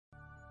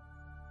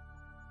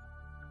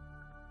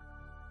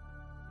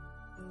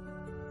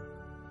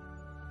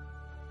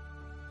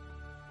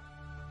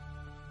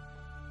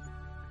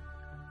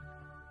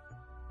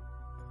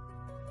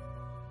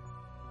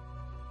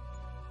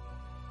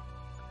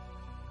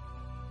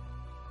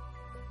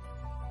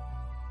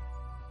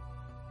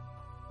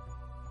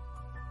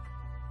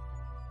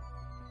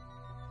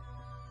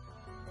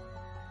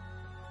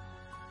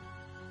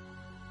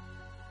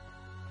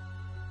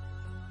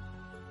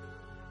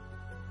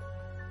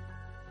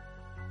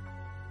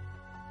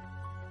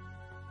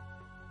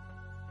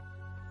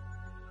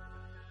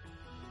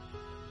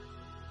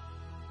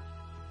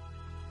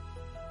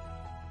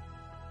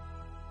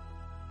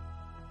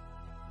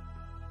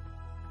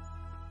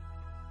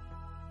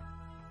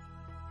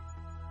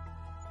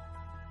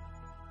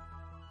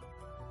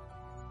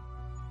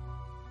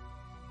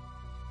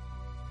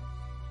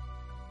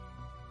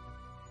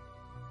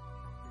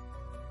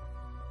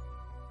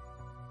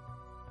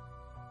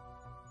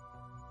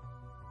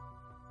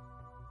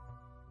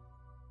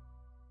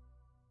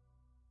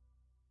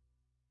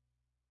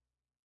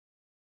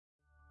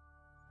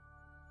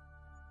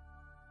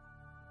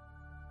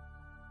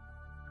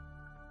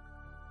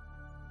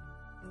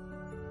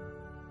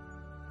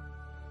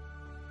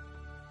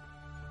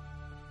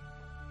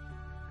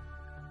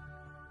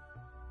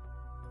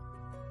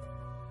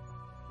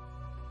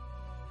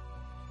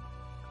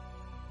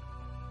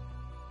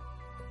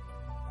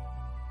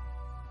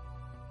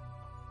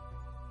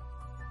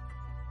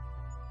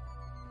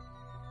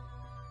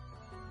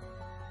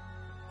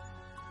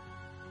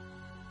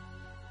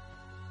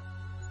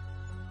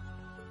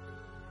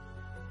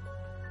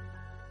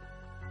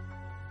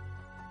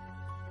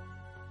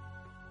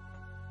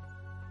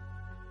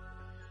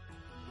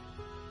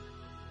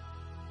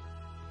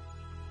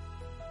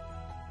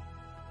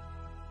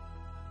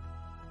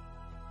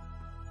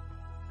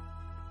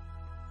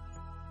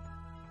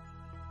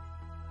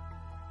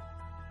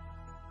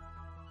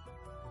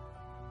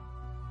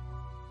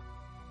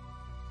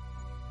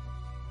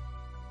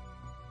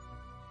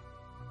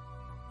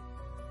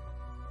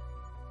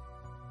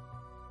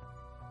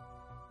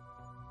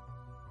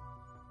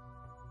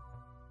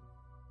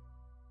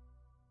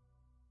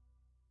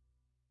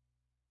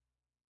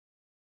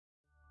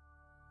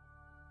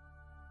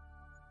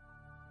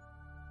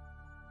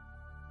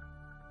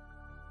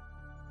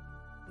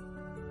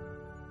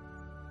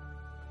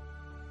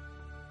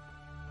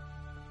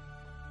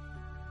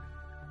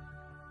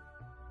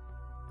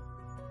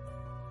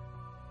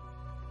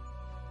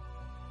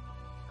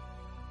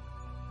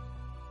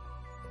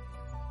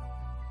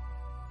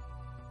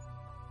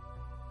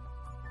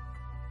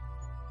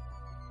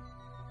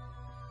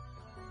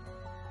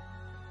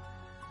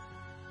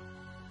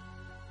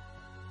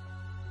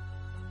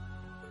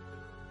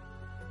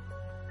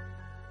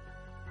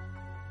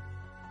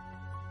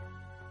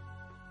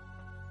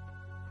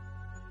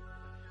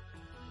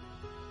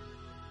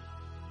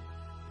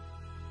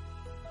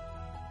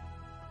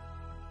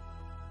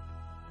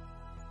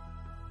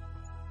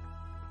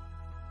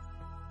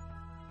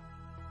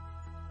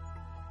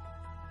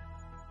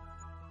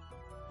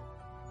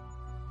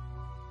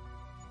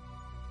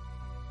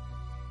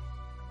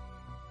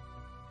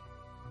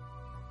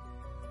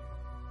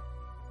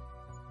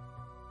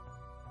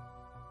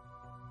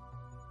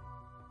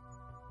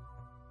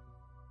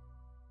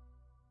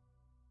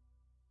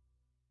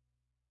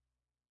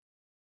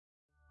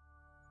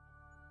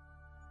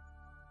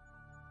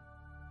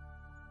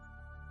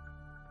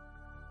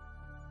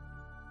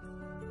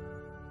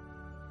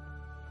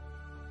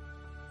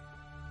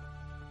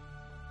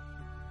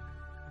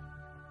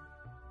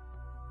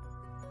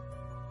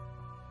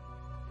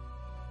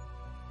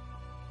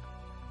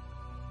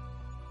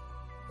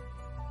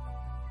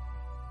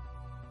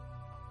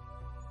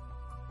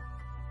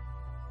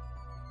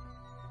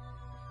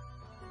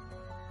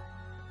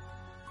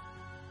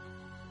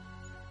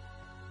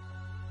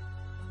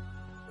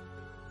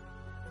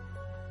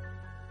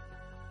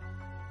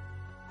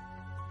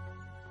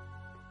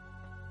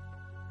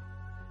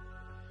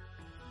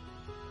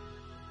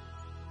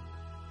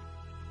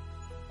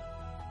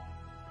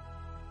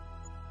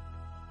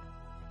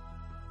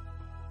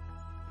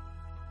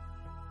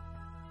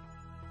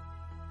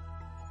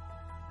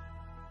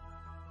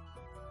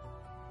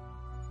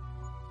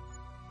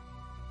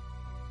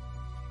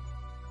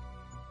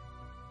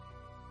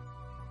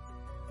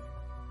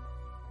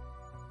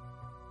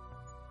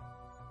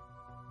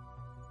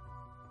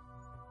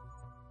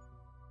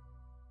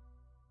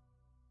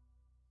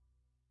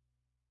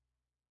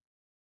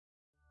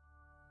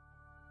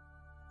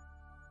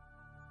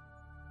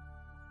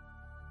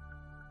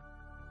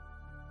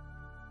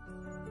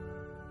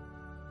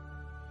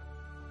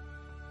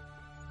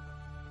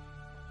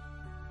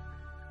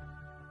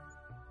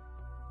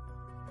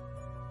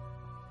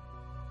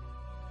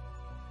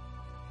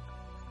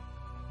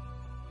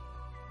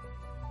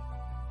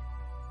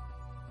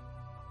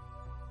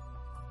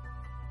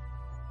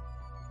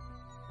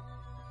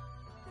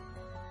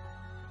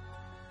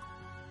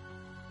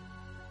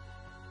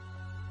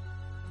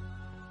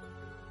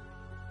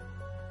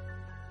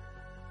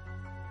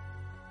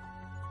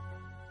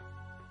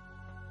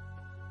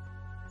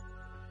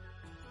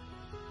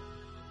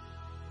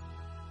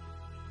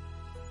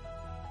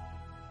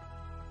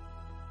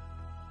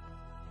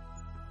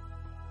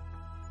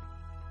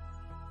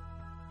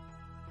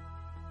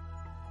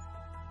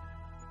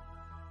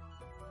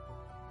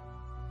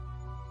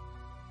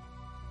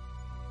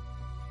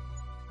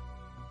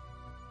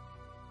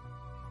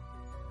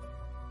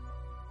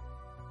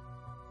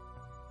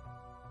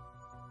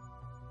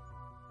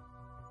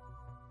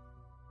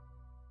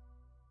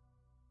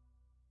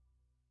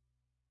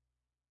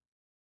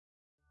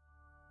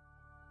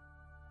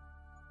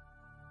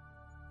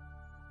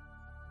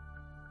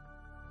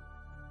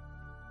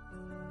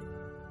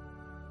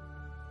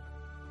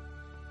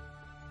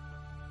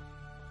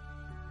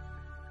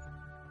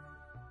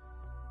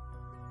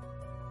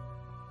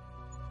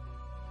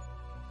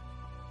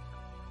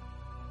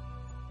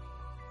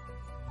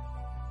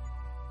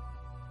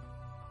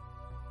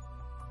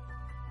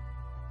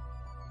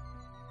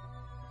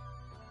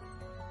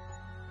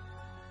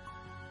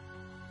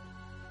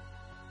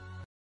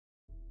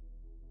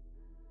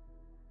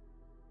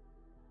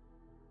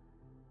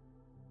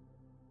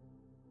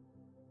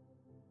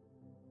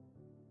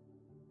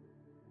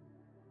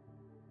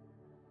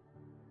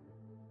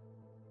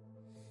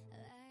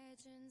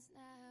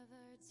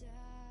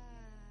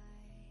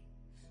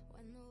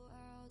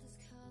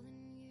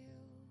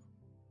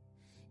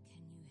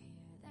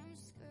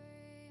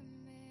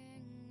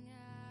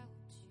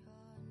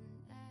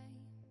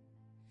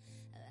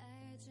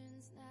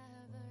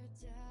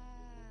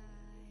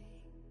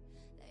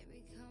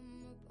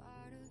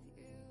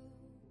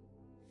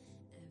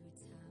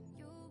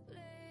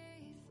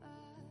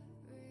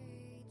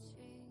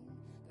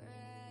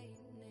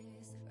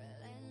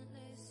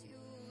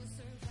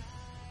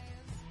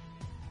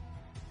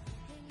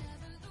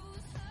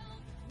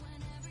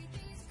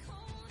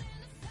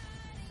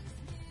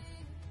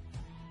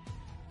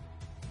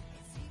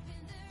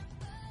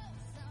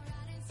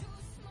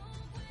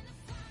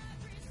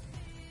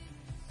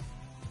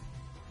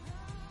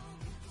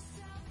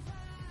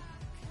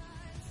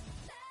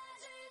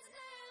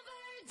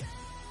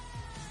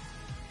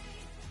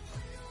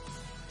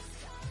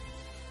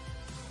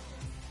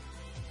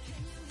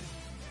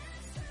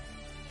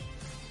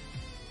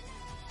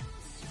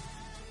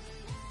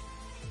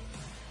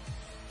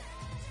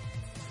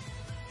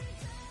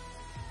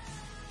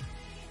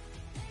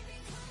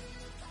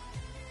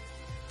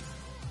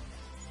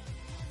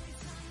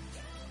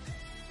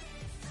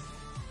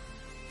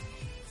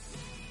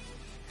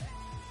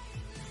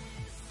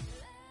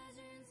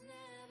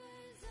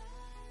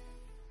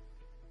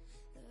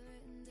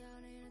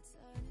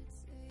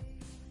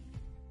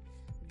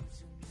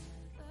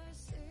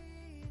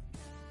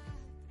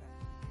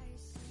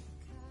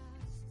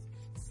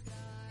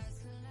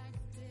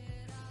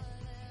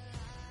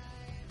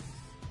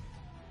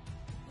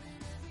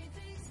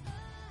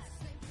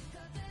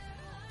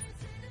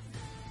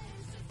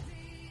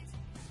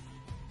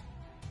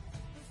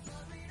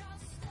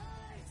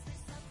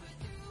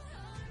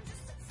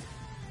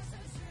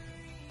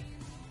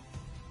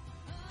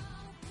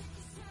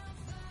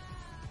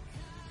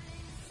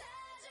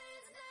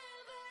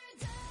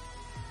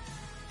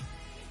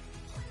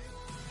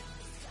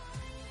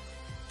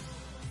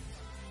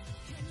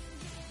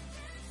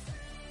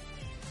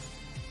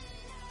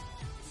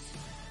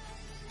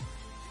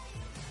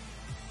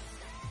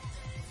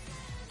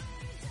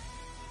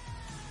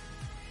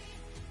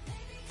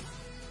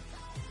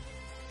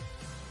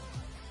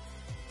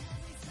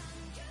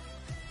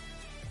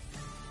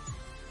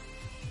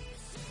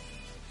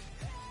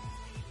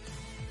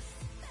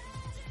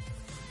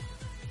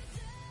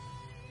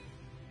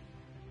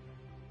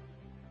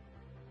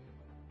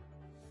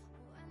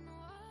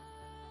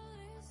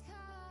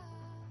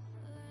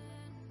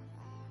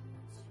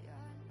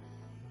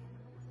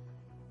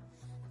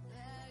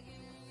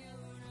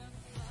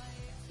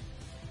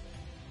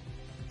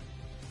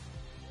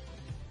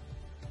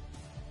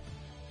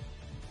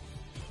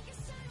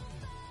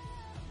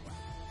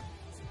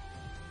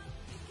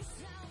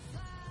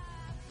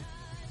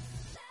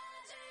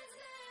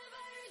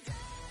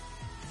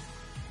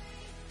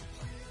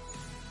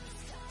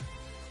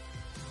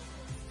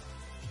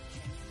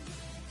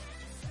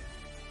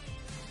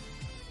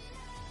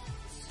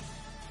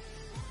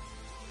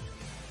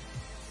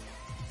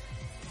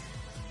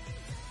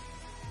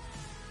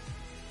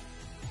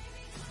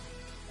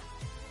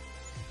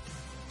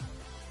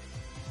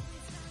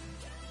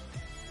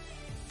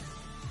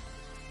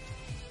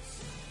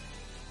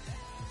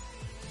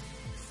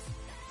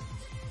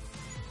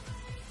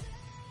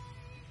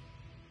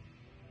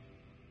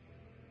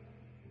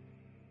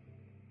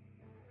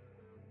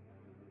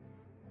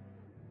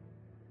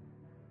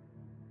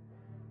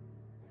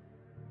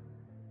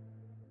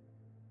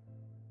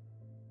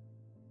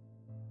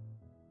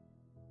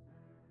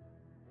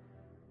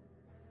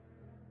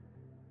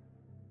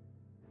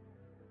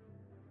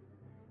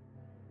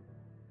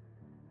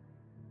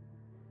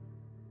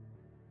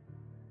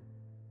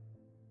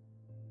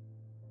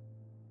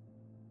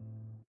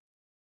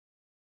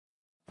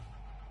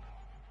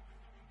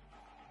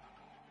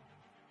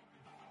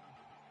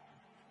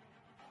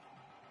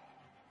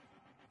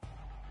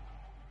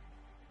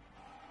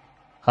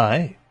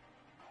Hi.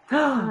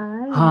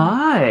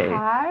 Hi.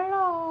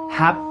 Hello.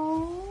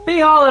 Happy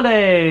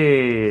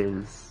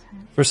holidays.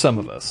 For some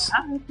of us.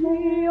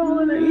 Happy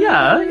holidays.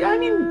 Yeah, I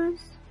mean...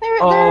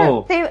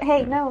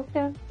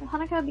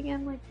 Hanukkah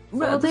began like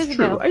Well, days that's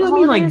true. ago. I just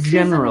mean like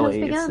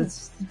generally. It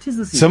is the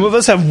season. Some of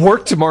us have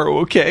work tomorrow,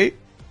 okay?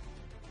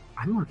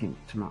 I'm working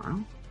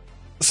tomorrow.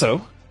 So?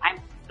 I'm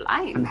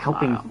flying. I'm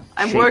helping.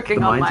 I'm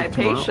working on my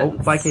patience.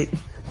 Oh, bye, Kate.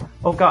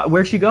 Oh God,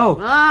 where'd she go?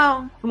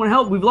 Oh. Someone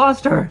help! We've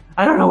lost her.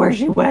 I don't know where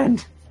she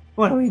went.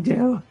 What do we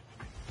do?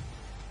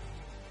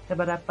 You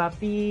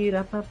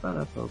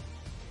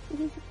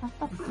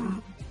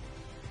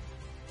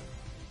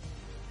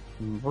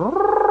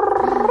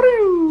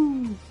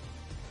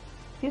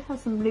have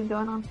some bleed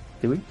going on.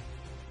 Do we?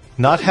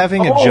 Not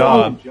having a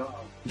job.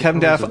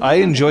 Captain Daff, I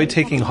enjoy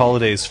taking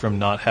holidays from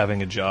not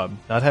having a job.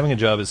 Not having a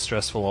job is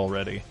stressful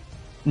already.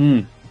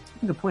 Good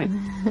point.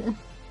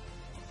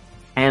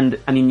 And,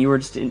 I mean, you were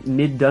just in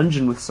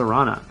mid-dungeon with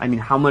Serana. I mean,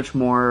 how much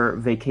more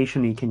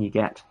vacation-y can you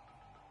get?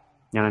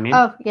 You know what I mean?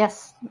 Oh,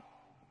 yes.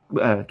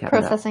 Captain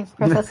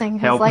Processing.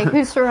 He's Help. like,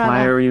 who's Why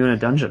Serana? are you in a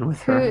dungeon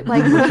with her? Who,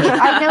 like,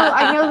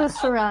 I know who's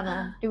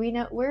Serana. Do we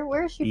know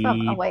where is she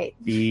from? Oh wait.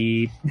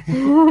 Beep.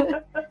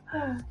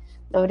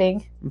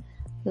 Loading.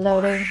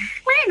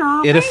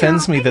 It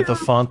offends me that the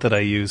font that I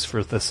use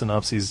for the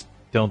synopses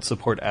don't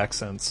support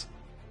accents.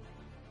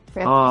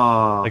 Rip.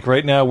 Oh. Like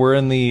right now, we're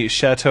in the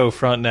Chateau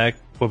Frontenac,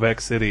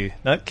 Quebec City.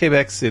 Not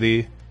Quebec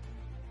City.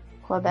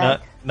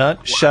 Quebec.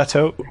 Not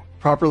Chateau,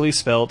 properly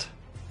spelt.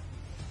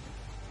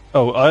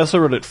 Oh, I also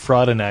wrote it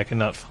Frontenac and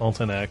not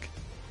Frontenac.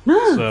 So,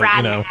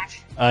 you know,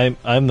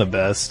 I'm the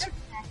best.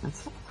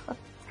 That's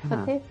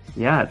Okay.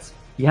 yeah,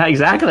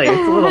 exactly.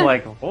 It's a little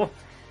like, oh.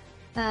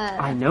 Uh,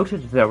 I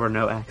noted there were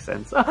no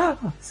accents.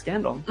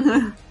 Scandal.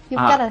 You've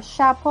got a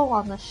chapeau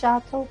on the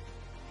chateau.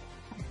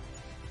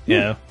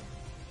 Yeah.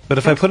 But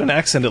if I put an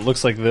accent, it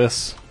looks like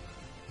this.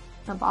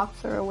 A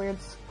box or a weird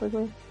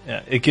squiggly.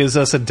 Yeah, it gives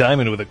us a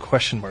diamond with a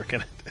question mark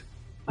in it.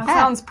 That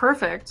sounds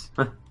perfect.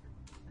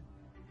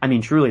 I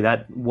mean, truly,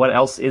 what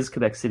else is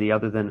Quebec City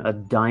other than a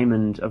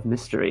diamond of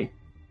mystery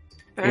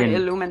Very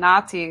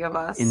Illuminati of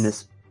us. in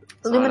this?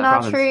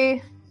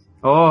 Illuminati.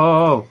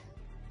 Oh,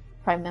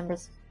 Prime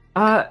members.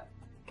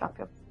 Drop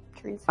your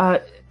trees.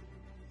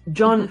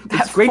 John,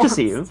 That it's great to forms-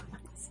 see you.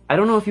 I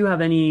don't know if you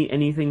have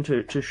anything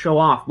to show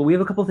off, but we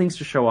have a couple things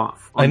to show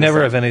off. I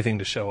never have anything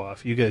to show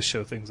off. You guys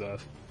show things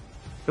off.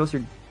 Show us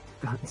your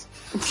guns.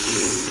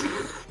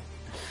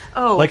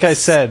 Oh, Like I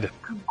said,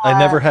 I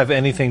never have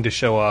anything to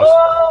show off.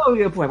 Oh,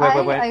 yeah, wait.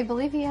 I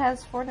believe he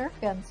has 4 Nerf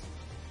guns.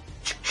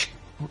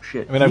 Oh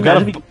shit! I mean, I've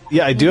got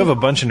I do have a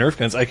bunch of Nerf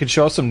guns. I could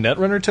show off some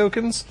Netrunner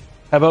tokens.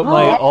 How about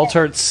my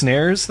Altart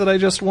snares that I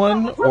just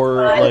won?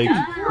 Or like,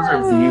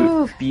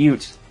 Those are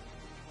beaut.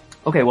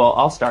 Okay, well,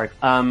 I'll start.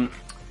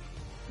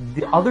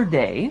 The other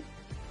day,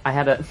 I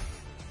had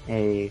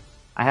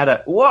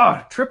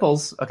whoa,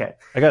 triples. Okay.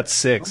 I got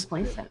 6.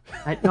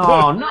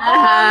 No.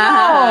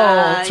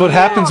 That's what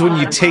happens when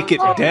you take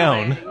it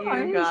down.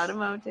 You got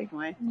him. I'll take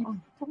mine.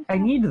 I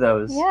need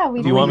those. Yeah,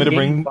 we Do you want me to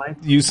bring Fine.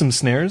 you some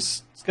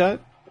snares, Scott?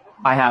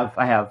 I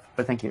have,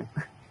 but thank you.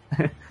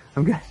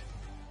 I'm good.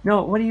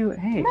 No, what do you?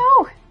 Hey.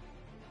 No.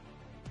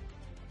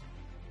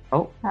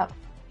 Oh.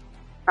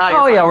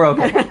 Oh. Yeah, we're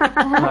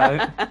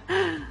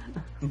okay.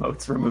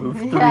 Moats removed.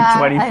 Yeah,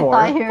 324.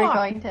 I thought you were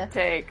going to.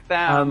 Take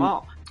them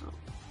all.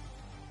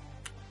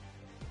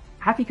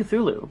 Happy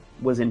Cthulhu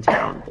was in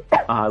town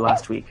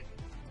last week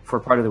for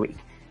part of the week.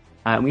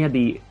 We had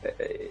the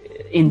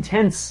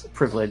intense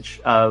privilege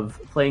of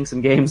playing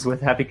some games with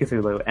Happy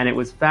Cthulhu, and it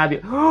was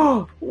fabulous.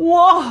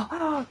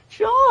 Whoa!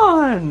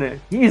 John!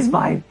 He's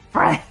my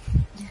friend!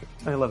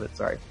 I love it,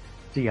 sorry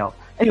to yell.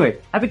 Anyway,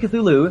 Happy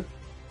Cthulhu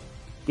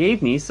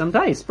gave me some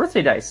dice,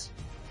 birthday dice,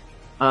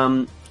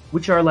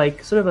 which are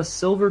like sort of a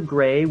silver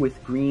gray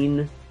with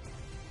green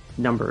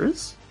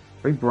numbers.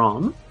 Very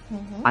Brahm.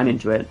 Mm-hmm. I'm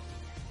into it.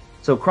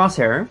 So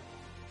Crosshair,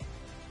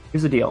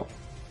 here's the deal.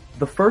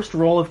 The first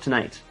roll of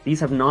tonight, these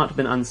have not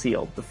been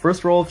unsealed. The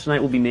first roll of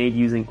tonight will be made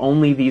using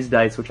only these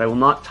dice, which I will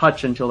not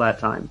touch until that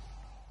time.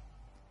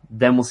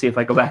 Then we'll see if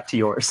I go back to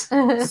yours.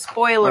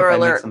 Spoiler Okay,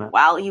 alert. mix them up.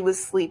 While he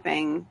was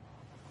sleeping,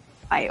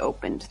 I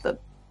opened the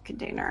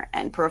container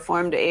and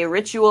performed a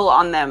ritual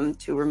on them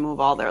to remove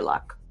all their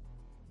luck.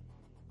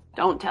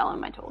 Don't tell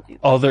him I told you.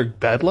 All their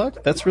bad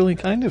luck? That's really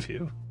kind of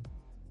you.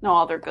 No,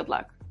 all their good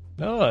luck.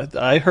 No,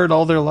 I heard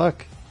all their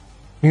luck.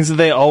 Means that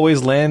they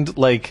always land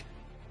like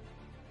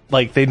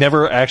they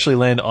never actually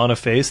land on a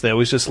face. They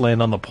always just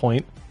land on the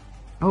point.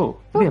 Oh,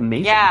 that'd be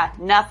amazing. Yeah,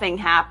 nothing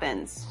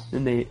happens.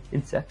 Then they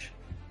Inception.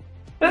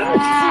 Yay.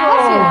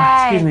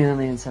 Excuse me, then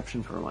they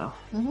Inception for a while.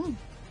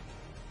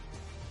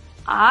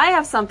 I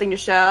have something to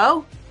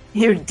show.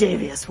 You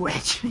devious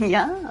witch.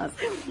 Yes.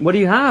 What do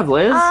you have,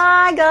 Liz?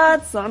 I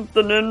got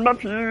something in my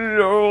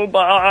P.O.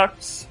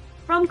 box.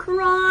 From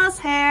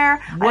Crosshair.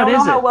 I What don't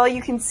know is how it? well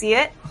you can see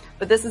it,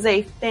 but this is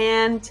a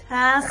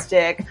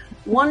fantastic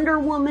Wonder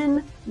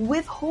Woman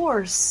with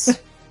horse.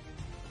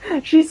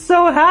 She's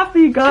so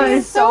happy,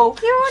 guys. So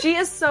cute. She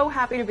is so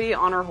happy to be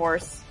on her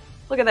horse.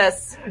 Look at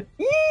this.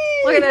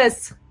 Look at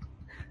this.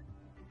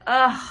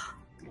 Ugh.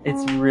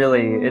 It's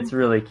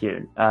really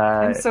cute.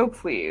 I'm so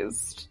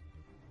pleased.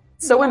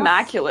 So Yes.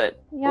 immaculate.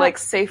 Yeah. Like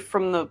safe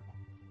from the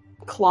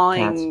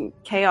clawing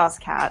chaos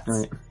cats.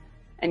 Right.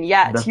 And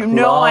yet, The you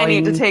know I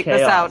need to clawing take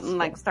this out chaos. and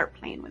like start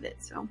playing with it.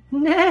 So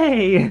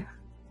Nay.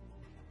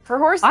 for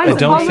horse, I I It's a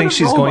don't positive think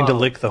she's going to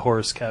robot. lick the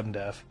horse, Captain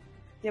Daff.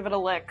 give it a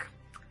lick.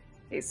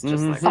 It's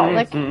just like Salt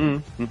lick.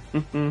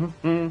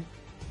 Mm-mm.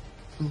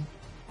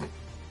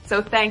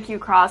 so. Thank you,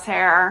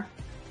 Crosshair.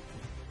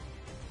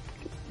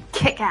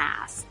 Kick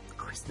ass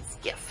Christmas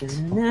gift. That's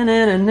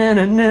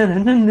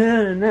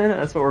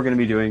what we're gonna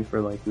be doing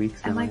for like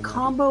weeks. And my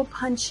combo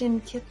punch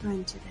in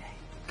Kithrin today.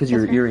 Because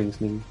your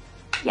earrings mean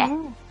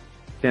Yeah.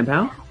 Van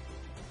Pow?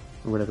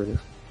 Or whatever it is.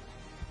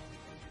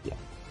 Yeah.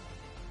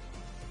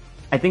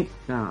 I think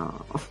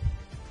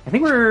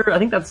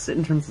that's it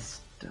in terms of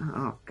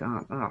oh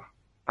god.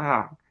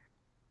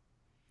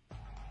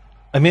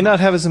 I may not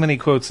have as many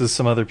quotes as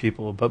some other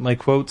people, but my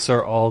quotes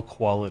are all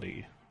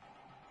quality.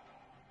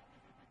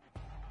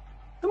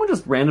 Come someone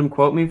just random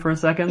quote me for a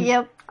second?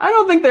 Yep. I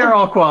don't think they're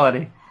all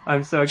quality.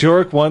 I'm so excited.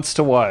 Jork wants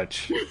to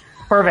watch.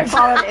 Perfect.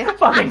 Quality.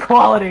 Fucking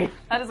quality.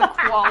 That is a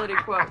quality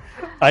quote.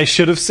 I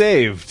should have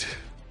saved.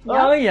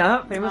 Oh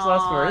yeah, famous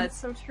last Aw, words. it's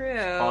so true.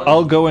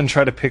 I'll go and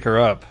try to pick her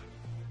up.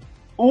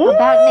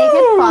 About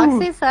naked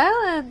foxy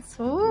silence.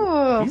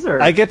 Ooh. These are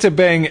I get to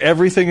bang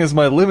everything as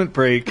my limit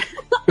break.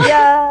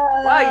 Yeah.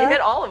 Wow, you hit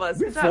all of us.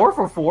 Good job. 4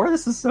 for 4.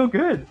 This is so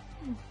good.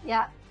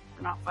 Yeah.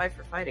 We're not 5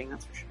 for fighting,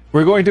 that's for sure.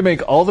 We're going to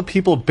make all the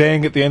people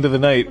bang at the end of the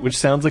night, which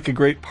sounds like a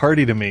great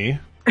party to me.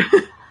 Hey,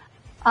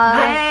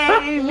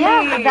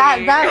 Yeah, me.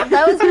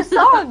 that was your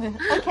song.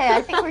 Okay,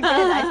 I think we're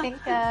good. I think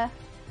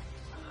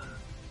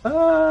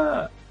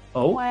Oh.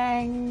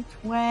 Twang,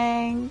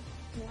 twang.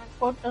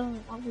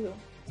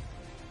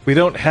 We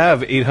don't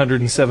have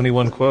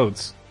 871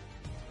 quotes.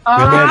 We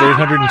only have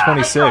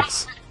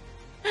 826.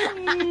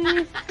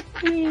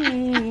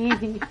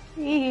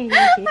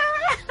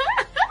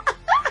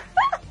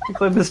 The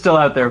clip is still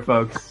out there,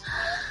 folks.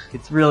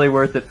 It's really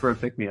worth it for a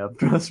pick-me-up,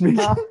 trust me.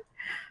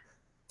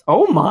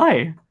 Oh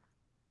my.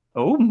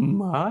 Oh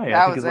my. That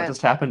I think was is what it.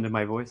 just happened to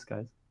my voice,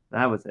 guys.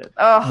 That was it.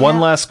 Oh, One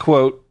last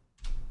quote.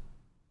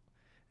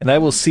 And I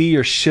will see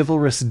your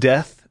chivalrous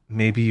death.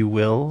 Maybe you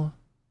will,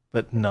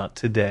 but not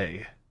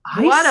today.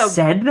 What I a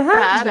said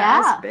that?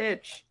 badass Yeah.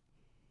 bitch.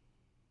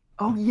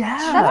 Oh yeah.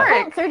 That's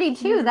Rick. quote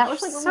 32. That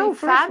was like when So we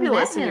first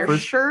fabulous met in your him.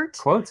 First shirt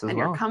Quotes as and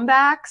well. your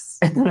comebacks.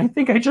 And then I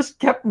think I just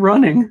kept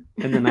running.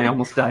 And then I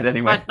almost died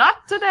anyway. But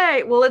not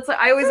today. Well, it's like,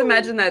 I always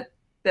imagine that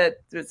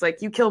it's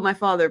like, you killed my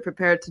father,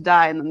 prepare to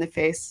die, and then they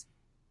face,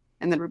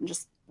 and then Ruben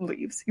just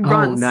leaves. He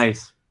runs. Oh,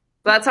 nice.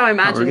 That's how I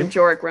imagine Ruben?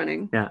 Jork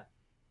running.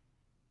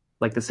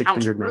 Like the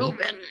Count 600 man.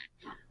 Ruben,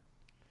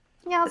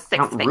 Yeah. the Count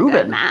six-fingered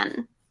Ruben.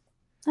 man.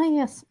 Oh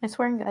yes, I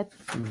swear I'm good.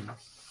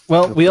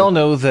 Well, we all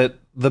know that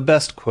the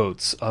best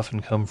quotes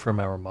often come from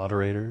our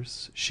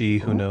moderators. She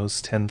who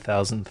knows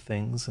 10,000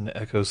 things and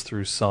echoes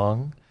through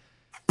song.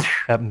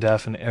 Captain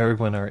Daff and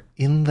Aragorn are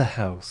in the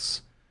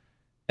house.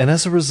 And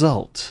as a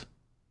result,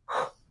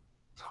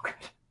 So good.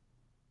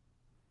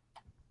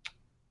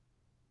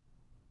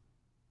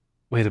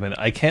 wait a minute,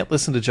 I can't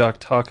listen to Jock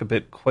talk a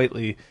bit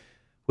quietly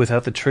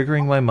without the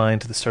triggering my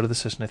mind to the start of the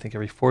session. I think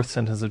every fourth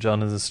sentence of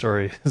Jonathan's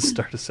story is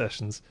start of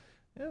sessions.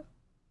 Yeah.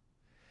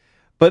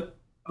 But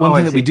one Oh,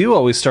 thing I that we see. do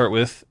always start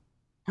with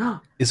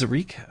is a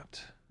recap.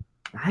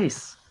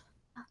 Nice.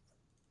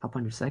 Up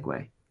on your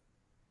segue.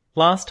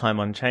 Last time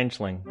on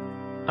Changeling.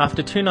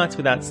 After 2 nights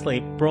without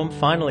sleep, Braum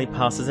finally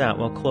passes out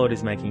while Claude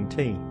is making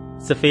tea.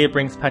 Sophia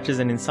brings Patches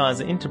and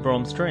Incisor into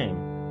Braum's dream.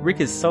 Rick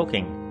is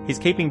sulking. He's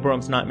keeping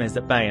Braum's nightmares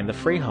at bay and the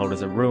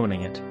Freeholders are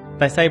ruining it.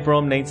 They say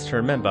Braum needs to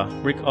remember.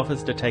 Rick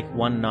offers to take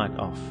 1 night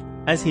off.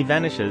 As he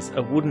vanishes,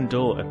 a wooden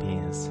door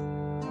appears.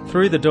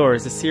 Through the door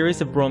is a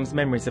series of Braum's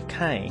memories of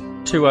Kay.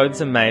 2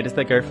 oaths are made as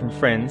they go from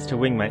friends to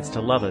wingmates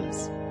to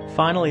lovers.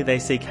 Finally, they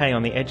see Kay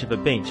on the edge of a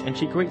beach and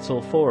she greets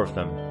all 4 of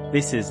them.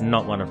 This is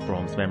not one of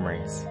Braum's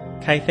memories.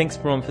 Kay thanks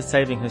Braum for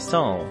saving her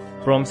soul.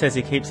 Braum says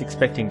he keeps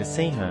expecting to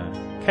see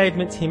her. Kay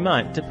admits he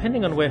might,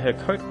 depending on where her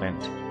coat went.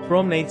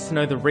 Braum needs to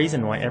know the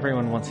reason why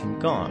everyone wants him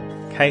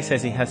gone. Kay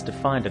says he has to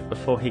find it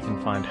before he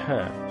can find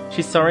her.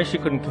 She's sorry she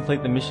couldn't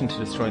complete the mission to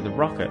destroy the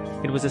rocket.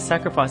 It was a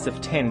sacrifice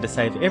of 10 to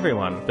save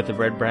everyone, but the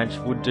Red Branch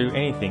would do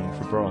anything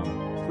for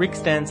Braum. Rick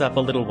stands up a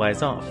little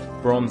ways off.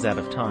 Braum's out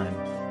of time.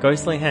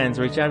 Ghostly hands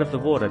reach out of the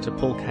water to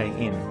pull Kay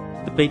in.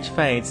 The beach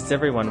fades as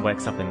everyone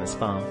wakes up in the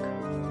spark.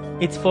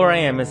 It's 4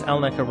 a.m. as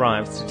Alnak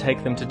arrives to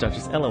take them to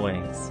Duchess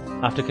Eloise.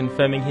 After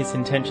confirming his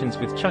intentions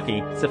with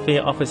Chucky,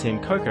 Sophia offers him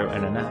cocoa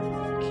and a nap.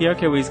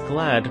 Kyoko is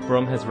glad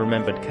Braum has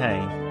remembered Kay.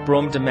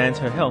 Braum demands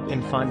her help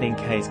in finding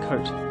Kay's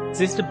coat.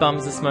 Zista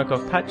bums the smoke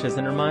off Patches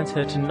and reminds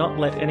her to not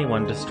let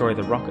anyone destroy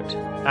the rocket.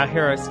 Our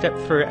heroes step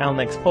through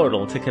Alnak's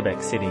portal to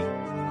Quebec City.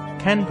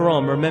 Can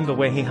Braum remember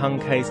where he hung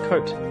Kay's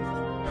coat?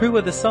 Who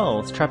are the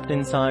souls trapped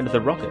inside the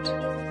rocket?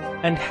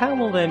 And how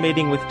will their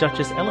meeting with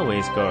Duchess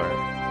Eloise go?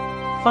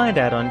 Find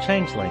out on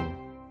Changeling.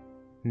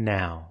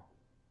 Now.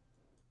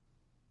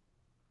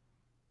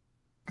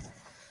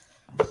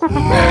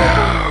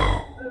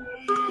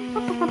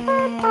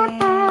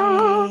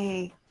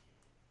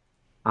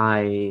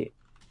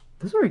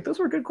 Those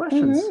were good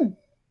questions.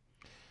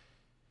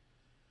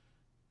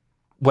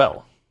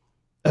 Well,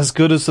 as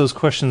good as those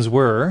questions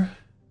were,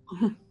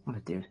 What a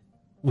dude.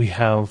 we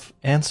have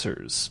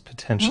answers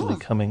potentially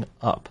coming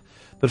up.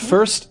 But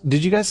first,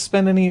 did you guys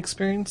spend any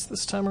experience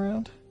this time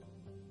around?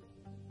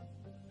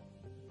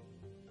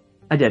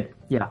 I did.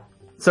 Yeah.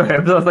 Sorry, I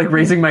was like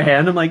raising my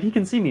hand. I'm like, you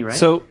can see me, right?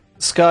 So,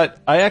 Scott,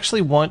 I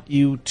actually want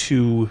you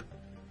to,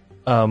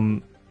 I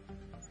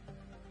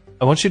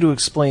want you to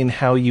explain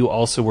how you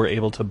also were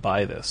able to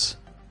buy this.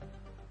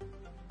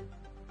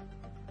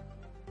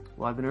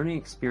 Well, I've been earning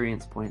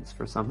experience points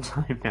for some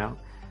time now.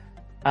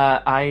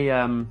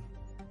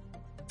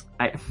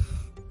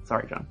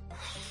 Sorry, John.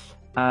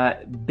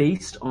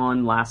 Based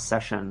on last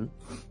session,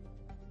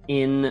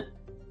 in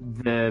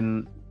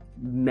the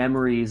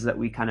memories that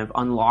we kind of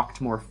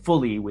unlocked more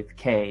fully with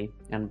Kay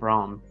and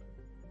Braum,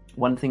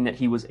 one thing that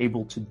he was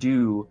able to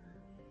do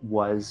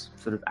was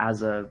sort of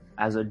as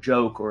a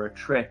joke or a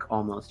trick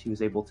almost. He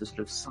was able to sort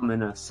of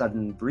summon a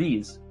sudden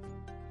breeze,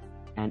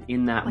 and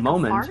in that Like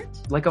moment, a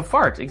fart? like a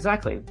fart,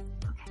 exactly.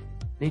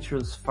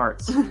 Nature's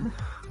farts.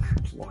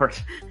 Good Lord,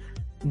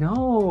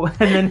 no.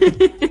 And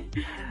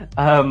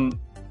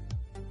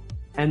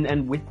then,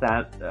 and with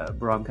that,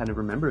 Baram kind of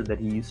remembered that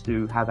he used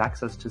to have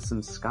access to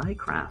some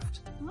Skycraft,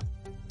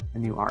 a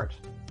new art.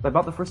 So I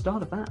bought the first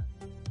dot of that.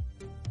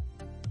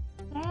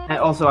 And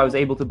also, I was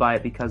able to buy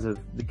it because the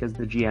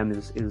GM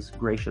is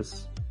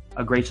gracious,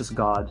 a gracious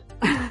god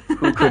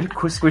who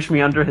could squish me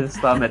under his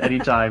thumb at any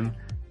time.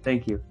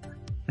 Thank you,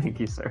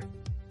 sir.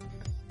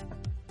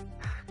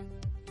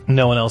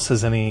 No one else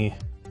has any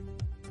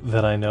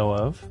that I know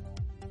of.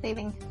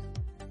 Saving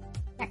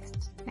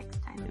next time.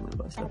 I'm gonna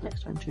bust up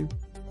next time too.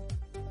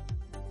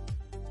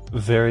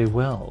 Very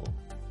well.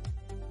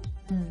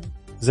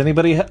 Does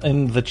anybody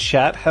in the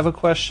chat have a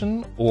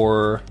question,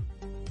 or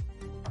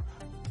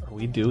are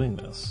we doing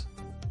this?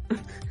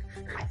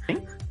 I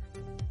think.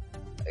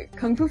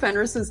 Kung Fu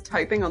Fenris's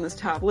typing on this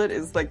tablet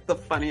is like the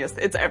funniest.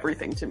 It's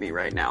everything to me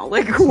right now.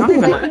 Like, not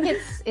even I think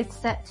it's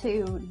set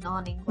to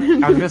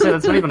non-English. I was gonna say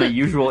that's not even a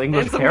usual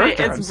English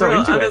character. I'm so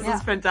into it. This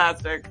is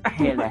fantastic.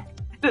 Hello.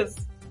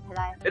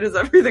 It is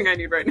everything I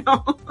need right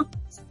now.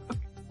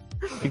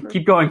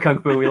 Keep going, Kung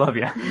Fu. We love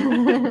you.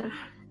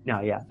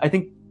 No, yeah. I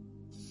think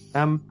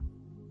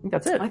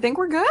that's it. I think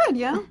we're good.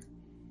 Yeah.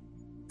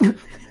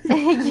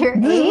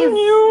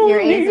 your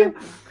A's are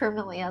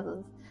permanently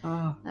others.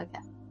 Okay.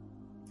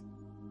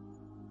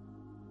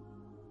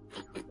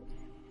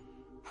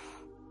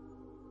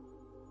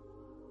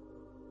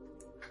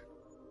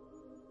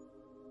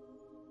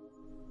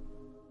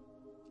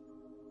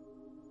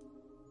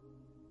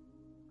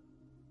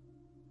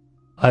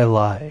 I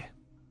lie.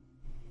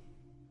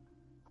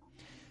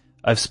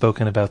 I've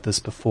spoken about this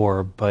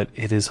before, but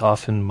it is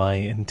often my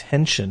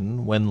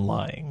intention when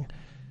lying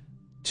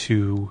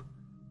to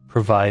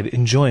provide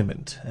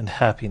enjoyment and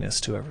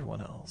happiness to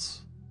everyone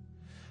else.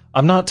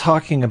 I'm not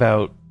talking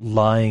about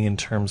lying in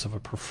terms of a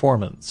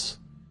performance.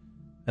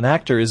 An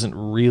actor isn't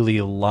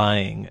really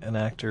lying. An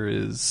actor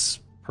is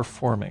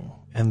performing,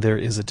 and there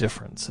is a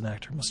difference. An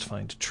actor must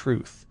find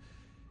truth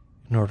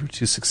in order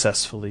to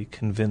successfully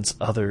convince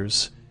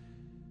others.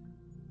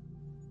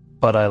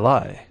 But I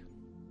lie.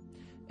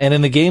 And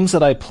in the games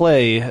that I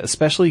play,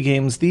 especially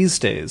games these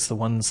days, the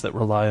ones that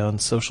rely on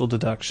social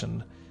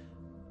deduction,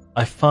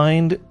 I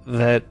find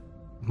that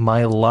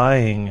my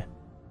lying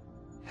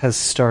has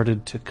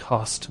started to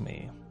cost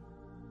me.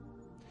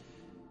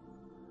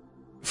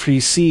 For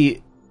you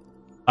see,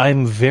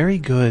 I'm very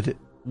good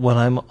when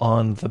I'm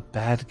on the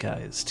bad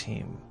guys'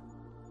 team,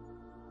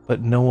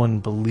 but no one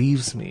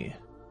believes me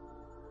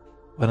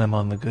when I'm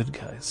on the good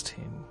guys'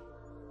 team.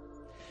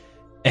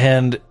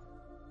 And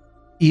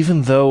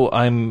even though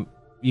I'm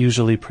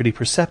usually pretty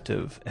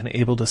perceptive and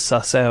able to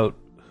suss out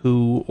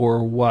who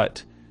or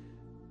what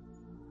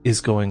is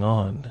going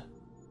on,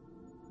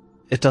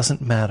 it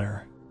doesn't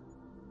matter,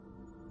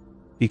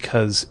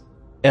 because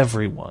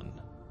everyone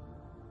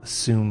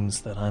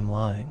assumes that I'm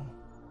lying.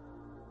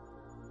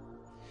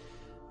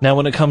 Now,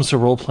 when it comes to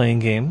role-playing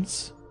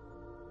games,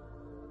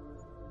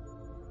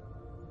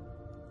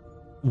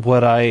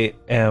 what I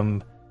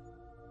am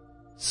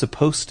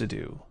supposed to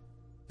do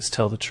is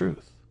tell the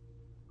truth.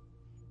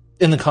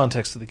 In the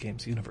context of the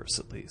game's universe,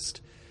 at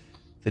least.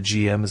 The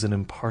GM is an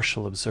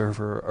impartial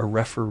observer, a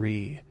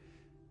referee,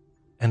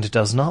 and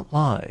does not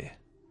lie,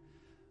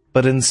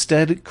 but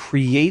instead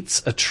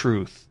creates a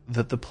truth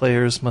that the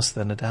players must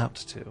then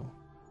adapt to.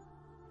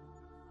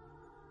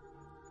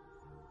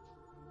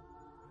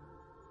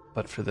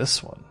 But for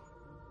this one,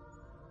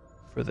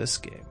 for this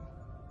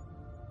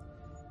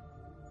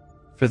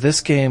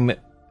game,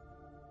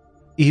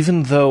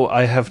 even though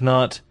I have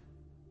not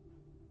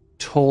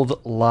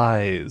told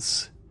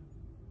lies,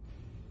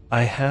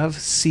 I have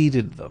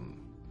seeded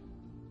them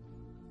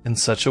in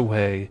such a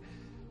way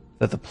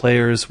that the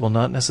players will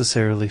not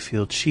necessarily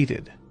feel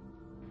cheated,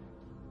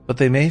 but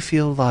they may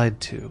feel lied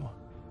to.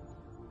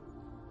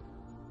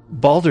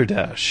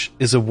 Balderdash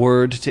is a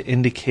word to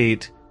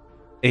indicate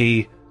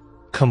a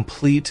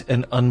complete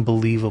and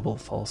unbelievable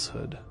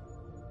falsehood.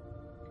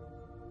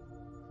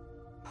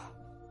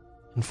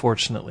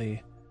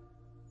 Unfortunately,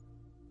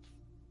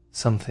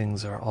 some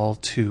things are all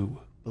too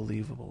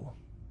believable.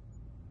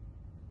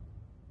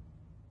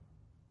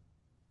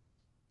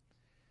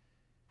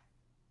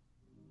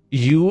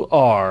 You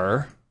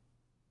are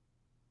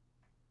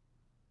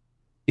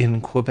in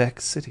Quebec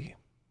City.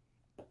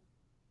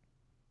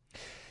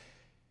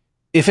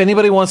 If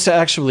anybody wants to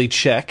actually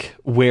check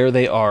where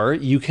they are,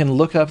 you can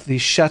look up the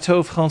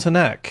Chateau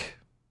Frontenac,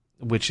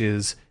 which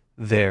is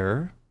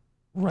there,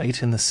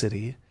 right in the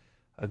city,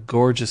 a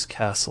gorgeous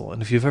castle.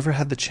 And if you've ever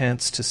had the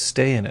chance to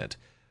stay in it,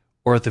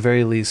 or at the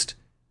very least,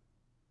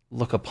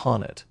 look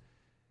upon it,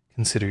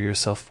 consider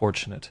yourself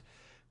fortunate.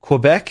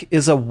 Quebec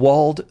is a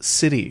walled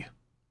city.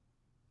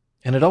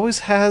 And it always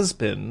has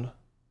been,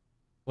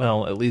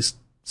 well, at least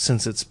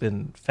since it's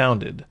been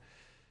founded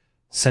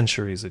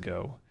centuries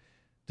ago,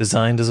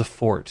 designed as a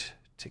fort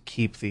to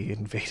keep the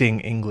invading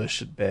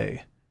English at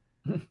bay.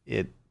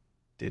 It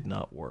did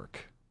not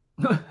work.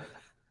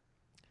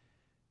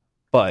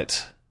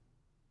 But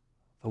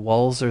the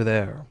walls are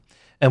there.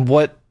 And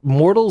what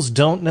mortals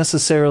don't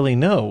necessarily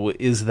know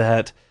is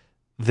that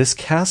this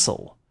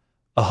castle,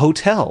 a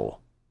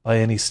hotel by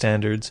any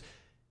standards,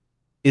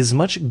 is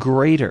much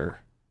greater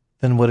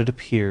than what it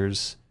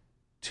appears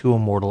to a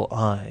mortal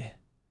eye.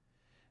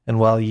 And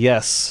while,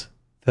 yes,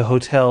 the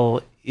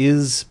hotel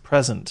is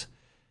present,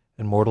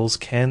 and mortals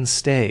can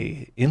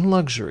stay in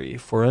luxury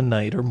for a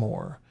night or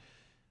more,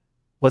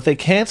 what they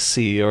can't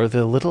see are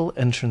the little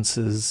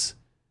entrances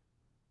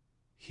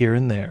here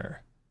and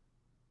there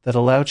that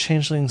allow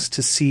changelings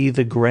to see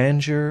the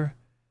grandeur,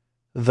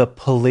 the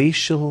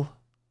palatial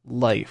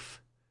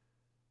life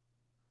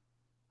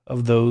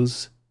of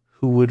those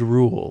who would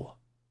rule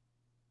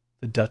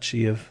the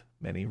Duchy of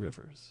Many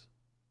Rivers.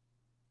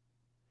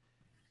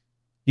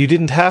 You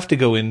didn't have to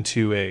go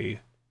into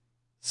a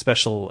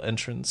special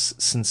entrance,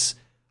 since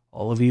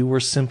all of you were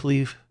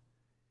simply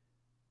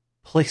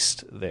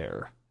placed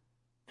there.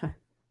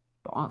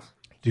 Boss.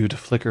 Due to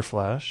Flicker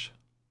Flash.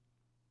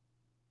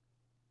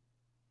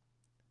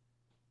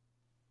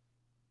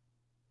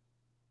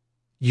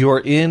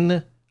 You're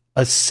in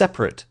a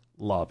separate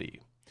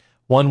lobby,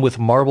 one with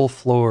marble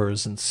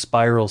floors and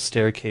spiral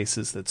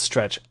staircases that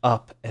stretch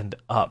up and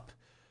up.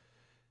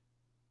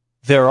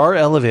 There are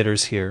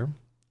elevators here.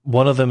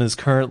 One of them is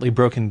currently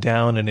broken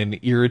down, and an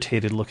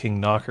irritated-looking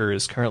knocker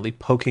is currently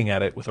poking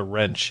at it with a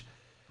wrench.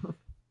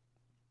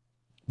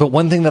 But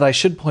one thing that I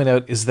should point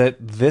out is that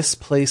this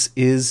place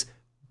is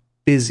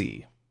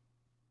busy.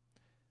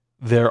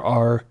 There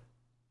are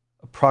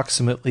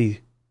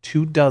approximately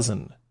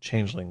 24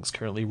 changelings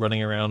currently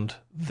running around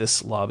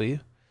this lobby,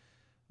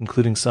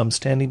 including some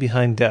standing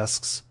behind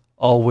desks,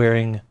 all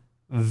wearing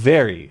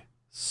very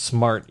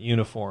smart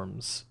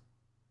uniforms,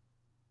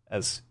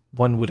 as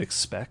one would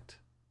expect.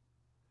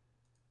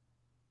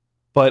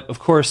 But, of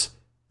course,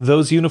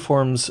 those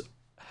uniforms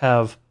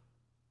have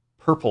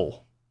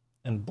purple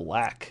and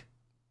black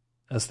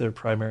as their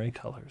primary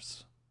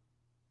colors.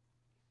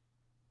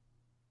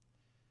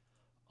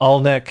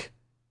 Alnek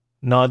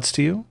nods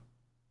to you.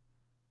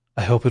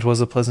 I hope it was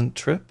a pleasant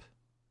trip.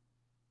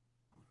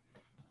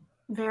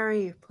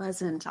 Very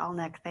pleasant,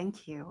 Alnek.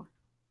 Thank you.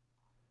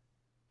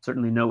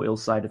 Certainly no ill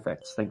side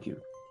effects, thank you.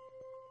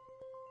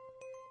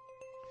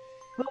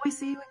 Will we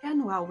see you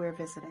again while we're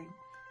visiting?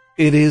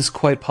 It is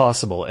quite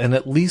possible, and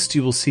at least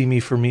you will see me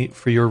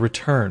for your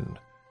return.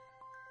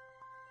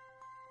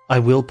 I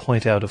will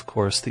point out, of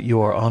course, that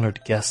you are honored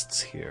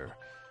guests here.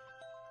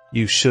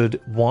 You should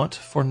want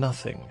for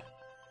nothing.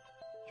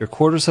 Your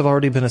quarters have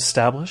already been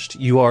established.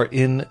 You are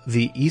in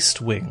the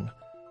East Wing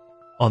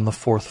on the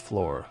 4th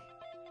floor.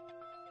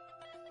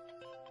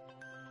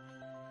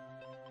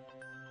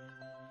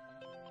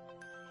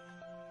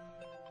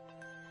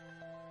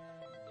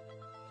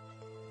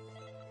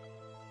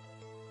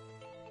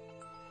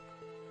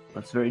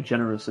 That's very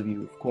generous of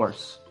you, of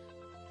course.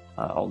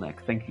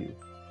 Alnek, thank you.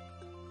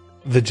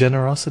 The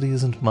generosity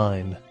isn't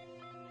mine,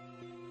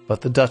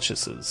 but the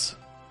Duchess's.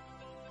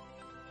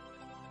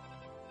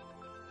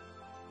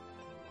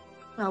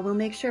 Well, we'll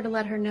make sure to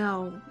let her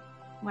know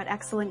what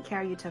excellent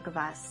care you took of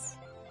us.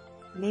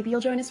 Maybe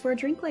you'll join us for a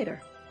drink later.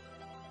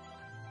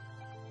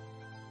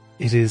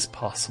 It is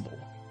possible.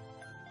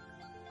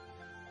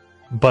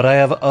 But I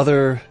have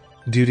other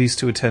duties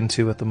to attend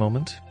to at the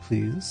moment,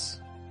 please.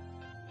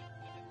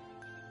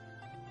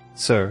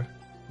 Sir,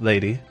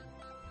 lady.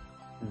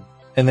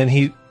 And then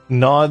he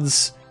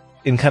nods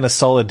in kind of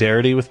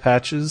solidarity with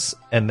Patches,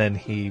 and then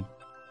he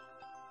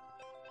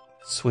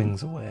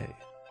swings away.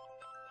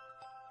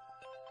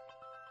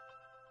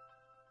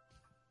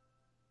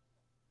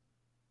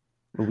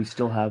 Well, we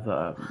still have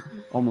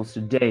almost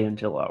a day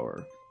until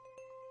our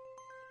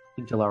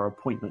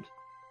appointment.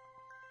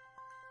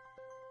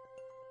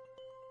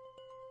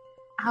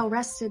 How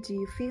rested do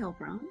you feel,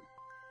 Bron?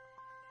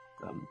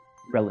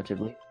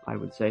 Relatively, I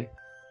would say.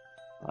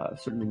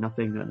 Certainly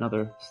nothing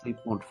another sleep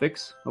won't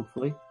fix,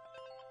 hopefully.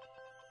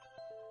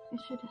 We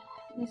should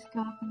at least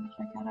go up and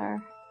check out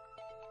our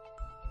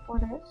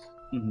quarters.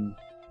 Mm-hmm.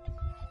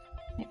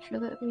 Make sure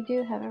that we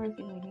do have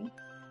everything we need.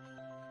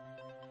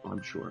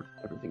 I'm sure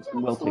everything's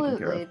been well taken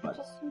care of. But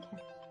just in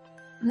case.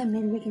 And then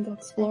maybe we can go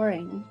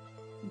exploring.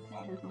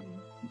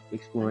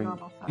 exploring.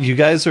 You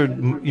guys are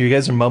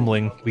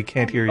mumbling. We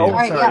can't hear you. Oh, All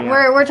right, sorry,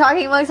 yeah, we're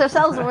talking amongst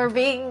ourselves and we're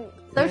being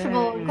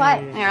sociable and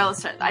quiet. Here,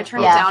 let's try. I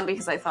turned Yeah. it down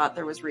because I thought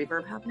there was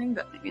reverb happening,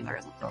 but maybe there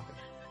isn't.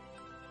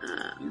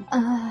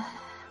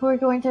 We're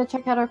going to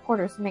check out our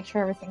quarters and make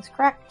sure everything's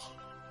correct.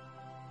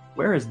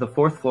 Where is the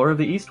 4th floor of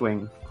the East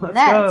Wing? Let's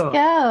Let's go.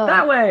 go.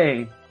 That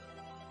way.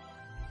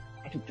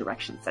 I took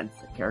direction sense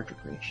and character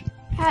creation.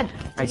 God,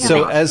 I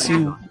So did. as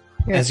you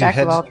you're as a you jack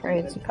head of all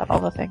trades. You've got all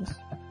the things.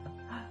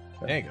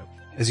 there you go.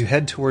 As you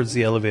head towards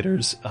the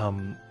elevators,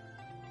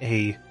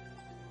 a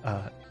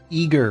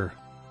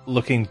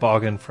eager-looking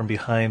Boggin from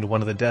behind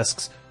one of the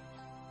desks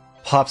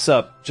pops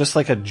up just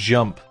like a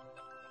jump,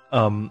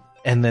 and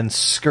then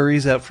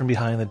scurries out from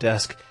behind the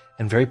desk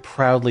and very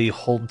proudly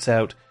holds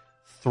out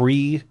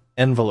 3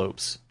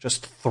 envelopes,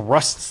 just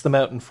thrusts them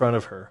out in front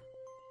of her.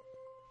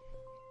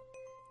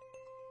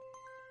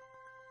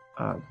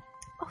 Hello.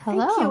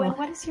 Thank you, and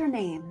what is your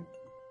name?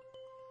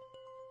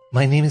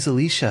 My name is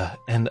Alicia,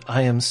 and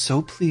I am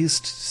so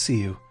pleased to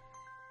see you.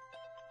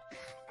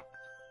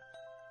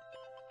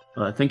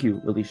 Thank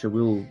you, Alicia.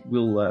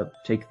 We'll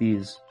take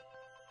these.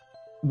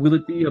 Will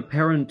it be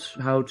apparent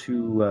how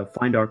to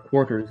find our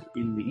quarters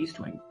in the East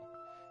Wing?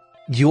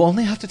 You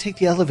only have to take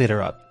the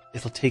elevator up.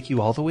 It'll take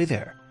you all the way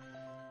there.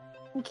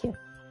 Thank you.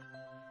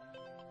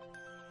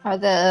 Are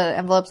the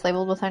envelopes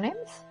labeled with our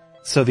names?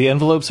 So the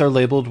envelopes are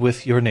labeled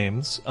with your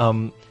names.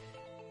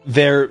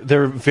 They're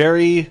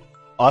very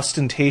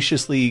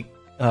ostentatiously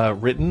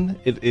written.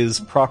 It is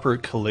proper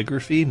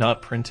calligraphy,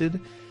 not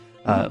printed.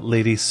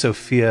 Lady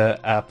Sophia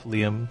ap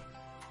Liam,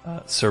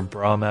 Sir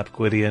Brom ap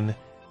Gwydion,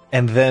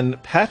 and then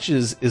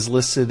Patches is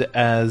listed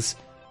as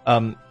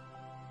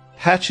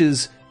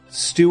Patches,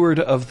 Steward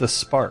of the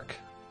Spark.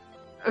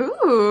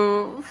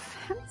 Ooh,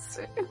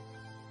 fancy.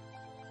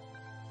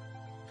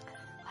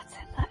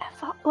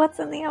 What's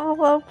in the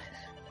envelope?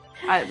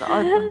 I'll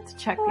have to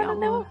check the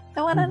envelope.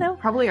 I want to know.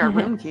 Probably our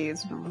room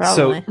keys.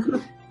 Probably.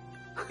 So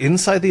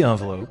inside the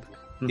envelope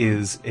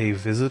is a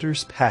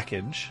visitor's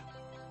package,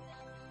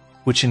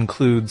 which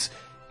includes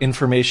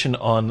information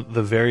on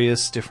the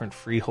various different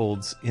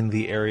freeholds in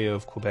the area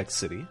of Quebec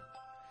City,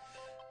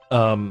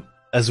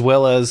 as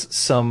well as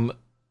some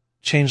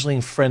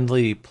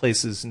changeling-friendly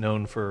places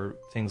known for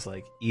things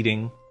like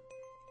eating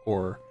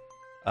or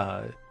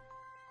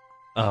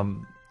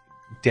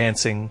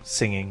dancing,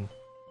 singing,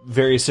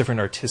 various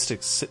different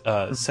artistic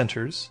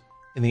centers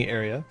in the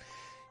area.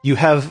 You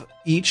have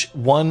each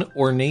one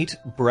ornate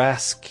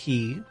brass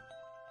key,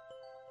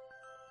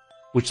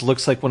 which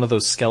looks like one of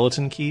those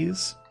skeleton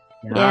keys.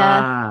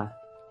 Yeah.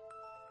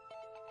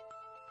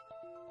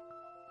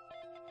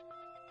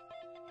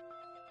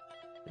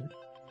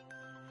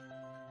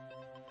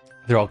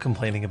 They're all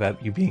complaining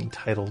about you being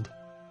titled.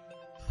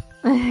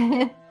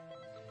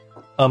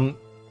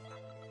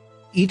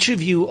 Each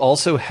of you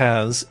also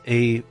has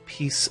a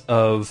piece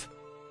of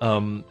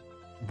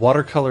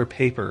watercolor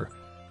paper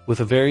with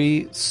a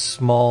very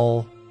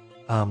small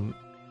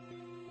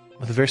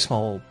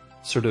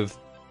sort of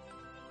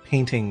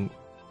painting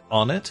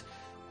on it.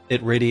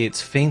 It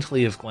radiates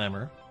faintly of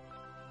glamour.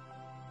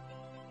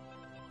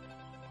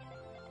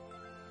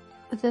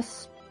 Would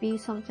this be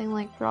something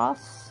like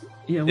Dross?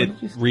 Yeah, It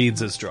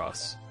reads as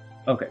Dross.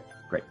 Okay,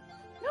 great.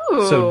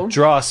 Ooh. So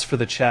Dross, for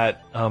the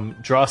chat,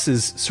 Dross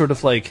is sort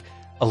of like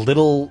a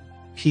little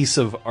piece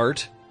of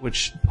art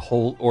which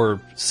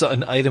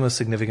an item of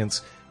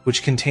significance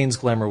which contains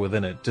glamour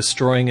within it.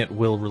 Destroying it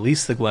will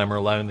release the glamour,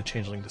 allowing the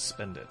changeling to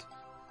spend it.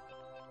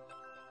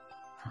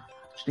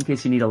 Just in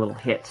case you need a little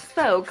hit.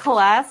 So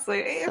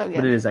classy. So But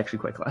good. it is actually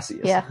quite classy,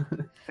 yes. Yeah.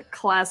 It's a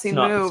classy It's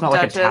not, move, it's not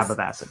like Duchess. a tab of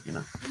acid, you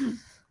know.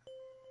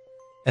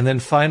 And then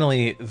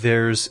finally,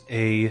 there's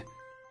an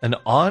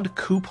odd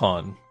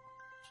coupon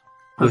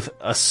with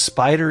a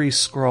spidery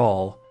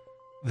scrawl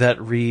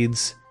that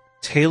reads,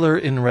 "Tailor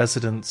in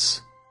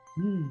residence,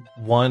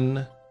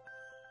 1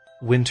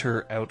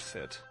 winter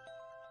outfit."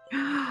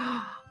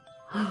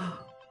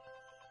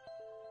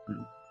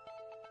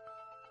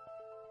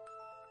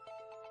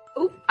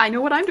 Oh, I know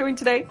what I'm doing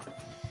today.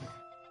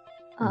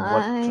 What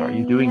are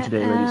you doing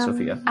today, Lady am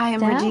Sophia? I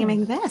am down.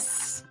 redeeming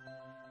this.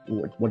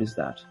 What is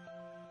that?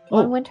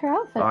 One Oh, winter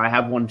outfit. I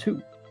have one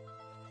too.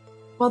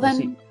 Well I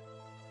see. then,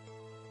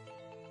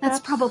 that's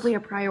probably a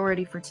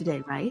priority for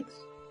today, right?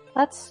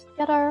 Let's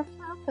get our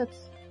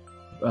outfits.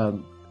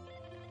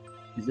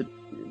 Is it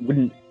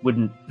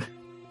wouldn't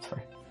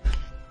sorry.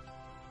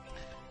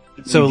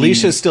 So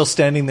Alicia's still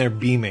standing there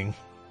beaming.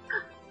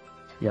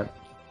 Yep.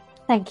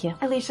 Thank you.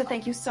 Alicia,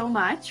 thank you so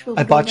much. We'll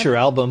I be bought going your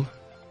album.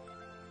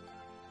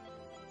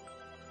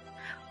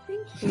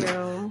 Thank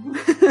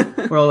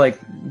you. We're all like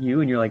you,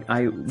 and you're like,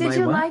 Did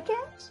you like it?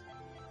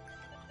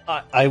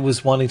 I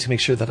was wanting to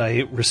make sure that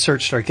I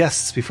researched our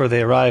guests before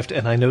they arrived,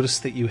 and I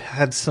noticed that you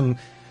had some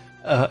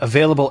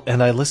available,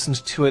 and I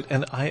listened to it,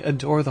 and I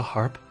adore the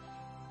harp.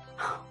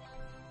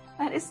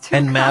 That is too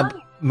And kind.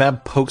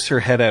 Mab pokes her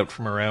head out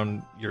from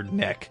around your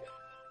neck.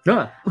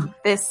 Ah,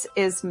 This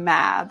is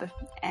Mab,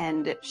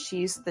 and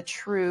she's the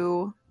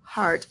true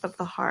heart of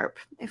the harp,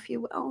 if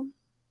you will.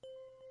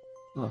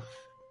 oh.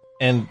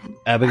 And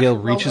Abigail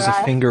Roll reaches her a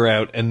eye. finger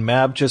out, and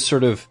Mab just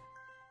sort of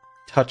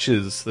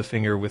touches the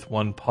finger with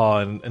one paw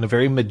in a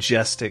very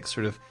majestic,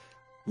 sort of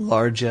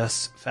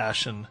largesse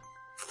fashion.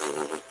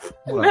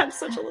 What Mab's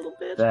such a little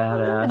bitch.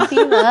 badass.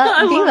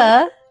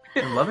 Diva.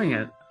 I'm loving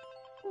it.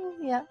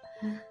 Yeah.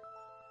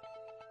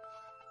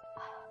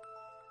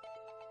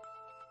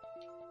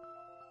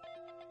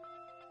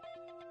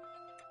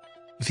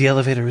 The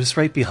elevator is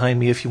right behind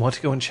me if you want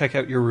to go and check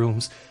out your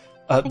rooms.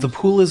 The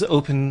pool is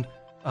open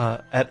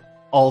at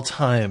all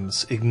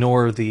times.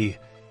 Ignore the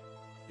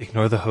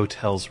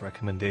hotel's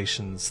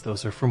recommendations.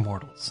 Those are for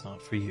mortals,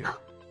 not for you.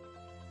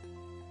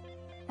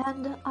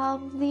 And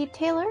the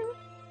tailor?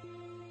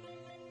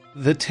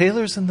 The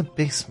tailor's in the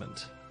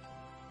basement.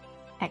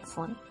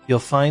 Excellent. You'll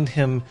find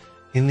him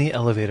in the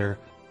elevator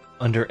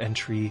under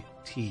entry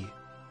T.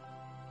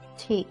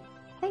 T.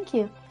 Thank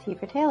you. T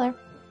for Taylor.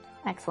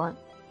 Excellent.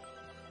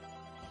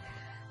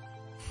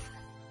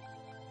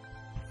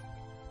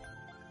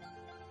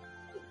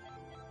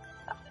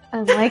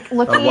 I'm like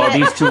looking while at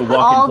these two walk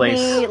all in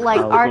place, the like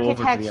I'll go over to the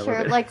architecture.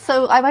 elevator. Like,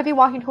 so I might be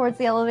walking towards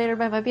the elevator,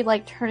 but I might be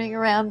like turning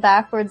around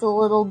backwards a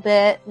little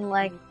bit and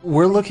like.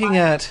 We're looking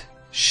at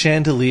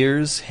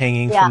chandeliers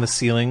hanging Yeah. from the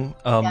ceiling,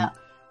 Yeah.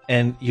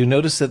 and you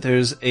notice that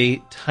there's a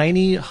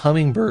tiny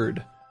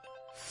hummingbird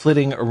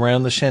flitting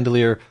around the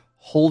chandelier,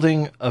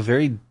 holding a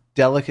very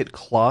delicate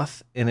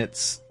cloth in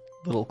its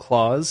little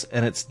claws,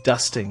 and it's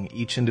dusting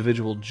each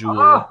individual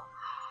jewel.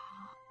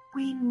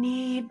 We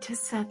need to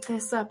set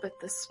this up at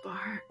the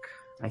Spark.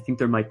 I think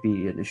there might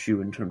be an issue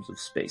in terms of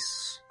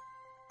space.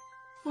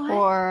 What?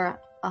 For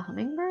a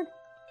hummingbird?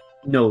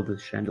 No, the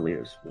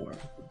chandeliers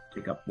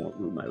take up more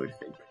room, I would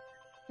think.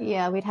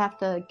 Yeah, we'd have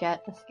to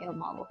get a scale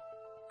model.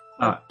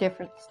 Ah.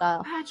 Different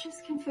style.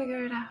 Patches can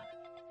figure it out.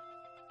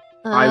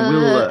 I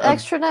will,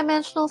 extra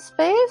dimensional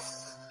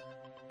space?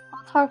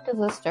 I'll talk to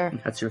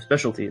Zister. That's your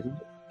specialty, isn't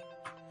it?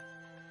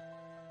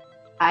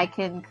 I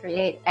can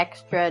create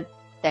extra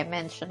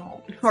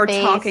dimensional Or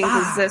space talking to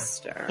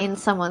Zister. in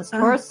someone's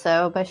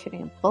torso by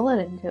shooting a bullet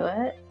into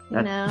it.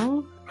 That-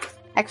 No?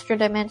 Extra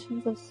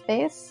dimensions of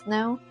space?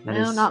 No? That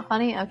No, is- not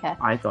funny? Okay.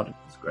 I thought it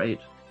was great.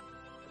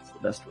 It's the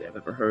best way I've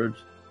ever heard.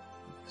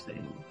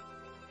 Saying.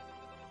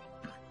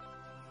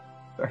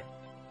 Sorry. ...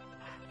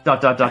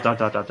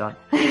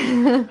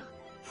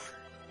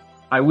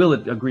 I will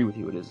agree with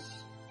you. It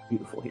is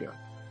beautiful here.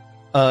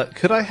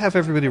 Could I have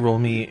everybody roll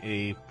me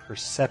a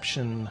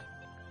perception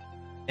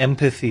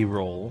empathy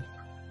roll?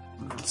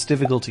 It's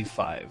difficulty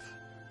 5.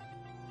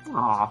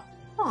 Ah,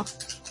 Oh. I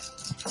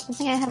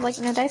think I have like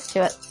no dice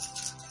to it.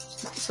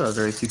 so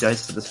very few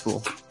dice for this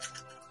fool.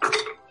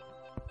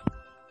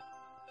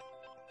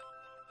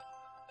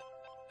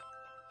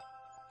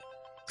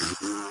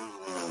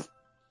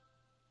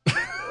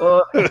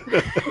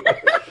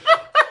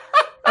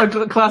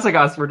 Classic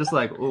us. We're just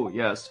like, oh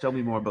yes, tell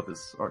me more about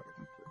this architecture.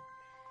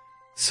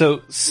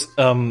 So,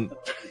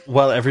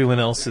 while everyone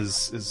else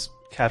is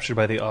captured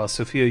by the awe,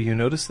 Sophia, you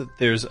notice that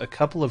there's a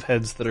couple of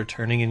heads that are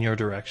turning in your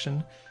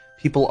direction.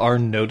 People are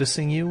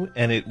noticing you,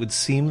 and it would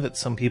seem that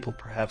some people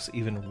perhaps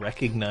even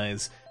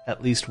recognize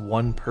at least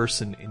one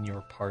person in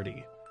your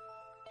party.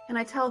 Can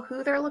I tell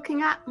who they're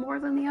looking at more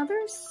than the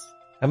others?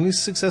 How many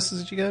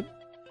successes did you get?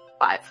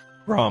 5.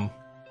 Brahm.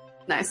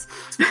 Nice.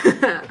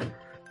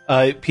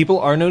 People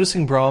are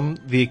noticing Brahm.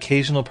 The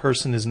occasional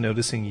person is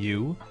noticing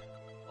you.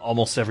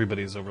 Almost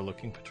everybody is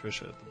overlooking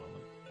Patricia at the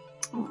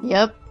moment.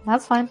 Yep,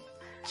 that's fine.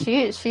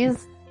 She's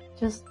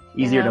just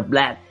Easier to know,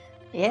 blat.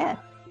 Yeah.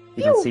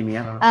 You don't see me.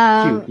 I don't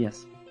know. Cute,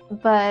 yes.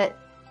 But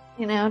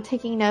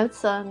taking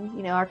notes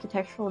on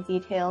architectural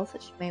details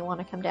that she may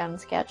want to come down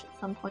and sketch at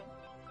some point.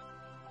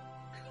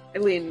 I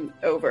lean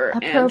over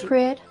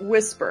Appropriate. and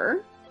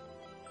whisper,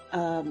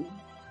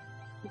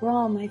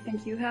 Rom, I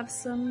think you have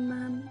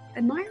some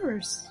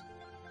admirers.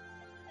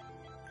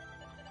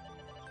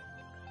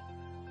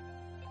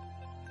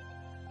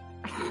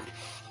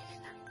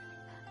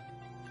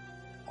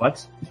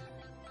 What?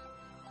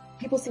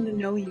 People seem to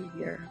know you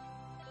here.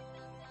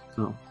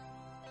 Oh.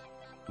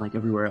 Like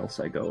everywhere else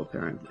I go,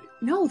 apparently.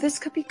 No, this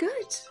could be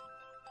good.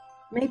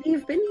 Maybe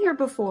you've been here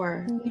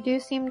before. You do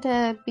seem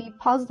to be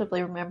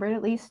positively remembered.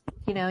 At least,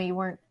 you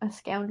weren't a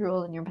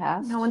scoundrel in your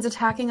past. No one's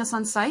attacking us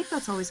on sight.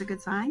 That's always a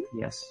good sign.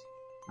 Yes.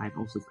 I've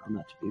also found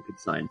that to be a good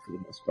sign for the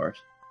most part.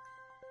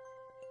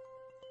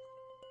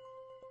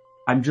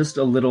 I'm just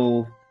a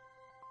little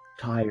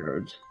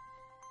tired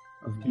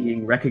of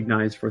being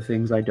recognized for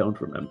things I don't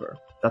remember.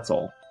 That's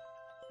all.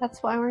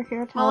 That's why we're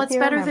here to Well, help it's you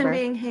better remember. than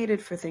being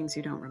hated for things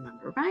you don't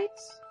remember, right?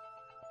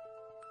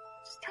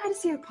 Just try to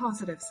see a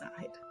positive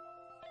side.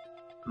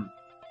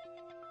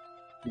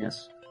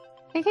 Yes.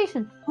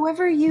 Vacation.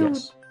 Whoever you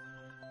Yes.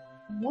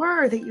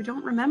 were that you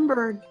don't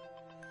remember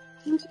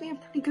seemed to be a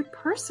pretty good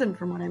person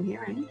from what I'm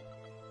hearing.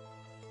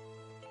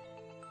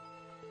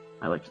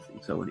 I like to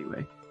think so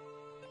anyway.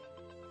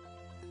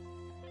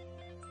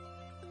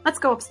 Let's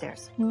go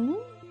upstairs. Hmm?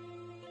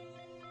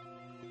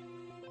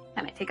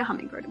 And I take a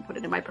hummingbird and put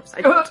it in my purse.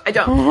 I don't. I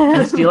don't.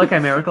 And steal a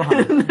chimerical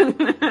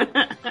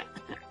hummingbird.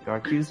 You're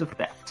accused of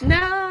theft.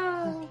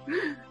 No.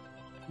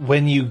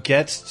 When you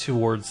get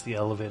towards the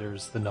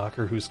elevators, the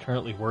knocker who's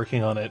currently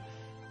working on it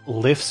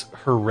lifts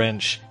her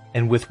wrench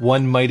and with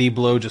one mighty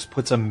blow just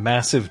puts a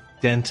massive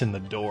dent in the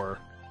door.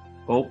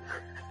 Oh,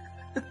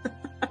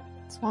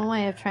 It's one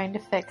way of trying to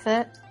fix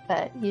it,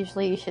 but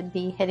usually you should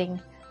be hitting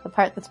the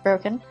part that's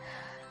broken.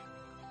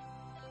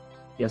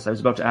 yes, I was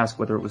about to ask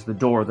whether it was the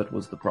door that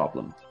was the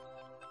problem.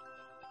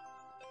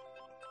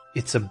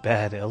 It's a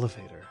bad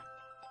elevator.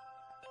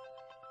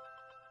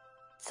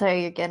 So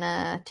you're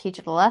gonna teach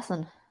it a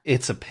lesson.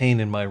 It's a pain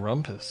in my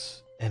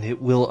rumpus, and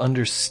it will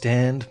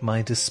understand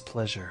my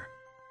displeasure.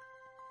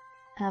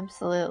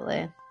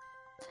 Absolutely.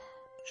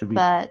 Should we?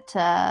 But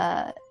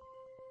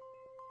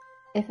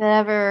if it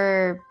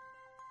ever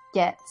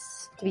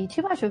gets to be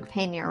too much of a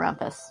pain in your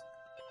rumpus,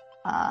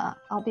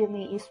 I'll be in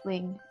the East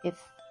Wing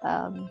if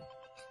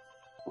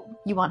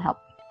you want help.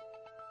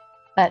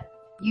 But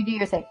you do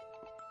your thing.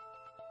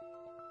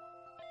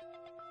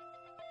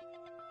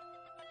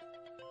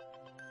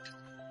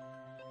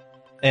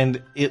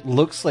 And it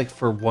looks like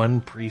for one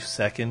brief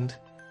second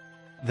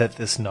that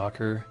this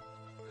knocker,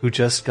 who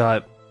just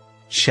got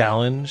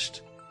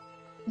challenged,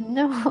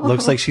 No.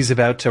 looks like she's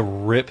about to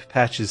rip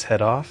Patch's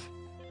head off.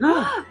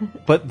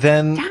 But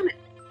then Damn it.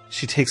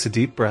 she takes a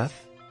deep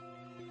breath.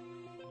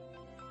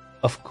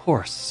 Of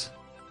course.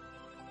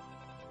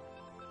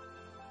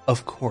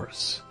 Of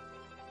course.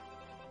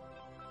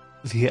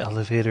 The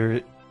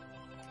elevator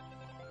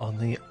on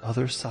the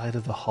other side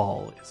of the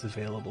hall is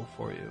available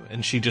for you.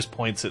 And she just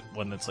points at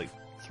one that's like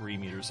 3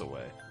 meters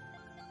away.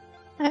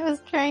 I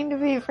was trying to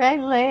be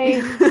friendly.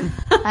 And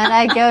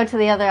I go to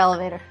the other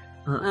elevator.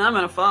 I'm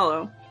gonna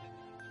follow.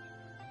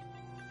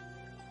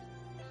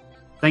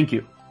 Thank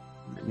you.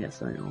 And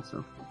yes, I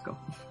also. Let's go.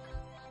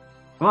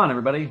 Come on,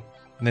 everybody.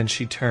 And then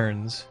she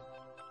turns.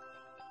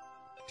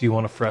 Do you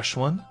want a fresh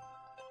one?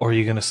 Or are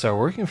you going to start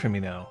working for me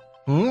now?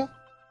 Hmm?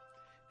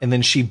 And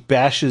then she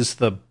bashes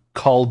the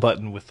call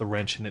button with the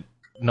wrench and it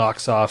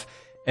knocks off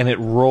and it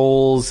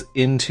rolls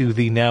into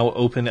the now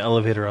open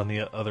elevator on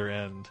the other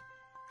end.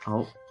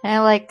 Oh, Can I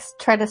like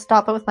try to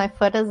stop it with my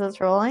foot as it's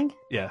rolling?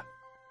 Yeah.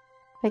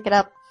 Pick it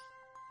up.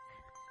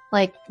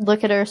 Like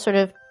look at her, sort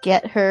of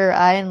get her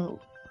eye and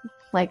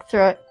like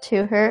throw it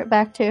to her,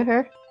 back to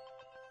her.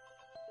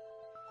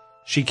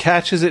 She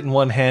catches it in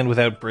one hand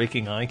without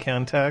breaking eye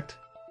contact.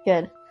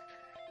 Good.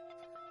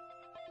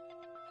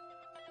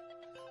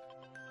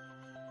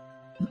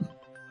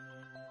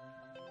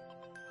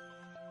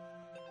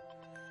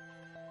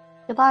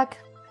 Good luck.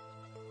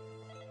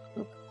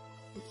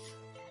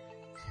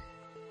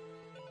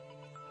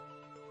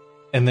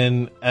 And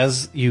then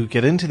as you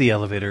get into the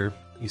elevator,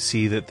 you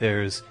see that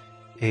there's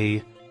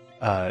a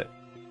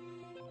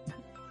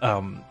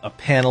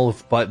panel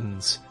of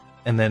buttons,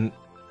 and then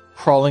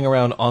crawling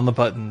around on the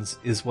buttons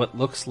is what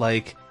looks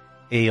like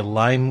a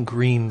lime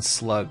green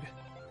slug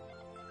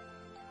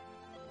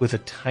with a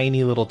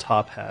tiny little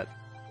top hat.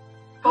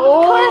 Of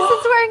course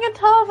it's wearing a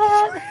top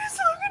hat.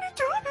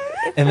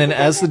 And then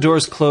as the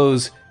doors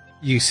close,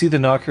 you see the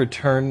knocker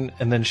turn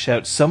and then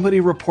shout, "Somebody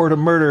report a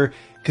murder,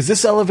 because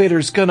this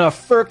elevator's gonna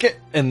furk it!"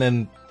 And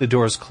then the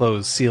doors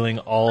close, sealing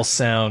all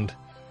sound.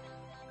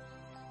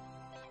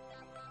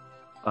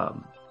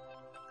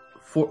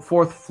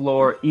 Fourth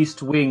floor,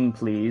 east wing,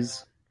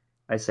 please.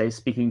 I say,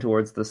 speaking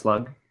towards the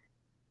slug.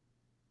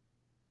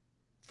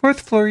 4th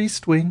floor,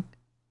 east wing.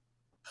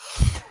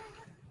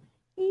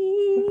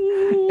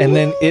 And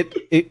then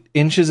it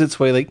inches its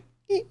way like...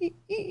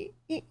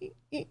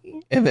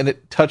 And then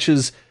it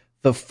touches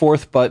the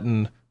 4th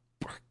button.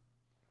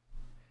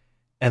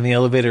 And the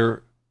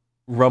elevator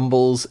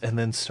rumbles and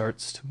then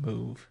starts to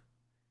move.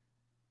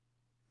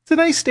 It's a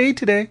nice day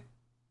today.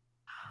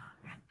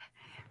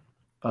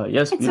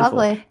 Yes, It's beautiful.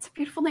 lovely. It's a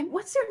beautiful name.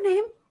 What's your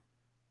name?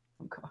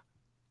 Okay.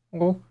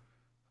 Oh,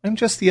 I'm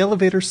just the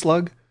elevator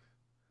slug.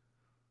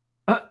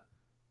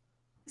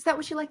 Is that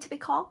what you like to be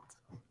called?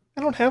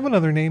 I don't have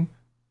another name.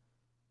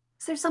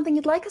 Is there something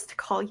you'd like us to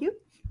call you?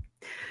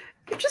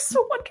 You're just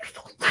so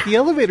wonderful. The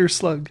elevator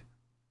slug.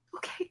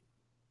 Okay.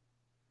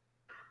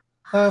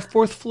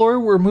 4th floor,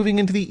 we're moving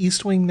into the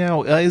east wing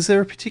now. Is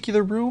there a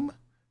particular room?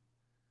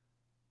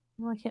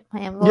 Look at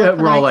my envelope. Yeah,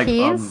 and we're all my like,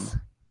 keys.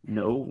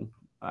 no.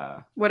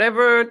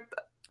 Whatever,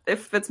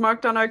 if it's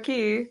marked on our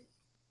key.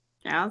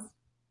 Yes.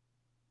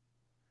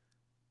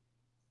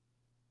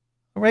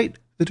 All right,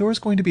 the door's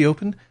going to be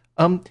open.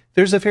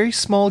 There's a very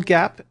small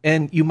gap,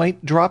 and you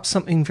might drop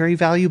something very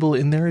valuable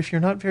in there if you're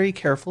not very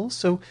careful,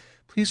 so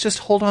please just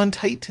hold on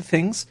tight to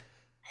things.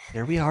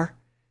 There we are.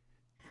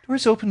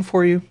 Door's open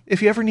for you.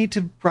 If you ever need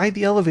to ride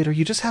the elevator,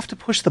 you just have to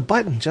push the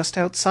button just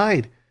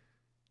outside.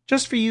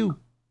 Just for you. We'll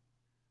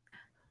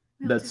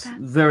do That's that.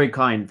 very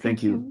kind. Thank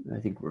Thank you. I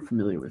think we're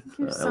familiar with Thank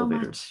you so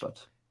elevators, much.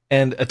 but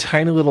And a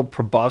tiny little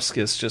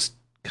proboscis just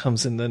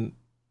comes in then.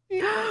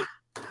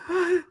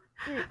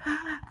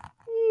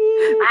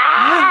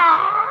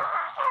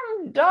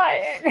 I'm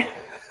dying.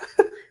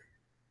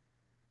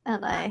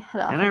 And I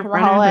head off into the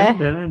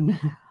hallway.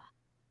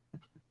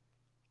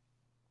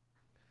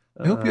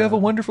 I hope you have a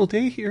wonderful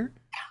day here.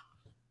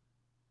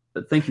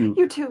 Thank you.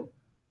 You too.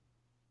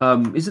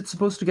 Is it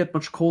supposed to get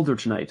much colder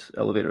tonight,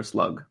 elevator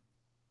slug?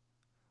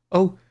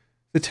 Oh,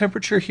 the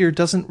temperature here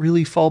doesn't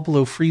really fall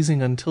below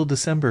freezing until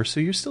December, so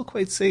you're still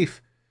quite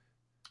safe.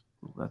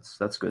 Well,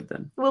 that's good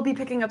then. We'll be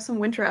picking up some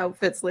winter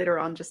outfits later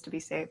on just to be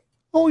safe.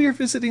 Oh, you're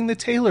visiting the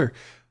tailor.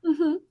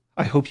 Mm-hmm.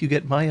 I hope you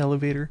get my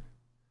elevator.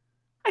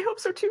 I hope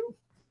so too.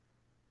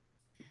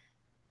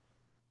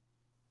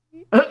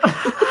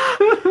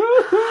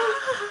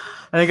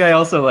 I think I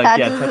also like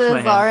Patches touch my is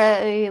hand.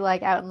 already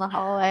like out in the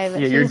hallway, but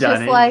Yeah, you're she's done.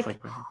 just It's like, like,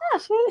 yeah,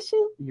 she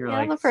you're you know,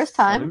 like the first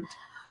time.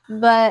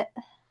 salute. But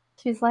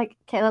she's like,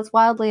 okay, that's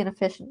wildly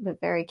inefficient, but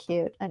very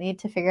cute. I need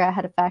to figure out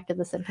how to factor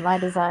this into my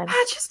design.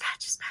 Patches.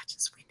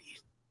 We need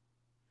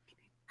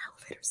an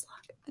elevator slot.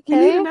 We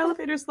need an Okay.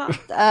 elevator slot.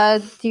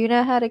 Do you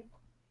know how to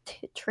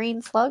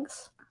train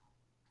slugs.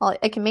 Well,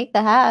 I can make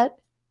the hat.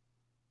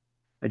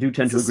 I do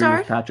tend to It's a agree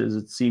with start. Patches.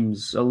 It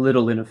seems a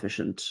little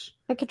inefficient.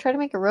 I could try to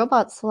make a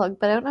robot slug,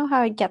 but I don't know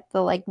how I'd get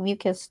the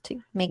mucus to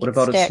make What it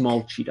about stick. a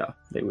small cheetah?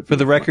 They would For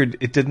the be- record,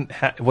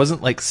 it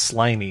wasn't like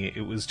slimy.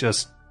 It was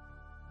just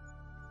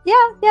Yeah,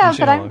 but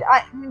Generally.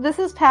 this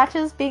is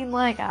Patches being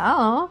like,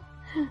 oh,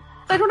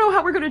 I don't know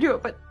how we're gonna do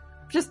it, but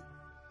just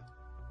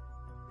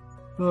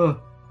Ugh.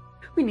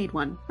 we need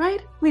one,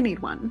 right? We need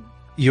one.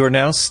 you are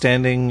now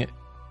standing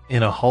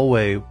in a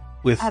hallway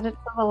with add it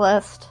to the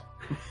list.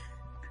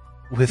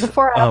 with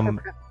Before I have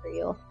prep for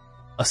you.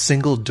 a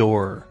single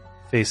door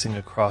facing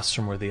across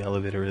from where the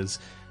elevator is.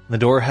 And the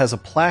door has a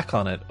plaque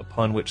on it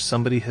upon which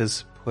somebody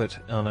has put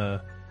on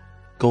a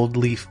gold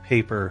leaf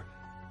paper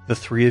the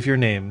three of your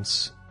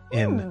names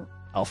in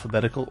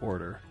alphabetical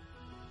order.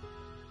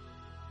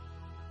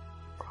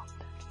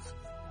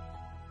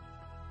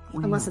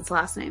 Unless it's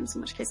last names,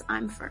 in which case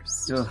I'm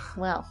first. Ugh.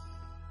 Well,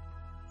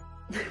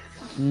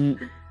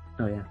 Mm.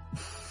 Oh yeah.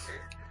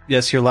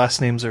 Yes, your last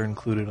names are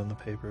included on the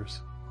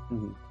papers.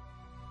 Mhm.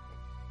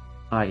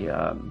 I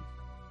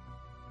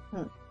Hmm.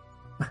 What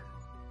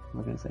was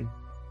I gonna say?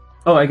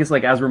 Oh, I guess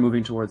as we're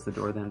moving towards the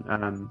door, then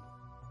I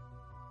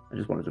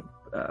just wanted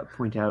to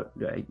point out.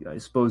 I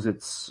suppose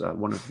it's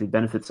one of the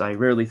benefits I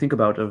rarely think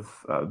about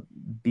of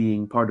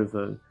being part of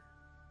a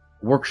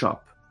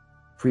workshop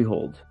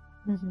freehold.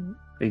 mhm.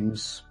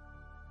 Things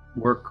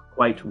work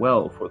quite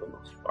well for the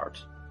most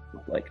part,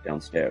 not like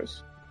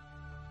downstairs.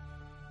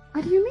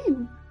 What do you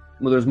mean?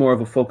 Well, there's more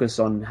of a focus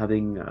on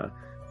having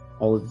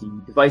all of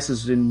the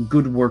devices in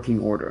good working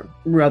order,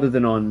 rather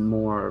than on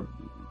more.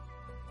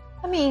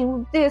 I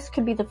mean, this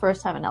could be the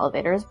first time an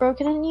elevator is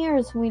broken in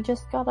years, and we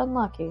just got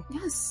unlucky.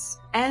 Yes,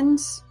 and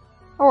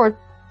Or they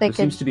There could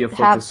seems to be a have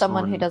focus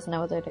someone who on doesn't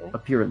know what they're doing.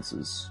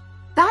 appearances.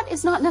 that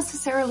is not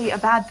necessarily a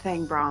bad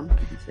thing, Brom. You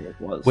could say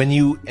it was. When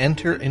you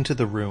enter into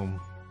the room,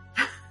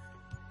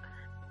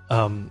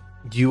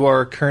 you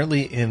are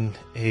currently in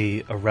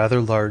a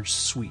rather large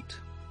suite.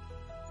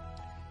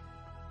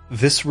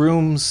 This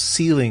room's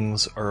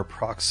ceilings are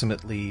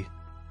approximately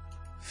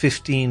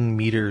 15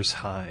 meters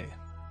high.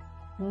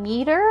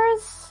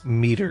 Meters?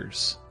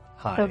 Meters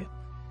high. So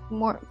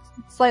more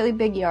slightly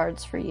big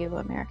yards for you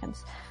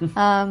Americans.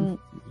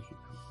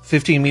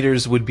 15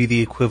 meters would be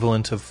the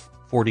equivalent of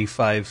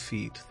 45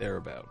 feet,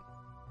 thereabout.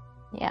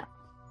 Yeah.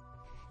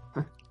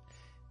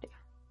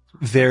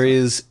 There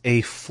is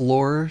a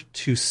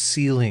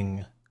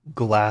floor-to-ceiling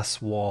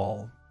glass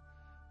wall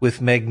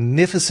with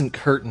magnificent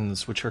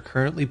curtains which are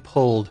currently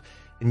pulled,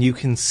 and you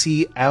can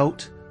see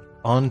out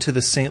onto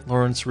the St.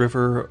 Lawrence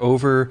River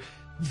over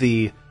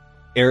the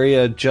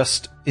area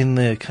just in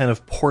the kind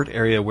of port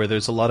area where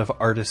there's a lot of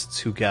artists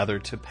who gather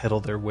to peddle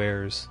their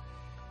wares.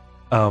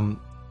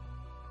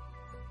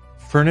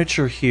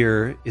 Furniture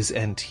here is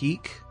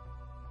antique,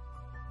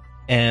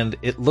 and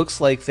it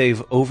looks like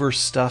they've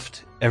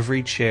overstuffed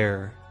every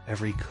chair,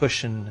 every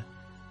cushion,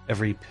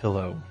 every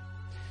pillow.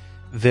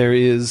 There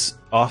is,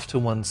 off to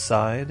one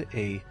side,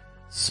 a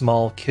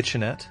small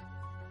kitchenette,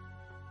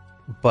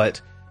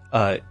 but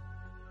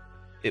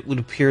it would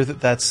appear that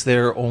that's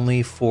there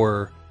only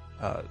for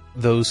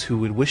those who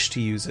would wish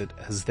to use it,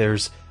 as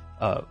there's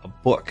a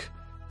book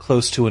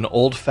close to an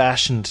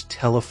old-fashioned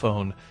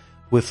telephone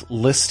with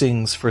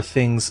listings for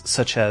things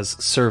such as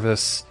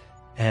service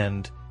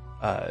and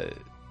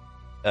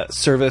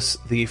service,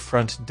 the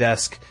front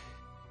desk,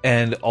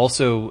 and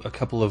also a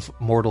couple of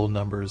mortal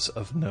numbers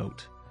of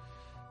note.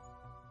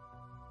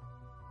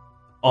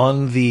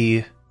 On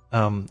the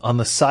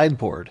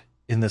sideboard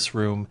in this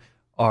room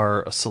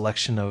are a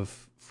selection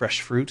of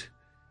fresh fruit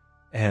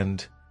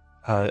and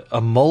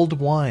a mulled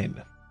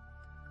wine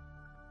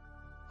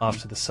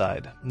off to the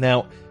side.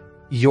 Now,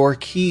 your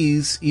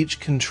keys each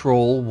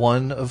control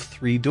one of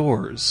 3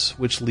 doors,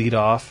 which lead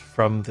off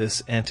from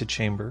this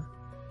antechamber.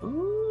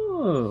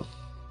 Oh.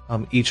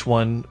 Each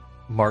one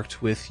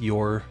marked with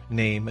your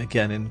name,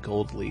 again in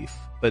gold leaf,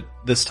 but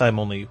this time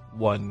only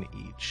one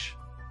each.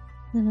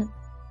 Mhm.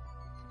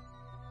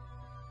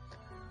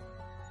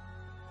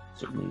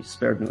 Certainly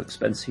spared no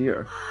expense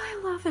here.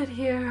 I love it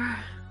here.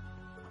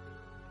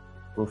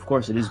 Well, of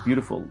course, it is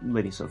beautiful,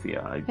 Lady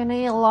Sophia. You're gonna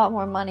need a lot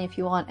more money if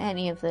you want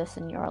any of this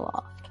in your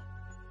loft.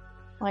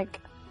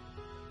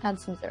 Add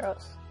some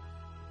zeros.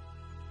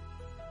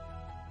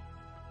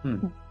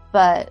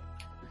 But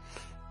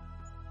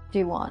do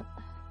you want?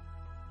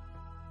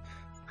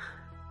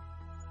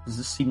 Does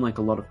this seem like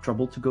a lot of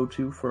trouble to go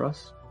to for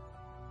us?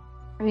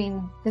 I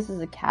mean, this is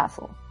a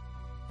castle.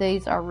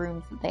 These are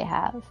rooms that they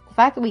have. The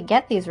fact that we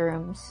get these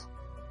rooms,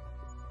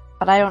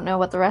 but I don't know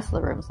what the rest of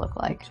the rooms look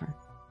like. Sorry.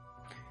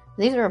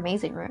 These are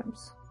amazing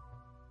rooms.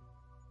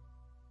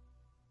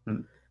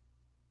 Hmm.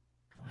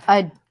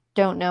 I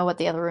don't know what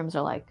the other rooms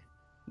are like.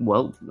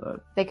 Well,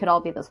 They could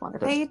all be this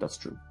wonderful. that's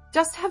true.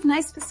 Just have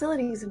nice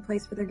facilities in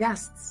place for their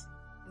guests.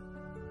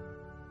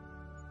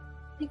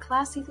 Pretty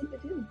classy thing to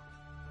do.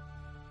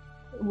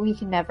 We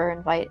can never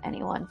invite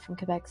anyone from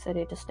Quebec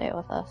City to stay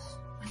with us.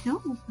 I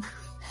know.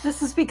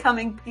 This is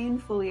becoming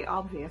painfully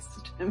obvious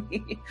to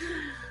me.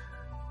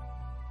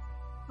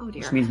 Oh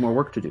dear. Which means more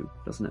work to do,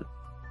 doesn't it?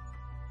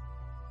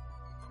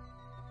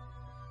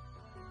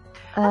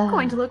 I'm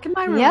going to look in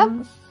my Yep.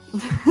 room.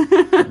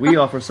 We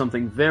offer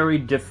something very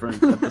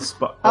different at the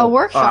spot. A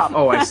workshop.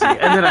 I see. And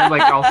then I'm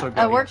like also A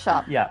going,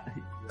 workshop. Yeah.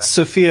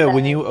 Sophia,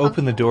 when you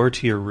open the door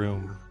to your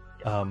room,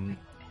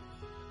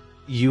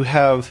 you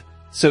have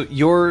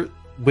your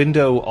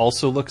window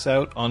also looks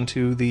out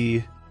onto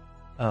the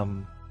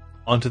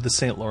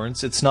St.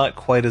 Lawrence. It's not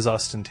quite as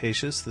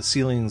ostentatious. The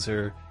ceilings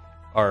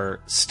are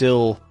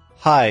still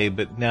high,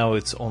 but now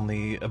it's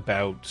only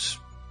about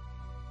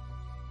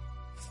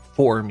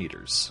 4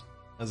 meters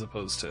as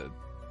opposed to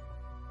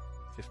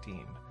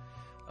 15.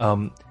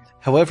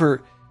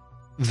 However,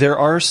 there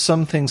are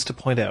some things to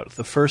point out.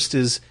 The first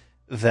is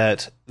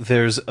that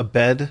there's a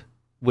bed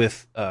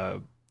with a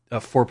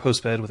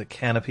 4-post bed with a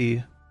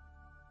canopy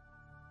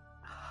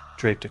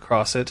draped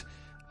across it.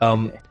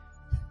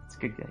 It's a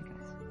good day,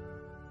 guys.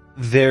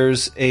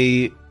 There's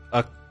a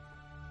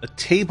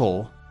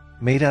table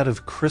made out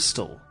of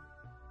crystal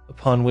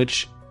upon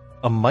which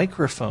a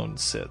microphone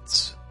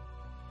sits,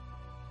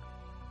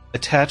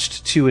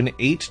 attached to an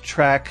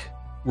 8-track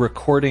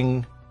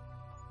recording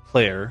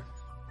player,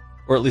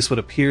 or at least what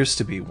appears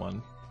to be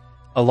one.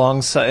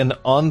 Alongside, and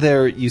on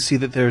there you see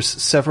that there's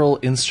several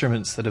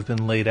instruments that have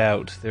been laid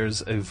out.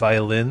 There's a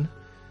violin,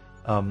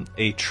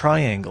 a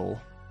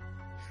triangle,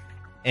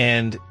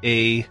 and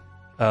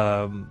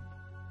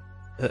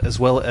as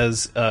well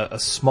as a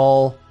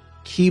small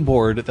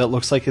keyboard that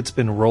looks like it's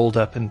been rolled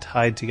up and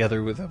tied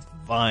together with a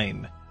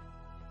vine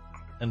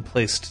and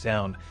placed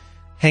down.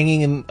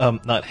 Leaning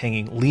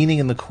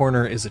in the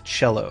corner is a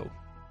cello.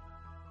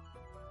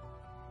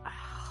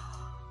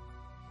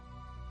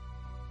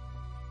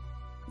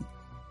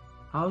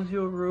 How's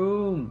your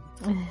room?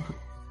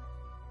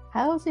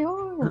 How's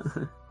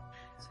yours?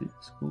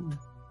 It's cool.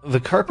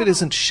 The carpet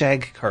isn't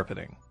shag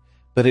carpeting,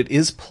 but it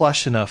is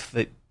plush enough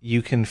that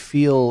you can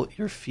feel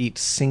your feet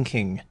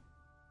sinking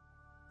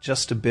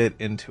just a bit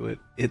into it.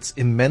 It's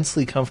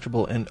immensely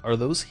comfortable, and are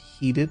those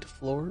heated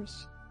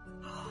floors?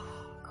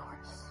 Of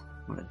course.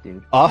 What a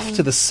dude. Off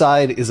to the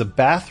side is a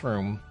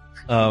bathroom,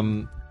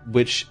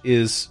 which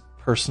is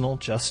personal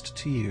just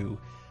to you.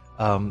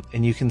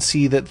 And you can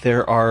see that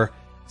there are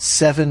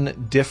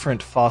 7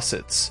 different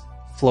faucets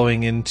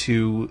flowing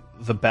into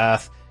the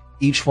bath,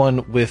 each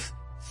one with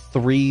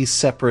 3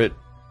 separate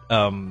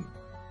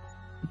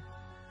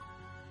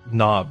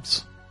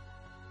knobs.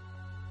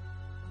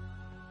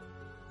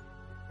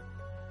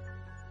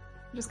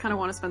 I just kind of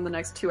want to spend the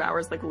next 2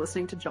 hours like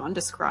listening to John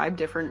describe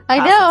different. I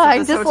know. facets of I'm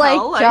this just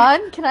hotel, like,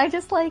 John, can I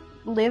just like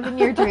live in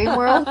your dream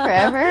world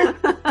forever?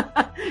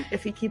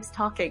 If he keeps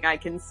talking, I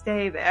can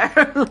stay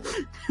there.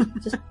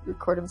 Just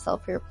record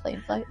himself here,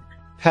 plain sight.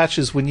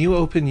 Patches, when you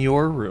open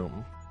your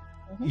room,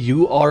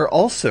 you are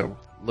also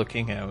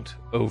looking out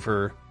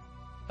over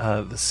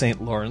the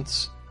St.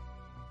 Lawrence.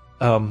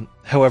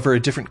 However, a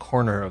different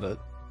corner of it.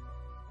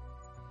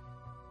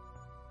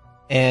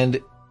 And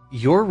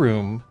your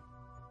room,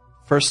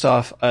 first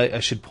off,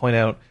 I should point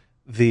out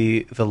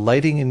the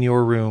lighting in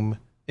your room,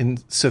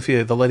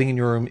 Sophia, the lighting in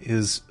your room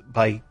is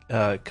by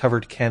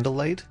covered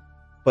candlelight,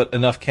 but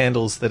enough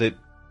candles that it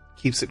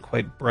keeps it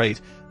quite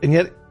bright, and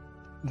yet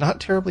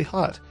not terribly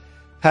hot.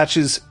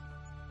 Patches,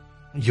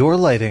 your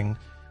lighting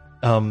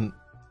are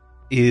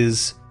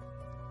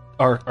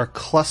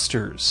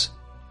clusters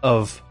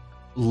of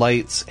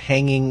lights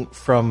hanging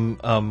from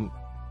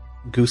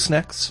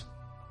goosenecks.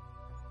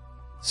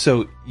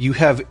 So you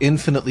have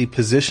infinitely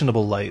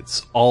positionable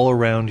lights all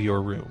around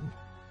your room.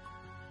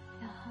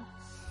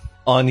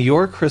 On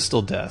your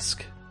crystal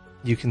desk,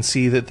 you can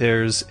see that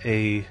there's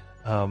a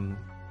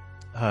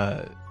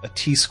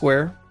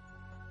T-square,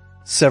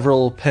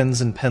 several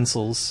pens and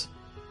pencils,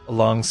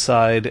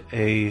 alongside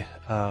a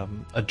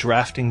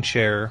drafting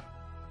chair,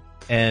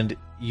 and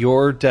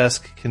your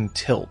desk can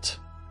tilt,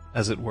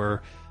 as it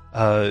were.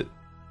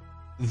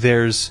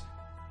 There's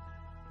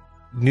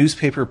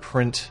newspaper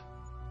print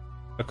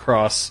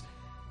across,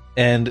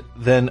 and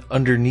then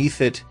underneath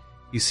it,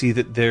 you see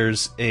that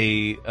there's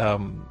a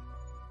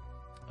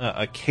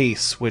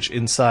case, which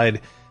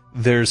inside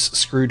there's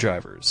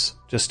screwdrivers,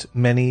 just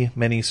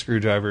many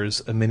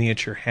screwdrivers, a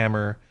miniature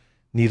hammer,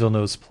 needle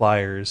nose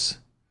pliers.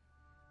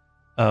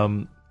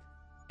 And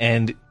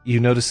you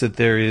notice that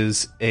there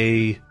is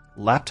a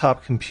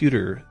laptop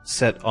computer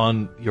set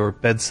on your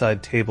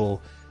bedside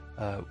table,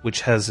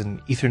 which has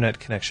an Ethernet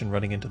connection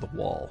running into the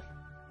wall.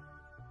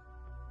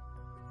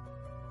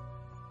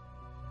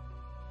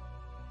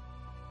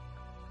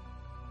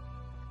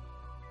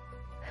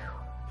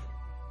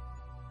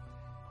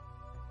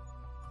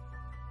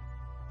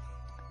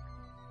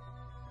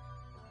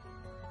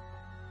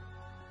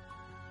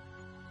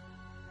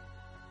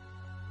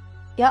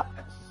 Yep.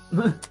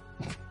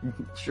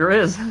 Sure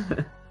is.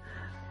 I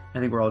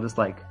think we're all just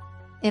like,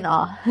 In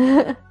awe.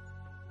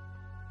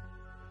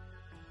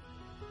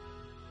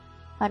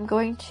 I'm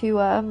going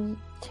to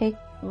take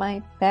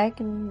my bag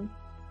and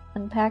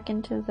unpack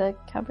into the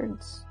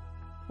cupboards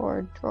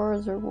or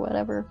drawers or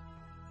whatever.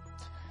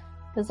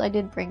 Because I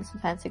did bring some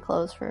fancy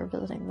clothes for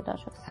visiting the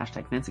Duchess.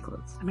 Hashtag fancy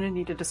clothes. I'm gonna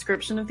need a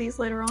description of these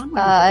later on.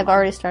 I've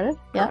already started.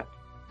 Yeah. Perfect.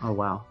 Oh,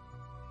 wow.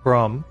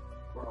 Brom,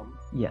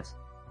 Yes.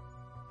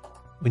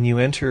 when you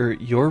enter,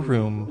 your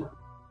room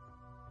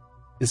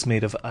is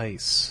made of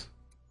ice.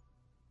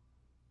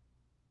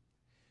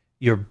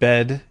 Your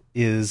bed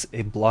is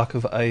a block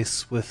of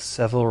ice with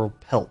several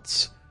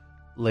pelts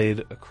laid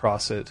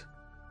across it,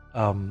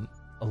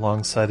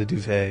 alongside a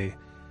duvet.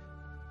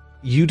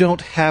 You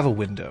don't have a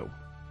window.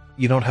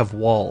 You don't have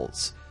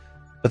walls.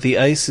 But the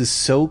ice is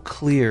so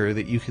clear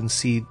that you can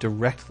see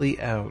directly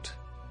out.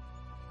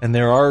 And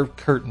there are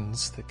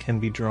curtains that can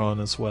be drawn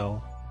as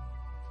well.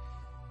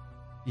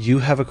 You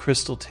have a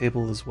crystal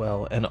table as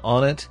well, and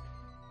on it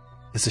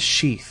is a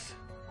sheath.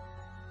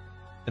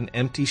 An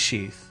empty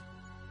sheath.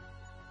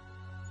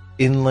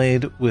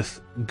 Inlaid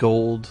with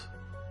gold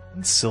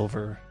and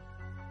silver.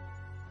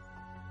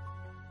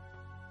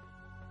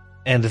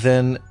 And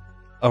then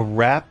a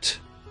wrapped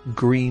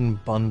green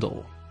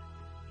bundle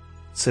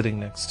sitting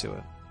next to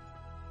it.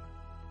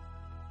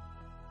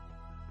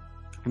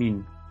 I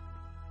mean,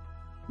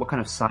 what kind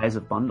of size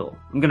of bundle?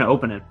 I'm gonna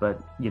open it, but,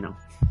 you know.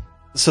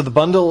 So the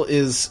bundle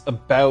is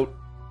about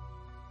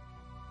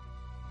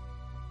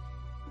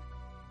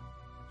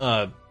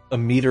a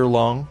meter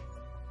long.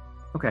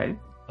 Okay.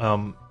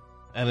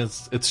 And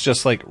it's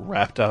just like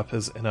wrapped up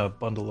as in a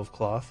bundle of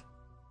cloth.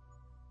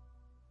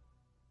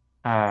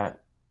 Yeah.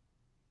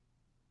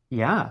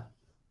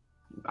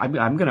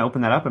 I'm gonna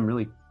open that up. I'm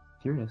really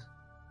curious.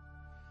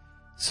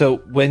 So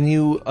when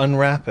you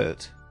unwrap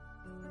it,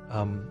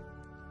 on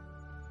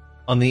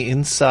the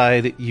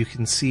inside you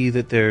can see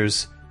that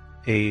there's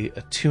a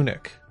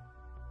tunic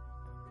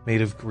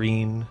made of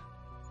green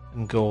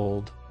and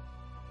gold,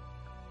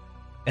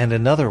 and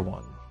another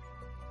one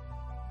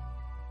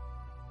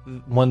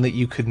that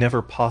you could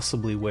never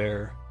possibly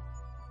wear,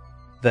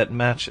 that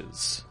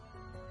matches,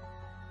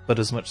 but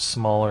is much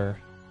smaller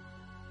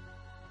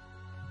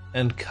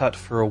and cut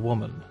for a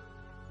woman.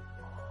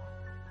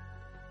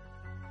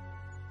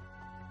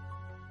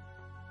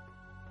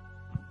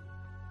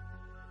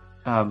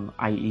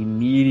 I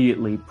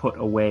immediately put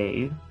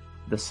away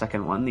the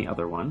second one, the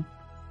other one,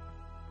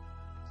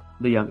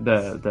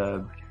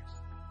 the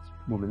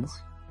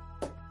woman's,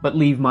 but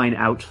leave mine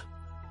out.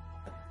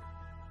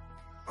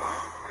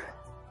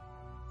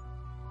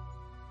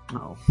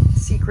 Oh,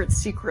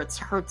 Secrets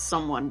hurt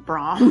someone,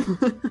 Brom.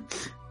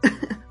 is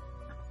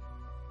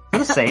that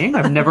a saying?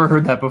 I've never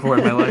heard that before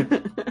in my life.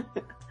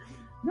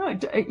 No,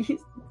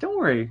 don't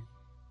worry.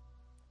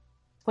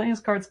 Playing his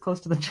cards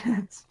close to the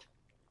chest.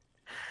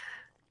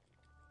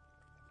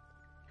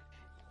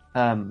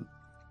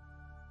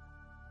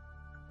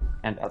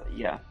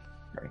 Yeah,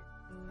 sorry.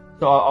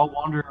 So I'll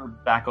wander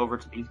back over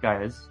to these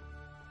guys.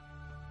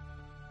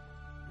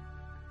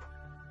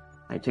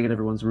 I take it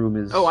everyone's room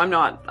is. Oh, I'm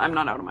not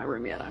out of my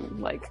room yet.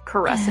 I'm like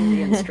caressing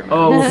the instrument.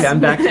 Oh, okay. I'm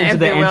back into If the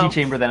they will.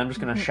 antechamber. Then I'm just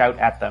gonna shout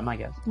at them, I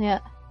guess. Yeah.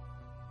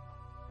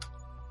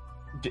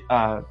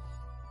 I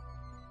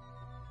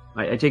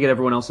take it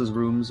everyone else's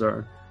rooms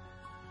are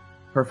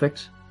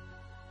perfect.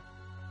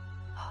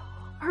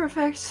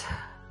 Perfect.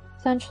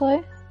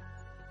 Essentially.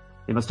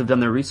 They must have done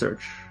their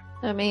research.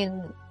 I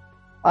mean,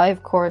 I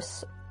of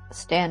course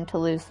stand to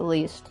lose the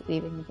least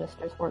leaving the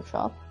Visitor's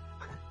Workshop.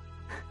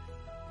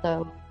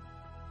 So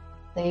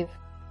they've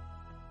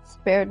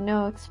spared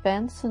no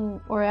expense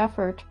or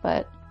effort,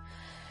 but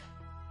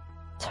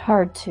it's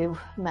hard to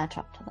match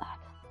up to that.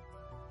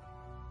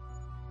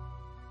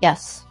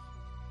 Yes.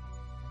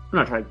 I'm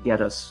not trying to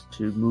get us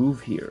to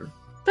move here.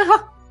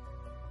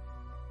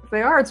 If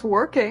they are, it's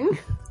working.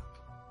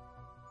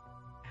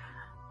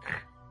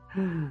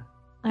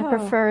 I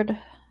preferred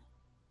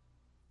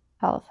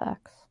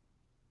Halifax.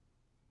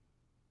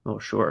 Oh,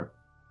 sure.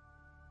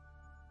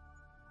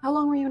 How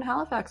long were you in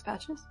Halifax,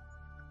 Patches?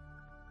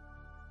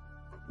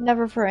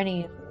 Never for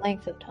any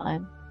length of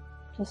time.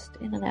 Just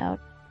in and out.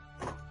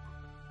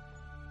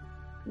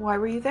 Why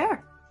were you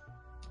there?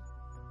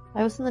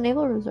 I was in the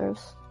Naval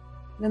Reserves.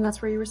 Then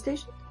that's where you were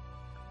stationed?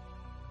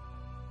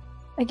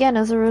 Again,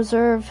 as a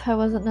reserve, I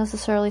wasn't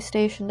necessarily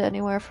stationed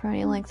anywhere for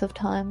any length of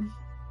time.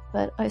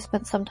 But I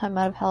spent some time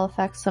out of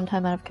Halifax, some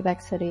time out of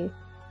Quebec City.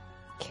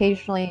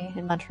 Occasionally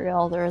in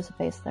Montreal, there is a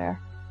base there.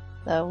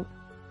 Though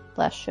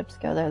less ships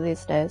go there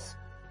these days.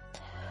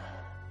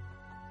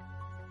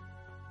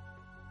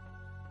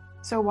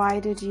 So why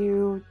did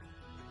you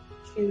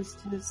choose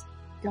to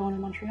go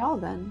into Montreal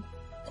then?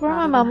 It's where my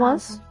rather mom than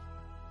was. Halifax?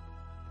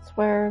 It's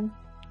where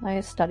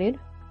I studied.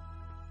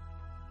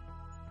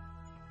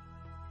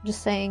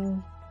 Just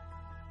saying,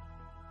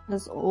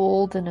 as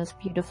old and as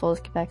beautiful as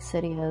Quebec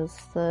City is,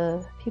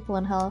 the people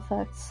in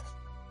Halifax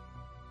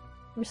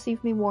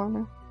receive me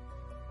warmer.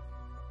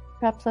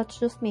 Perhaps that's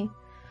just me.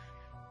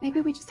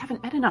 Maybe we just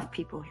haven't met enough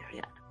people here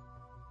yet.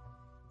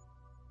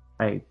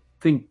 I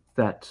think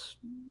that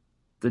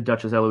the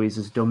Duchess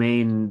Eloise's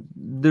domain,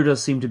 there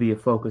does seem to be a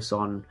focus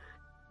on,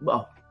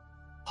 well,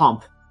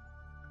 pomp,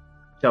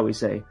 shall we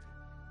say.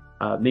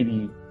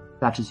 Maybe,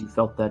 Patches, you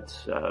felt that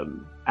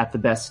at the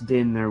best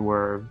din there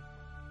were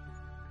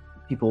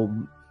people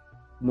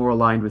more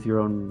aligned with your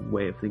own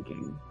way of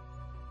thinking.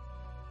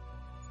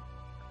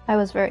 I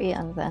was very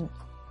young then.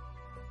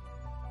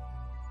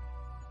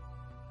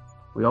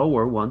 We all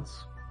were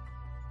once.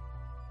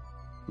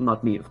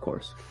 Not me, of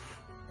course.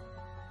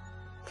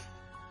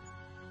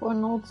 For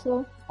an old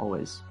soul.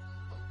 Always.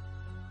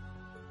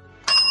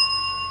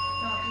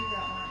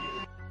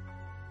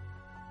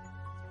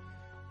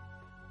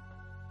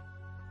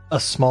 A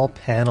small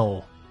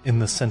panel in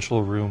the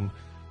central room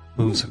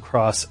moves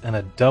across, and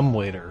a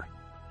dumbwaiter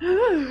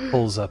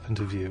pulls up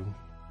into view.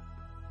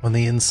 On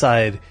the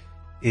inside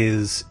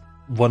is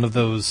one of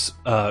those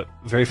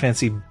very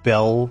fancy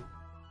bell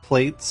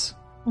plates.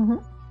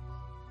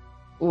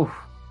 Mm-hmm. Oof.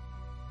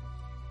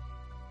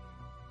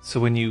 So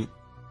when you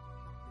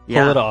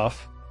pull it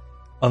off,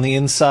 on the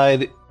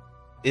inside,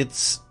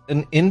 it's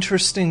an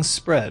interesting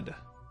spread.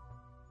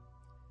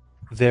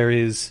 There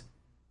is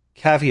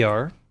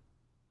caviar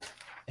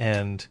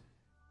and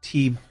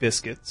tea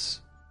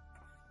biscuits.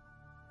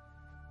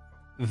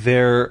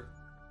 There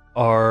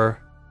are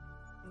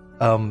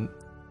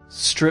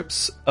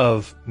strips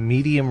of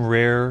medium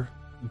rare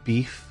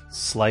beef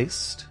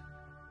sliced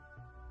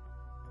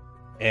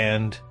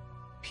and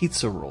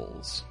pizza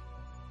rolls.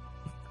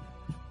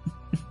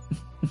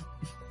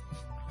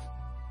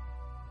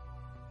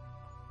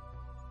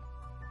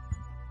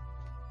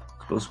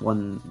 Suppose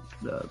one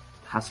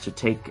has to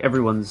take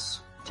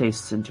everyone's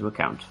tastes into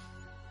account.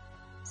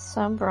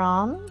 Some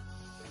Braum.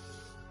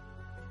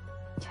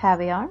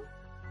 Caviar.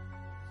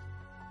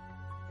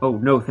 Oh,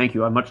 no, thank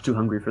you. I'm much too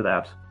hungry for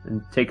that.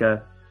 And take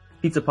a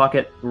pizza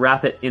pocket,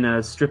 wrap it in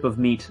a strip of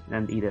meat,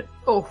 and eat it.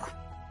 Oh,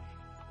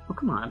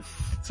 Come on.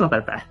 It's not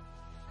that bad.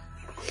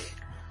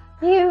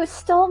 You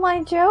stole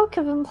my joke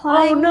of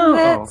implying Oh, no.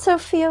 that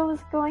Sophia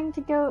was going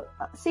to go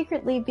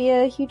secretly be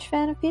a huge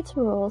fan of pizza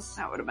rolls.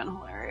 that would have been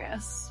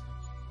hilarious.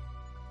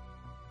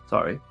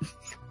 Sorry.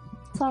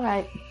 It's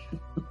alright.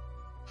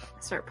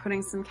 Start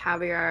putting some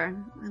caviar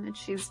and a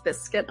cheese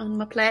biscuit on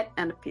my plate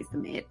and a piece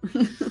of meat.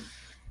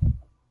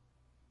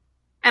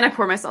 And I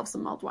pour myself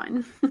some mulled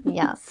wine.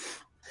 Yes.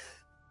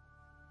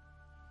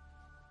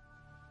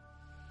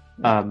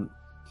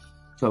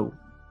 So,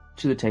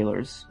 to the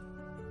tailors,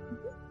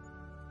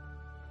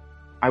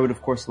 I would,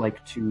 of course,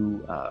 like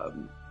to...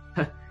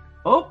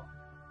 Oh!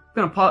 I'm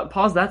going to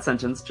pause that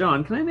sentence.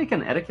 John, can I make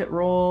an etiquette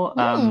roll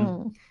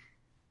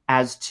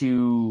as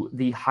to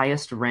the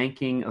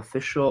highest-ranking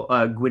official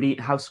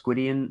House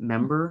Gwydion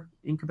member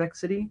in Quebec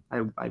City?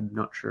 I'm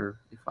not sure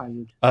if I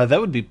would... That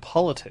would be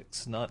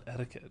politics, not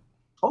etiquette.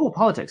 Oh,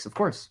 politics, of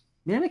course.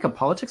 May I make a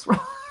politics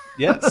roll?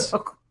 Yes.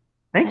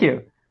 Thank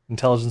you.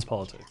 Intelligence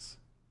politics.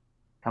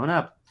 Coming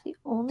up. The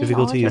only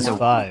Difficulty is knowledge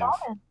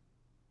 5.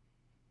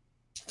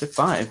 Took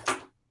 5.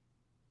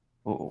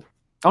 Oh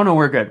no,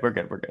 we're good.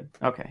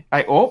 Okay.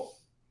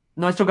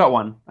 No, I still got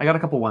 1. I got a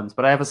couple 1s,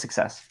 but I have a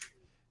success.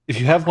 If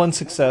you have 1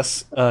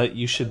 success,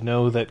 you should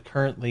know that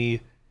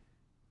currently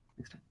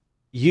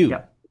you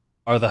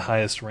are the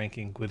highest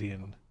ranking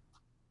Gwydion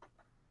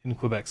in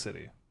Quebec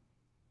City.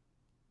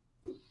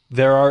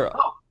 There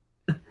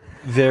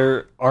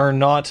are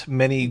not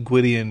many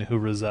Gwydion who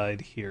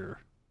reside here.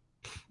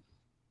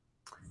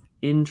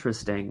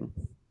 Interesting.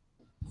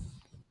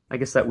 I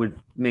guess that would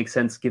make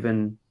sense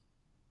given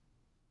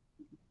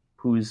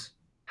whose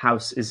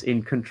house is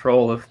in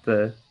control of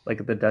the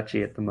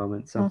duchy at the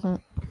moment. So,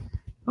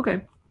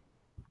 Okay.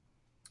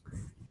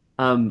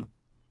 So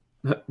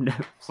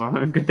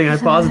good thing I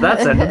paused that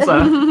sentence.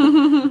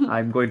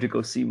 I'm going to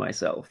go see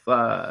myself.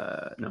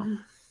 No.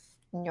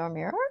 In your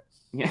mirror?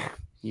 Yeah,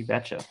 you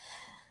betcha.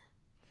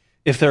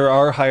 If there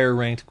are higher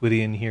ranked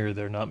Gwydion here,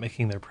 they're not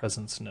making their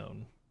presence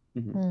known.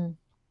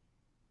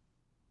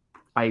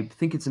 I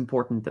think it's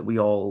important that we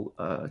all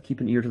keep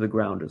an ear to the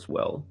ground as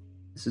well.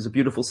 This is a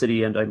beautiful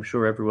city, and I'm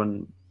sure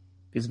everyone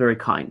is very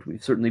kind.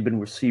 We've certainly been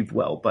received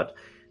well, but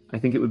I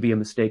think it would be a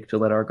mistake to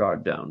let our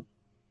guard down.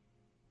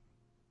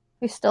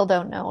 We still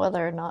don't know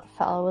whether or not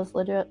Fala was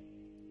legit.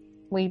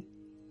 We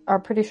are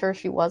pretty sure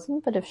she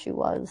wasn't, but if she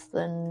was,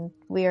 then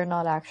we are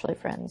not actually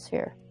friends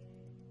here.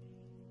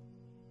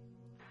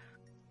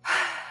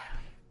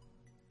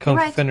 Conk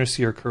Right. Fenris,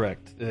 you're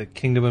correct. The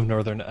Kingdom of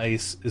Northern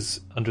Ice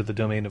is under the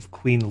domain of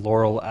Queen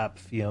Laurel ap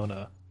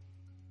Fiona.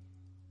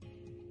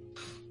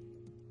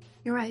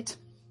 You're right.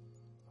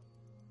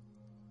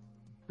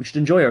 We should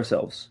enjoy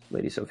ourselves,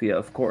 Lady Sophia,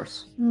 of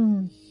course.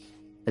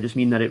 I just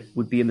mean that it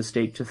would be a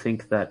mistake to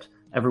think that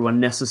everyone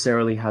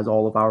necessarily has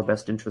all of our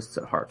best interests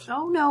at heart.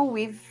 Oh no,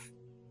 we've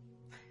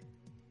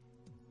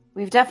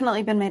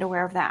definitely been made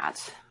aware of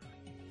that.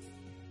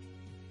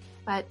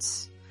 But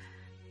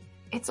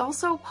it's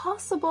also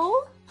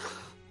possible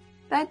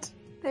that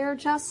they're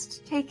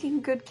just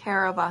taking good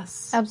care of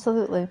us.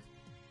 Absolutely.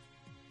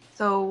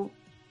 So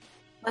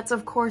let's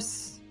of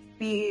course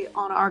be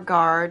on our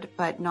guard,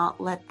 but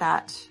not let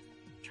that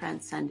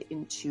transcend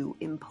into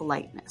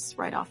impoliteness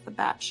right off the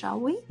bat, shall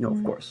we? No,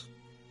 of course.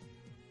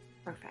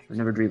 Perfect. I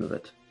never dream of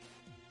it.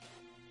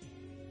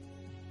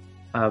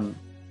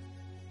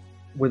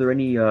 Were there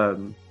any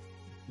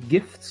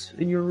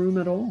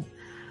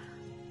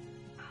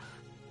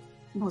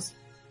Most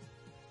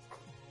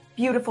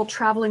beautiful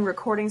traveling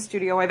recording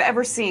studio I've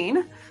ever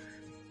seen.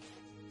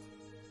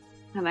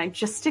 And I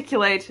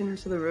gesticulate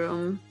into the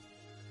room.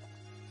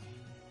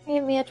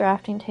 Gave me a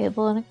drafting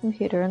table and a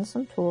computer and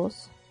some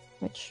tools,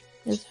 which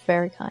is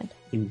very kind.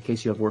 In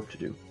case you have work to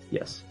do,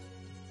 yes.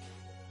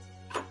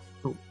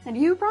 And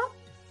you, Brom?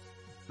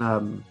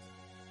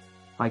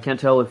 I can't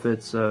tell if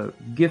it's a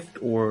gift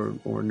or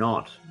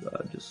not.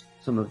 Just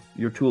some of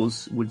your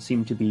tools would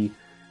seem to be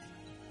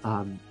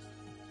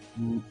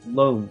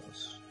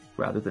loans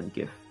rather than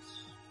gifts.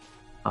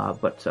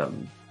 But a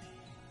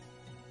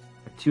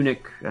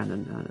tunic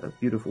and a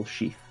beautiful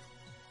sheath.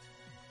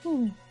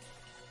 Too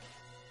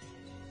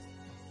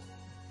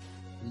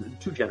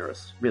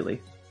generous,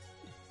 really.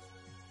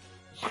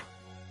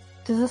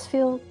 Does this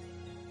feel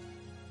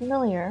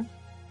familiar?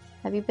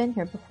 Have you been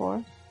here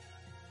before?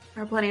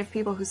 There are plenty of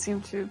people who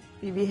seem to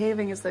be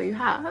behaving as though you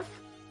have.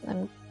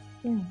 And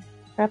yeah,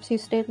 perhaps you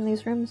stayed in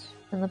these rooms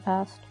in the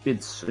past.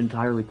 It's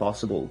entirely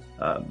possible.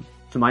 To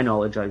my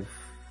knowledge, I've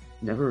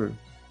never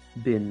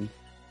been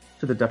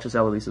to the Duchess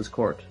Eloise's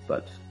court,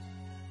 but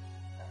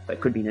that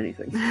could mean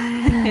anything.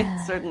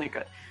 It certainly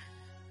could.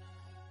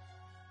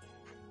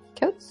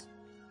 Coats?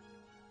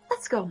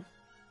 Let's go.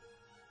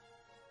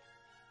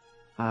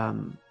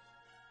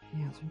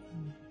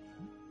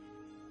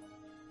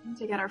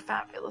 To get our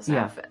fabulous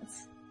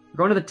outfits. We're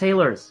going to the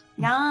tailor's.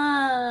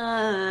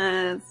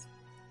 Yes.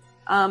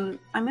 I'm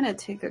gonna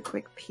take a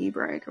quick pee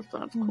break if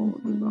that's cool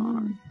with you,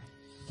 Brom.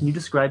 Can you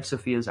describe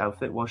Sophia's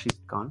outfit while she's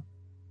gone?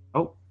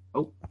 Oh.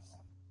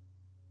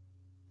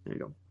 There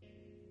you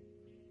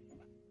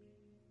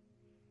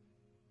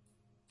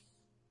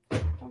go.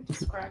 Don't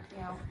describe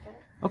the outfit.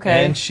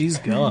 Okay. And she's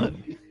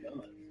gone.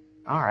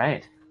 All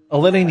right. I'll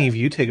let any of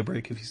you take a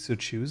break if you so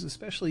choose,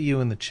 especially you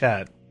in the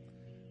chat.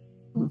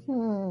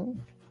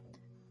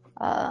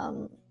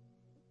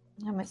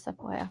 I might step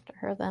away after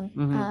her then,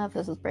 if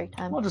this is break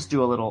time. We'll just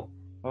do a little...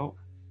 Oh.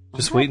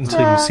 Just wait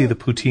until you see the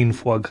poutine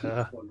foie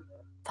gras.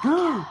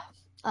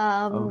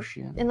 Oh,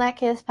 shit. In that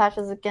case, Patch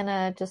is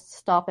gonna just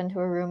stop into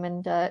a room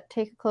and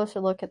take a closer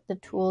look at the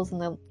tools and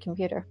the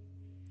computer.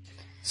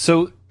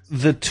 So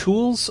the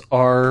tools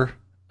are...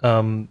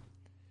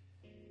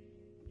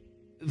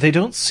 they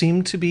don't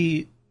seem to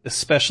be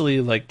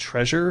especially like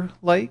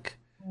treasure-like,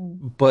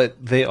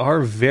 but they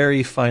are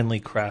very finely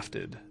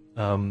crafted.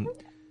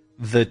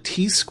 The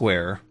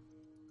T-square,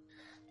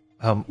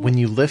 when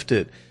you lift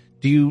it,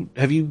 you've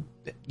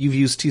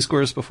used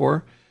T-squares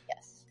before?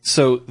 Yes.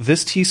 So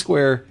this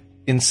T-square,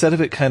 instead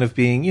of it kind of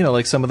being,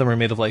 like some of them are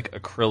made of like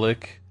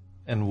acrylic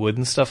and wood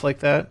and stuff like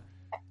that,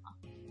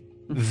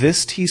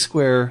 this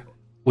T-square,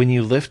 when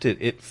you lift it,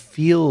 it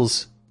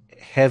feels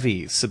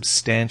heavy,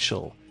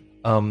 substantial.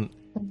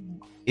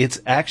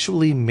 It's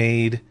actually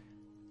made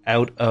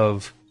out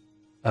of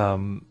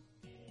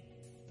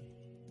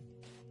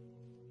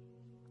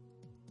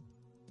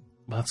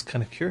that's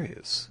kind of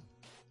curious.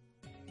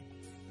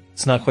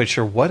 It's not quite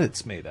sure what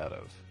it's made out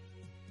of.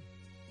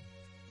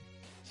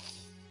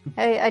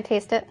 I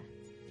taste it.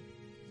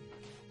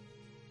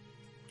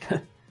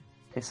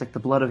 Tastes like the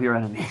blood of your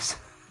enemies.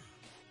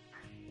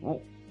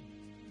 Oh.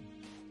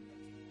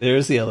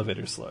 There's the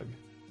elevator slug.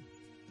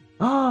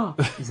 Oh,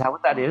 is that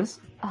what that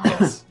is?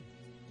 Yes.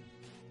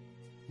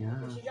 Yeah.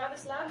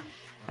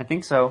 I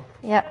think so.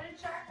 Yep.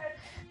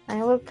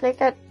 I will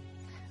click it.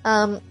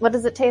 What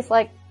does it taste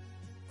like?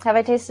 Have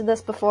I tasted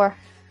this before?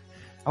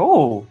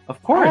 Oh,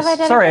 of course. Have I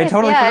done Sorry, I taste?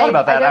 totally Yeah, forgot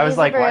about that. I don't I was use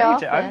it like, very why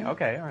are you... often.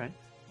 Okay, all right.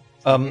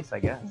 I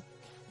guess.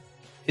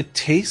 It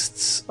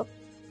tastes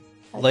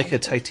like a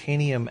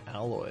titanium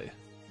alloy.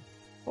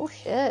 Oh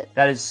shit.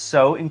 That is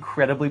so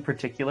incredibly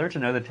particular to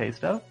know the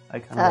taste of. I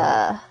kind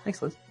of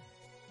Thanks, Liz.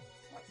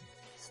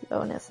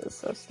 Slowness is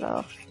so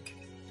slow.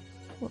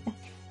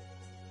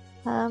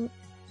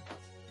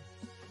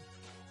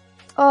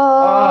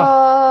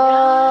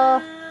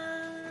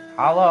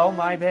 Hello,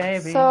 my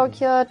baby. So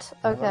cute.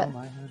 Hello, Okay,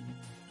 my honey.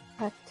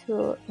 back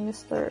to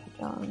Mr.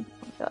 John.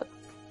 Oh god.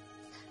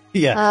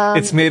 Yeah,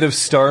 it's made of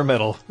star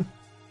metal.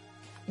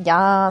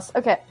 Yes.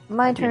 Okay,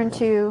 my turn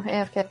to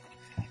AFK.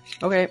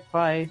 Okay,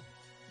 bye.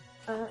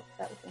 That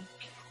was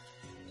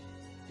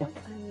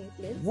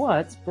me.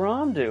 What's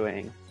Brom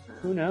doing?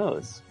 Who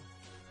knows?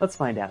 Let's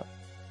find out.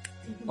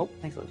 Oh,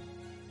 thanks, Liz.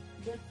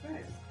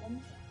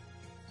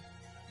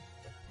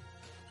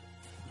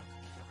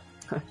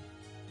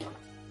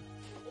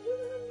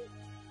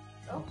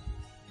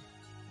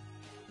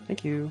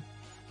 Thank you.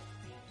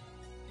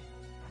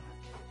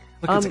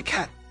 Look, it's a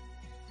cat.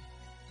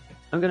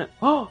 I'm gonna...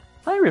 Oh!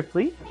 Hi,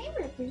 Ripley! Hey,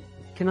 Ripley!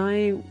 Can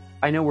I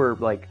know we're,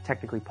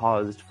 technically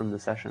paused from the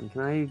session.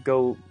 Can I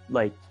go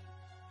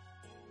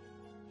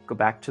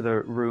back to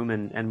the room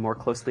and more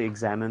closely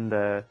examine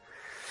the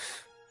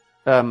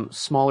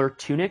smaller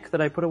tunic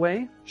that I put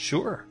away?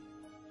 Sure.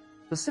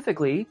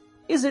 Specifically,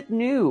 is it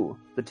new,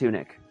 the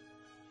tunic?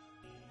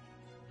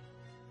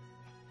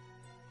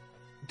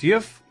 Do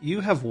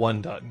you have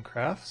one dot in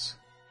crafts?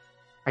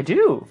 I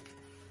do!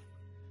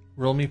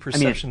 Roll me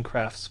perception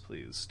crafts,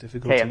 please.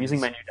 Difficulty. Okay, I'm using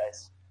my new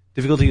dice.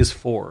 Difficulty is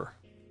 4.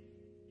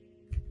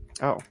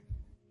 Oh.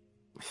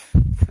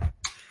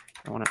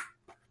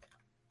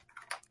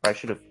 I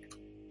should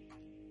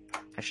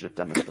have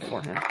done this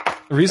beforehand.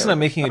 The reason I'm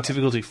making it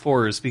difficulty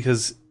 4 is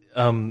because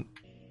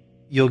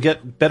you'll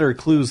get better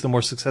clues the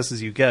more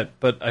successes you get,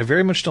 but I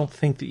very much don't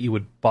think that you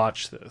would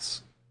botch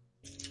this.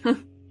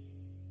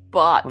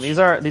 Botch. Well, these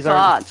are.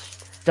 Botch.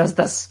 Does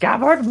the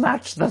scabbard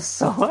match the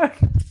sword?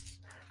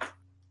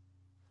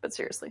 But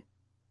seriously.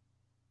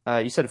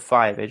 You said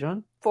 5, eh,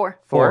 John? 4.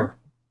 4.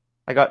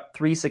 I got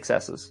 3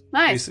 successes. 3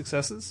 Nice.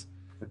 successes?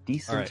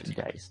 Decent Alright.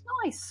 dice.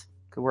 Nice.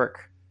 Good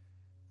work.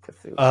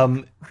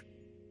 Cthulhu.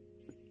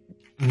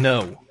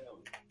 No.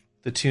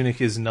 The tunic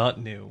is not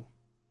new.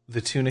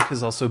 The tunic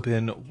has also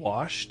been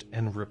washed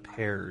and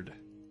repaired.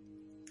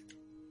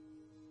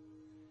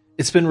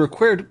 It's been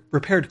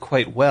repaired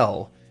quite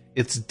well.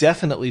 It's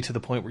definitely to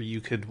the point where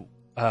you could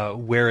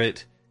wear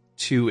it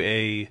to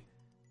a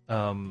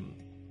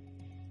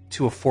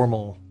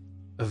formal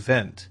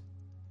event.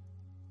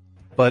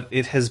 But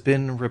it has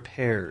been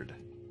repaired.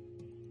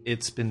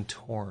 It's been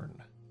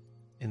torn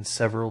in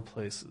several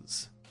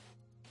places.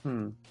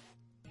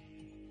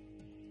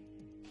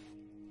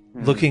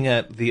 Looking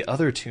at the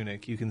other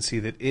tunic, you can see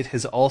that it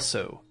has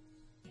also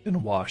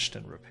been washed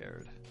and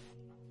repaired.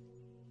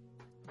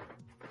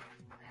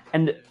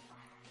 And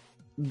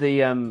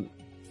the I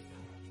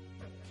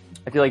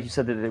feel like you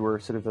said that they were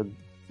sort of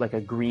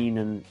a green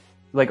and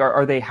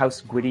are they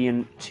House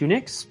Gwydion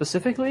tunics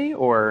specifically,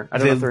 or I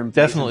don't know if they're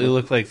definitely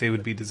look like they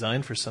would be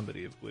designed for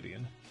somebody of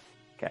Gwydion.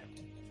 Okay.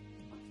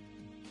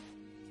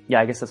 Yeah,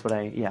 I guess that's what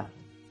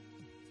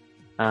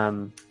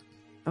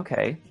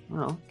Okay.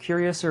 Well,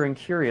 curiouser and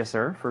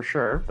curiouser for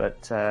sure,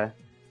 but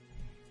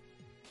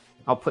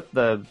I'll put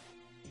the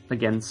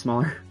again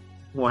smaller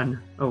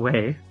one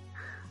away.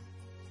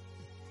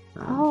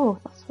 Oh,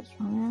 that's what's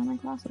wrong. I have my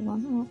glasses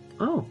on.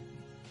 Oh.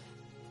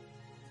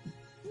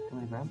 Can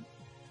I grab?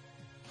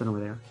 It's over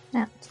there.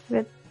 Yeah, it's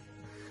good.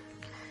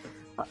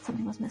 Thought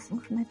something was missing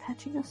from my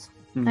patchiness.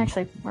 Mhm.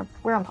 Actually,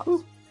 we're on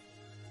pause.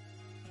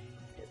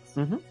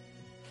 Mm-hmm.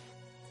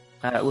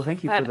 Well,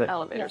 thank you That for the.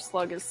 elevator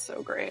slug is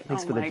so great.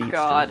 Thanks oh for the my deep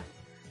god. stuff.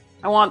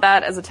 I want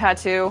that as a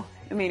tattoo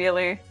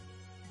immediately.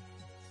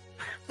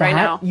 Right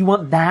now. You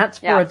want that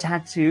for Yeah. a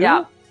tattoo?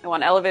 Yeah. I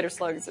want elevator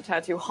slug as a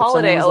tattoo. If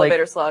Holiday someone's like,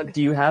 elevator slug.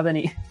 Do you have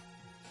any?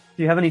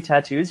 Do you have any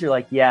tattoos? You're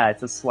like, yeah,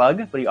 it's a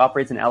slug, but he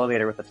operates an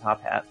elevator with a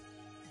top hat.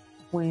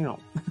 Wow.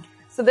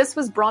 So this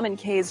was Brahmin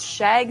K's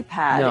shag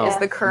pad No. is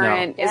the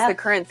current No. is the Yep.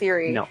 current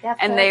theory. No. Yep,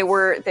 And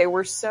that's- they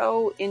were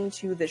so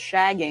into the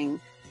shagging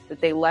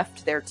that they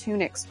left their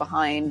tunics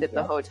behind at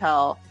the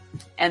hotel,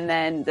 and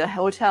then the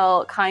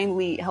hotel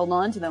kindly held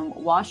on to them,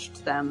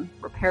 washed them,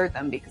 repaired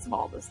them because of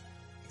all this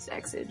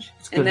sexage,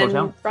 It's a and good then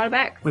hotel. brought it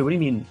back. Wait, what do you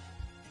mean?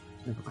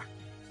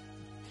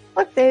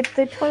 Look, they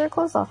tore their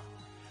clothes off.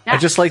 I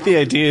just like the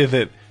idea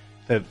that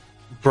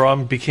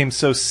Brahm became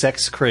so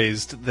sex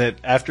crazed that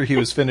after he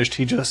was finished,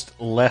 he just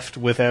left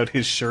without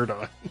his shirt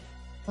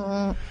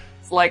on.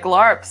 It's like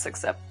LARPs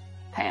except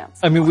pants.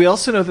 I mean, we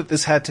also know that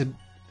this had to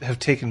have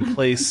taken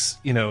place,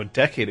 a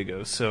decade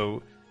ago.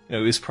 So, he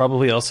was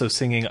probably also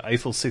singing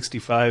Eiffel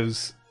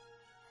 65's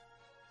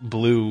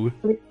 "Blue."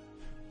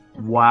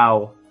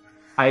 Wow.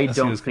 I As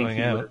he don't was think going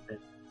he out. would have been.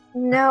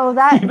 No,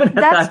 Even at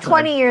that's that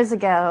 20 years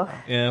ago.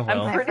 Yeah,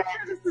 well, I'm pretty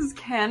sure this is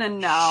canon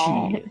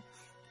now. Shit.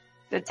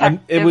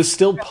 it was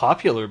still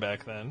popular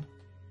back then.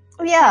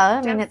 Yeah,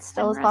 I mean, Def- it's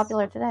still as Demrest.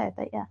 popular today,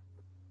 but yeah.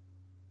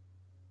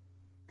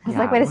 I was Yeah,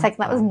 like, wait a what second,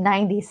 that was the-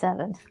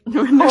 97.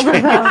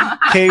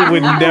 Kay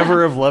would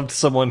never have loved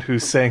someone who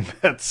sang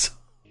that song.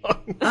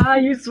 Ah,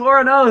 you swore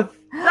an oath.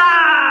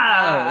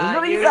 Ah, there's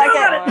nothing you you can do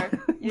about it.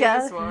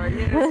 swore. You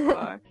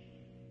Yeah.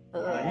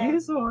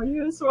 swore. You swore.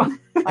 You swore.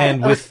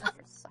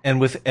 And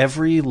with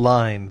every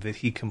line that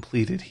he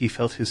completed, he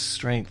felt his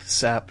strength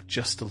sap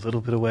just a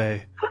little bit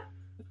away.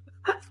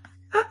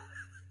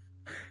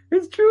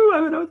 It's true.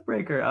 I'm an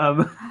oathbreaker.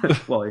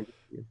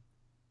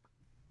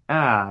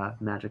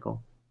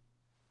 Magical.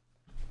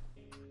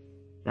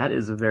 That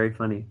is very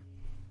funny.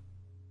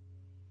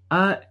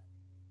 The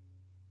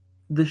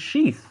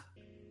sheath,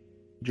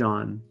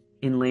 John,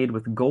 inlaid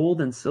with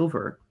gold and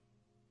silver.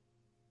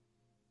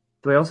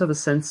 Do I also have a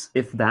sense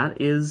if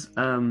that is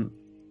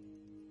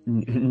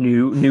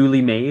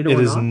newly made? Or It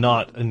is not?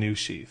 not a new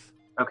sheath.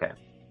 Okay.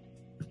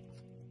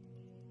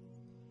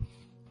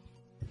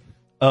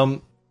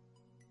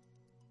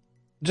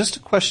 Just a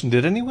question: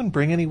 did anyone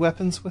bring any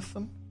weapons with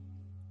them?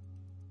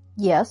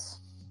 Yes,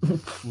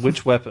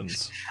 Which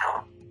weapons?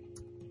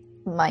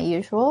 my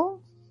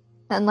usual.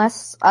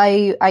 Unless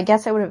I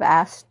guess I would have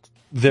asked.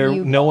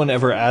 No one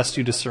ever asked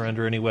you to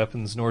surrender any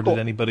weapons, nor did Cool.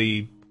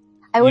 anybody.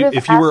 I would have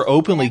If you were asked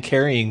openly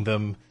carrying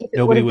them, if it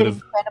nobody would would have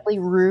have. been incredibly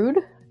rude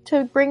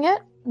to bring it.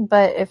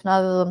 But if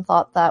none of them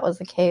thought that was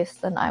the case,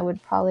 then I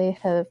would probably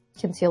have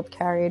concealed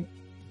carried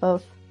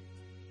both.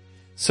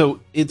 So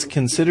it's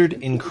considered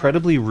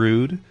incredibly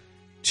rude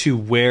to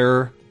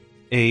wear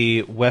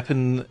a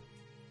weapon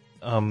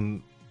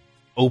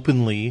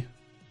openly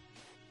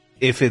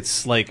if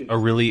it's like a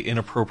really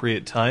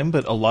inappropriate time,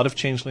 but a lot of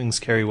changelings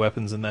carry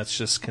weapons and that's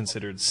just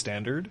considered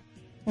standard.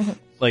 Mhm.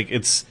 Like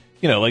it's,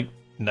 like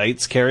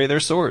knights carry their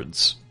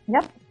swords.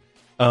 Yep.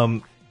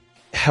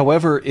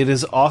 However, it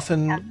is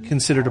often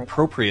considered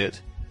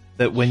appropriate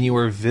that when you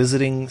are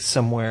visiting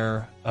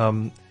somewhere,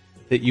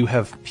 that you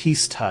have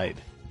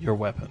peace-tied your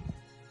weapon.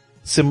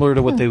 Similar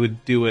to what they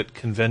would do at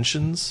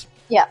conventions.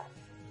 Yeah.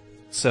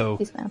 So,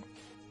 Peace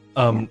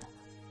man.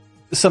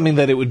 something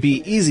that it would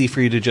be easy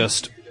for you to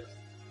just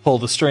pull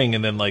the string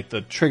and then, like,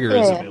 the trigger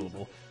is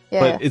available. Yeah.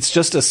 But it's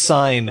just a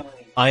sign,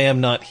 I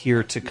am not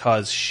here to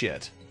cause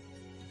shit.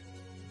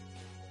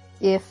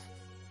 If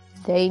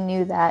they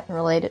knew that and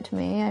relayed it to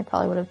me, I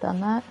probably would have done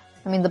that.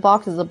 I mean, the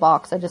box is a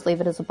box. I just leave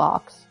it as a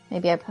box.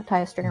 Maybe I tie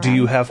a string around. Do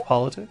you have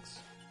politics?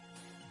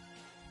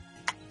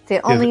 It's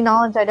the only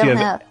knowledge I Do don't you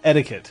have have.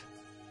 etiquette?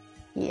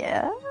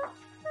 Yeah.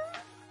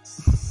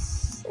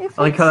 I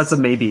like how that's a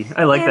maybe.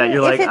 I like that.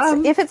 You're like,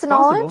 if it's possible.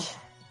 knowledge,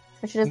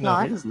 which it is No,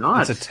 not. It is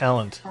not. It's a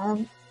talent.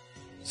 Um,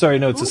 Sorry,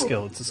 no, it's a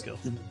skill. It's a skill.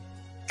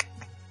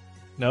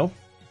 No?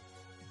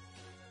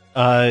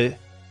 Then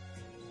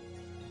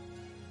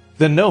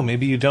no,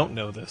 maybe you don't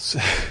know this.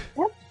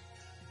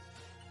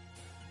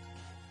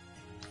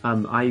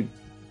 I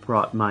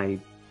brought my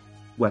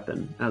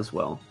weapon as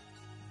well.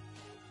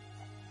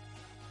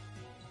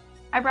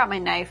 I brought my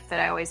knife that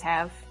I always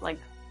have, like,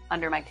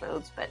 under my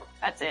clothes, but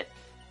that's it.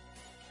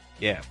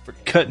 Yeah, for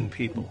cutting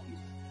people.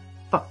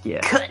 Fuck yeah.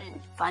 Cutting.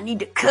 If I need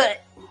to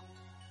cut.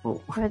 Oh.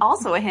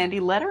 Also a handy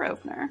letter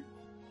opener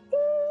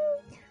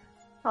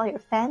all your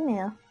fan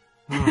mail.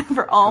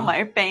 for all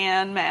my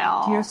fan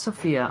mail. Dear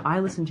Sophia, I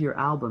listened to your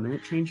album and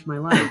it changed my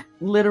life.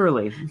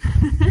 Literally.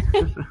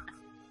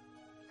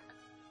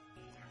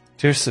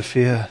 Dear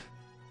Sophia, you have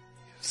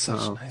such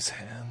Uh-oh. nice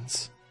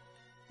hands.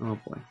 Oh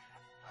boy.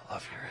 I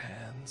love your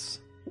hands.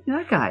 Yeah,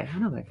 that guy. I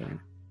know that guy.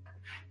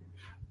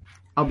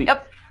 I'll be.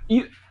 Yep.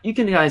 You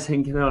can guys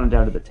get on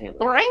down to the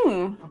tailor.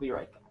 Ring. I'll be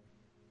right back.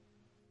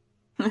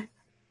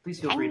 Please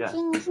feel free to.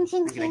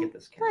 Can I get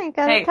this? Oh, you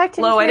gotta Hey, talk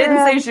to Flo, I your,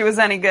 didn't say she was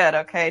any good,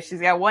 okay?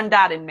 She's got 1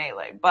 dot in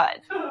melee,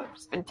 but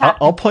she's been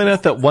I'll point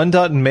out that 1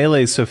 dot in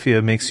melee,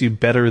 Sophia, makes you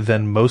better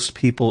than most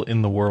people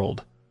in the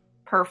world.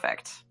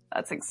 perfect.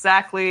 That's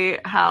exactly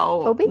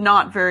how Obi?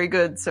 not very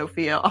good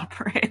Sophia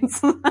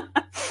operates.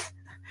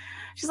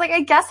 She's like,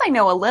 I guess I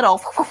know a little.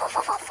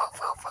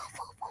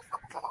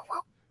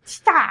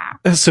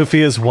 Stop.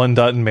 Sophia's 1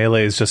 dot in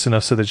melee is just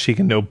enough so that she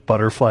can know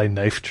butterfly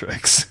knife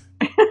tricks.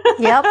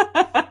 Yep.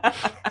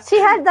 She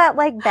had that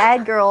like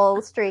bad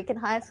girl streak in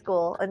high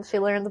school, and she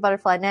learned the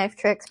butterfly knife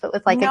tricks, but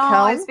with like a no,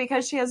 cone. it's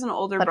because she has an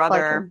older Butterfly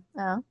brother,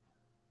 cone. Oh.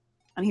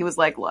 and he was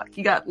like, "Look,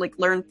 you got like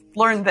learn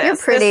this. You're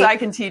pretty. This I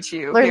can teach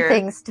you. Learn Here."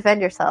 things,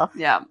 defend yourself.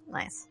 Yeah.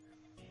 Nice.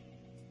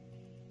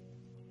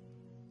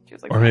 She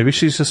was like, Or maybe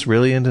she's just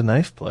really into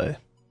knife play.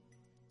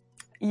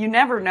 you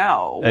never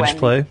know Edge when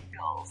play.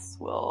 skills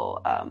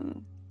will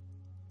come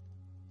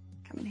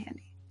in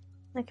handy.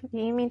 Like, if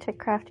you mean to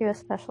craft you a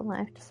special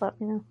knife, just let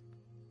me know.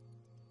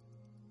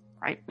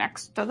 Right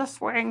next to the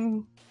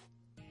swing.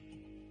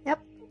 Yep.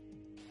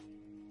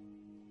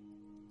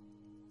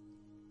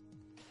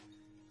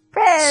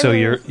 Friends! So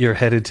you're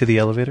headed to the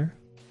elevator?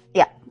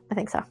 Yeah, I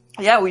think so.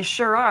 Yeah, we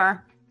sure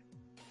are.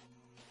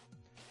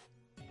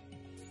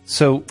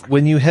 So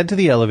when you head to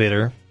the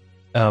elevator,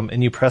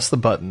 and you press the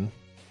button,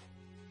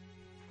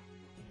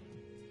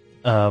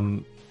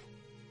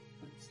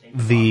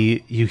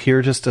 you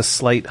hear just a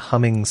slight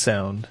humming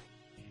sound,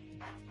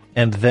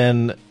 and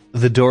then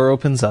the door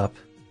opens up,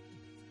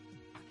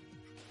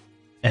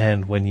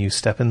 and when you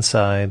step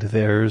inside,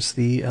 there's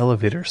the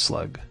elevator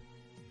slug.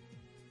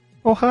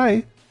 Oh,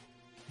 hi.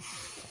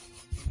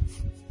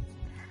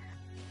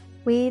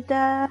 We'd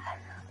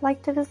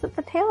like to visit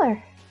the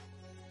tailor.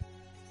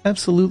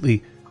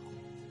 Absolutely.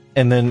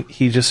 And then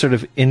he just sort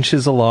of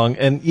inches along,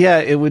 and yeah,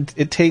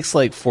 it takes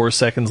like 4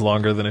 seconds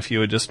longer than if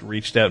you had just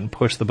reached out and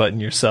pushed the button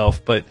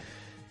yourself, but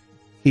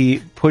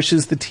he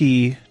pushes the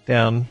T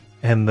down,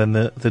 and then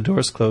the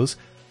doors close.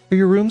 Are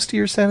your rooms to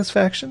your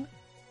satisfaction?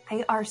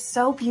 They are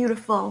so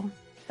beautiful.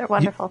 They're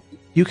wonderful.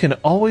 You can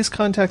always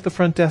contact the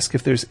front desk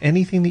if there's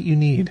anything that you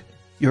need.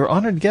 You're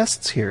honored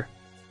guests here.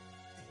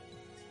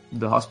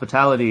 The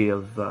hospitality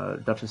of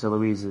Duchess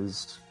Eloise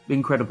is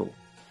incredible.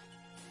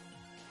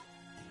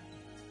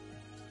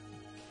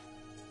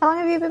 How long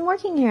have you been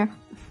working here?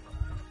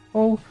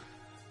 Oh,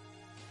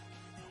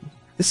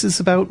 this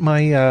is about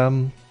my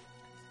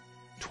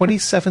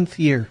 27th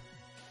year.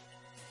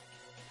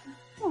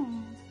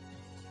 I'm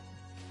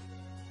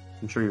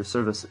sure your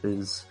service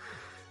is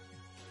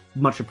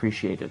much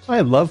appreciated. I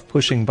love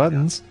pushing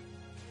buttons.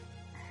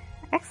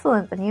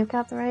 Excellent, then you've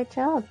got the right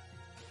job.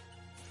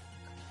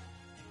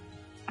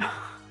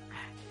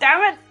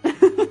 Damn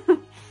it!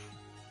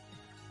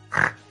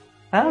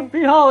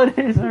 Happy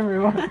holidays,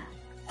 everyone!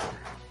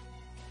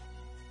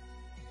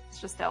 It's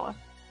just Ella.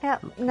 Yeah,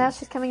 now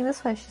she's coming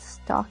this way. She's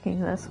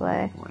stalking this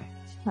way. Boy.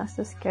 She must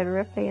have scared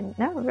Ripley. And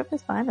no,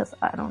 Ripley's behind us.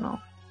 I don't know.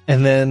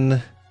 And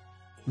then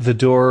the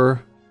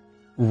door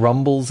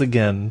rumbles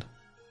again.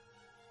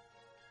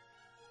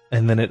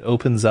 And then it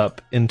opens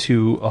up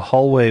into a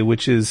hallway,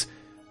 which is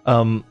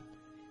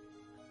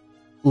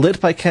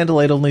lit by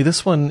candlelight, only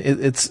this one,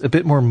 it's a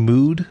bit more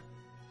mood.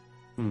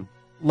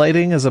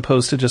 lighting as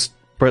opposed to just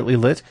brightly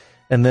lit.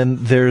 And then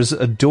there's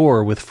a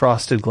door with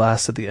frosted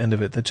glass at the end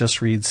of it that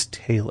just reads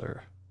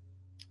Taylor.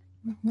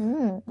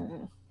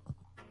 Mm-hmm.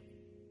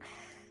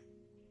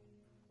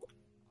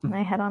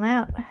 I head on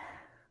out.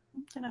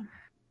 I'm gonna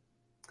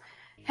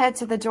head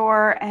to the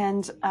door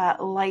and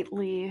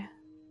lightly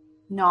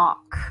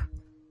knock.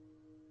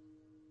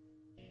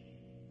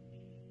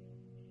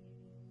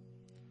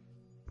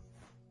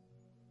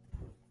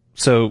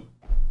 So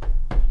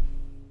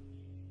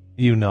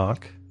you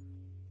knock.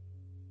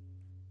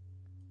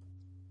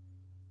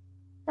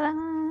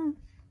 Ta-da.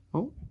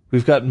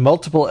 We've got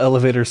multiple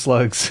elevator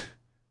slugs.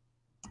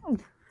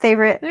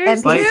 Favorite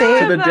There's Fight NPC. two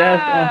to the of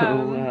death. Oh,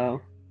 them.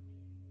 wow.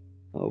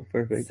 Oh,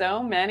 perfect.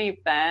 So many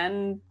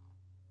And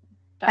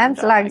drawings.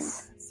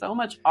 slugs. So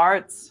much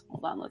arts.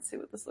 Hold on, let's see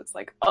what this looks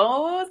like.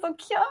 Oh, so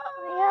cute.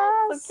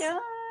 Yes. So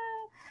cute.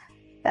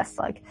 Best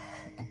slug.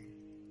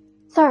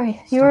 Sorry,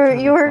 Stop you trying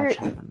to were catch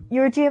heaven.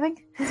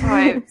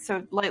 GMing? So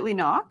I lightly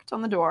knocked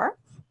on the door.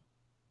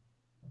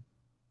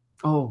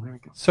 Oh, there we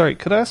go. Sorry,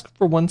 could I ask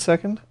for 1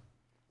 second?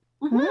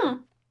 Mm-hmm.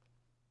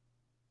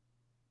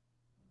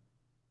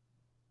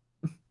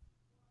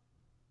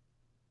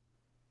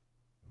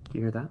 Do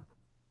you hear that?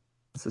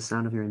 It's the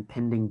sound of your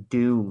impending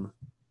doom.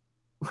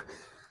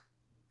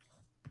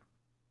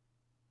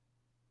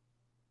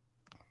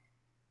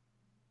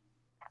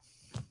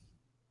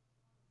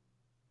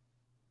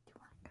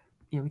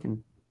 Yeah, we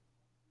can.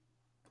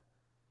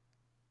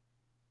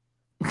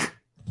 It's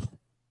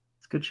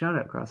a good shout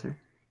out, Crosshair.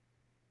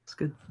 It's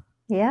good.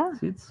 Yeah.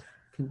 See, it's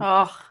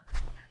Oh,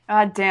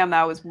 god damn,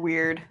 that was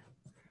weird.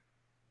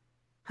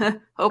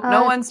 Hope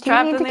no one's do you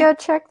trapped need in to the... go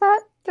check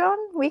that, John?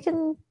 We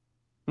can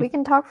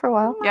talk for a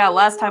while. Yeah,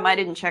 last time I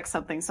didn't check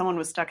something. Someone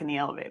was stuck in the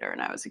elevator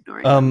and I was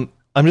ignoring them.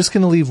 I'm just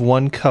going to leave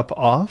one cup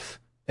off,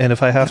 and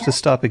if I have to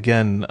stop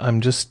again,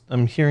 I'm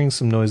hearing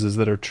some noises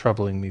that are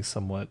troubling me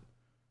somewhat.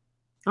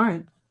 all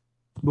right.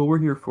 Well, we're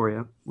here for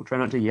you. We'll try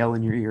not to yell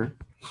in your ear.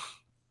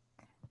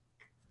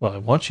 Well, I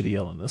want you to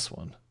yell on this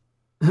one.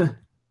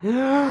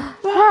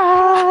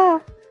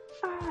 Ah!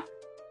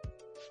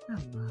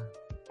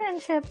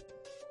 Friendship.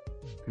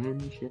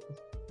 Friendship.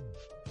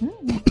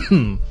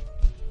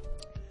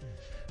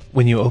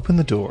 When you open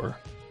the door,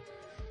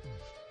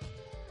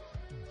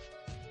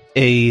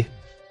 a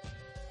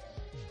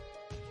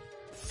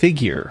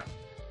figure.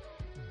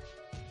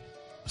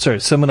 Sorry,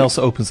 someone else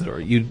opens the door.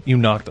 You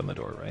knocked on the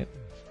door, right?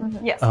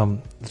 Yes.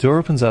 The door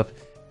opens up,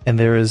 and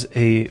there is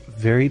a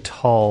very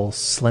tall,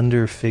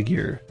 slender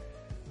figure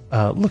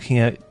looking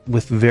at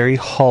with very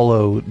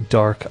hollow,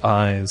 dark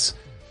eyes,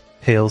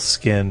 pale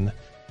skin,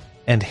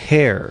 and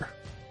hair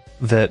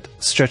that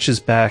stretches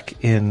back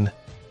in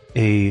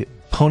a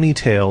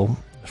ponytail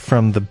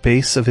from the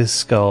base of his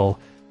skull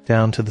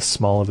down to the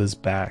small of his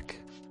back.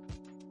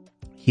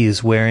 He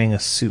is wearing a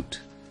suit,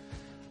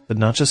 but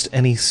not just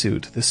any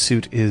suit. The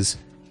suit is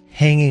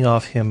hanging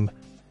off him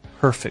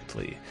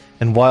perfectly.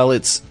 And while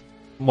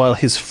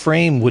his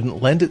frame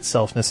wouldn't lend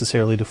itself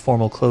necessarily to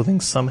formal clothing,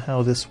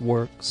 somehow this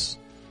works.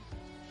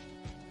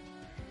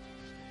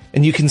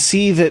 And you can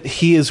see that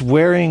he is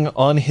wearing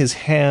on his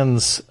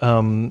hands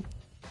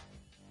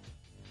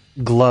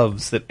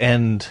gloves that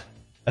end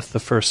at the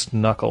first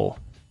knuckle.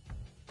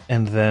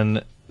 And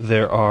then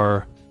there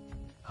are,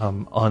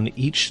 on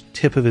each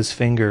tip of his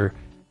finger,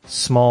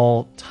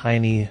 small,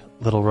 tiny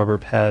little rubber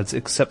pads,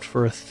 except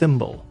for a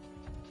thimble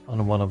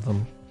on one of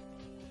them.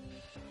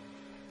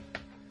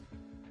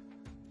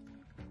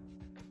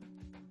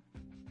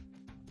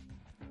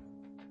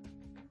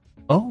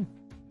 Oh.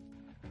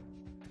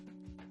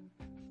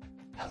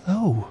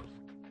 Hello. Will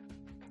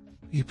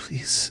you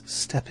please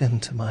step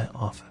into my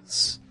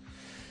office?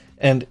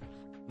 And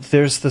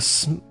there's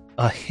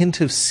a hint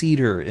of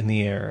cedar in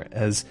the air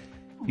as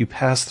you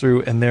pass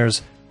through, and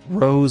there's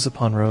rows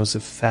upon rows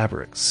of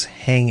fabrics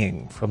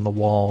hanging from the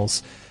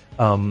walls.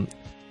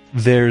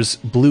 There's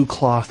blue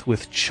cloth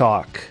with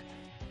chalk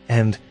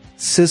and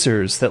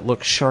scissors that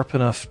look sharp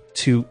enough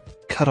to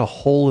cut a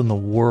hole in the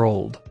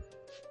world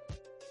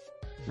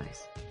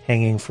Nice.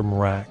 hanging from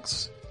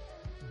racks.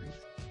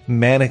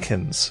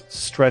 Mannequins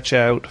stretch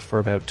out for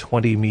about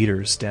 20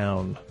 meters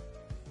down,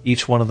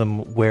 each one of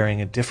them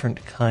wearing a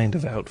different kind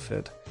of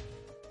outfit.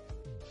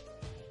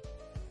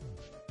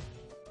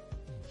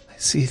 I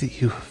see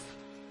that you have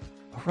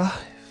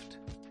arrived.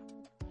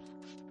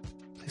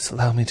 Please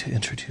allow me to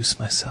introduce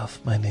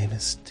myself. My name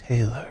is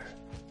Taylor.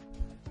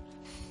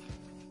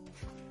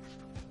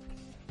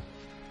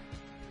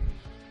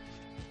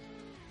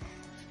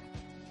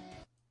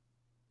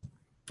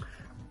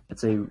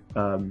 It's a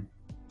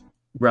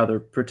rather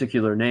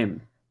particular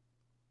name,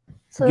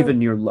 So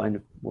given your line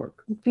of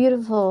work.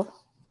 beautiful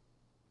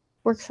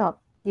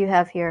workshop you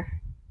have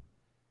here.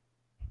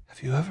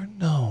 Have you ever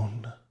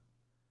known,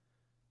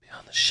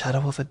 beyond the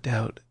shadow of a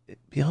doubt,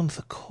 beyond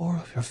the core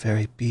of your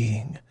very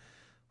being,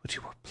 what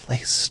you were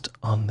placed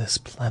on this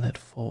planet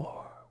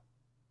for?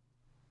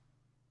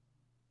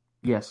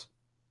 Yes.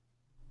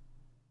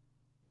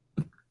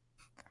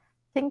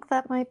 Think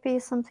that might be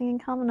something in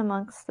common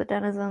amongst the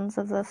denizens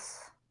of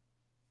this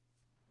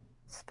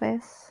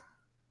space.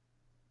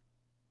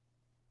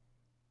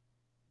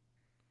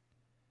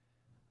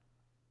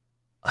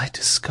 I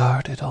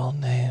discarded all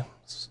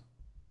names,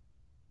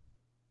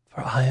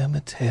 for I am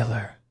a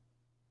tailor,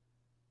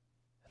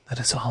 and that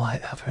is all I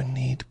ever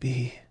need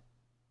be.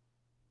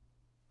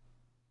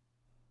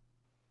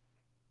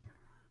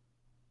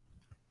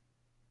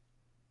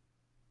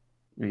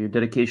 Your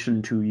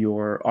dedication to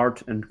your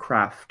art and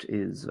craft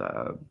is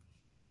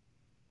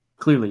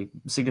clearly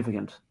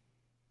significant.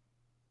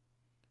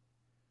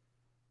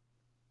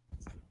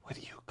 What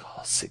do you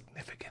call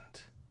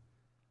significant?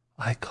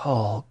 I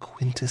call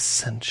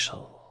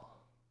quintessential.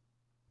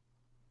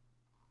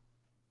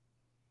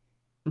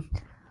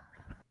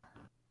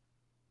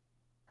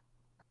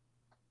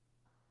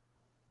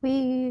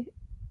 We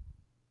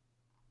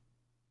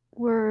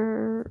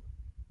were,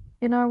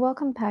 in our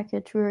welcome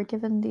package, we were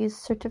given these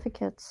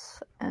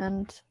certificates,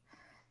 and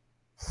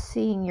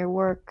seeing your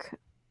work,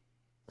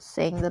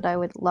 saying that I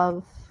would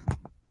love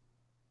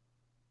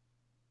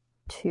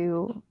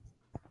to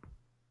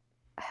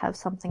have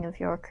something of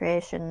your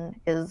creation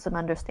is an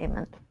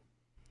understatement.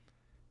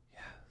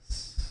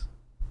 Yes.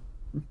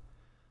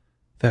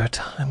 There are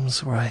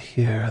times where I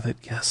hear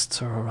that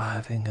guests are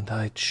arriving and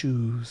I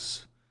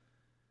choose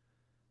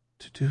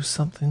to do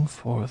something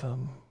for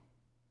them.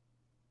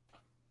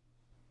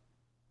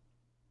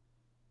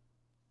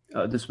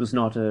 This was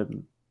not a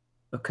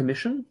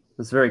commission?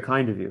 That's very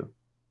kind of you.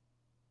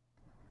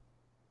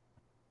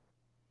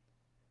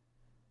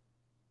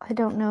 I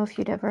don't know if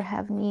you'd ever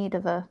have need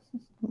of a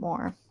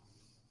more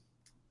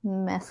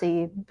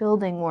messy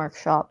building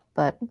workshop,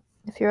 but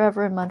if you're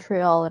ever in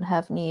Montreal and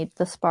have need,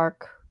 the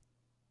Spark,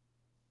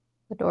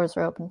 the doors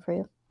are open for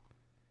you.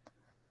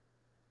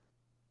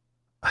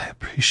 I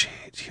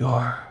appreciate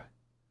your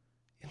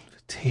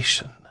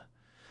invitation,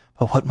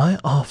 but what my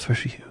offer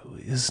you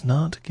is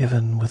not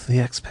given with the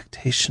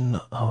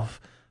expectation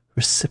of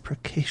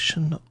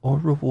reciprocation or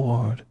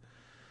reward,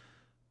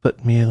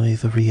 but merely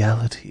the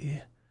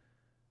reality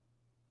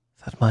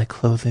that my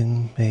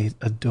clothing may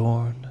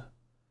adorn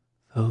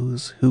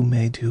those who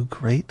may do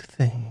great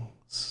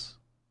things.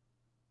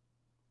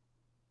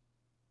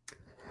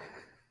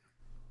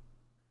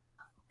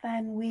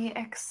 Then we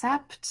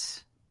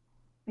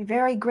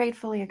very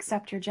gratefully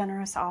accept your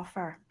generous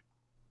offer.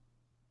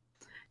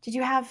 Did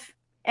you have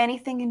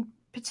anything in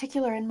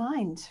particular in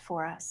mind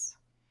for us?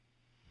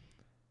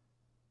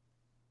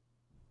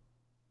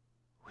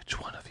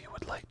 Which one of you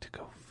would like to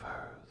go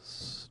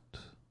first?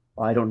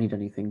 I don't need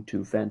anything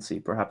too fancy.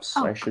 Perhaps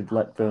I should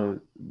let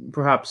the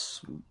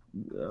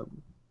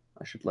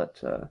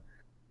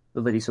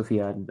Lady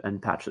Sophia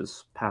and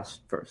Patches pass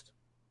first.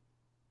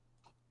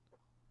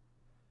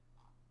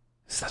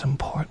 Is that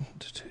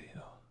important to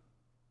you?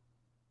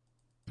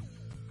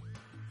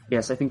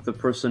 Yes, I think the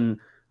person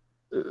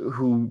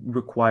who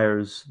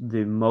requires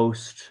the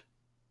most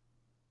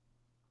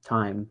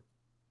time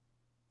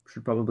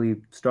should probably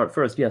start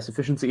first. Yes,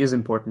 efficiency is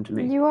important to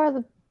me. You are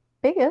the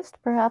biggest.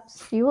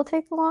 Perhaps you will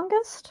take the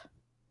longest?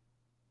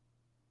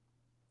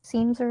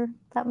 Scenes are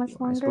that much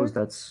longer? I suppose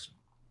that's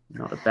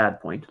not a bad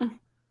point.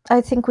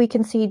 I think we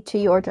concede to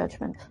your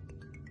judgment.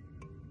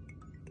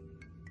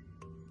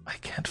 I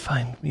can't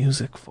find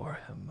music for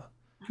him.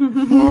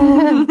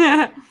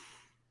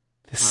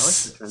 This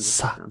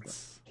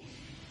sucks.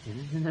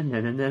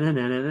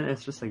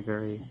 It's just like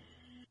very...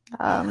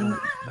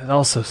 It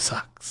also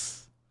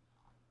sucks.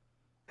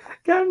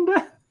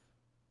 Kinda.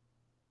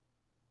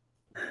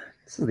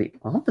 This is the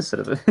opposite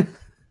of it.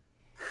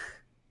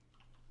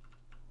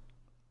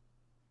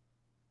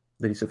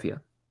 Lady Sophia.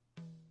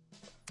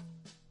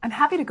 I'm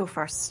happy to go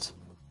first.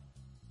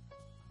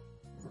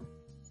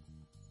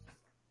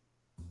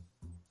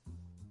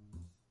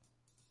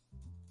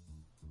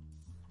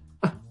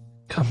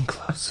 Come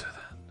closer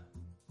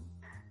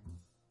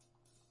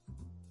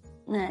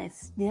then.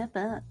 Nice. Yep.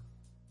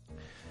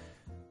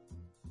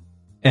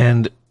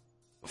 And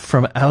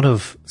from out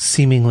of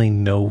seemingly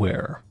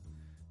nowhere,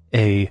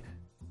 a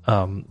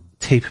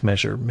tape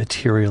measure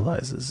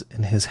materializes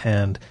in his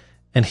hand,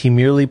 and he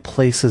merely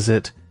places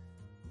it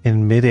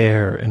in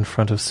midair in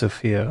front of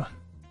Sophia.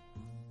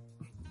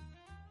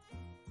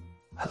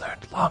 I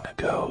learned long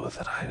ago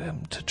that I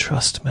am to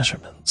trust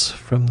measurements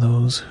from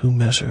those who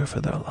measure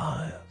for their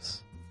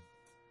lives.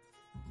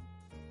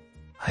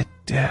 I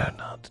dare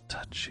not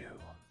touch you.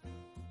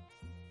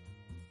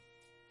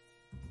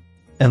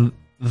 And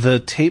the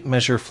tape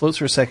measure floats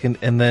for a second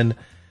and then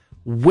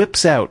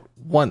whips out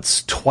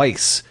once,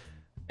 twice,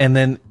 and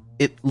then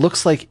it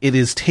looks like it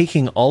is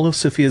taking all of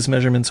Sophia's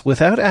measurements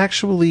without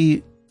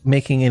actually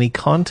making any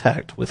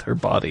contact with her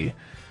body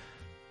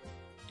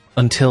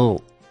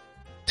until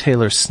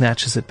Taylor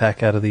snatches it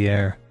back out of the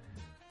air.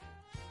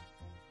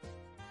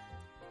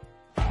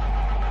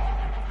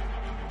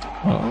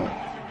 Oh.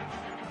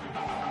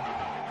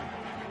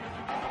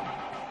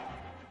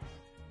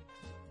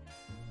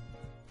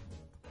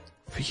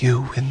 For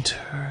you,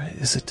 winter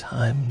is a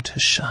time to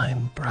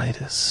shine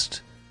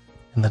brightest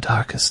in the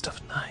darkest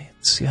of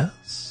nights,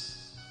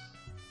 yes?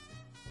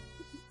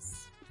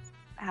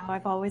 How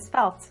I've always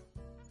felt.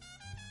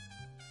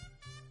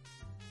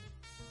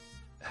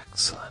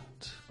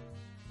 Excellent.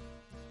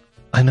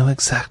 I know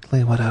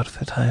exactly what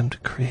outfit I am to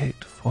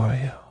create for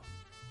you.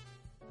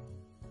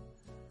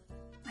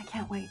 I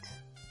can't wait.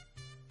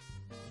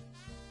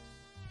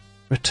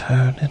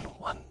 Return in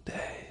one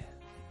day.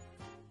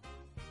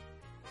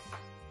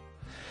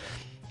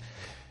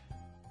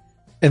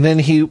 And then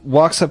he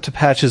walks up to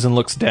Patches and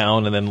looks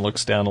down, and then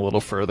looks down a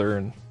little further,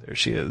 and there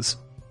she is.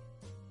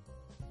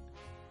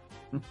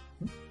 And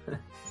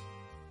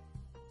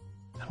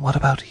what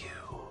about you?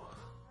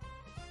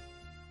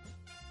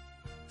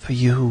 For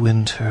you,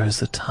 winter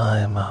is a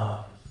time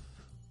of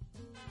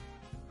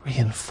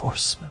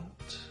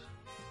reinforcement,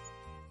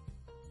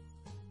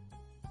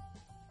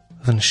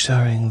 of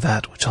ensuring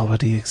that which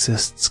already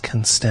exists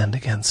can stand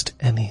against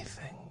anything.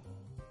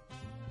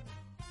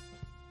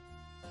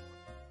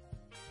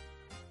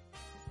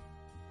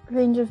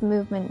 Range of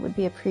movement would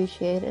be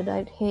appreciated.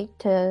 I'd hate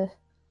to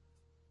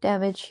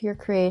damage your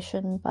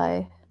creation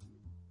by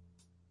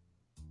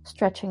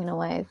stretching in a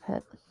way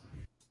that...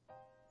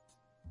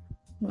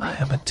 I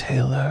am a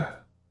tailor,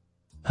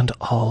 and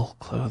all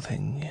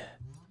clothing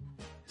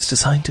is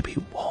designed to be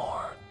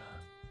worn.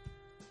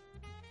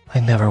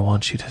 I never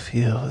want you to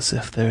feel as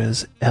if there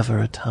is ever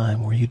a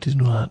time where you do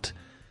not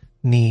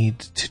need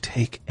to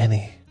take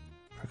any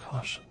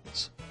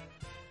precautions.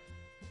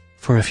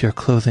 For if your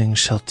clothing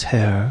shall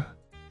tear,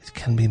 it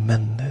can be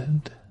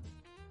mended.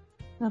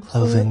 Absolutely.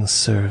 Clothing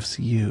serves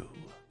you.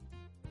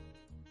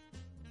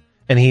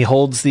 And he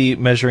holds the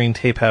measuring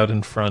tape out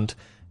in front,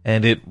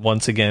 and it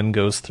once again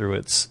goes through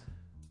its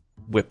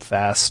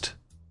whip-fast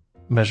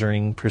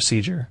measuring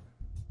procedure.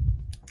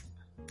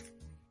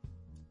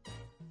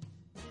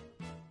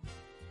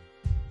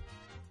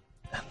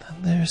 And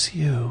then there's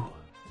you.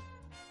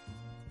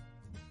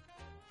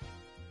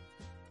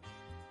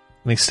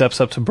 And he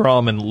steps up to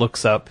Brahm and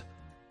looks up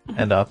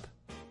and up.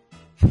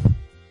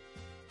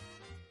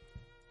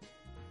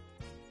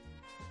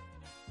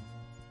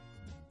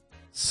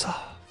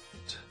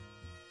 Soft.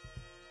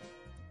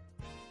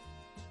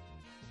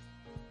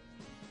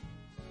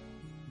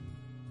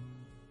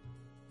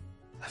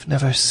 I've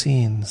never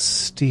seen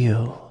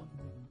steel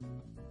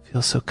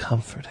feel so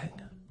comforting.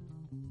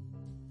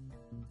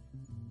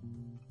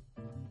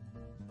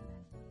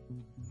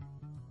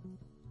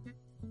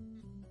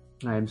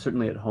 I am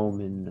certainly at home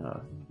in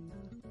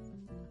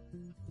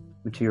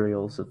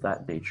materials of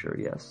that nature,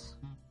 yes.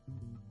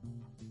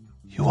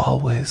 You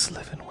always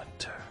live in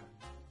winter.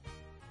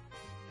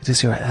 It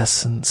is your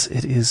essence,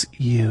 it is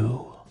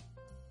you.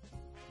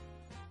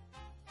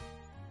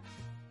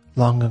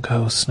 Long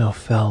ago snow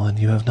fell, and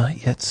you have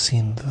not yet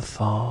seen the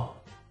thaw.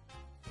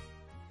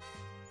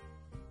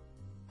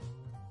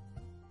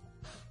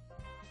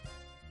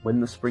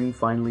 When the spring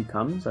finally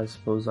comes, I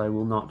suppose I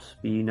will not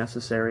be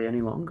necessary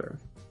any longer.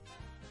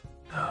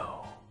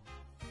 No.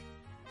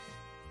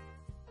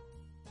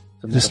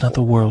 It is not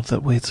the world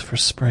that waits for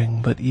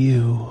spring, but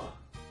you.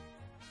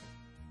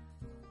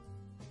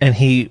 And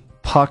he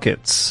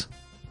pockets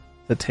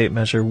the tape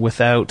measure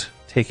without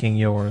taking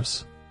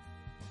yours.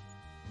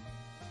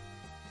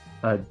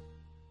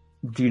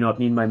 Do you not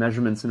need my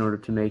measurements in order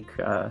to make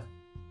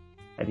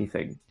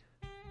anything?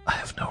 I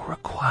have no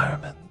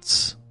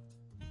requirements.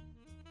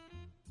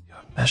 Your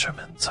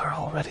measurements are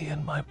already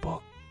in my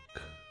book.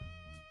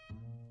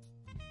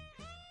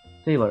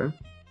 Taylor?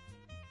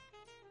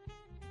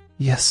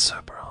 Yes, Sir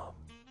Brahm.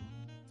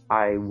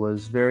 I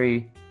was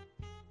very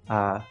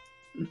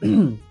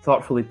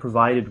thoughtfully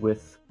provided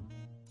with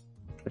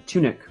a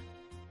tunic,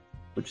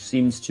 which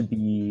seems to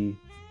be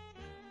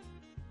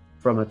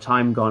from a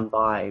time gone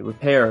by,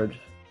 repaired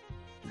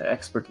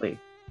expertly.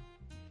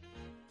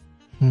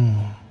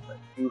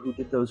 Who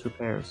did those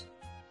repairs?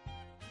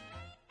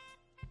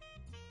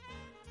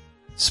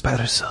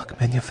 Spider silk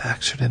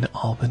manufactured in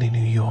Albany,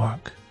 New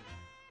York.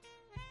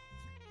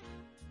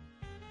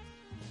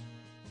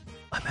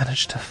 I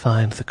managed to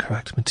find the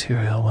correct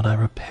material when I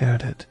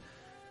repaired it.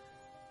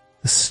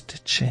 The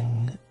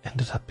stitching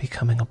ended up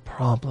becoming a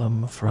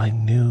problem, for I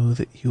knew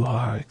that you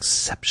are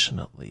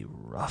exceptionally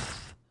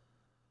rough.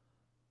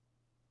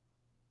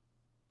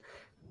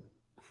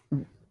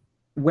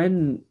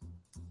 When...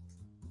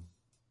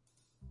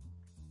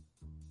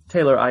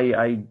 Taylor,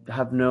 I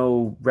have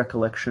no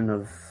recollection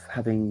of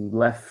having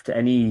left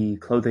any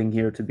clothing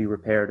here to be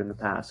repaired in the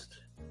past.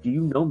 Do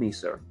you know me,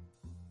 sir?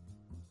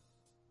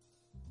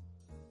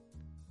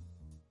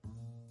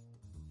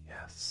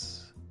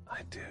 Yes,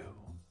 I do.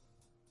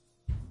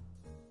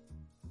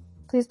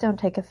 Please don't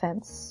take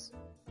offense.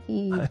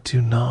 I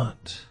do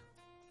not.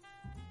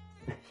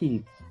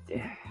 He...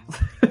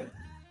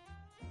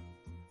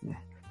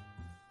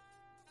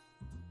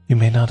 You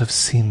may not have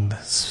seen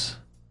this,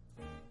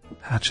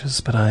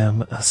 Patches, but I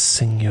am a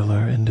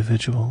singular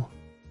individual.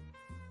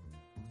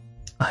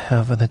 I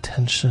have an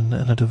attention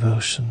and a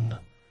devotion.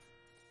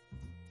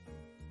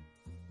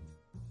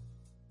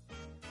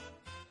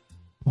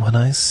 When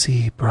I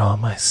see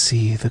Brahm, I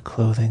see the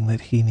clothing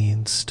that he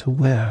needs to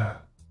wear.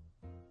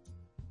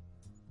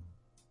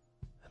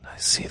 And I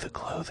see the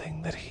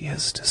clothing that he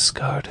has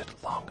discarded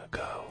long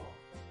ago.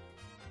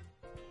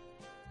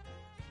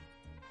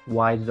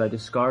 Why did I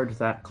discard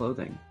that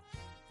clothing?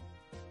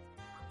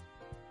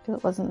 Because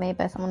it wasn't made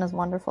by someone as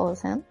wonderful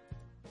as him.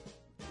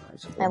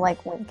 suppose. I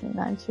like wink and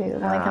nudge you,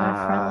 like in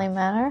a friendly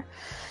manner.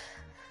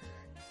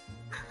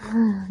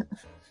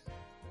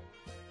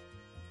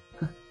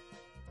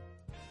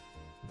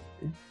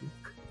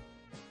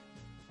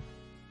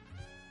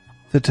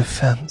 The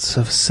defense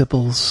of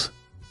Sybil's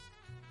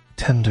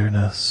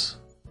tenderness.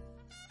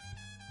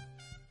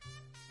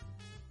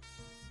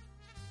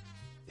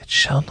 It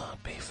shall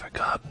not be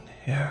forgotten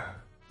here.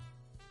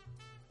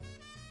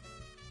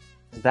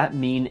 Does that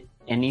mean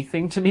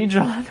anything to me,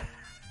 John?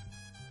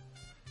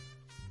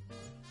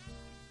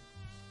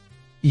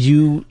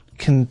 You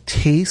can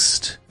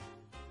taste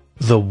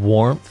the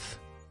warmth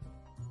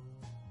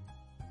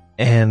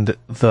and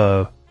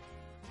the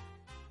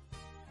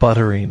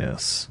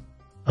butteriness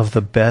of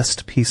the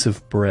best piece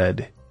of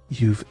bread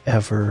you've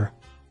ever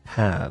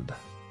had.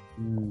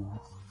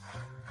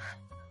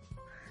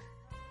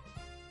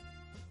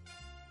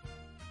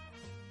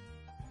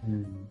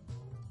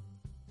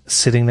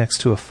 Sitting next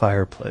to a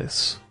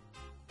fireplace.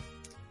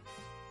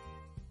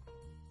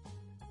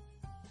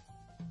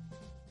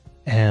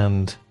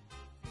 And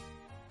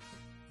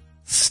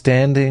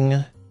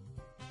standing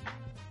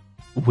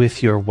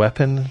with your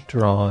weapon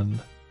drawn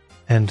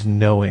and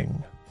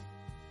knowing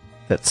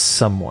that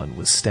someone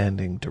was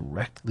standing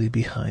directly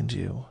behind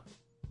you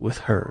with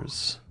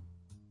hers.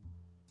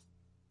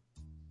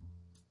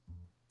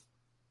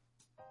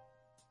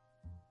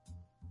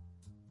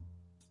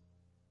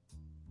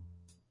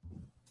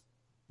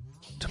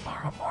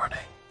 Tomorrow morning,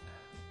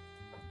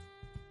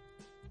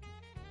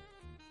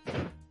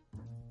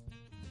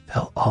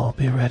 they'll all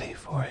be ready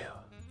for you.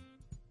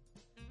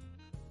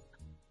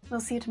 We'll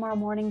see you tomorrow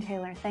morning,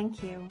 Taylor.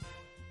 Thank you.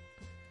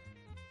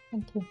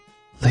 Thank you.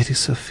 Lady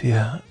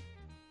Sophia,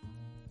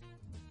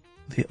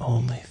 the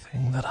only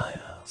thing that I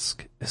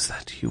ask is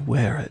that you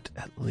wear it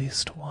at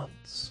least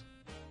once.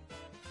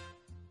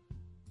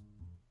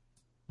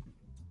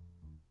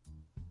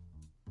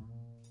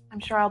 I'm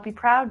sure I'll be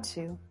proud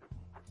to.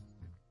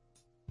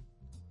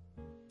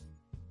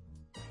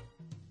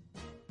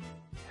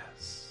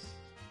 Yes,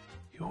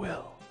 you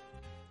will.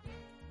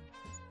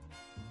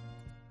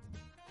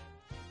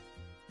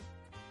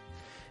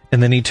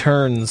 And then he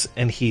turns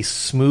and he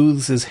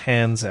smooths his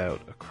hands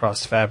out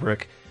across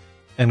fabric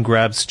and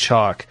grabs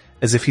chalk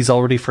as if he's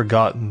already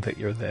forgotten that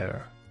you're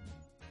there.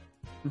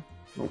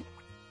 Oh,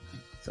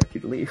 it's like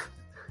you to leave.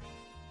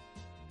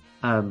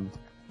 I'm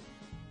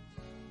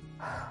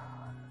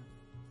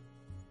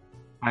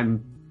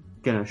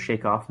gonna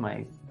shake off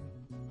my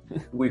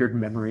weird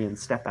memory and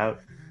step out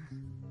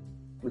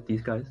with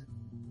these guys.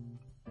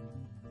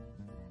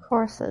 Of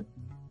course,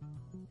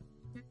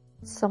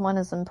 someone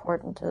as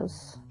important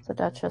as the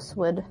Duchess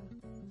would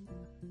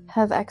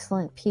have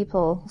excellent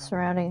people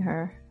surrounding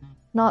her.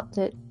 Not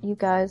that you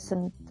guys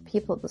and the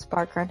people at the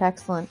Spark aren't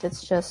excellent,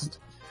 it's just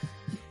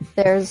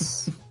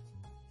there's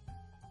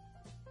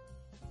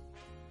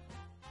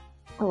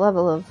a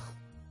level of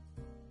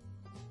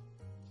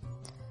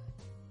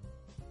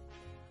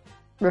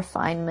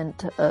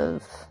refinement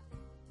of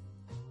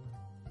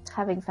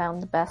having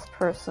found the best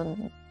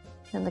person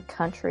in the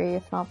country,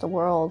 if not the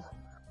world.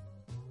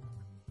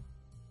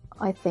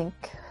 I think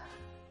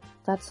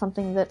that's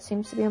something that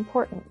seems to be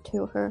important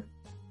to her.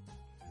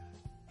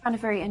 I found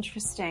it very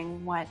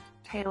interesting what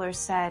Taylor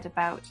said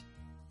about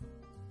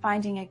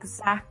finding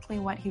exactly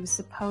what he was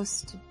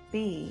supposed to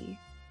be.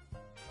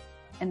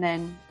 And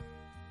then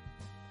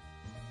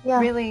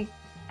really,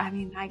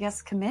 I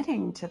guess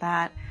committing to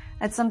that.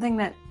 That's something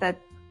that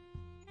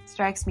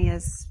strikes me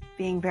as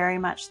being very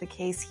much the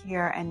case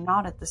here and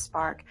not at the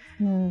Spark.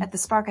 At the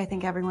Spark, I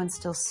think everyone's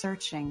still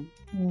searching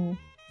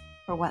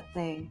for what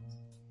they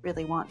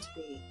really want to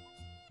be.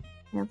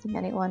 I don't think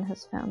anyone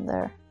has found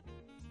their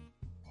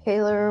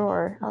Taylor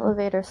or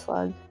elevator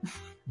slug.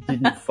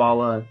 Didn't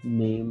Fala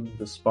name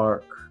the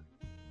Spark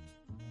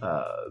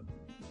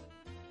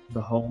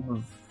the home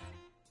of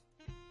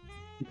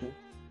people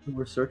who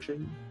were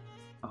searching?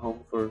 A home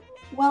for...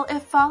 Well,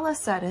 if Fala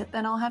said it,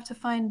 then I'll have to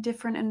find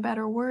different and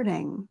better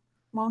wording,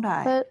 won't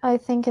I? But I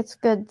think it's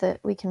good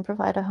that we can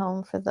provide a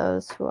home for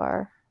those who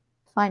are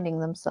finding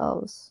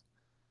themselves.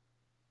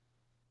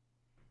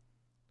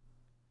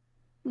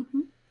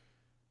 Mm-hmm.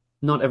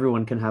 Not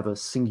everyone can have a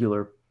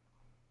singular,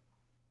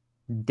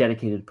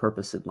 dedicated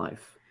purpose in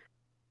life.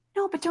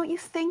 No, but don't you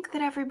think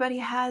that everybody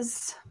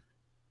has...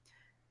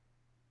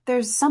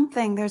 There's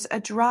a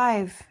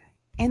drive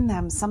in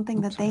them,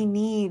 something that they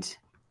need.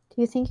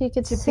 Do you think you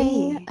could To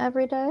sing be.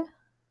 every day? Of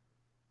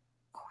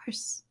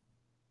course.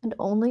 And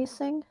only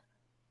sing?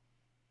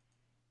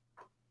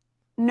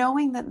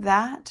 Knowing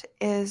that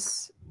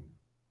is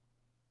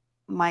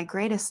my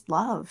greatest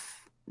love,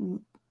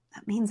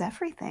 that means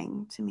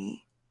everything to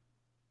me.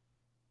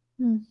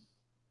 Are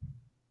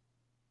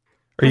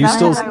you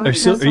But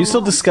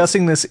still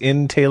discussing this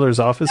in Taylor's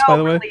office, by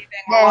the way? We're leaving.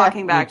 We're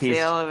walking back to the Peace.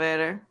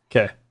 elevator.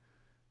 Okay.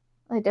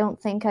 I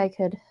don't think I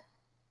could.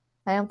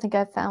 I don't think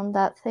I found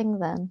that thing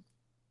then.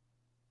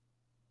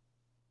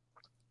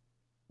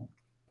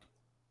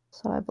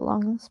 So I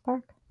belong in the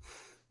Spark.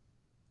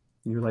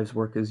 Your life's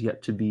work is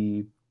yet to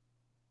be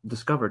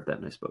discovered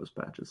then, I suppose,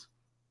 Patches.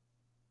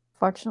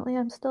 Fortunately,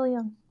 I'm still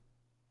young.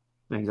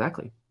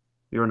 Exactly.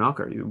 You're a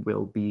knocker. You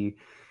will be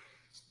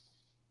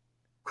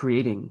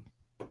creating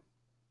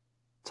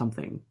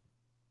something.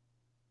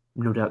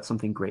 No doubt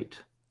something great.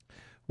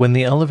 When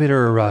the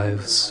elevator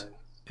arrives,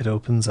 it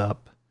opens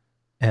up,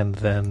 and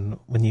then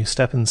when you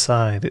step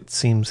inside, it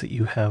seems that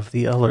you have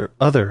the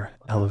other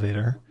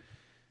elevator.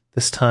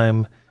 This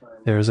time,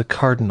 there is a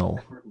cardinal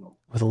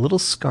with a little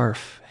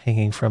scarf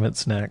hanging from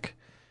its neck,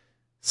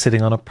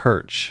 sitting on a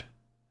perch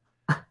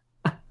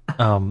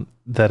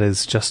that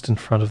is just in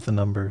front of the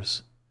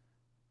numbers.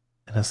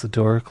 And as the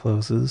door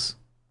closes...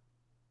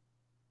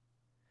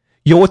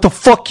 Yo, what the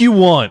fuck you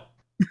want?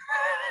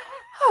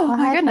 Oh Well,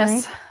 my hi,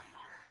 goodness. Frank.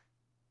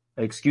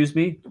 Excuse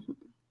me?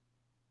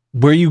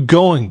 Where you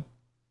going,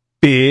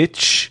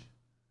 bitch?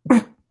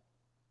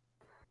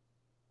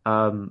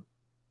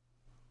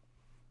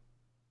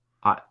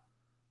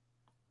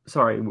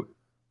 Sorry.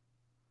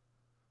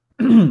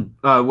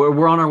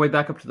 We're on our way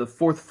back up to the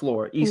 4th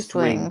floor. East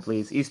wing, wing.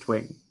 please. East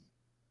wing.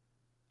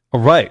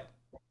 All right.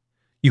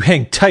 You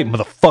hang tight,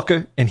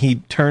 motherfucker. And he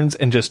turns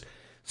and just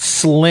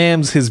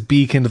slams his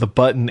beak into the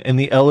button, and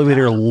the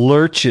elevator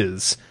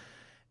lurches.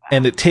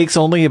 And it takes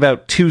only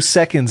about 2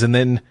 seconds, and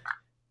then,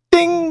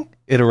 ding,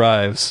 it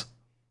arrives.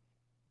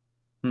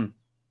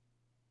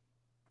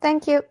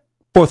 Thank you.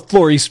 4th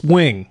floor, East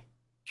wing.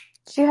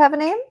 Did you have a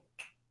name?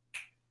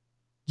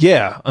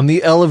 Yeah, I'm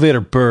the elevator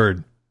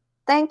bird.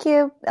 Thank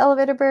you,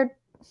 elevator bird.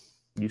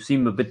 You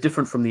seem a bit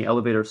different from the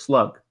elevator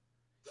slug.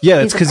 Yeah,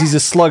 that's He's a because he's a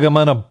slug. I'm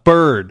on a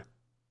bird.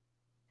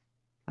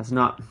 That's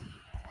not...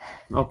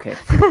 Okay.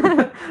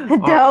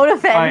 Don't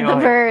offend the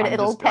bird. I'm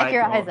It'll just- peck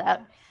your I- eyes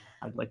out.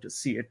 I'd like to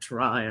see it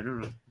try. I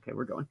don't know. Okay,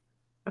 we're going.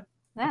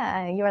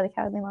 Ah, you are the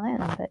cowardly lion,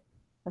 but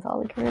with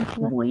all the courage.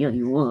 Well,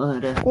 you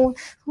would.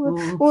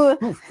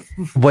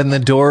 When the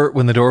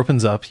door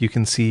opens up, you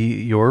can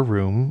see your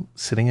room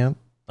sitting out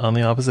on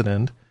the opposite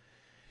end.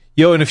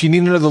 Yo, and if you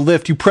need another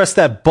lift, you press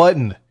that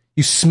button.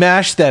 You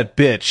smash that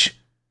bitch.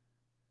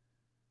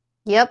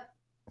 Yep.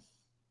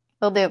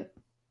 Will do.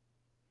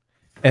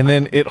 And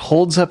then it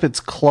holds up its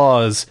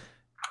claws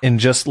in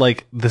just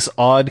like this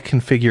odd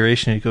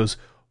configuration. It goes,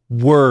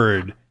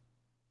 word.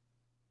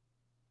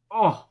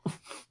 Oh.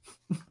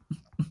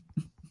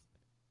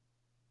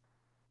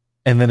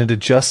 And then it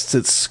adjusts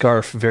its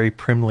scarf very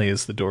primly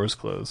as the doors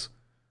close.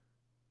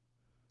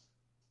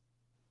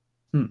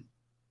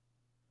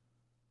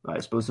 I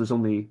suppose there's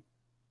only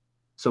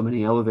so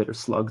many elevator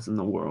slugs in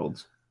the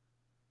world.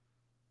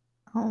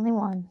 Only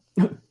one.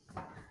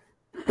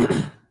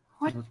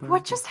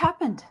 What just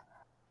happened?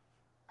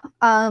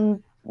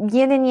 Yin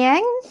and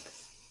yang?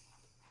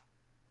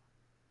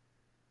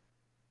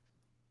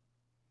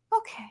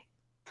 Okay.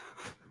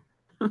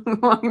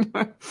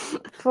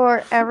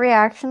 For every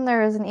action,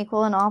 there is an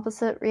equal and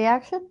opposite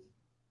reaction?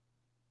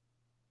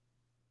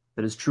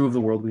 That is true of the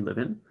world we live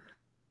in.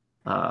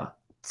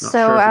 So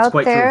sure if it's out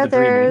quite true of there, the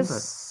dreaming, there's but-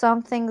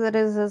 something that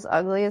is as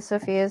ugly as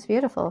Sophia is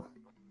beautiful.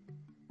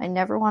 I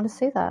never want to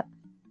see that.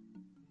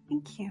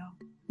 Thank you.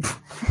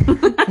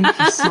 Thank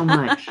you so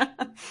much.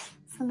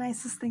 It's the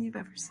nicest thing you've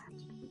ever said.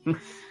 Yeah,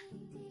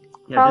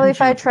 Probably didn't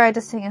if I you? tried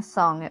to sing a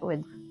song, it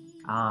would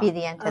Ah, be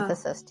the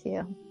antithesis to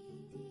you.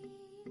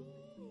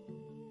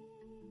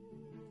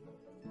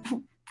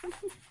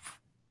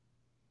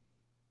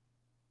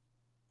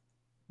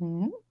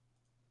 Hmm?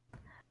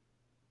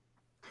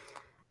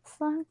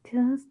 Sun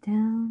goes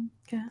down,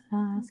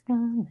 eyes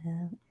come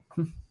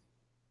out.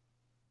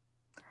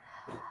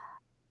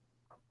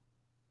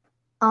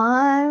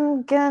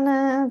 I'm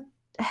gonna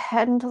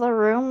head into the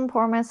room,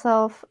 pour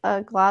myself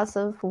a glass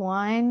of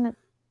wine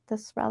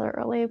this rather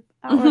early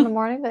hour in the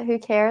morning, but who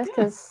cares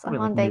because I'm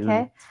on probably like noon.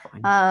 vacay.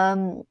 It's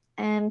fine.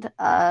 And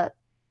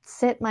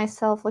sit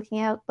myself looking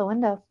out the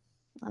window.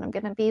 And I'm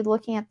gonna be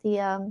looking at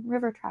the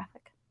river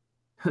traffic.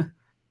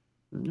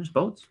 There's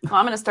boats. Well,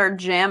 I'm going to start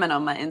jamming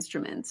on my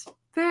instruments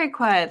very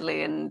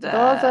quietly and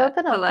Doors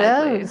open or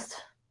politely. closed?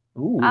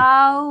 Ooh.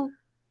 I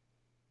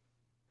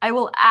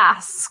will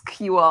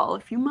ask you all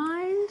if you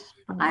mind.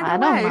 I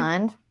Either don't way.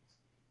 mind.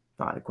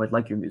 I quite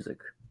like your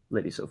music,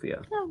 Lady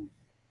Sophia. Oh.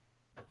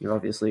 You're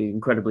obviously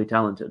incredibly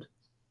talented.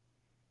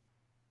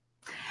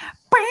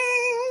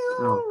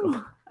 Oh,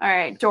 God. All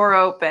right, door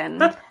open.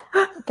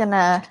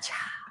 Gonna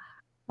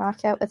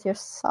rock out with your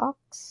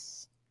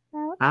socks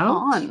out.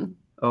 Ouch. On.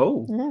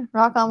 Oh. Yeah,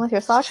 rock on with your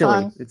It's socks chilly.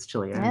 on. It's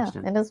chilly, I Yeah,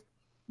 understand. it is.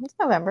 It's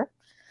November.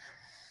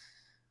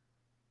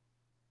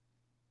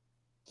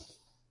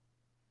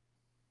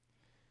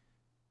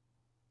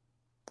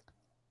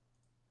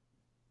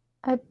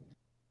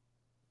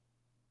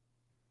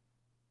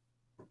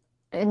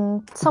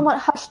 In somewhat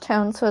hushed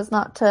tone, so as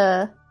not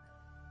to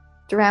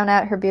drown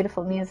out her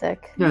beautiful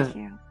music. Yeah. Thank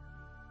you.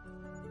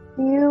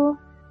 Do you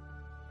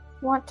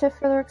want to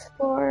further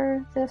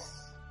explore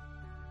this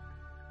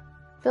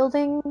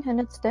building and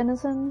its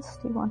denizens?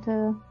 Do you want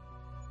to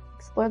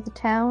explore the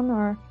town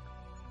or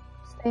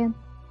stay in?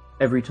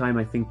 Every time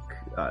I think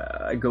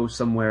I go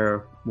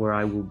somewhere where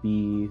I will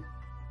be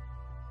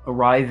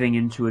arriving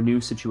into a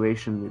new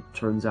situation, it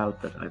turns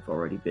out that I've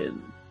already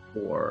been,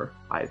 or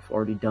I've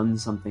already done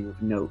something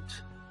of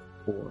note,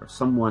 or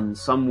someone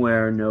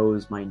somewhere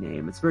knows my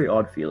name. It's a very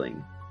odd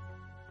feeling.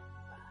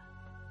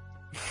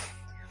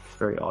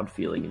 Very odd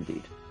feeling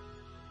indeed.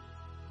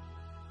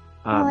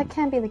 Well, that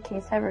can't be the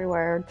case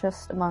everywhere,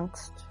 just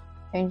amongst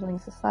changeling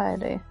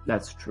society.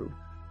 That's true.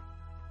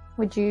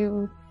 Would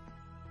you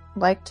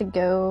like to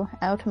go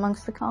out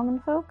amongst the common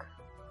folk?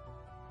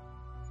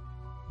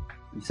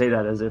 You say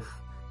that as if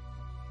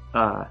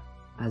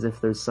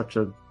there's such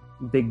a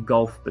big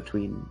gulf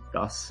between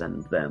us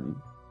and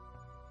them.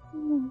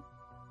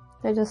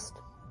 They just...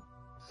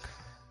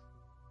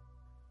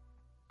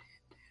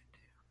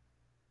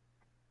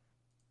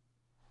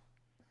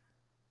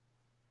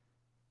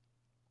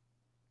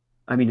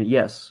 I mean,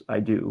 yes, I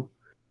do.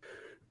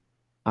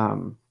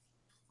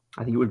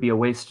 I think it would be a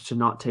waste to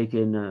not take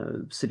in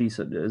a city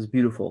as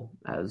beautiful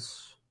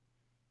as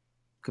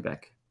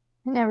Quebec.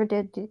 I never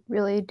did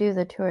really do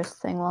the tourist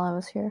thing while I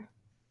was here.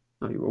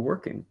 No, you were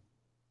working.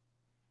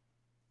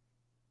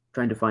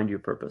 Trying to find your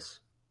purpose.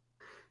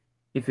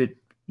 If it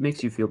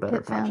makes you feel better,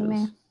 It found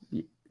Patches.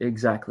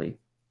 Exactly.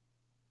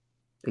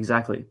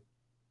 Exactly.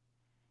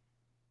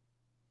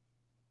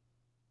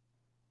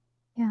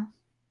 Yeah.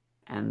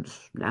 And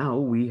now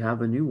we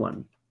have a new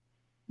one.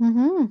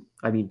 Mm-hmm.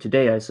 I mean,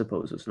 today I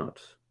suppose is not...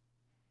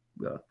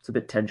 it's a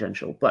bit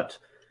tangential, but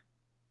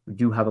we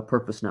do have a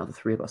purpose now. The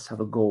three of us have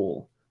a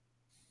goal,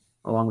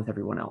 along with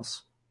everyone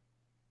else.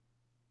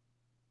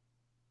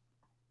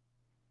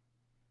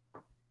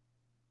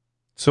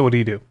 So what do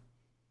you do?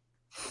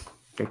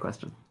 Great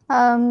question.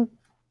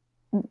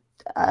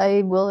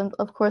 I will,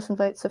 of course,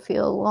 invite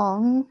Sophia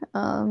along.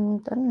 I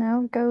don't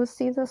know, go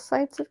see the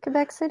sights of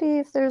Quebec City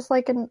if there's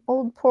like an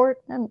old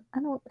port, and I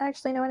don't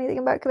actually know anything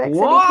about Quebec City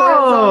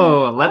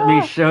Whoa! tourism. Let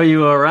me show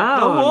you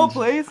around. The whole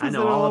place is I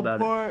know an all old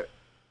about port. it.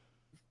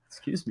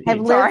 Excuse me.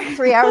 I've Sorry. lived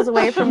 3 hours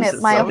away from it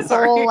Jesus, my I'm whole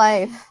sorry.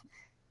 life,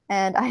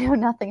 and I know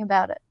nothing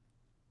about it.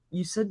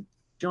 You said,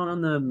 John,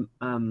 on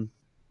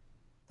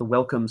the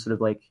welcome sort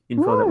of like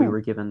info that we were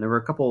given, there were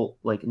a couple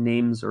like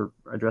names or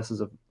addresses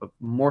of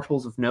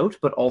mortals of note,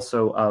 but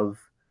also of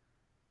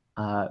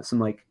some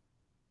like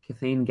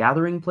Cathane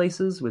gathering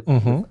places with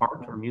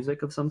art or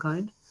music of some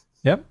kind.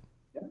 Yep.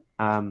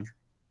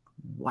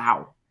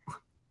 Wow.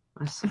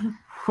 That's,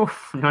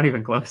 not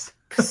even close.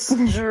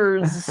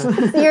 Yours.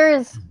 It's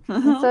yours.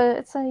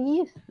 It's a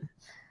youth.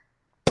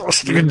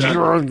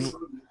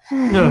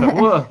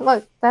 Whoa.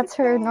 Look, that's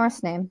her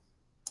Norse name.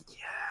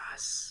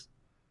 Yes.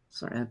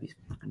 Sorry, that'd be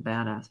fucking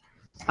badass.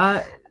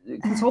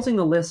 Consulting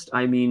the list,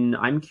 I mean,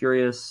 I'm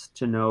curious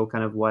to know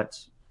kind of what...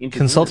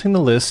 Consulting the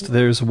list,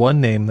 there's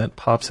one name that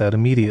pops out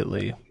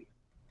immediately.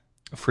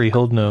 A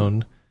freehold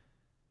known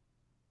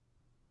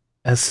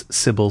as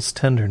Sybil's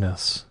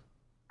Tenderness.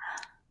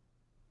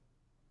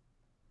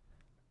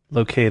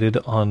 Located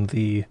on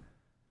the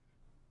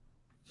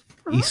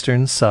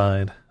eastern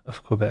side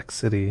of Quebec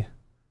City,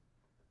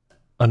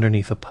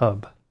 underneath a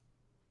pub.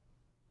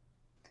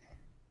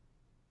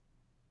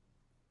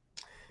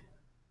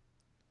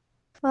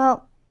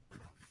 Well,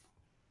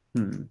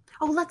 Oh,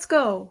 let's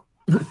go.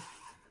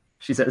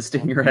 She says,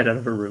 sticking her head out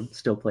of her room,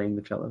 still playing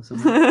the cello.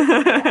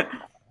 Somehow.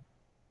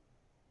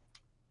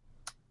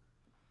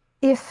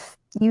 if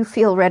you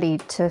feel ready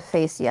to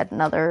face yet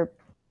another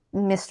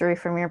mystery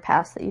from your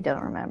past that you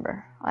don't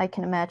remember, I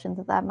can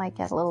imagine that might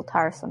get a little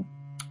tiresome.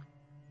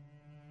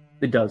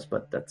 It does,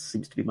 but that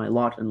seems to be my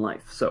lot in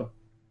life. So,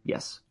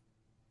 yes,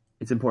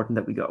 it's important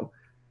that we go.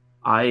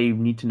 I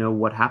need to know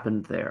what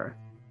happened there.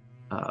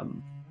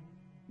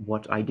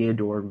 What I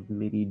did or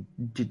maybe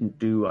didn't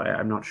do,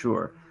 I'm not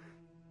sure.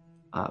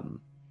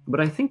 But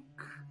I think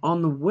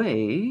on the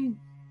way,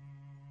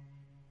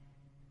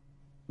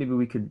 maybe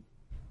we could,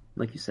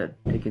 like you said,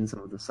 take in some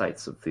of the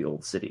sights of the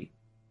old city.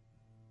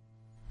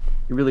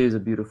 It really is a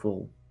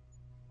beautiful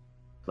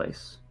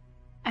place.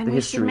 And The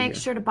we should history make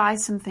here. sure to buy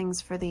some things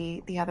for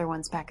the other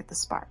ones back at the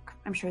Spark.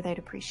 I'm sure they'd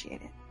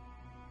appreciate it.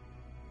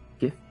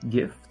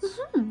 Gifts?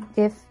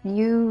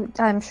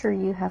 I'm sure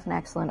you have an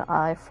excellent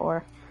eye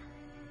for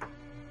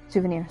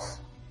souvenirs.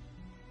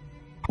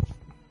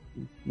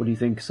 What do you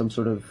think? Some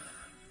sort of...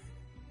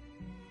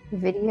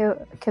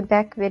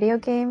 Quebec video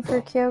game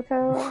for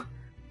Kyoko?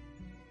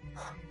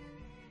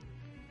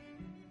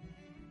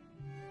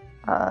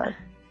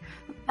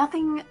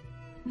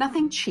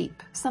 Nothing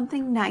cheap.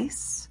 Something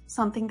nice.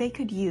 Something they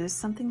could use.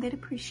 Something they'd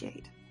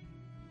appreciate.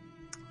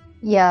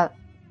 Yeah,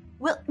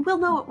 We'll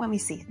know it when we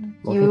see it.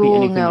 Well, it you could be will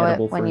anything know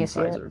edible it for when you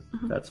see it. incisor.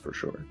 That's for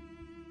sure.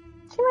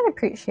 She might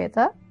appreciate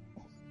that.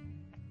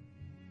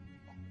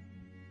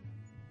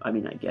 I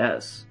mean, I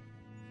guess.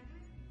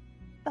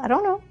 I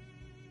don't know.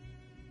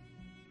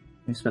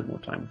 You spent more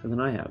time with her than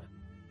I have.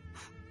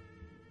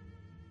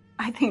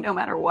 I think no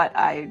matter what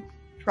I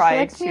She try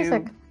likes to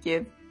music.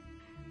 give...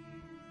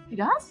 She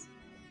does?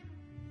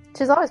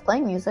 She's always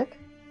playing music.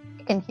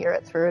 You can hear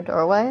it through a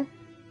doorway.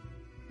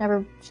 She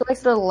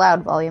likes it at a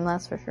loud volume,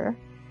 that's for sure.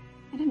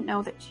 I didn't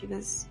know that she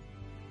was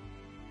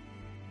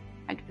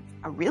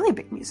a really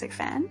big music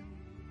fan.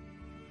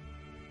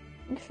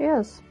 She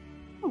is.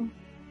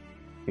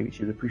 Maybe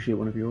she'd appreciate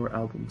one of your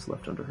albums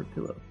left under her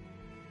pillow.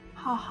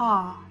 Ha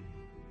ha.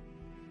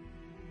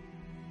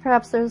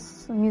 Perhaps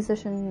there's a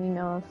musician you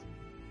know of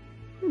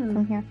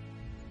from here.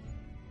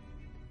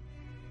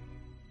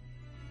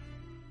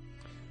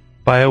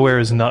 BioWare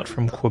is not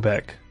from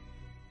Quebec.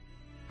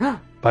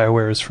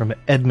 BioWare is from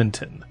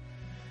Edmonton.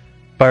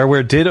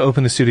 BioWare did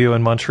open a studio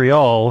in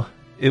Montreal.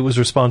 It was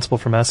responsible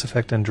for Mass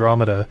Effect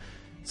Andromeda.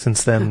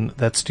 Since then,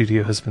 that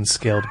studio has been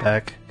scaled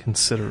back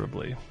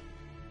considerably.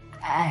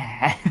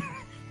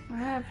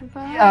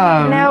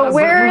 Now,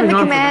 where in the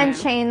command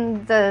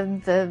chain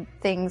the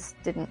things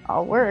didn't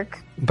all work?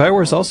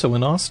 BioWare is also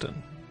in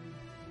Austin.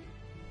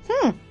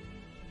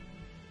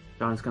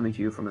 John is coming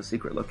to you from a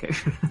secret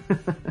location.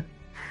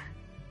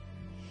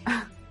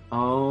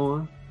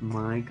 Oh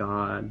my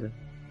god.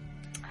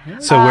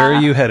 So where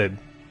are you headed?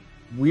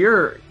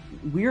 We're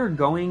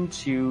going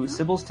to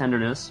Sybil's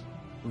Tenderness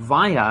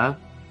via,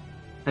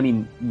 I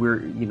mean, the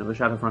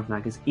Shadowfront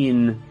Mac is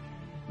in,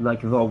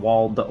 like, the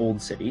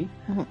old city,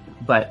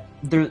 but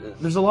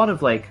there's a lot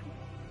of, like,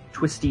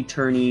 twisty,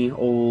 turny,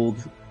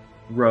 old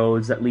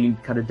roads that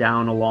lead kind of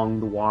down along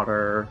the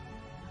water,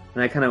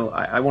 and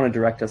I want to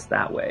direct us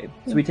that way.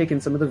 So we take in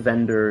some of the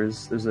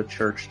vendors, there's a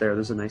church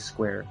there's a nice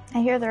square.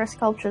 I hear there are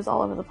sculptures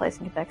all over the place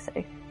in Quebec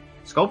City.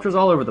 Sculptures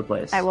all over the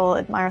place. I will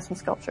admire some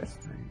sculptures.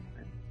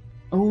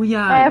 Oh,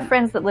 yeah. I have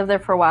friends that live there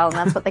for a while, and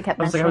that's what they kept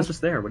I was mentioning. like, I was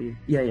just there. What do you...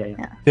 Yeah.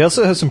 They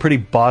also have some pretty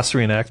boss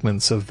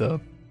reenactments of the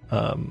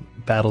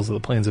battles of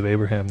the Plains of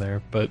Abraham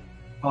there, but...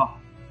 Oh,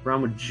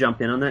 Ron would jump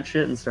in on that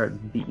shit and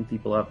start beating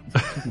people up.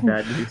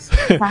 Bad news.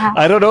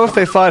 I don't know if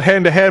they fought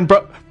hand-to-hand.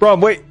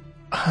 Brom, wait!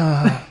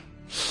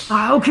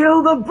 I'll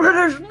kill the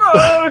British!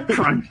 No!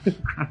 Crunch.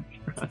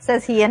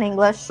 Says he in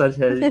English. Such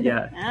as,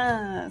 yeah.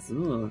 Yes.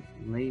 Ooh,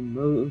 les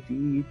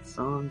maudits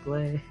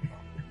anglais.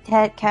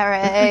 Ted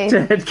Carey.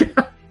 Dead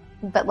guy.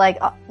 But, like,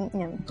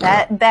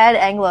 bad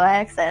Anglo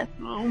accent.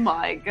 Oh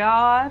my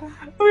god. Okay,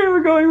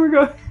 we're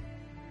going.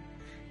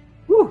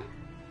 Woo!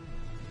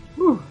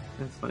 Woo!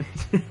 That's funny.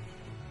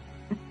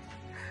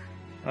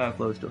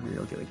 Flo's still here.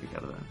 I'll get a kick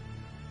out of that.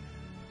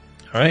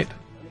 All right.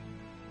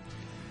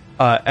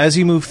 As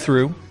you move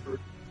through,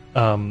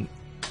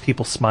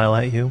 people smile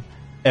at you.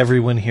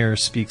 Everyone here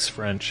speaks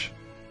French.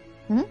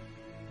 We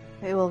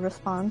will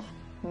respond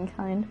in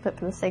kind, but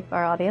for the sake of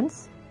our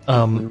audience.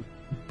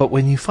 But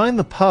when you find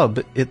the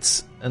pub,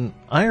 it's an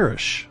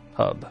Irish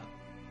pub.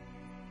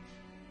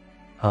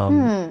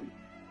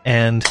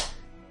 And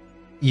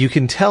you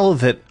can tell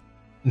that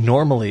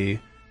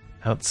normally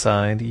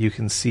outside you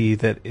can see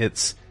that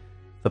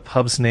the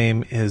pub's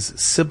name is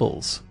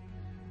Sybil's.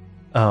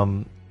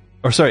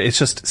 It's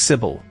just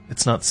Sybil.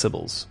 It's not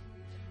Sybil's.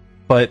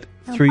 But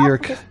through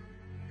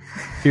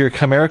your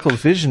chimerical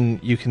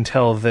vision, you can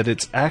tell that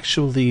it's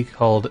actually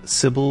called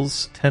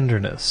Sybil's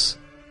Tenderness.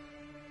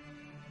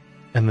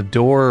 And the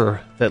door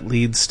that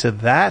leads to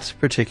that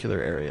particular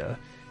area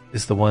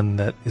is the one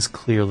that is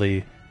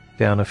clearly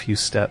down a few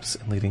steps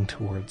and leading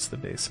towards the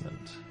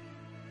basement.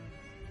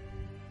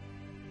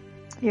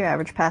 Your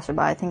average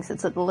passerby thinks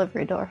it's a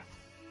delivery door.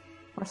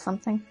 Or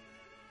something.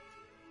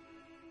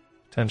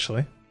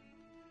 Potentially.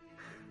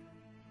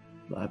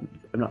 I'm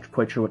not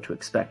quite sure what to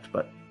expect,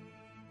 but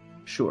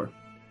sure.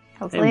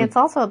 Hopefully And it's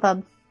also a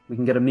pub. We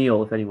can get a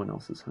meal if anyone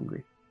else is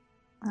hungry.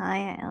 I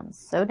am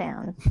so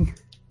down.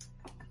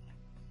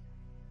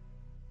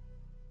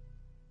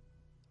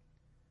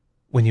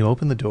 When you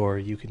open the door,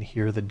 you can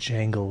hear the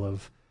jangle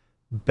of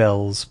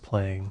bells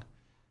playing.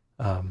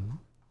 And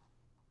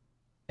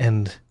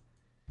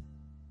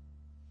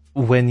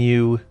when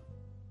you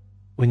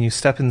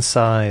step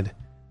inside,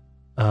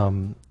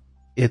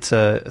 it's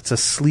a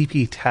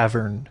sleepy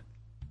tavern.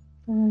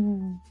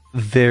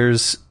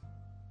 There's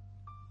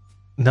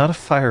not a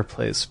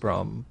fireplace,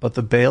 Brom, but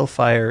the bale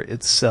fire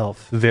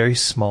itself, very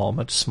small,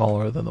 much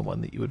smaller than the one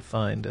that you would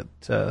find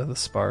at the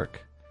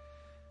Spark,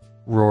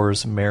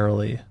 roars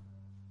merrily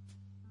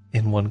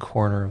in one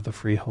corner of the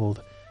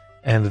freehold.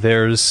 And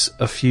there's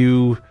a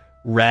few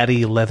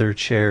ratty leather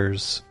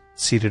chairs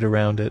seated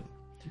around it.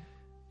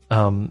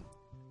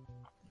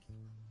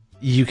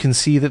 You can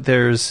see that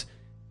there's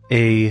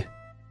a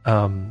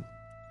 2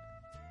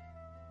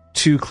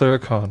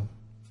 Clericon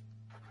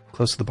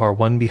close to the bar,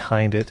 one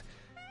behind it,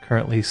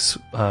 currently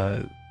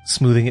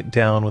smoothing it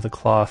down with a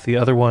cloth, the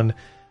other one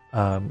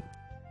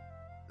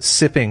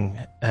sipping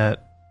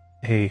at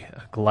a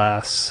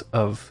glass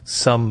of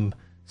some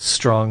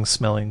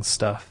strong-smelling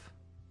stuff.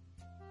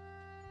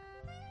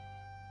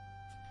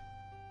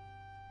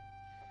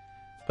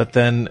 But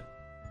then,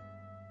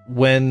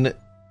 when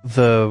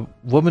the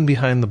woman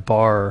behind the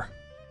bar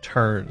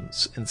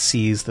turns and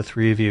sees the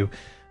three of you,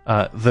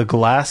 the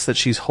glass that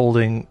she's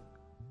holding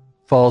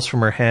falls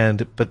from her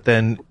hand, but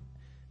then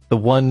the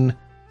one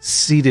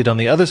seated on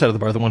the other side of the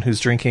bar, the one who's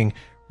drinking,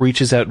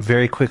 reaches out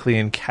very quickly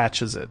and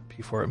catches it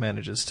before it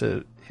manages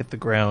to hit the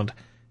ground,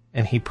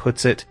 and he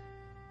puts it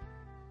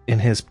in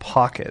his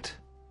pocket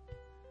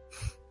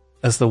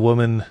as the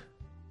woman...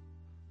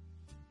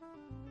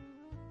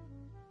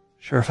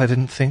 Sure, if I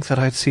didn't think that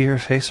I'd see your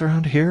face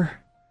around here?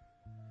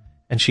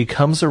 and she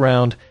comes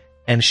around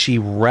and she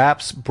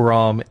wraps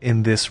Brom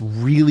in this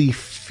really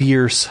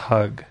fierce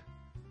hug.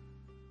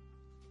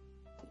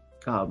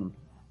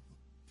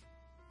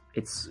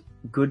 It's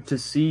good to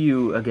see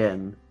you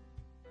again.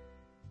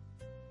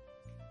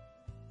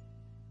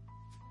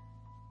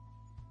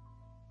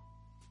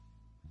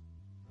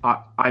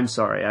 I'm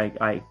sorry,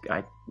 I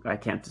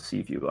can't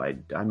deceive you.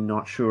 I'm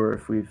not sure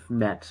if we've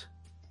met.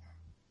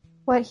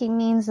 What he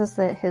means is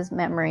that his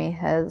memory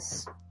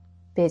has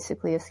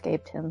basically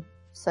escaped him.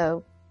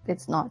 So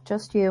it's not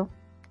just you.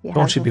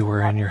 Don't you be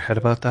worrying your head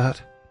about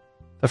that.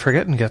 The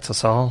forgetting gets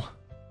us all.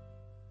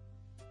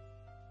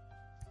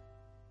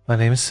 My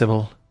name is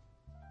Sybil,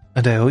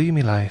 and I owe you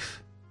me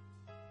life.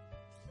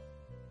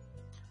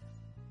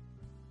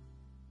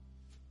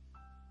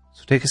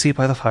 So take a seat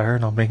by the fire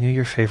and I'll bring you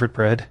your favorite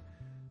bread.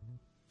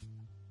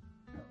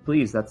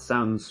 Please, that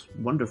sounds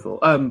wonderful.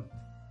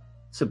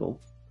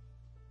 Sybil,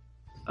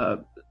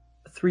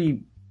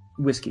 3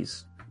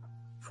 whiskeys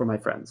for my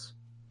friends.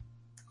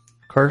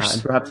 Of course.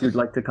 And perhaps you'd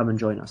like to come and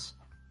join us.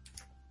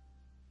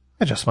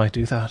 I just might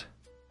do that.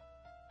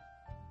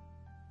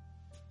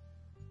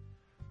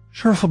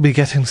 Sure if we'll be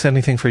getting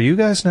anything for you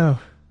guys now.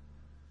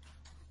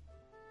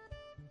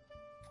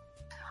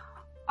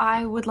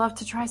 I would love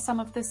to try some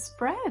of this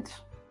bread.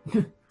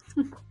 Do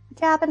you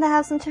happen to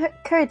have some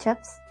curry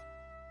chips?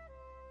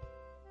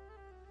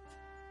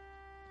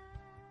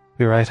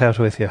 Be right out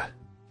with you.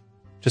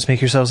 Just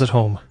make yourselves at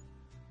home.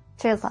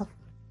 Cheers, love.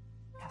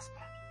 Yes,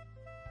 ma'am.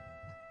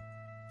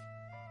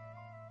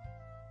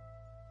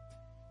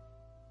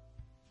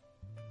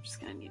 I'm just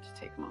gonna need to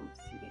take a moment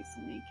to see these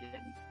naked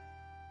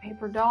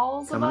paper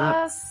dolls Coming of up.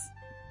 us.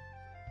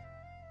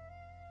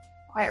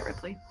 Quiet,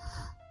 Ripley.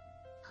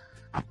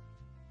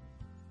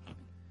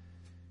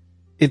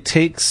 It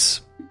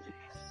takes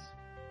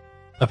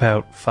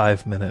about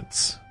 5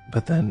 minutes,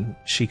 but then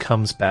she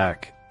comes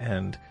back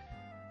and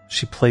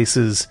she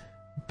places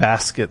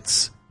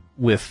baskets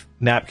with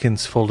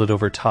napkins folded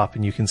over top,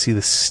 and you can see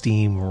the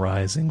steam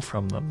rising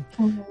from them,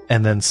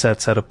 and then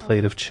sets out a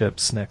plate of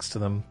chips next to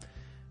them.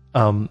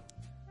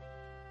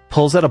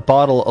 Pulls out a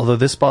bottle, although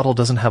this bottle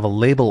doesn't have a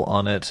label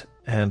on it,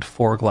 and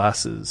 4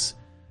 glasses.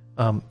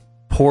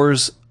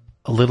 Pours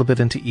a little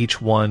bit into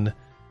each one,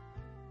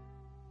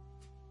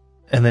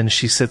 and then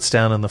she sits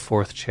down in the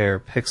 4th chair,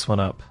 picks one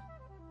up.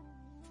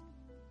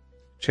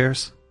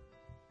 Cheers.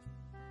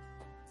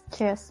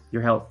 Cheers.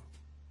 Your health.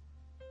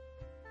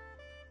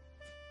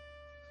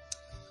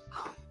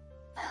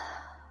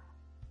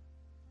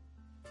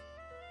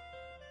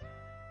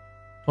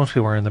 Don't be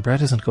worrying, the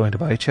bread isn't going to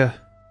bite you.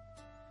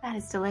 That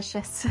is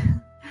delicious.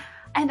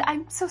 And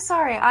I'm so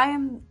sorry. I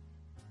am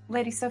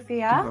Lady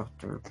Sophia,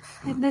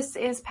 and this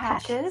is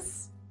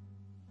Patches.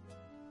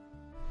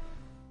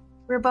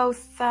 We're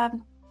both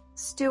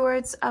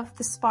stewards of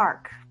the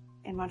Spark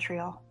in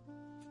Montreal,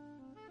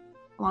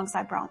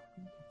 alongside Braun.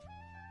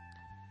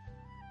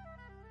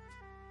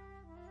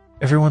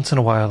 Every once in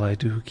a while I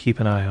do keep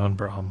an eye on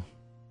Brom.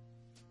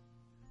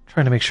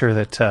 Trying to make sure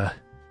that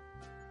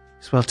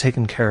he's well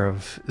taken care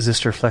of.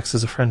 Zister Flex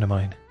is a friend of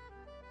mine.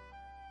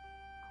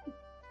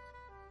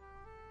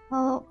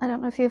 Well, I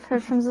don't know if you've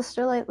heard from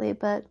Zister lately,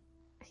 but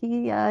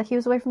he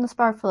was away from the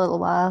Spark for a little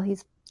while.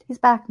 He's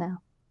back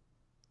now.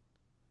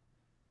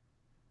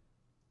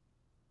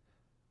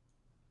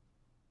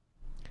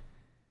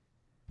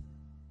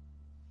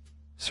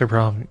 Sir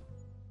Brom,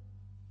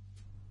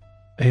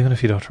 even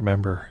if you don't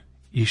remember,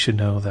 you should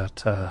know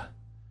that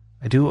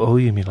I do owe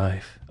you me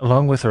life,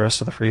 along with the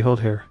rest of the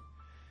freehold here.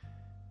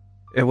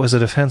 It was a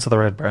defense of the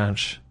Red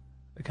Branch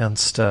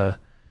against some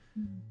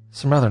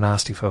rather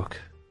nasty folk,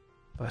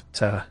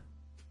 but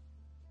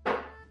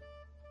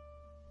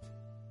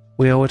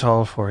we owe it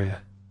all for you.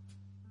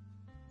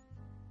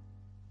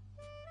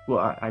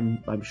 Well,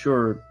 I'm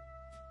sure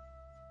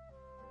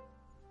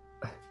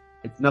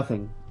it's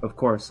nothing. Of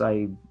course,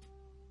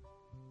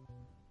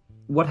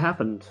 What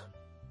happened,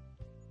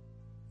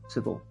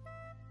 Sybil?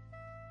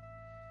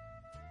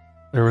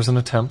 There was an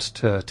attempt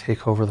to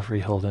take over the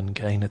freehold and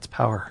gain its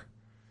power.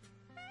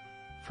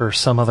 For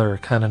some other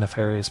kind of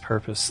nefarious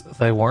purpose.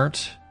 They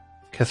weren't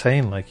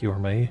Cathane like you or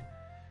me.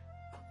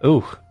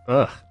 Ooh,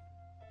 ugh.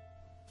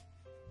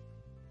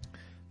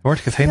 They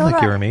weren't Cathane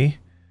like you or me.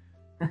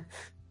 There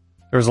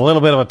was a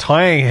little bit of a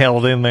twang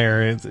held in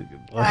there.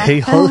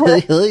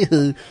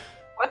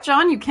 What,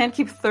 John? You can't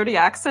keep 30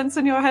 accents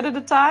in your head at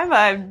a time?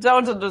 I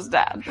don't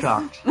understand.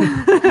 Shocked.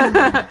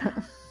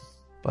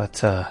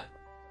 But,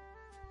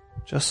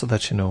 just so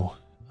that you know,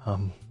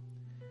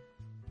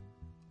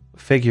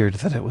 figured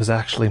that it was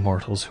actually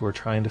mortals who were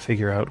trying to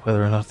figure out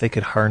whether or not they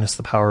could harness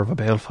the power of a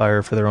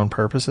balefire for their own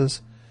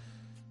purposes.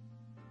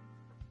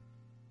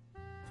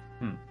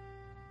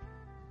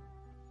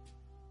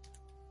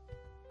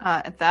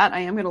 At that, I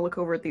am going to look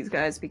over at these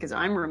guys because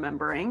I'm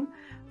remembering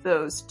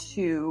those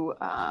 2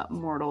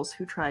 mortals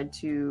who tried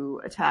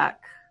to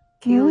attack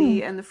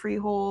Kaylee and the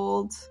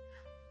Freehold,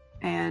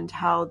 and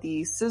how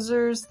the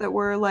scissors that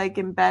were like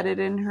embedded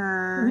in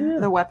her,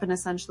 the weapon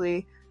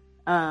essentially,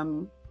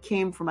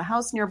 came from a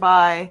house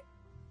nearby.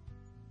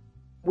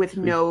 with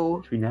no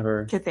Which we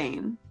never.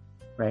 Cathane.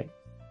 Right.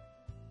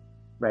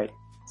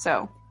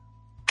 So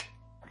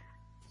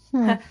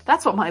Hmm.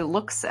 that's what my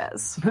look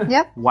says.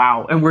 Yep.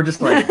 Wow. And we're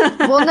just like,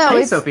 Well, no,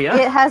 Hey, it's, Sophia.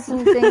 it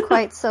hasn't been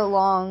quite so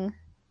long.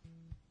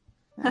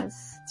 As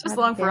It's just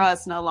long for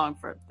us, not long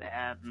for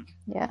them.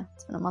 Yeah,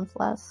 it's been a month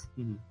less.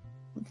 Mhm.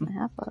 Month and a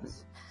half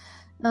less.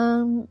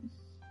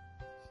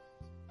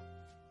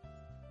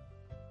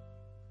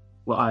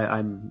 well,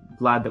 I'm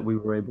glad that we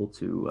were able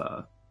to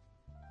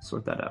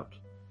sort that out.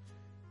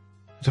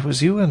 It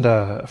was you and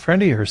a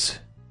friend of yours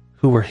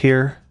who were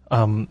here.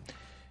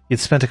 You'd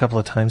spent a couple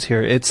of times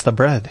here. It's the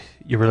bread.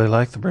 You really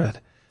like the bread.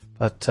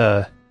 But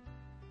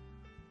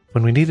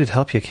when we needed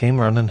help, you came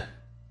running.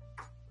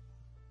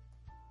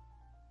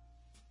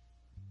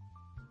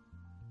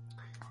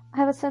 I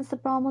have a sense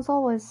that Brahm was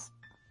always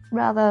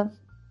rather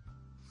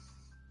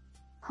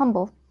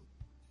humble,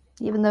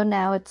 even though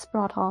now it's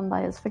brought on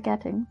by his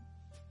forgetting.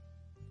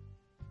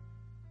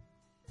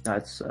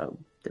 That's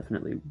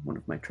definitely one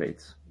of my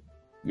traits.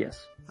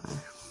 Yes.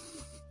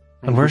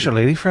 And where's your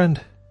lady friend?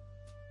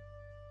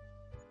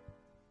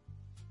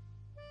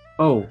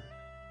 Oh,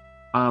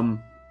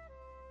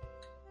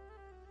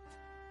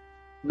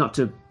 not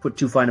to put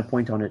too fine a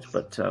point on it,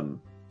 but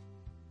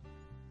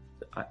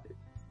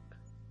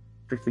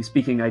strictly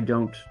speaking, I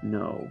don't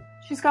know.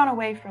 She's gone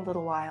away for a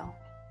little while.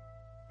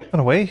 Gone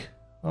away?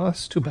 Oh,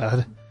 that's too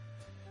bad.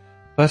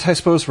 But I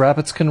suppose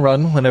rabbits can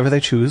run whenever they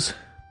choose.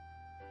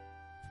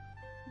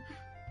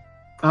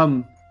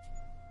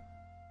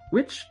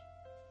 Which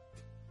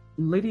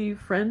lady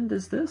friend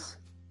is this?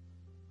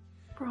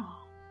 Bro.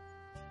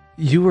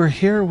 You were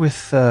here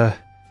with the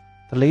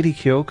Lady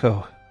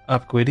Kyoko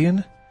up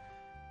Gwydion?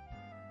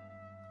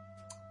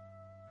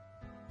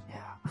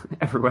 Yeah.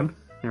 Everyone.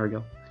 There we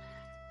go.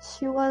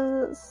 She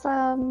was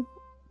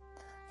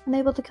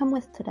unable to come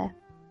with today.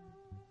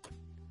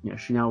 Yeah,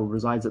 she now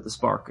resides at the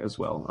Spark as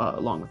well,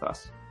 along with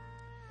us.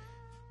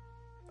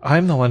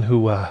 I'm the one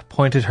who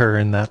pointed her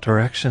in that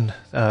direction.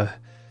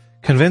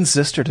 Convinced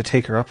Zister to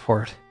take her up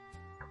for it.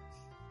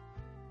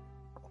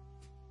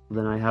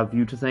 Then I have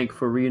you to thank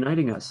for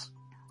reuniting us.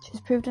 She's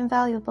proved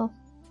invaluable.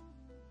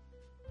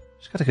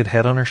 She's got a good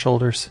head on her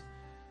shoulders.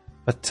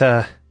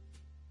 But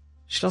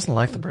she doesn't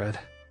like the bread.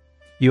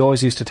 You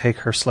always used to take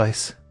her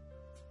slice.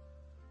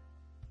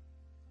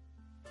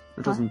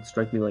 That doesn't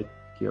strike me like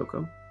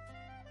Kyoko.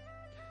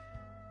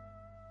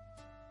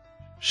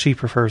 She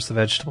prefers the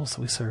vegetables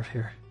that we serve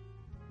here.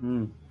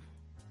 Hmm.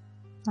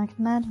 I can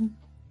imagine.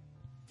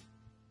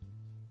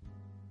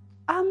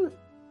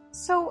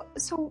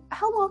 So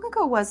how long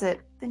ago was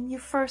it when you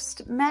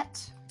first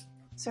met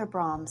Sir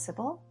Brahm,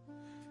 Sybil?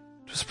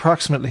 It was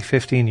approximately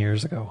 15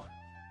 years ago.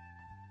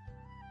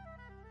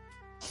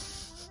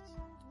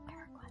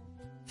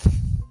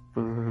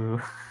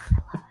 Boo.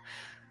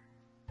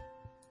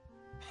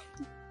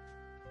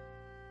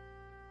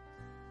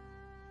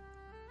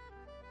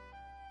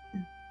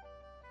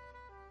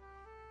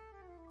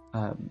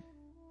 um,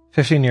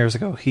 15 years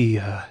ago,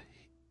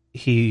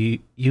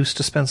 he used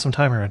to spend some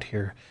time around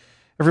here.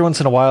 Every once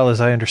in a while,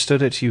 as I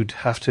understood it, you'd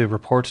have to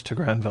report to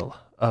Granville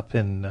up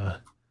in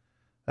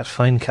that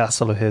fine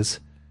castle of his.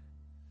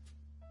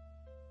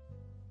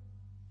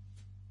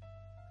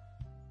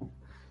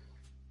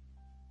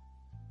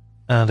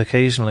 And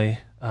occasionally,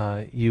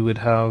 you would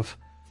have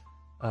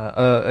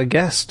a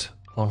guest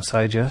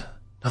alongside you,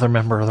 another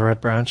member of the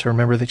Red Branch. I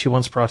remember that you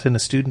once brought in a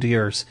student of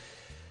yours.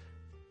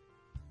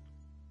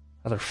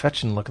 Rather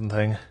fetching looking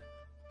thing,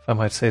 if I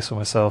might say so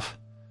myself.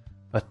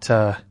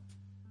 But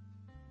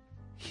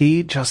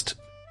he just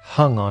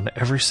hung on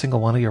every single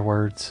one of your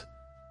words.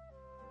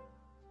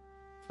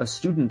 a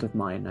student of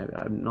mine.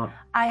 I'm not...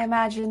 I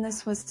imagine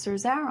this was Sir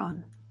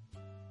Zaron.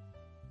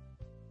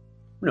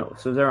 No,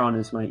 so Zeron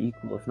is my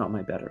equal, if not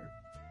my better.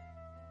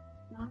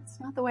 No, it's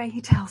not the way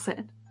he tells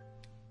it.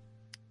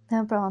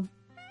 No, Brahm.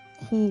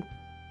 He's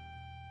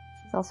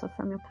also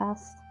from your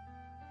past.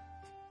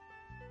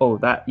 Oh,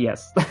 that,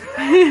 yes.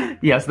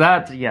 Yes,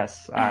 that,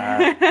 yes.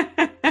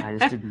 I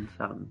just didn't,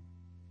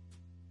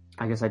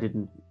 I guess I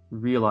didn't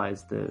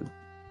realize the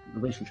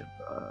relationship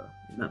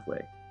in that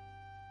way.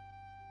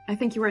 I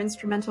think you were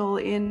instrumental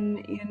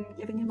in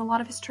giving him a lot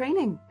of his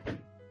training.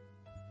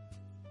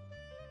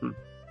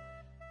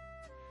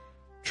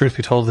 Truth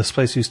be told, this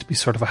place used to be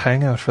sort of a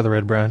hangout for the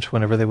Red Branch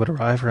whenever they would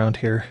arrive around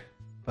here,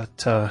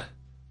 but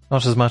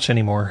not as much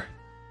anymore.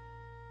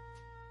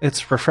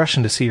 It's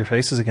refreshing to see your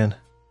faces again.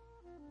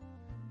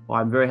 Well,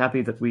 I'm very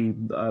happy that we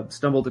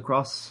stumbled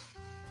across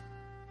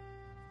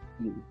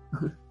you.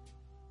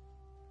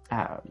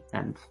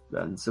 And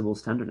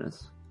Sybil's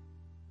tenderness.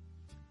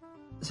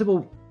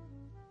 Sybil,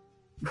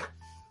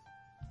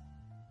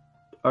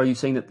 are you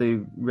saying that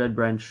the Red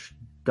Branch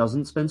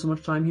doesn't spend so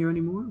much time here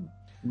anymore?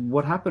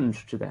 What happened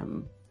to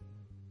them?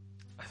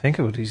 I think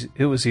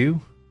it was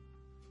you.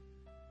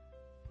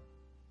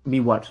 Me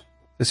what?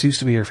 This used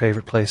to be your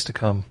favorite place to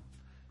come.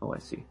 Oh, I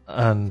see.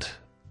 And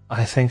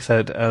I think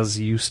that as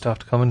you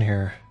stopped coming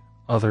here,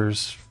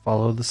 others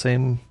followed the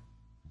same.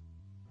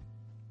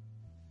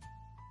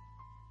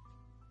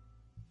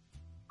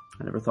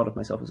 I never thought of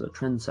myself as a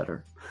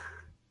trendsetter.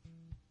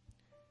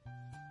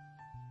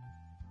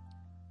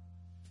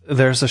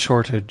 There's a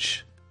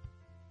shortage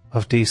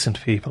of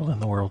decent people in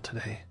the world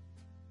today.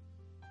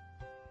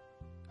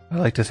 I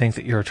like to think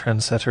that you're a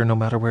trendsetter no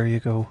matter where you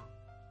go.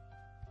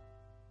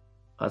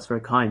 That's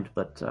very kind,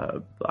 but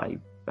I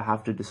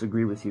have to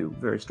disagree with you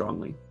very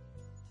strongly.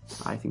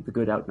 I think the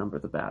good outnumber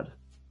the bad.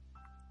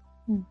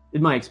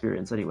 In my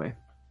experience, anyway.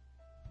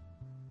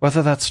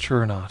 Whether that's true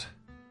or not,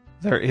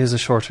 there is a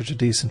shortage of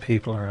decent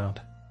people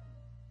around.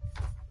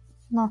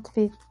 Not to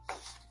be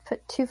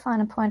put too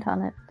fine a point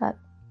on it, but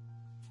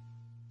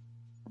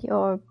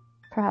you're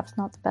perhaps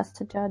not the best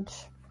to judge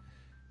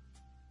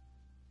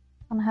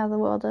on how the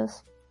world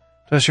is.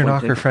 Does your One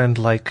knocker thing- friend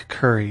like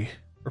curry,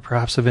 or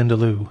perhaps a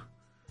vindaloo?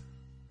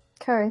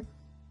 Curry.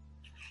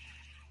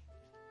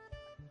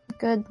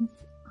 Good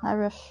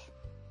Irish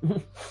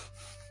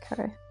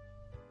curry.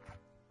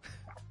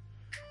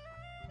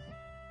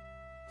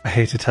 I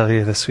hate to tell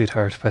you this,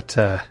 sweetheart, but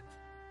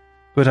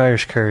good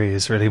Irish curry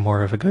is really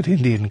more of a good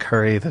Indian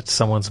curry that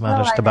someone's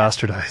managed I to know.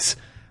 bastardize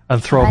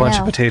and throw a I bunch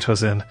of know.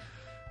 potatoes in.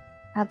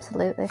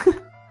 Absolutely.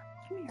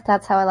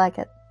 That's how I like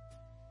it.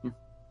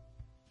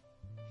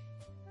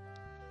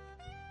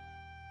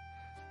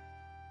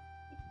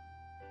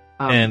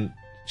 And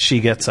she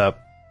gets up.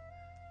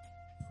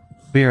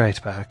 Be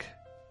right back.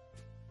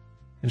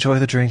 Enjoy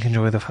the drink,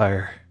 enjoy the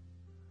fire.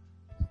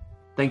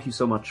 Thank you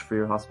so much for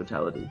your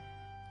hospitality.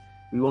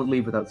 We won't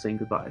leave without saying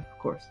goodbye, of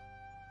course.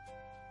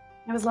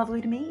 It was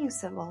lovely to meet you,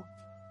 Sybil.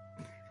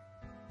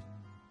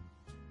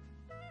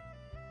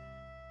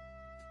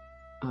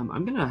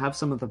 I'm gonna have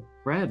some of the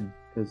bread,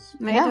 because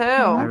Me Yeah. too.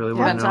 I really We've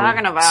wanna been know.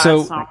 talking about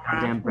So- it. So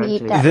goddamn We bread eat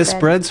taste. that. This bread.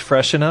 bread's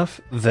fresh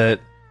enough that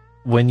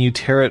when you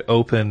tear it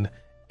open,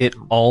 it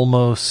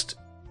almost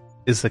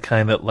is the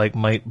kind that like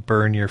might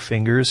burn your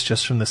fingers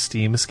just from the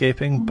steam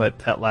escaping, but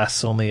that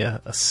lasts only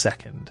a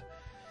second.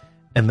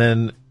 And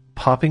then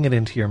popping it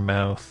into your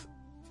mouth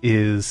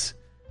is...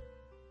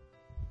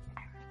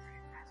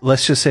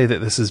 Let's just say that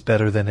this is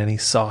better than any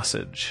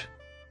sausage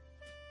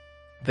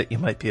that you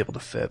might be able to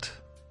fit.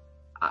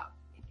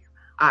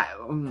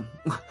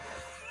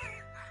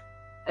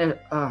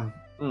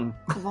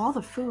 Of all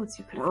the foods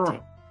you could have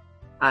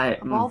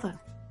taken, of all the...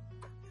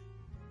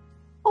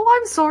 Oh,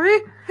 I'm sorry.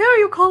 Here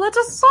you call it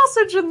a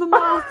sausage in the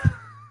mouth.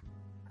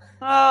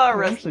 Oh,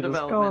 Arrested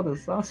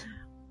Development.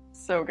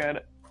 So good.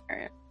 All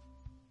right.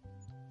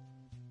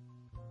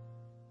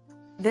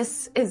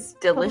 This is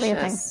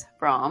delicious,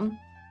 Brom.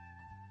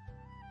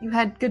 You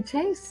had good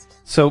taste.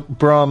 So,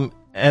 Brom,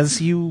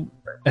 as you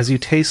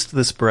taste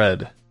this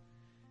bread,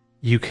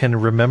 you can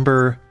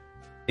remember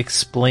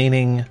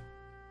explaining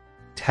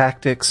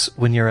tactics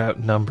when you're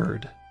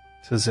outnumbered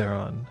to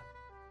Zeron.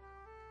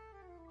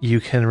 You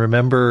can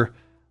remember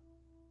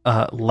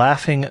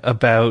laughing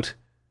about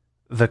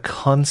the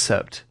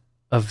concept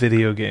of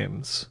video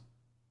games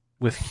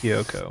with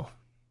Kyoko.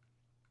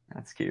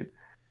 That's cute.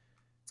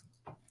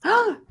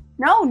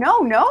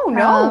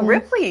 No,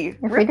 Ripley.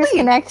 If we Ripley.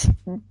 disconnect,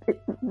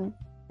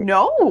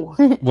 No.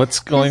 What's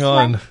going It's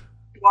on?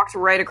 He walked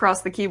right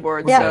across the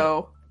keyboard, Yeah.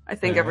 so I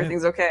think All right.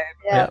 everything's okay.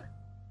 yeah.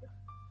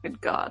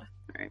 Good God.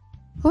 All right.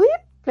 Whoop,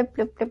 blip,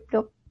 blip, blip,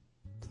 blip.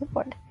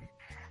 Keyboard.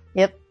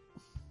 Yep.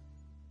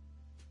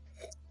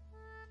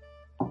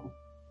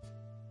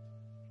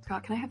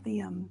 Scott, can I have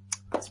the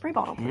spray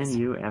bottle, Can please?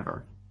 you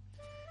ever?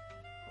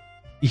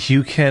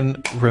 You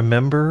can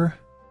remember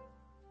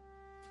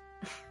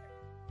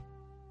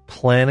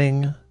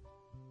planning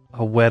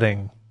a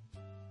wedding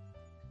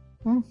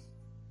Hmm.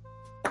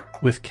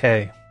 with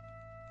Kay.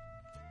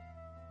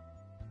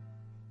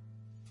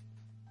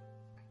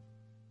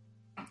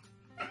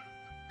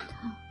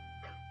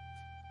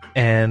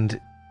 And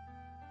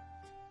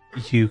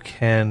you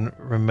can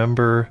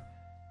remember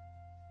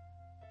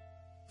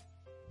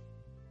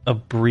a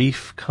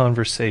brief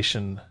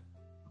conversation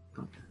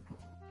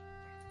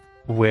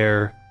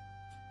where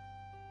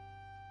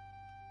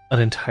an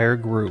entire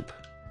group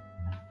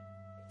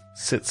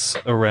sits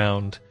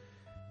around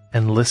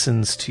and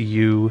listens to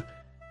you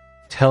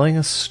telling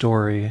a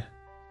story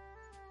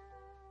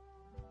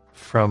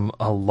from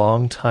a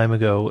long time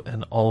ago,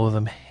 and all of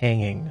them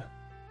hanging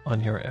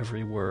on your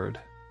every word.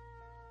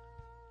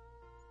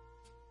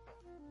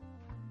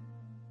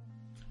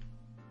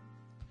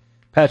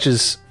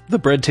 Patches, the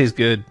bread tastes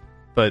good,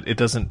 but it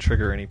doesn't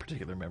trigger any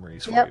particular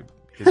memories for Yep. you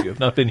because you have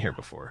not been here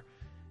before.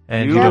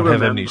 And you You don't have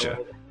remember. amnesia.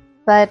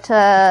 But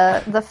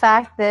the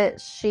fact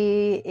that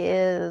she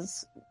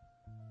is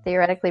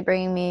theoretically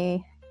bringing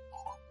me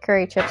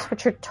curry chips,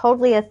 which are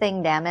totally a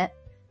thing, damn it.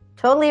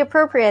 Totally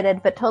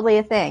appropriated, but totally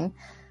a thing.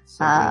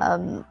 So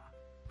good.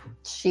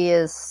 She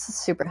is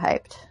super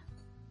hyped.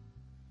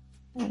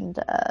 And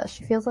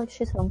she feels like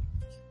she's home.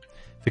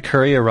 The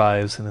curry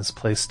arrives and is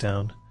placed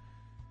down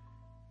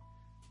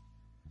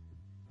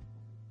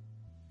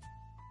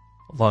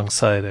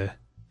alongside a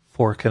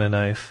fork and a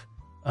knife.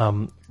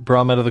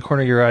 Brom, out of the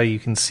corner of your eye, you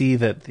can see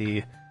that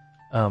the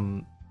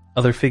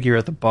other figure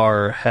at the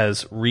bar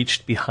has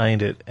reached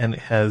behind it and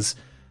has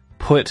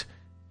put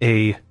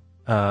a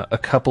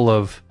couple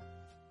of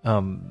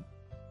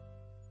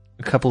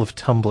a couple of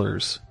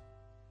tumblers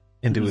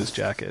into his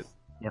jacket.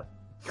 Yep.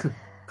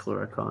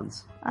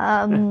 Cluricons.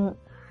 I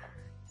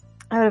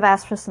would have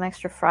asked for some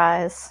extra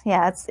fries.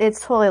 Yeah,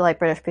 it's totally like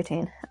British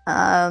poutine.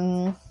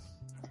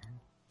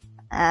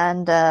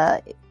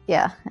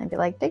 Yeah, I'd be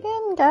like, dig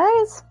in,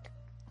 guys.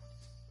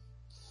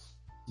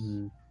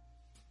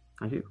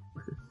 I do.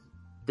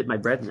 Dip my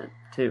bread in it,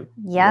 too.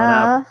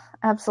 Yeah, That's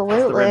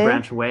absolutely. the Red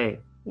Branch way.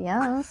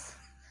 Yes.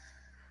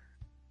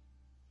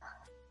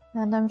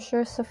 And I'm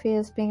sure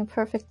Sophia's being a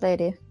perfect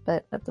lady,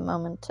 but at the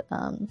moment,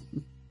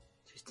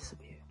 She's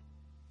disappeared.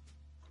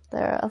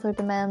 there are other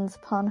demands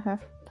upon her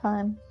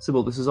time.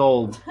 Sybil, this is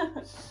all...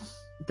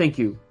 Thank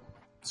you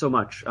so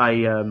much.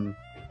 I'm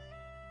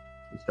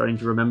starting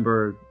to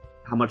remember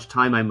how much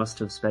time I must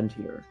have spent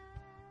here.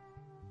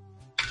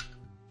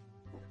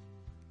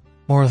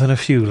 More than a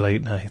few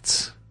late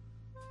nights.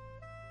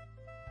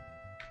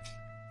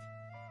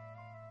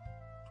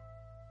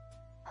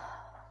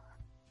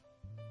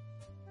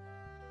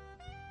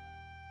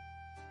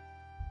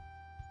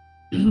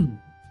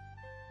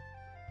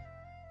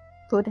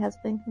 Food has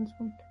been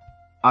consumed.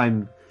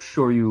 I'm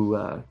sure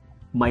you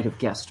might have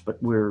guessed,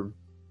 but we're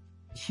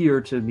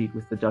here to meet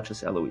with the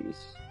Duchess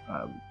Eloise.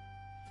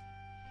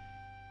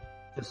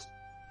 Just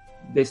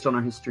based on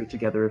our history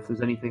together, if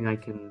there's anything I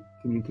can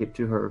communicate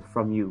to her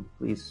from you,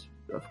 please,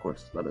 of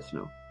course, let us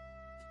know.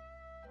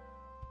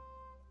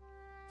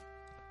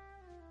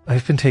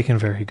 I've been taken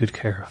very good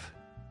care of.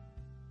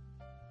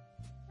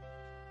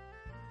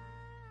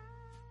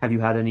 Have you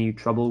had any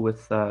trouble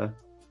with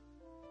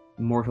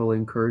mortal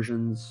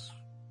incursions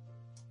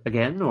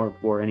again,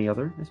 or any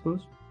other, I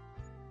suppose?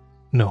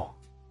 No.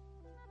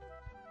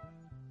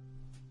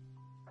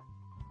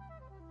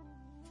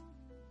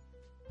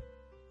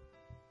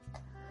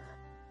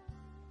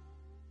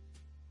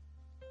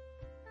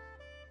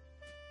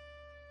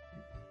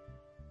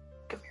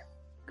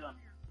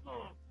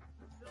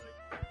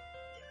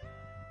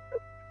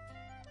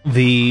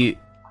 The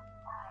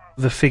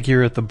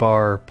figure at the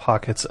bar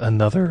pockets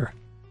another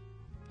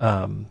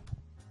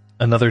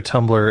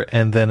tumbler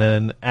and then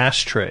an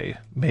ashtray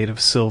made of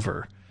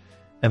silver,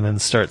 and then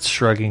starts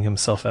shrugging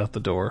himself out the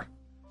door.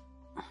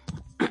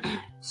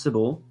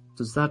 Sybil,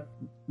 does that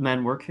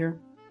man work here?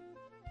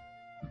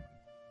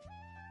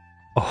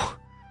 Oh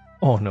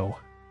no.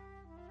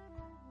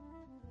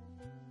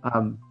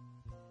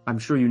 I'm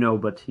sure you know,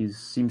 but he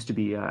seems to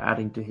be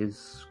adding to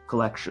his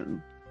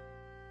collection.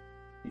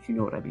 If you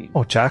know what I mean.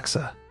 Oh,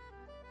 Jaxa.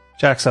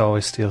 Jaxa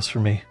always steals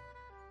from me.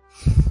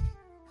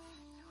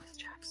 Who's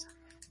Jackson?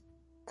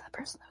 That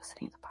person that was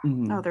sitting at the bar.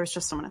 Mhm. Oh, there was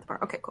just someone at the bar.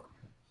 Okay, cool.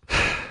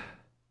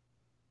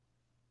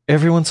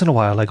 Every once in a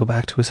while I go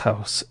back to his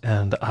house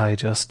and I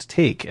just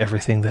take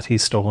everything that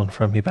he's stolen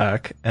from me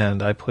back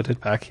and I put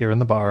it back here in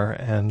the bar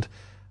and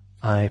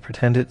I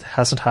pretend it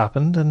hasn't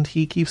happened and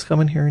he keeps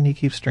coming here and he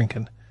keeps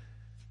drinking.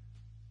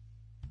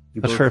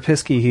 You But both- for a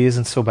Pisky, he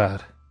isn't so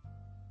bad.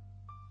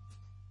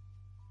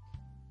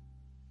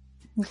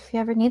 If you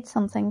ever need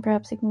something,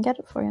 perhaps he can get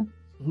it for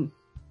you.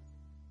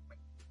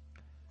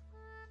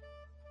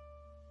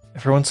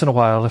 Every once in a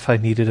while, if I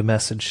needed a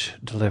message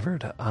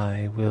delivered,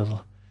 I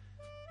will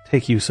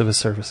take use of his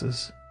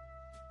services.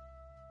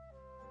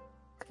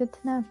 Good to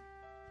know.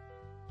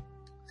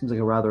 Seems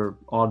like a rather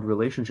odd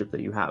relationship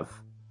that you have.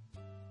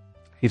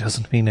 He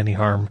doesn't mean any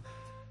harm.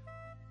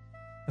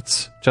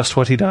 That's just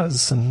what he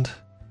does, and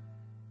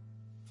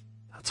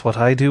that's what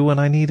I do when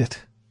I need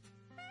it.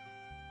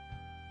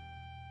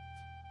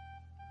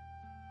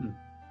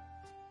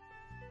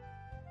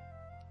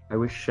 I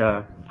wish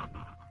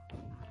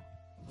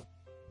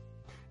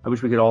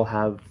we could all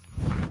have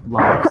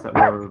lives that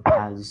were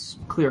as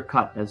clear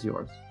cut as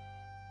yours.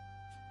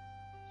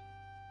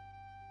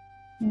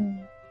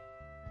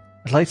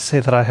 I'd like to say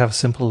that I have a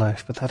simple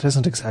life, but that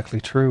isn't exactly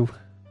true.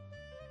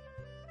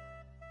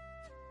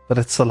 But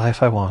it's the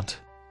life I want,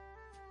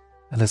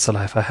 and it's the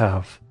life I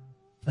have,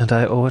 and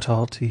I owe it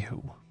all to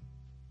you.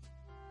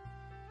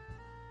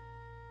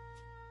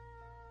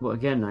 Well,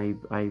 again,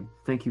 I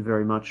thank you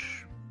very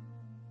much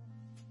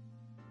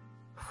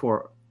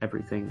for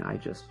everything.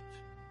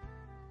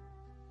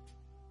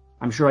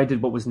 I'm sure I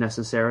did what was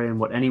necessary and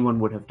what anyone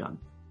would have done.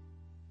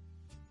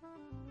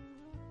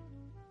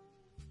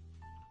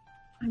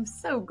 I'm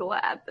so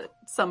glad that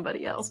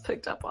somebody else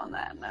picked up on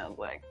that, and I was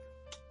like,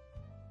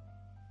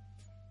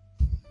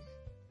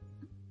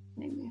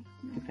 maybe.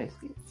 Good face.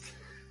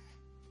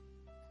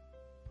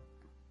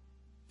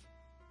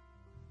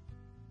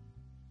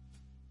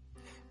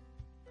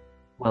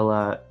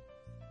 Well,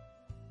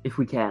 if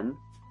we can,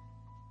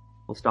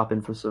 we'll stop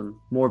in for some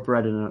more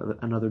bread and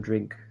another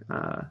drink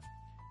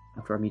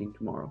after our meeting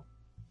tomorrow.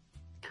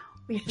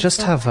 We have to Just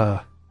start have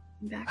a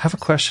back.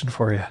 question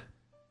for you.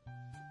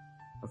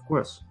 Of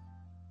course.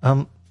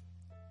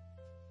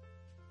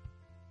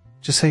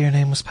 Just say your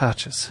name was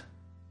Patches.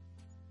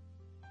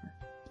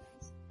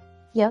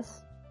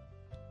 Yes.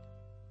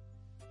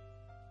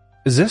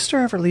 Does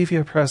Zister ever leave you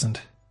a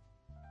present?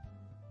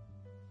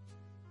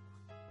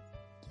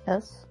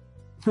 Yes.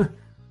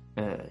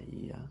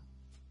 Yeah.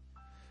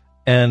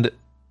 And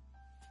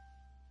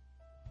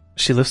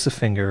she lifts a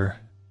finger,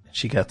 and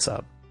she gets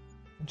up.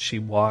 And she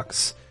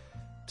walks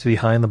to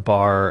behind the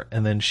bar,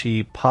 and then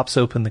she pops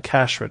open the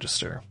cash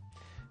register.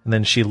 And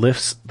then she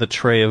lifts the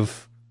tray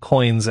of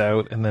coins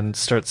out and then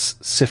starts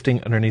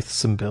sifting underneath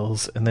some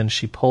bills. And then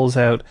she pulls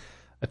out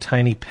a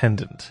tiny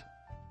pendant,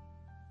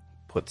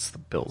 puts the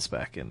bills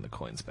back in, the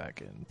coins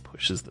back in,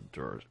 pushes the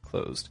door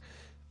closed.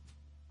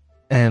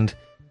 And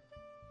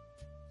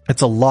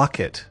it's a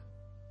locket,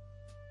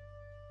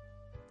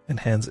 and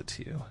hands it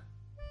to you.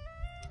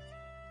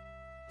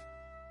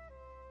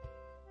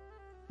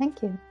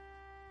 Thank you.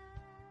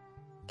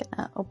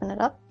 Gonna open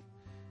it up.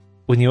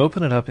 When you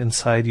open it up,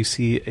 inside you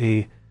see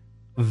a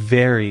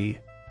very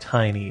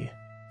tiny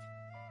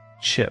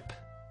chip.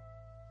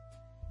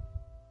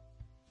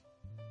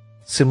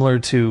 Similar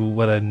to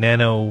what a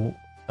nano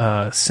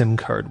SIM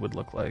card would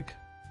look like.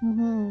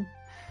 Mm-hmm.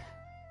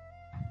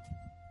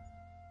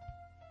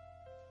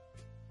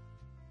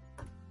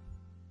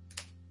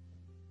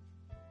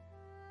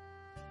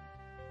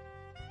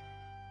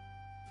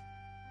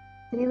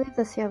 Did you leave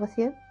this here with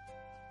you?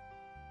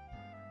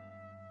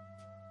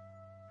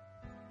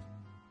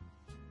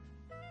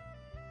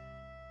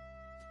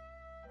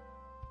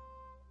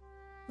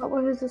 What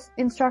were his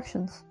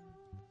instructions?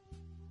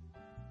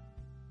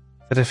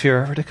 That if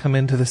you're ever to come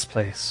into this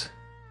place,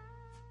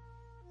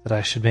 that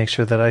I should make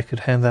sure that I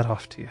could hand that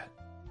off to you.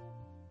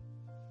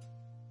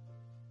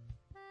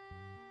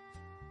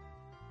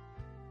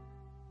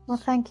 Well,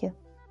 thank you.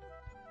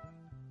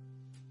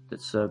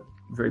 It's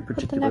very Put the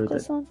particular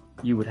necklace that on.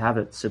 you would have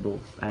it, Sybil,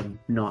 and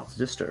not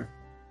Zister.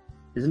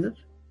 Isn't it?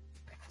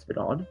 It's a bit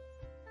odd.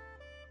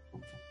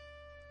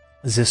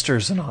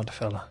 Zister's an odd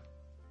fella.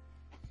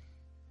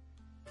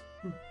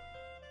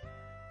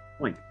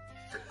 Point.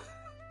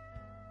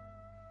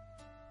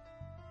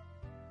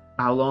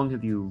 How long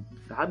have you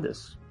had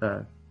this?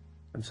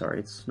 I'm sorry,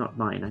 it's not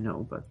mine, I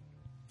know, but...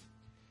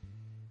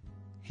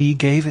 He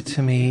gave it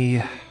to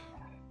me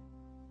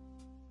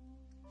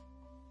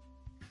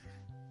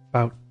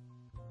about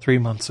 3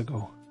 months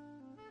ago.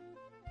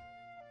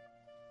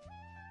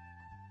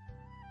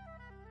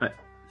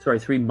 Sorry,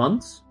 3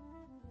 months?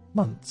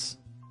 Months.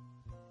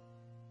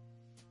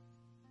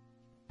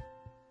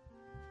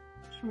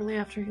 Shortly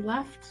after he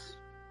left.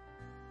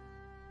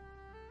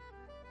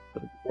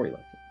 But before he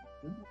left.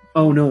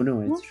 Oh, no,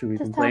 it's true. We've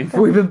been Just playing.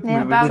 after. We've been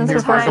Yeah, about here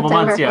this for a time, couple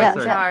months. September. Yeah, Yeah,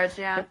 sorry. Charge,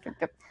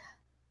 yeah.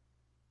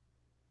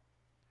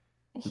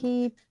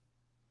 He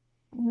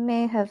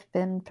may have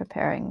been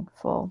preparing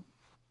for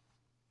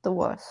the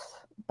worst,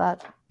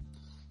 but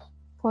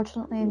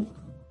fortunately,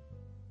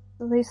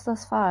 at least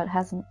thus far, it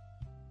hasn't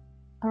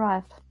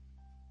arrived.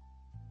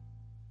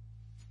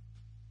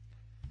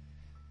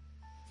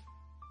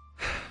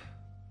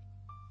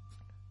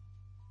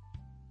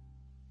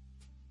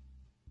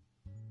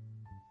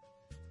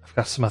 I've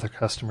got some other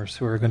customers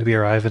who are going to be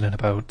arriving in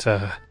about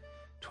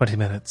 20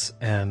 minutes,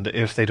 and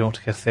if they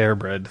don't get their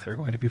bread, they're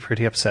going to be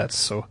pretty upset,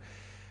 so...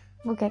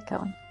 We'll get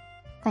going.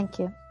 Thank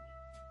you.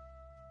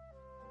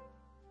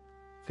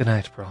 Good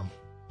night, Brom.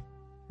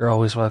 You're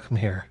always welcome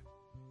here.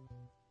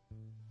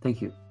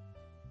 Thank you.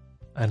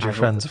 And your I hope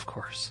friends, that- of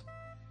course.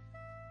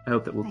 I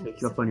hope that we'll Thanks.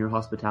 take you up on your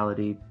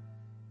hospitality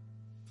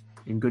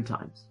in good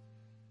times.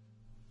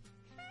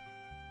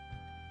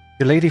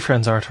 Your lady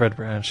friends aren't Red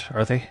Branch,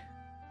 are they?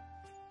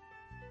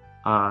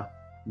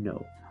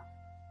 No.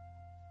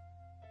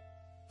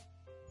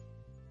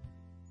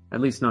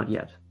 At least not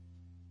yet.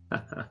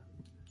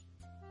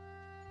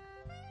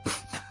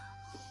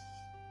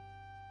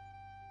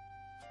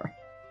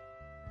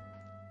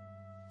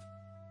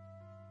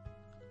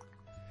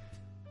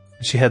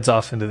 She heads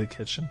off into the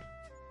kitchen.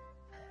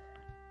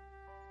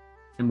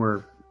 And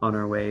we're on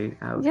our way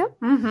out. Yep.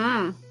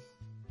 Mm-hmm.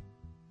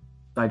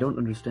 I don't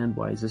understand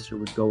why Zister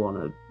would go on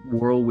a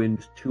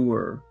whirlwind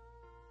tour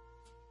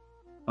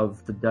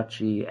of the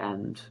duchy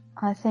and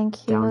I think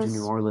he down to was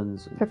New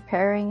Orleans. And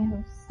preparing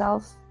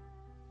himself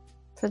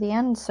for the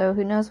end, so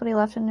who knows what he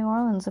left in New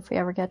Orleans if we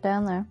ever get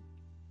down there.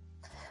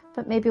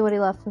 But maybe what he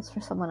left was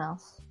for someone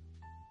else.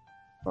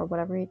 Or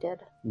whatever he did.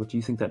 what do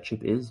you think that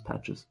chip is,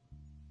 Patches?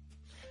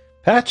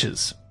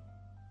 Patches,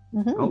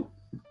 Mm-hmm. Oh.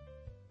 do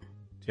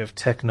you have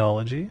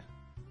technology?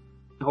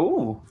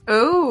 Oh.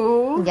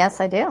 Ooh. Yes,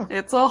 I do.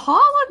 It's a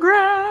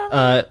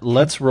hologram.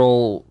 Let's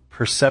roll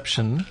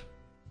perception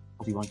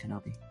Obi-Wan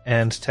Kenobi.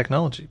 and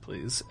technology,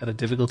 please, at a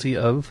difficulty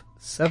of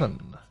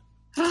 7.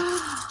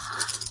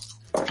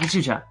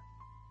 Ichicha.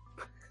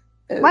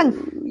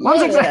 One.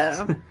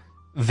 Yeah.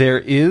 There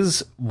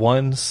is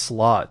one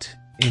slot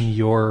in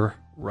your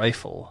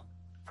rifle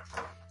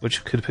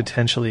which could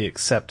potentially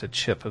accept a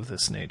chip of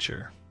this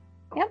nature.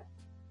 Yep.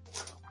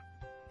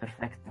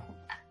 Perfecto.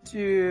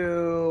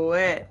 Do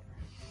it.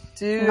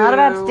 Do Not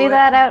about to do it.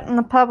 that out in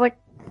the public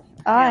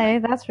eye,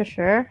 that's for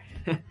sure.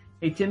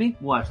 Hey, Timmy,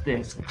 watch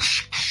this.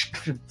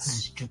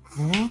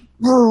 Boom.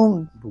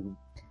 Boom.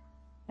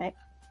 Right.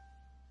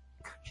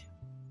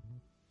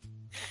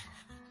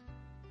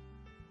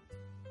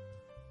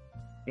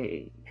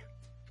 Hey.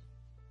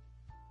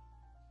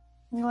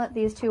 You let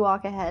these two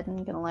walk ahead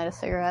and gonna light a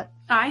cigarette.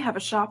 I have a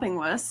shopping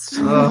list.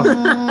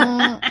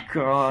 Oh,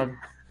 God.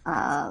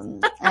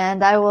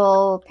 And I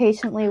will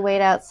patiently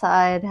wait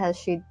outside as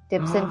she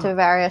dips into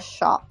various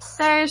shops.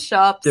 Various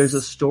shops. There's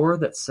a store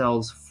that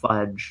sells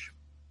fudge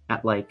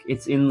at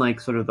it's in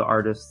sort of the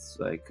artist's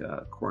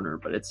corner,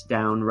 but it's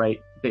down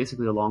right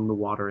basically along the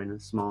water in a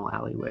small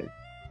alleyway.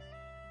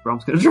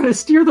 Brom's gonna try to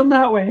steer them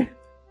that way.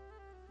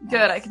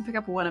 Good, I can pick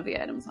up one of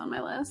the items on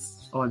my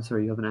list. Oh, I'm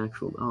sorry, you have an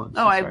actual... I'm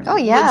so I- sorry. Oh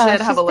yeah,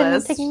 Legit have she's a been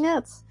list. taking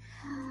notes.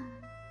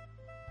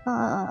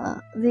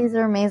 These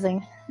are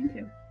amazing. Thank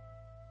you.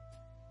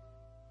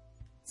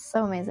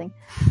 So amazing.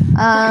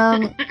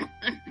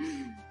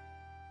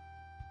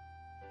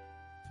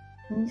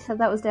 You said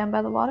that was down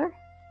by the water?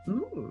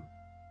 Ooh.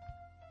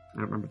 I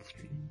don't remember the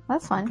street.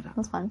 That's fine.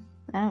 That's fine.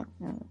 I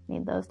don't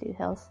need those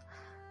details.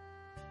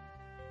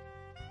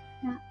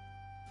 Yeah.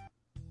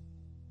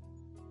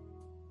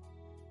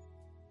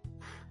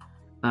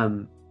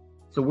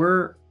 So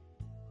we're...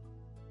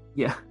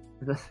 Yeah.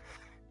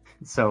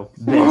 So,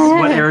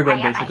 what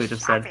Aragorn basically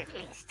just said.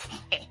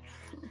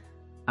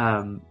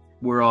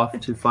 We're off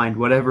to find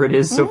whatever it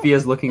is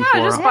Sophia's looking for.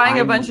 Yeah, just buying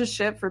a I'm bunch of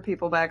shit for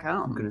people back I'm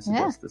home. gonna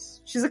suggest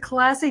this. She's a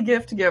classy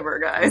gift giver,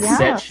 guys. Yeah.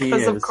 Bet she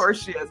Because is. of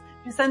course she is.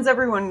 She sends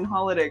everyone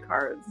holiday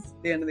cards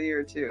at the end of the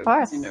year, too. Of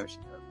course. You know she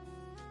does.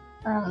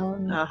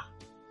 Yeah,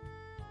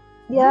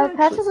 Yeah,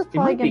 Patches is actually, it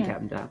probably might be gonna...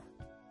 Captain Daff.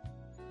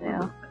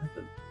 Yeah.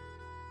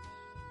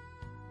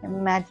 I'm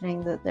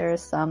imagining that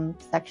there's some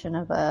section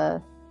of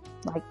a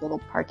little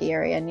parky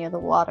area near the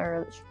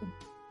water that should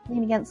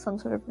lean against some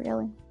sort of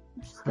railing.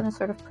 I'm just gonna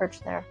sort of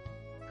perch there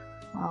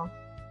while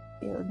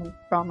you and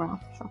Brom are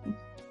off shopping.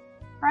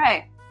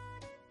 Right.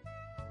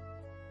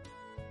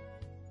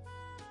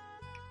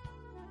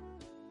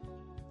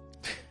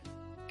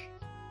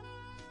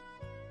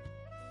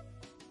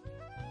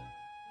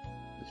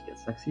 Just get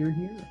sexier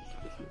here.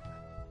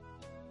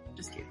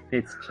 Just kidding.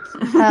 It's just...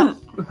 Oh,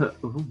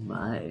 Oh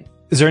my.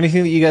 Is there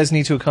anything that you guys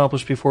need to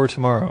accomplish before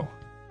tomorrow?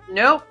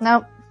 Nope.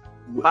 nope.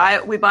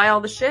 We buy all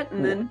the shit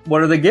and then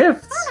What are the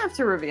gifts? I don't have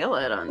to reveal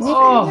it on You stream.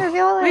 Oh. can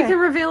reveal it. We can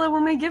reveal it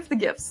when we give the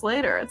gifts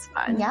later. It's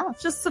fine. Yeah.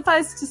 Just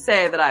suffice to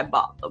say that I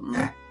bought them.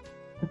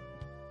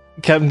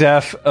 Captain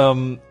Daff,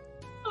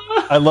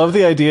 I love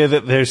the idea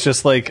that there's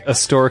just a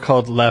store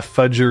called La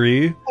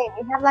Fudgerie. Hey,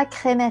 we have La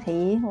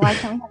Cremerie. Why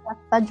can't we have La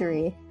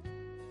Fudgerie?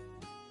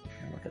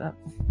 Look it up.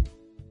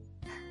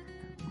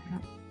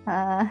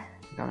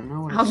 Gotta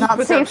know what I'll it's... just Not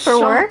put safe up for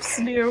work. shops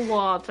near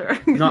water.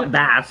 Not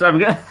that. So I'm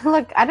gonna...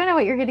 Look, I don't know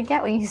what you're gonna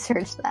get when you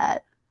search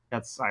that.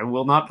 I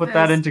will not put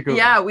that into Google.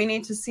 Yeah, we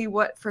need to see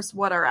what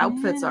our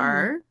outfits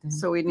are.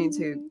 So we need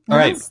to. All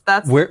right.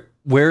 That's Where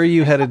are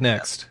you headed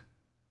next?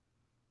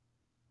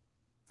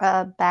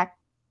 Back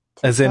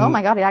to... As in- Oh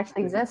my god, it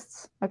actually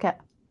exists. Okay.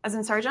 as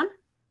in Sargon.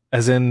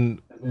 As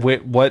in,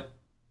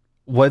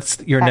 what's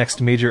your Back-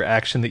 next major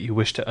action that you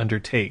wish to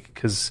undertake?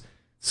 Because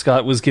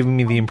Scott was giving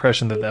me the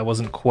impression that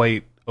wasn't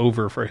quite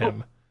over for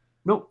him.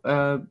 Nope.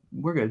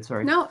 We're good.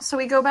 Sorry. No, so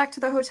we go back to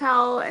the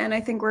hotel, and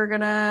I think we're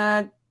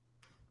gonna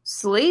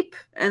sleep,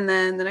 and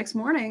then the next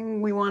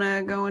morning we want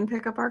to go and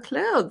pick up our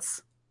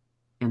clothes.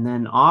 And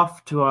then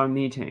off to our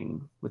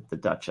meeting with the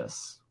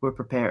Duchess. We're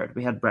prepared.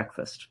 We had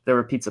breakfast. There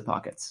were pizza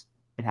pockets.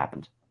 It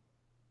happened.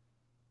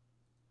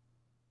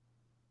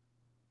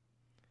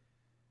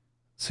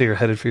 So you're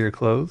headed for your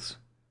clothes?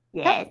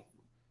 Yes.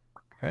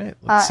 All right.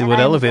 Let's see and what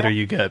I'm elevator dressed.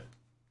 you get.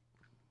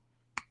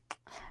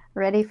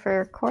 Ready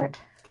for court?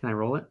 Can I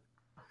roll it?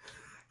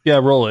 Yeah,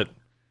 roll it.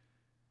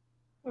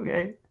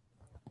 Okay.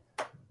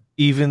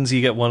 Evens,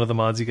 you get one of the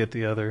mods, you get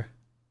the other.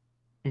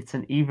 It's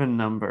an even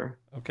number.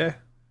 Okay.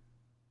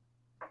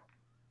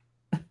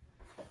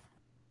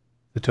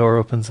 The door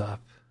opens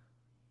up.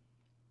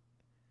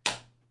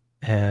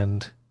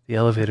 And the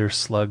elevator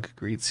slug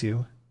greets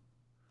you.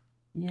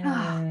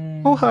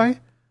 Yay. Oh, hi.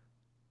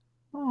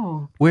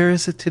 Oh. Where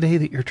is it today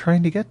that you're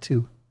trying to get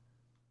to?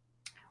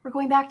 We're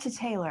going back to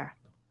Taylor.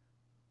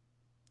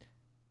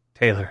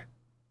 Taylor.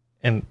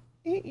 And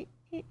I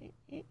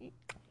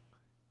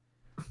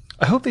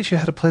hope that you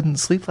had a pleasant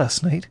sleep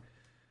last night.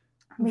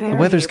 The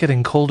weather's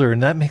getting colder,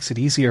 and that makes it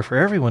easier for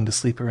everyone to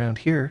sleep around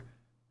here.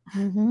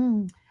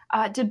 Mm-hmm.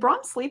 Did Brom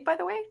sleep, by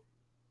the way?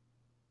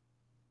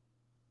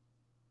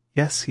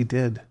 Yes, he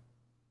did.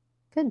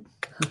 Good.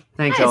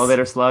 Thanks, Nice.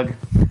 elevator slug.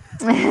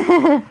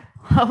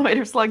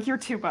 Elevator slug, you're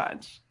too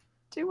much.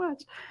 Too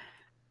much.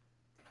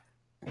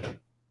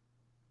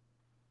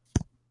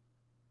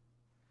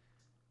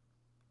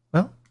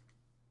 Well,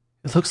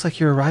 it looks like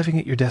you're arriving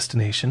at your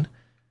destination.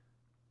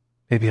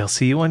 Maybe I'll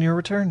see you on your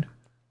return.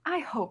 I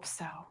hope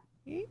so.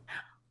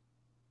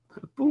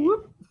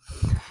 Boop.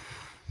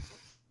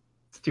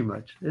 It's too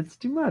much. It's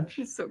too much.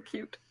 She's so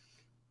cute.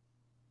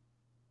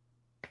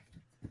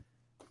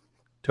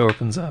 Door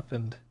opens up,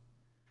 and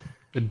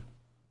the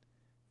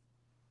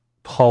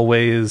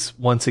hallway is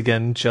once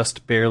again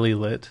just barely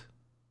lit.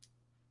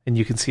 And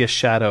you can see a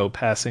shadow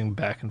passing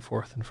back and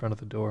forth in front of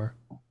the door.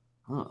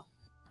 Huh.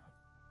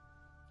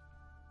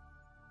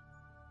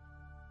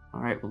 All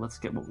right, well, let's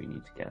get what we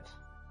need to get.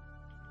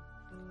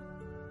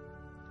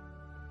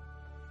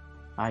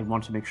 I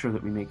want to make sure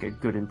that we make a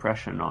good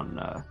impression on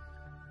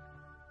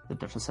the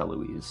Duchess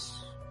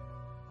Eloise.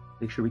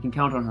 Make sure we can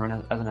count on her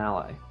as an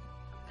ally.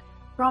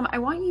 Brom, I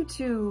want you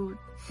to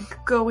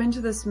go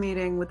into this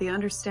meeting with the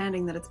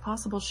understanding that it's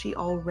possible she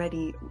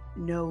already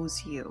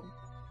knows you.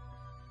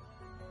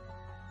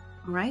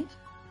 All right?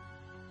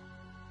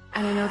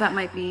 And I know that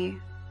might be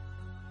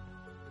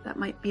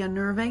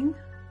unnerving,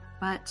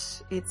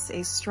 but it's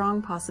a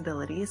strong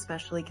possibility,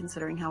 especially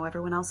considering how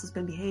everyone else has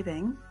been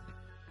behaving.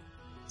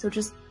 So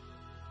just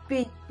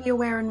be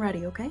aware and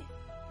ready, okay?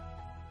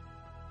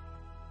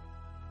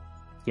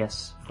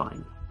 Yes,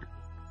 fine.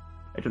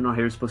 I don't know how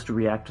you're supposed to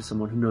react to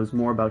someone who knows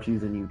more about you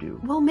than you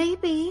do. Well,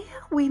 maybe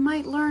we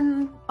might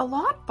learn a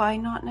lot by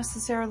not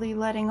necessarily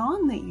letting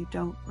on that you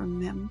don't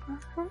remember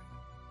her.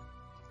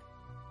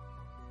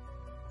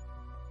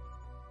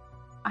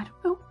 I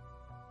don't know.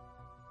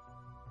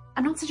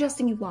 I'm not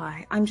suggesting you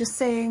lie. I'm just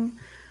saying...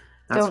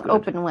 Don't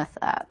open with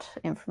that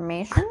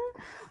information.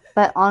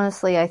 But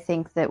honestly, I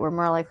think that we're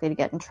more likely to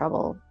get in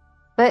trouble.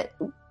 But...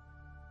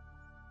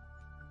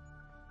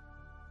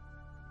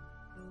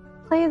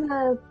 play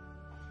the...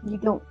 You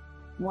don't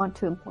want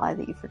to imply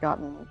that you've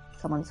forgotten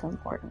someone so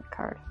important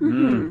card.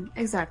 Mm-hmm.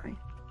 Exactly.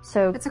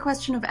 So it's a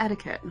question of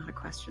etiquette, not a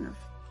question of...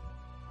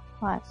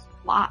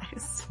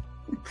 lies.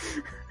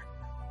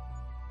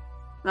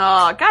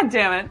 Oh, god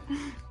damn it.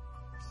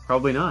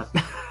 Probably not.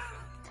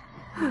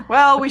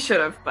 Well, we should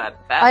have, but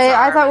that's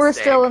I thought we were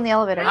mistake. still in the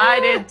elevator. I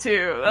did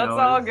too. That's No,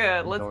 all it's-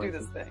 good. Let's no, do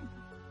it's- this thing.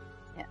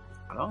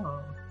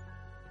 Oh.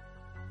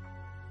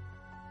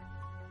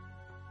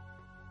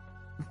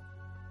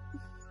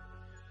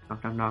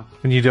 Knock, knock, knock.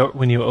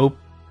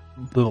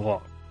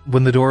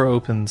 When the door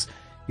opens,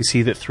 you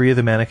see that 3 of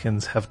the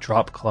mannequins have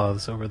drop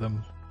cloths over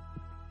them.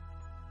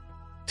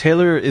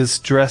 Taylor is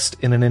dressed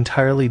in an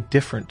entirely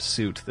different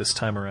suit this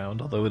time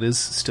around, although it is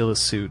still a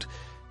suit.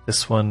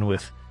 This one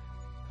with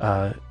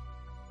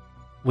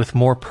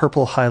more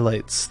purple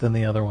highlights than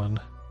the other one.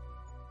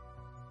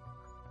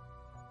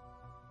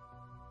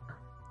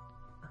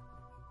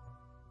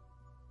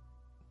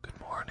 Good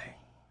morning.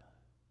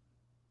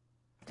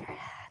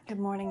 Good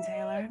morning,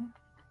 Taylor.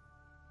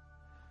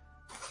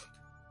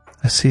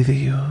 I see that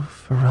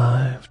you've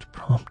arrived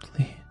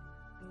promptly.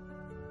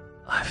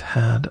 I've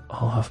had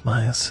all of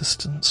my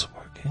assistants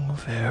working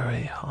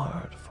very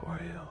hard for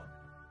you.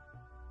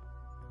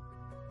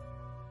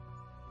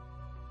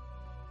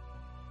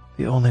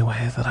 The only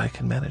way that I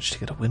can manage to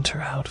get a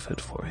winter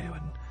outfit for you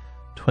in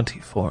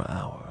 24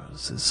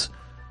 hours is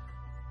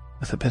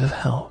with a bit of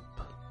help,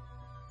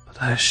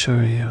 but I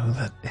assure you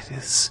that it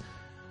is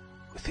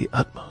with the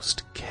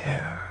utmost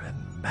care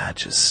and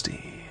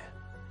majesty.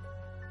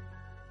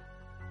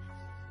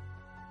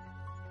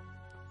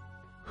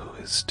 Who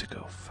is to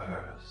go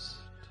first?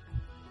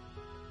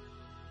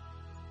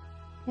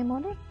 In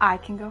order? I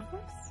can go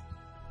first.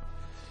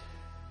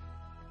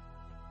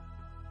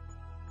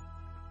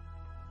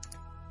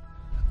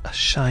 A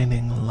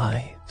shining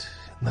light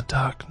in the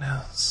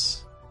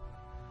darkness.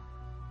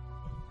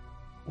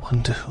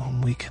 One to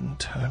whom we can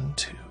turn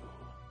to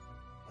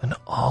when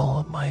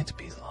all might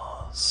be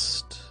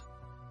lost,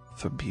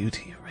 for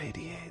beauty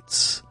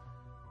radiates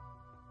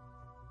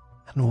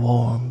and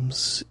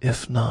warms,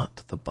 if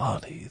not the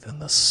body, then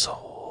the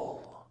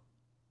soul.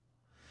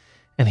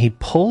 And he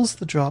pulls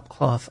the drop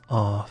cloth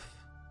off,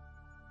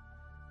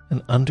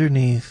 and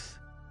underneath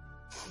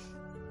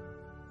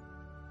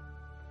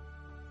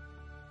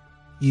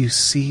you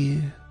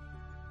see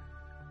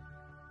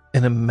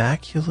an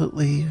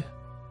immaculately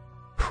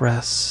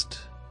pressed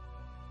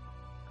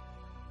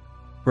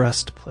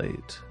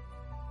breastplate,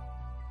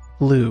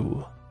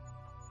 blue,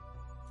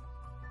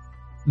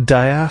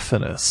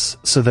 diaphanous,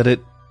 so that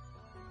it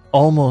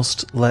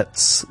almost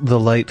lets the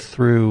light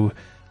through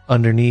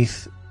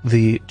underneath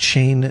the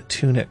chain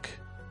tunic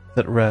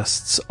that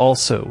rests,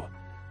 also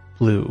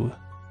blue.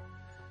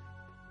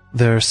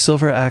 There are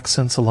silver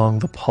accents along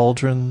the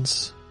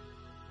pauldrons,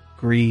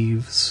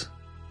 greaves.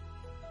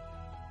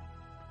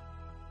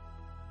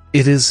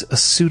 It is a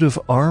suit of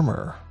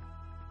armor.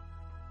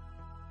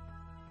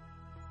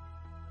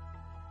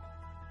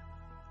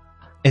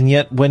 And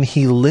yet when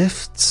he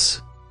lifts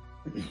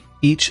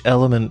each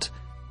element,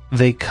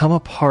 they come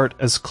apart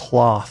as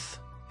cloth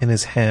in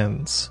his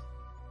hands.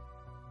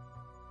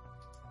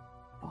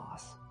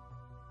 Boss.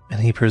 And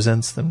he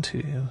presents them to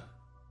you.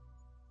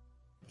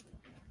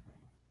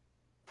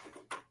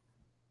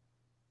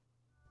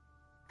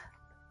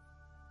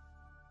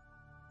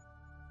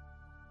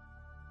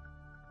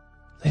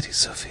 Lady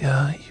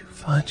Sophia, you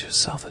find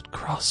yourself at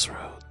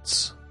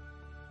crossroads.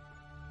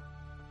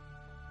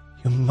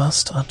 You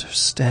must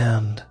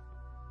understand,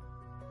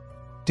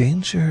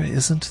 danger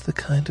isn't the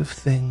kind of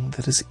thing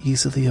that is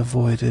easily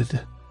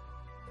avoided,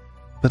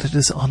 but it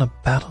is on a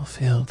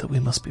battlefield that we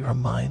must be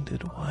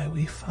reminded why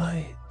we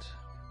fight.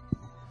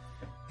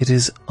 It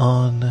is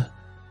on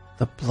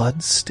the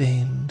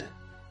blood-stained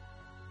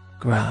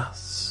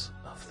grass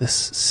of this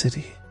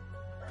city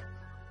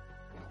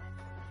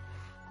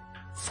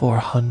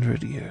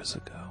 400 years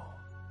ago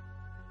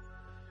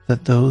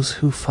that those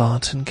who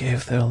fought and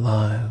gave their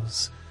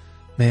lives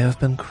may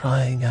have been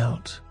crying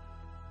out,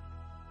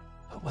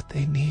 but what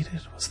they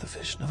needed was the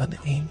vision of an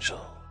angel,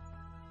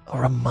 a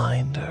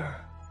reminder.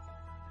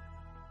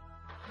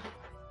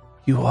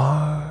 You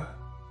are,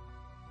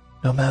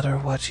 no matter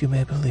what you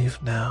may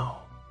believe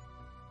now,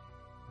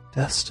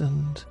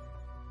 destined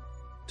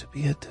to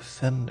be a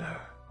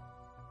defender.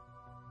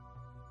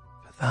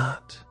 For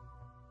that,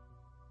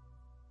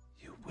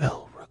 you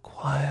will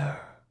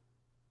require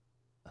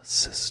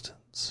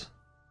assistance.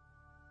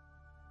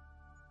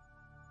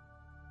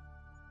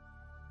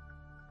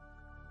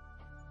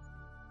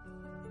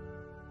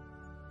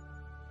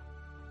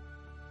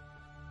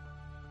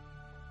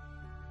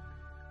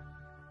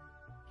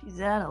 She's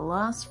at a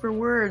loss for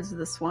words,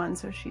 this one,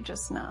 so she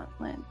just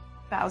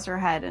bows her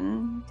head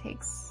and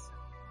takes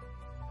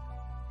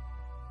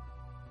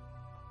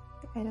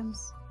the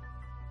items.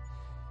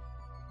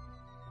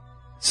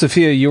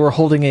 Sophia, you are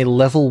holding a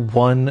level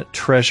 1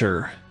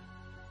 treasure.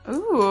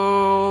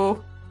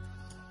 Ooh.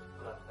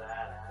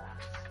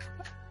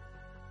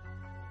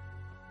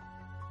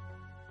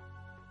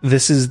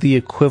 This is the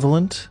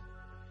equivalent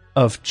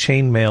of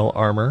chainmail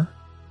armor,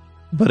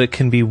 but it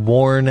can be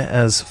worn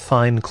as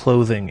fine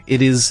clothing.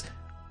 It is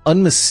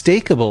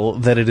unmistakable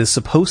that it is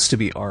supposed to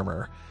be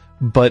armor,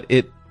 but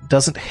it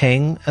doesn't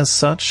hang as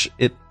such.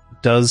 It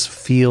does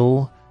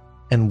feel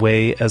and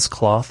weigh as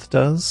cloth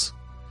does.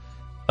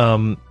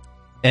 And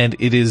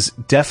it is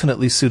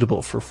definitely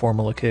suitable for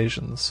formal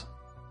occasions.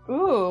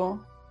 Ooh.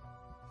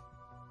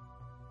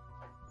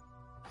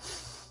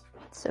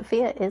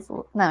 Sophia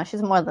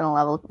she's more than a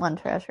level 1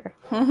 treasure.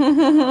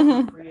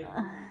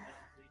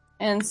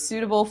 And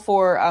suitable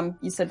for,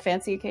 you said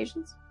fancy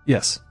occasions?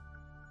 Yes.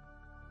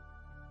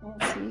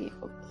 Fancy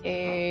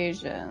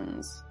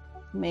occasions.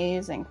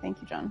 Amazing. Thank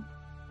you, John.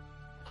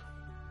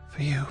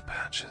 For you,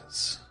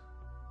 Patches.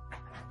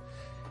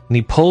 And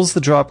he pulls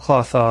the drop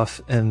cloth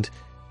off, and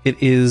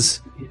it is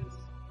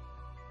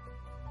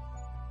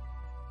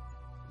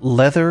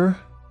leather.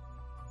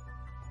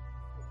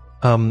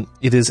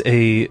 It is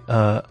a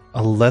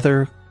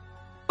leather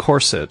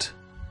corset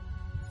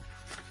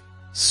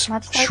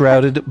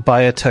shrouded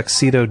by a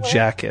tuxedo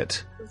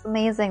jacket. This is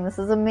amazing. This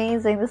is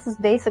amazing. This is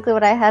basically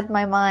what I had in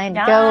my mind.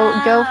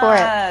 Yes. Go for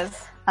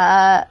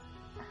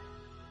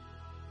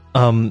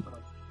it.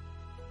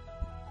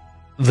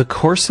 The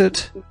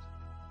corset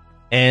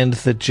and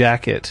the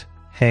jacket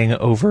hang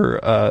over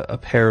a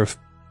pair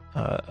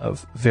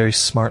of very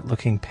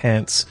smart-looking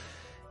pants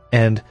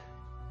and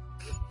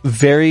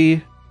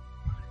very,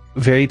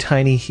 very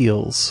tiny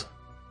heels.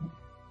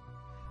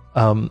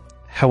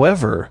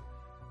 However,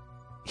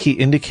 he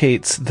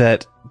indicates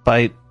that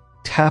by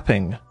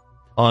tapping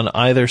on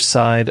either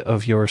side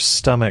of your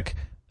stomach,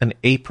 an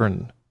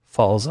apron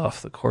falls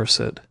off the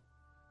corset.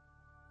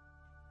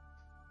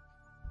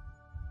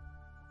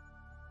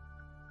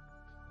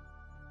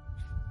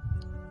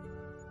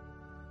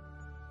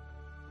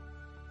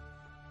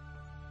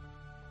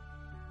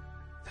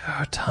 There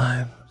are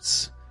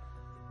times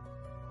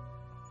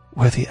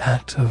where the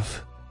act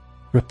of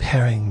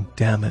repairing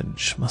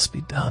damage must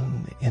be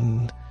done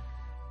in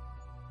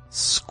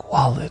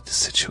squalid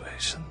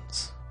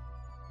situations.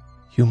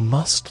 You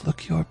must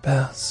look your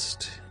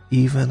best,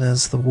 even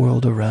as the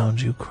world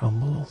around you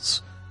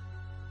crumbles,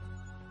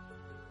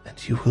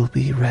 and you will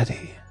be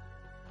ready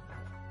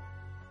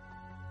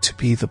to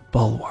be the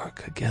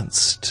bulwark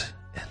against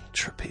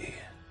entropy.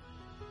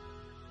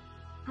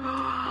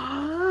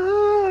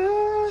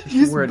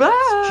 He's back.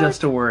 It's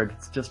just a word.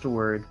 It's just a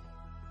word.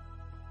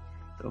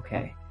 It's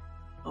okay.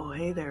 Oh,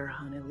 hey there,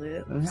 honey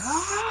lips.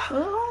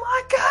 Oh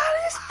my God,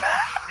 he's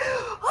back!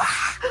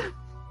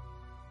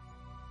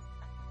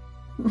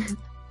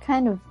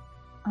 Kind of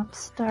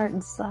upstart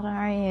and son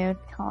are you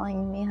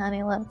calling me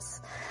honey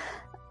lips?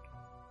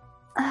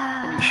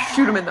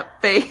 Shoot him in the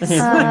face.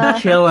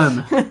 Kill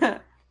him.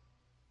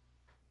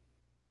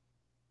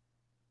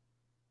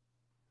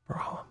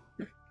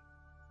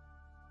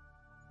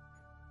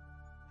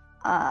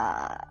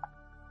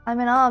 I'm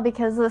in awe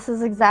because this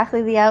is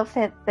exactly the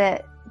outfit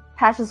that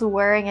Patches was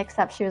wearing,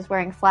 except she was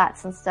wearing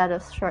flats instead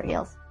of short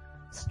heels.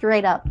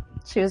 Straight up.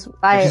 She's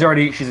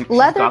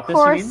leather got this,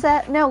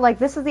 corset. No, like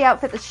this is the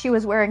outfit that she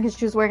was wearing because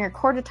she was wearing her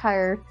court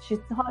attire. She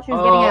thought she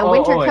was getting a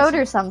winter coat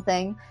or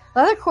something.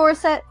 Leather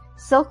corset,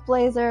 silk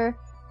blazer,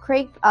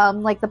 crepe,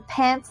 like the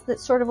pants that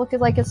sort of look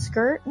like a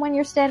skirt when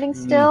you're standing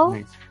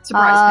still.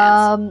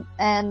 Surprise pants.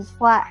 And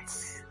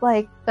flats,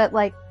 but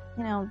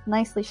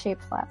nicely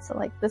shaped flats.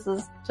 So this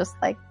is just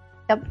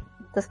yep,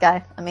 this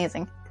guy,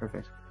 amazing.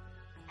 Perfect.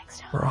 Thanks,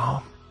 John.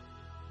 Brom.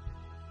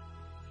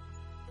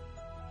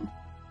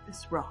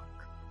 This rock.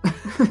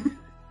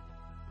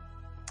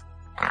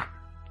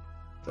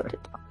 Sorry.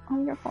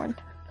 On your horn. And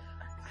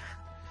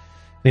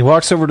he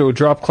walks over to a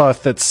drop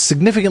cloth that's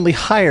significantly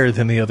higher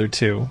than the other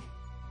two.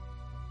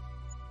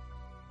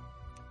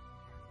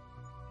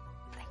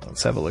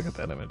 Let's have a look at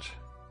that image.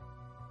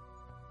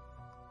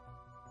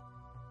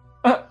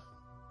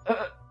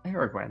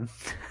 Aragwen.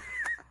 What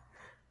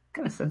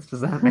kind of sense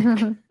does that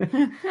make?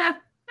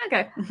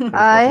 Okay.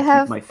 I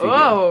have.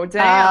 Oh,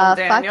 damn, Fuck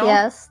Daniel.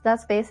 yes,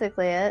 that's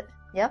basically it.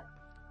 Yep.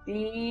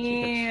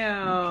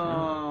 Damn.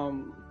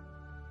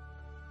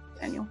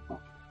 Daniel.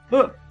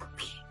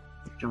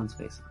 John's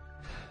face.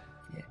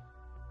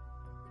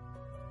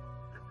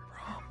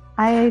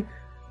 I've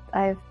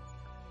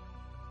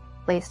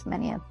placed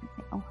many a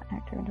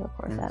actor into a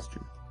corset. That's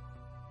true.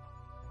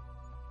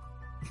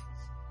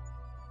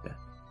 Yeah.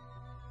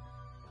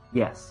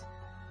 Yes.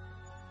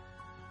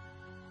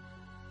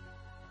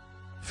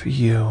 For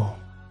you,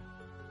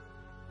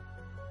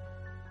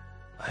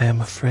 I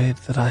am afraid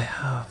that I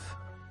have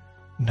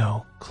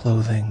no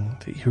clothing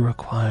that you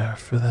require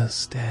for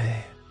this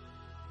day.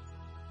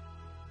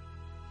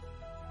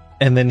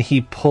 And then he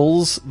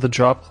pulls the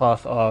drop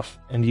cloth off,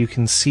 and you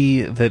can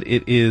see that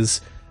it is,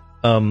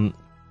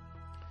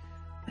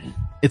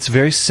 it's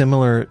very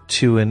similar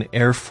to an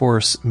Air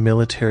Force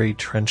military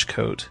trench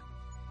coat,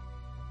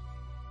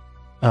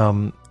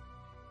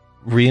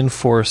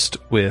 reinforced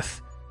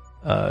with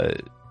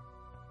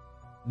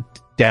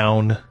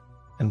down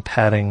and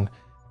padding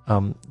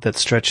that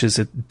stretches,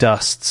 it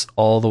dusts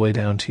all the way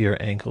down to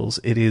your ankles.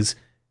 It is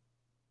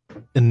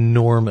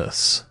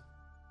enormous.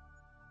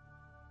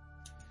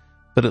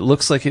 But it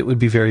looks like it would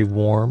be very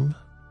warm.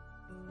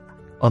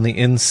 On the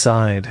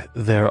inside,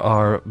 there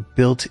are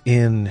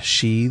built-in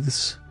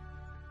sheaths,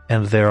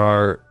 and there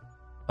are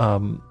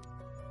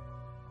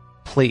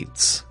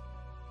plates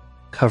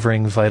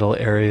covering vital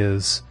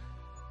areas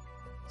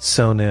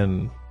sewn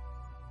in.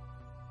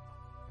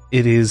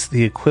 It is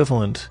the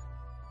equivalent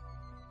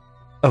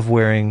of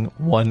wearing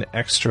one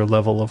extra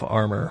level of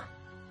armor.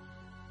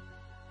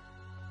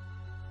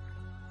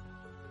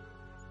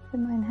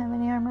 Did mine have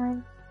any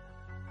armor?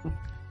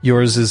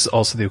 Yours is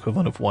also the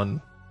equivalent of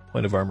 1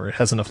 point of armor. It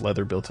has enough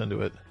leather built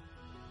into it.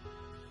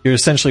 You're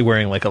essentially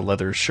wearing like a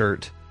leather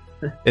shirt.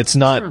 It's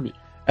not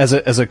as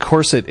a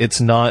corset. It's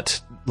not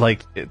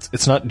like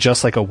it's not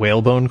just like a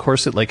whalebone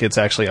corset. Like it's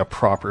actually a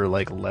proper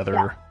like leather.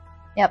 Yeah.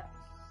 Yep.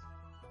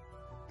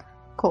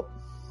 Cool.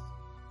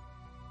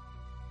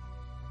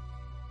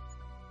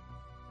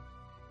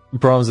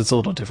 Brahms, it's a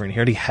little different. He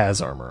already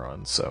has armor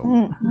on, so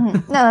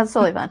No, that's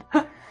totally fine.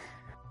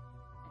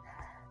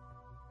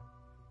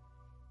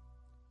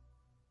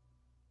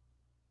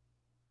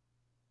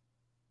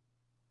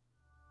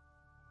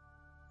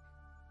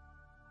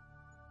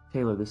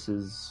 Taylor, this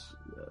is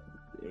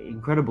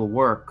incredible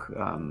work,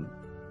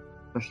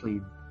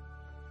 especially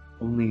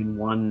only in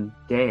one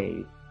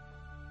day.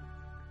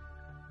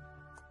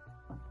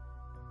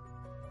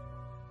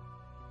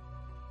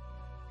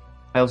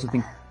 I also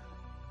think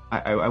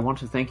I want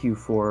to thank you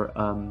for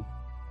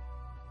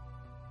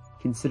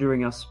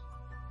considering us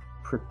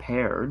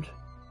prepared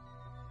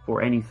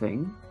for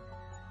anything.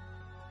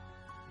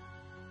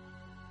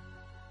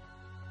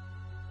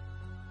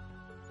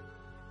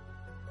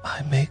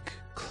 I make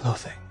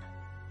clothing.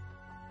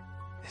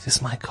 It is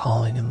my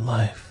calling in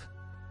life.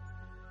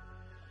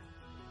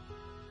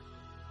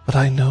 But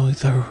I know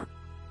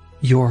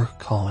your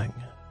calling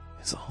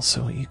is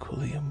also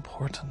equally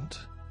important,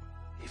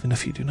 even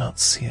if you do not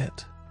see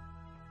it.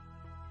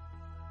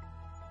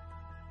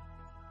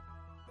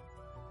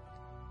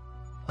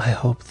 I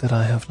hope that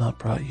I have not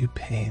brought you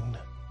pain.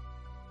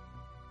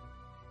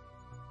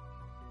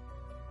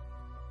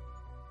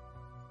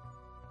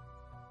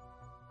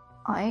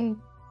 I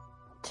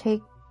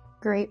take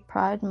great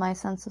pride in my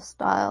sense of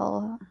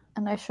style,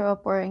 and I show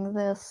up wearing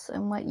this,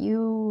 and what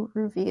you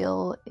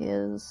reveal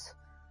is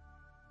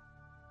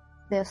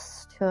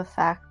this to a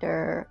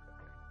factor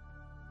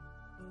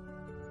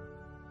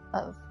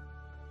of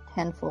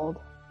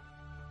tenfold.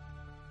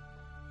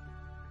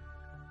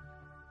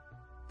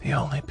 The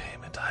only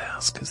payment I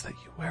ask is that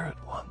you wear it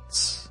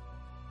once.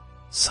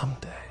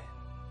 Someday.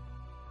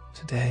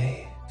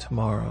 Today,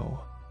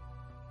 tomorrow.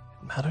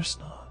 It matters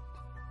not.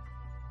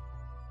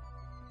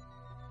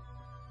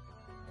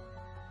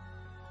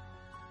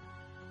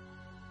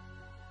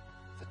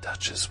 The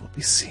Duchess will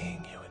be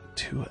seeing you in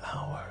 2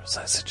 hours.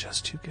 I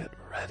suggest you get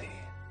ready.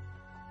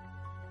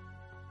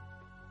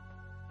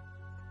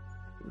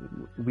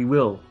 We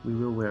will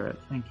wear it.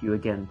 Thank you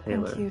again,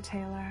 Taylor. Thank you,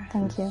 Taylor.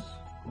 Thank you.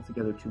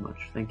 Altogether too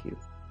much. Thank you.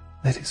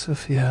 Lady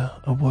Sophia,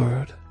 a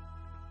word.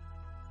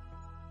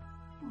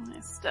 I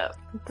step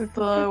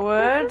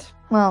forward.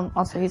 Well,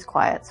 also he's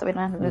quiet, so we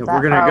don't have to move that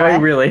We're gonna far go away.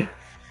 really.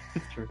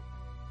 It's true.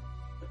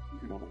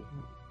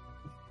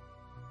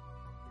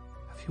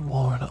 Have you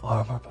worn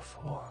armor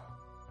before?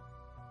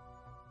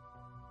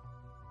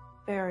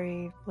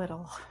 Very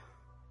little.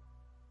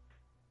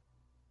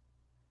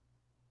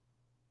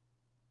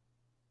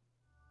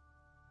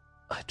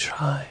 I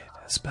tried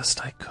as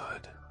best I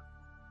could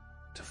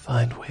to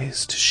find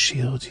ways to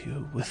shield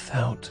you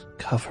without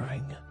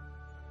covering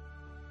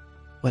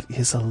what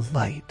is a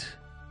light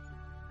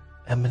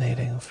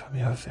emanating from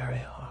your very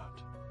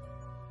heart.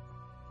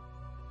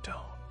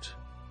 Don't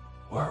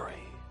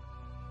worry.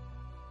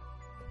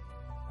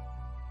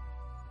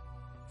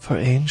 For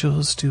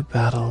angels do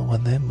battle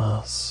when they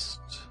must,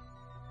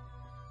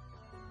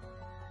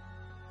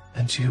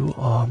 and you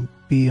are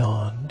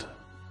beyond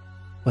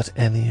what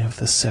any of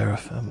the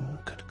seraphim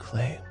could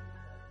claim.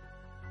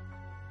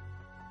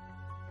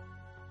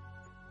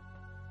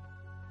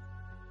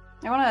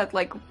 I want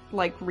to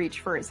like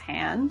reach for his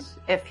hand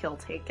if he'll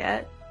take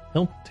it,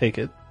 He'll take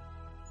it.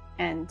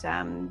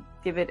 and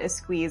give it a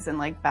squeeze and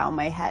like bow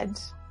my head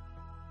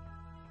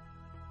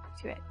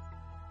to it.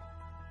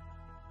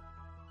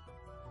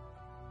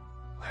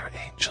 Where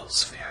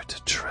angels fear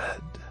to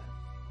tread,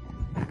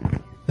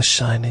 the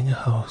shining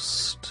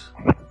host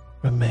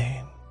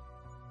remain.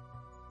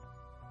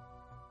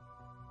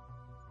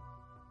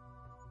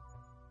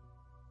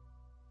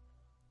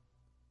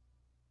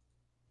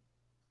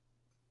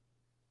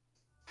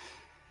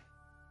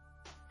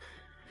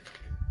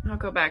 I'll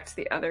go back to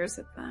the others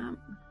at that.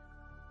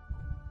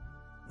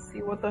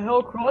 See what the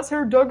hell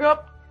Crosshair dug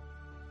up.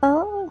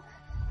 Oh.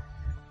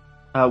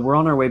 We're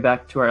on our way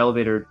back to our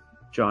elevator,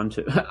 John.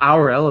 To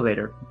our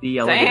elevator, the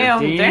elevator. Damn,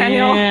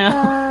 Daniel.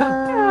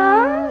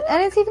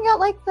 And it's even got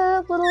like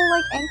the little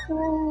like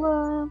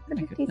ankle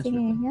protecty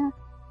thingy. Yeah.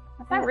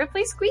 Was that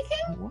Ripley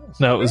squeaking?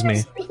 No, it was me.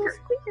 Squeaker.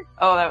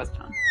 Oh, that was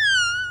John.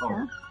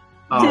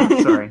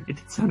 Oh, sorry. It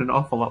did sound an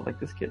awful lot like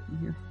this kid in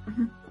here.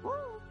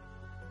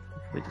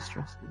 Really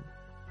distressed me.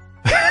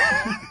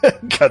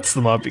 Cuts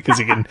them off because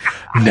he can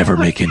never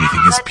make anything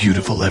as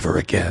beautiful ever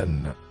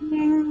again.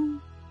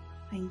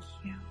 Thank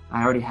you.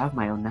 I already have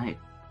my own knife.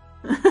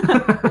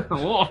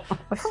 Oh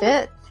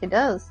shit, she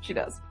does. She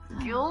does.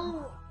 Yeah.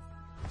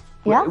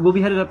 We'll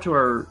be headed up to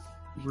our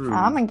room.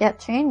 I'm gonna get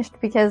changed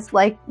because,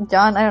 like,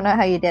 John, I don't know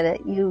how you did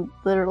it. You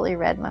literally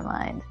read my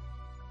mind.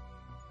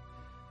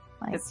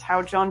 Like, It's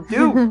how John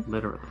do.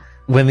 Literally.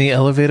 When the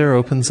elevator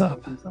opens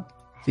up,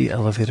 the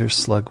elevator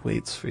slug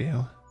waits for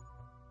you.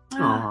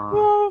 Aww.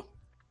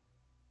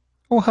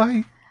 Oh,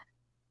 hi.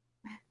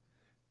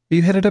 Are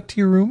you headed up to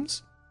your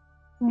rooms?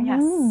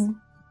 Yes.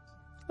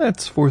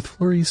 That's 4th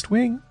floor East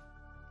Wing.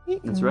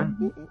 That's right.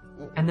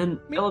 And then,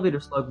 elevator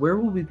slug, where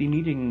will we be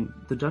meeting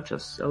the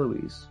Duchess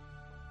Eloise?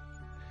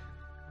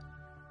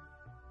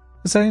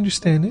 As I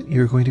understand it,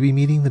 you're going to be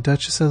meeting the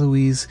Duchess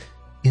Eloise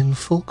in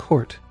full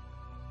court.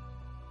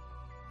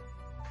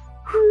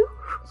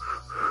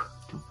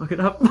 Don't fuck it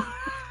up.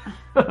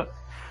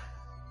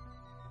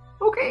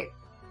 Okay.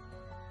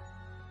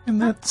 And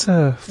that's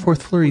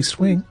 4th floor East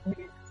Wing.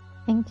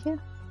 Thank you.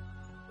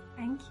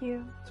 Thank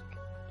you.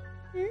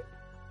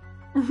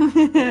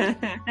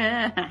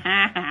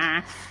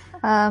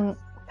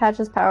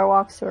 Patches power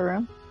walks to her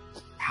room.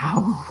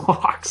 Power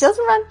walks. She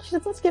doesn't run. She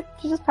doesn't skip.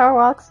 She just power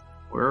walks.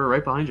 We're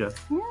right behind you.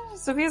 Yeah,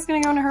 Sophia's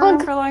gonna go into her room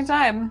for a long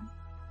time.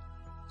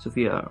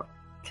 Sophia,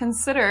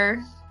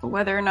 Consider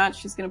whether or not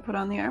she's gonna put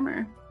on the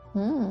armor.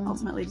 Hmm.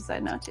 Ultimately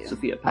decide not to.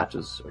 Sophia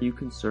Patches, are you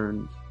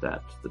concerned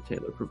that the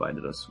tailor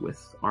provided us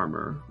with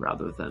armor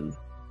rather than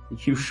the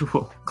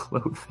usual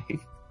clothing?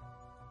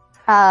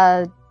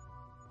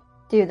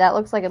 Dude, that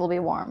looks like it'll be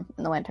warm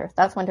in the winter.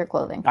 That's winter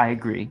clothing. I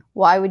agree.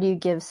 Why would you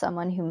give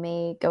someone who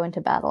may go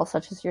into battle,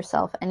 such as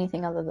yourself,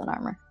 anything other than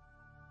armor?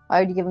 Why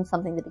would you give him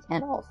something that he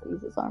can't also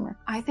use as armor?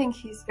 I think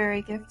he's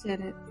very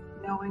gifted at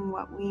knowing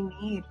what we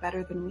need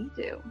better than we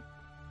do.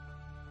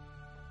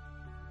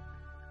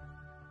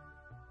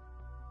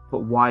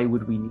 But why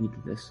would we need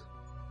this?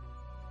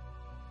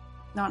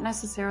 Not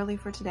necessarily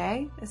for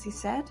today, as he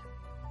said,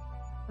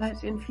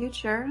 but in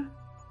future.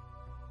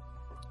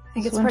 I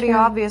think it's pretty Winter.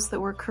 obvious that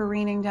we're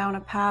careening down a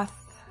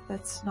path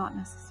that's not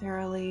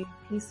necessarily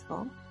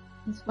peaceful.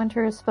 This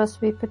winter is supposed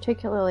to be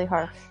particularly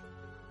harsh.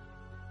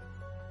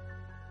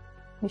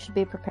 We should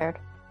be prepared.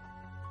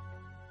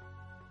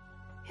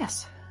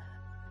 Yes.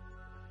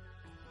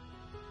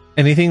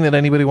 Anything that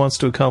anybody wants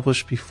to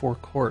accomplish before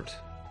court?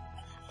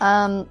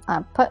 I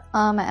put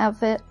on my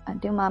outfit, I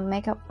do my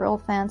makeup real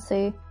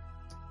fancy,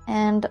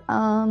 and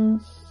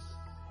going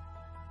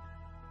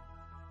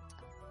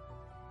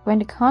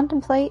to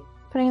contemplate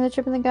putting the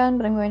chip in the gun,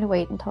 but I'm going to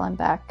wait until I'm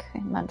back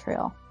in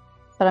Montreal.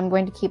 But I'm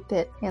going to keep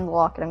it in the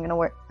locket.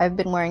 I've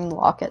been wearing the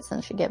locket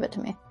since she gave it to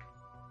me.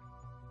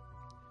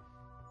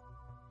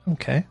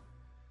 Okay.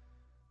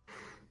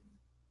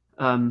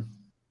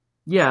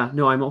 Yeah,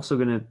 no, I'm also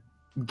gonna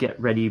get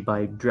ready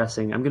by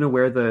dressing. I'm gonna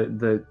wear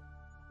the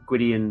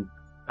Gwydion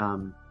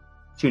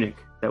tunic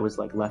that was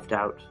like left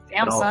out.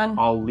 Damn, But son.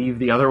 I'll leave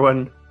the other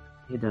one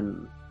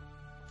hidden.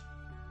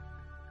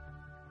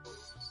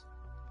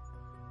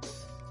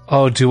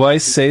 Oh, do I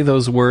say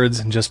those words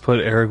and just put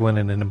Aragorn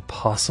in an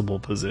impossible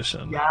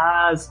position?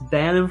 Yes,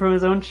 ban him from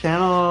his own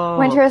channel.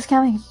 Winter is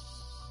coming.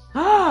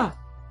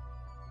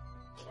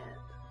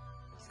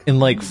 In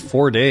like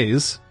 4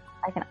 days.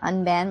 I can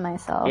unban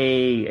myself.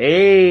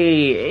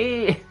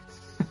 Hey. I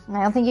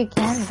don't think you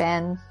can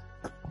ban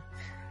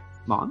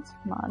Mons?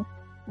 Mod.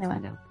 I Anyway.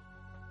 know.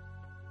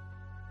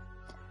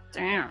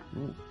 Damn.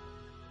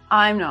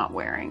 I'm not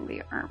wearing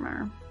the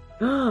armor.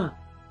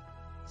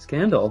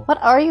 Scandal.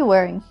 What are you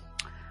wearing?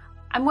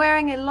 I'm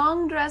wearing a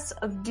long dress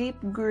of deep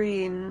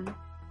green.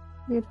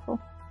 Beautiful.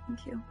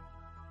 Thank you.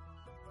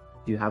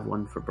 Do you have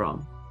one for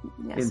Brom?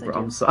 Yes, In I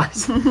Brom's do.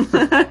 size.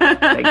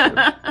 Thank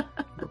you.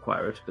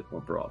 Require it a bit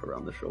more broad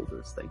around the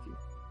shoulders. Thank you.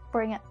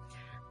 Bring it.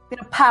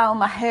 Gonna pile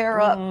my hair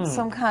up.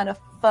 Some kind of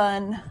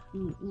fun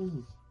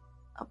Mm-mm.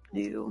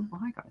 updo.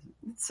 Why, guys?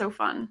 It's so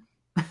fun.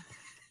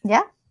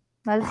 Yeah,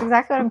 that is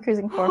exactly what I'm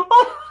cruising for.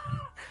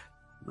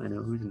 I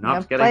know who's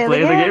not Yeah, getting play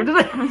play the of the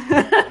game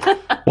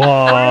today.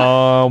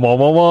 Wah, wah,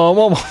 wah, wah,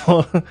 wah,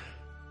 wah.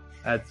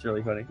 That's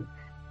really funny.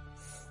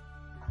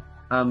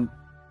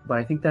 But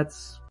I think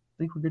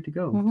we're good to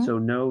go. Mhm. So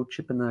no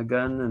chip in the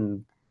gun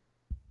and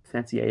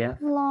fancy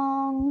AF.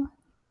 Long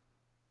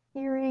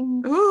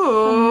earrings,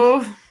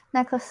 Ooh.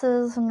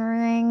 necklaces, and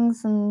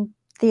rings, and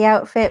the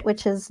outfit,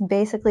 which is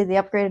basically the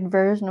upgraded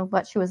version of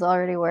what she was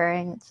already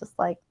wearing. It's just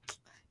like,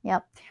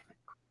 yep.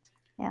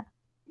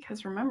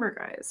 Because remember,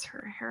 guys,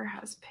 her hair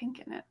has pink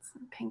in it.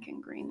 And pink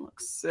and green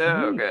looks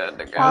so good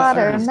together.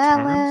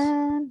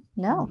 Watermelon.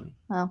 No.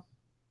 Oh.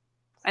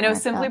 I know Sorry,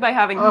 simply God. by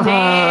having Oh.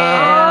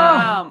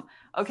 damn.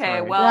 Okay,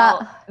 Sorry.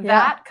 well, Yeah.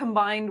 that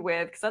combined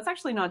with, because that's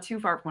actually not too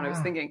far from what I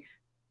was thinking.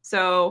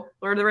 So,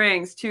 Lord of the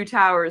Rings, Two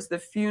Towers, the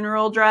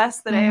funeral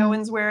dress that Mhm.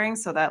 Eowyn's wearing,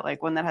 so that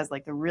like one that has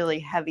like the really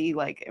heavy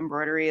like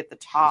embroidery at the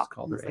top,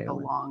 called her it's like a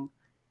Eowyn. long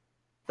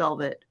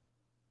velvet.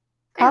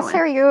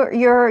 Crosshair,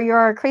 you're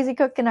our crazy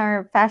cook and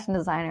our fashion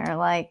designer.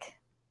 Like,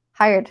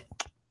 hired.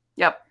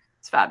 Yep,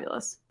 it's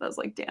fabulous. That was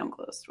like damn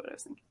close to what I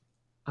was thinking.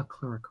 A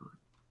Cluricon.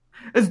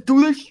 Let's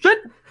do this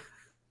shit!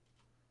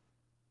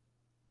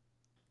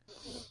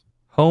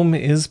 Home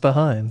is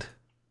behind,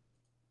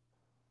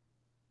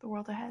 The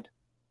world ahead.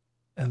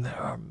 and there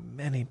are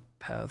many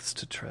paths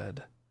to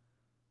tread.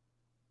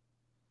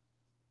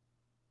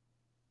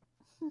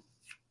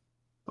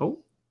 Oh.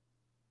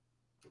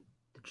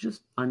 Did you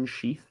just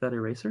unsheath that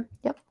eraser?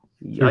 Yep.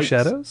 Your Yikes.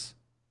 shadows?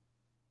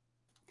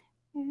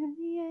 I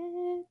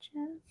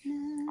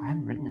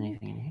haven't written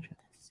anything in ages.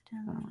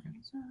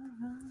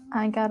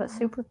 I got a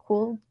super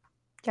cool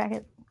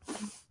jacket.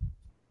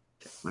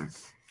 Check mark.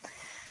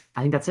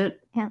 I think that's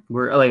it. Yeah.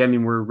 We're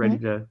ready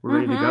to go.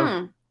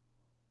 Mhm.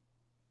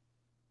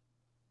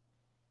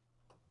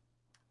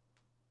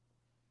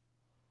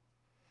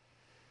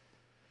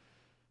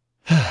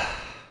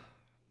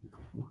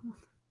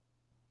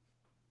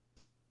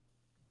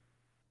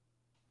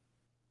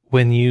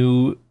 When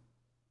you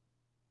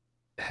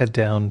head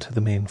down to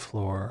the main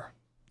floor,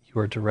 you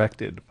are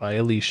directed by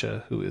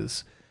Alicia, who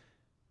is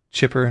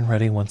chipper and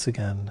ready once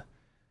again,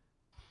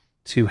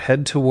 to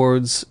head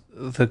towards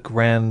the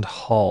Grand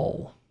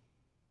Hall.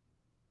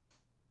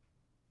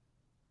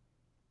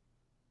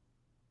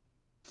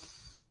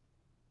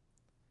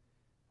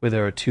 Where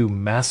there are two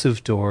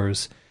massive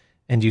doors,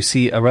 and you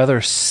see a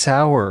rather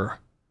sour-looking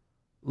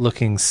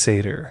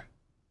satyr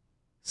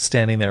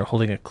standing there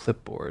holding a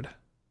clipboard.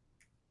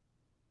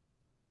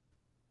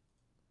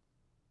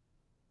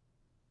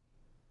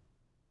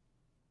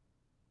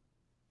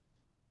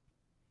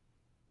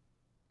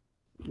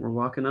 We're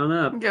walking on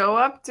up. Go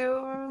up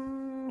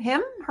to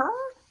him, her,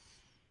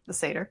 the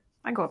satyr.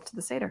 I go up to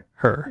the satyr.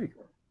 Her.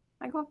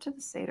 I go up to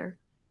the satyr.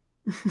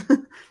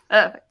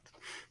 Perfect.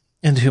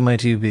 And who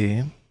might you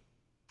be?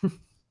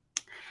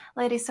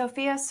 Lady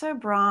Sophia, Sir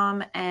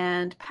Brom,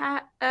 and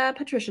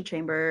Patricia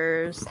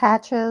Chambers.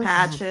 Patches.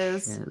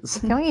 Patches. Yes.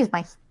 Can we use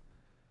my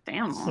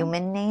Damn.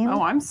 human name?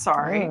 Oh, I'm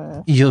sorry.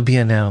 Ugh. You'll be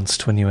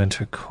announced when you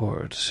enter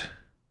court.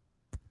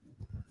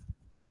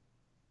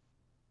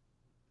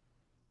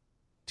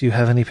 Do you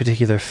have any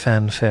particular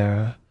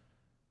fanfare?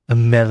 A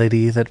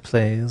melody that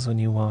plays when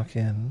you walk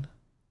in?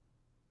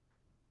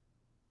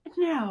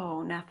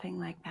 No, nothing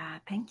like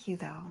that. Thank you,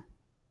 though.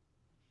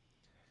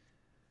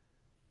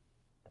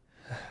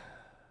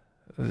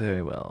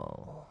 Very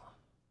well.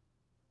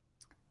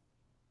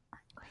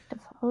 To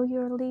follow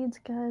your leads,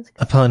 guys.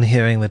 Upon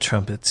hearing the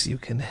trumpets, you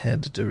can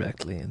head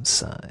directly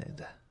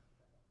inside.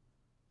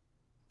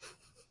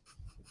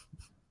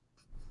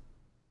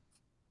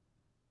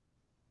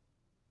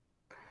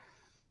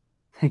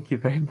 Thank you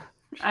very much.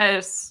 I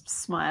just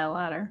smile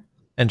at her.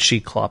 And she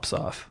clops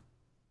off.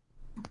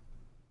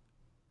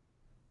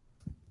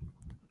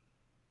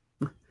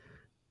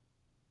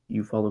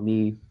 You follow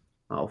me,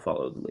 I'll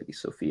follow Lady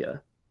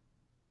Sophia.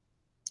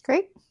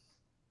 Great.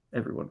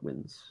 Everyone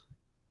wins.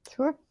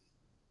 Sure.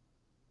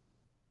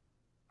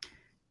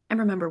 And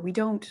remember, we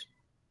don't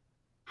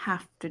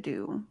have to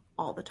do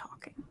all the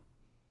talking.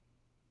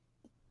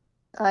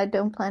 I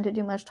don't plan to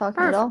do much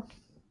talking at all.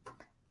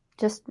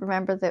 Just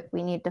remember that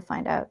we need to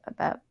find out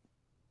about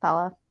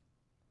Fala.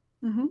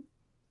 Mm-hmm.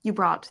 You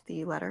brought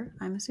the letter,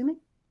 I'm assuming?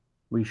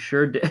 We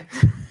sure did.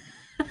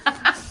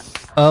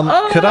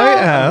 Could I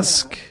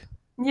ask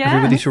Yeah.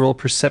 everybody to roll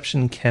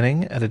Perception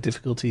Kenning at a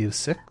difficulty of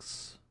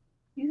 6?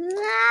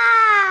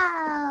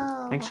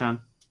 No. Thanks, Sean.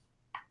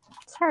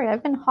 Sorry,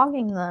 I've been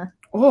hogging the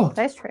Oh,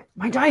 dice tray.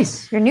 my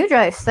dice! Your new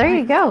dice. There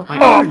you go.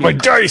 My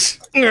dice!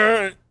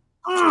 I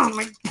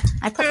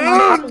put them on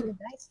top of your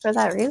dice for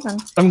that reason.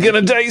 I'm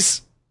gonna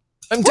dice!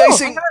 I'm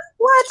dicing!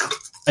 What?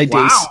 I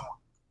dice.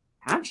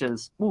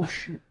 Patches. Oh,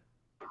 shit.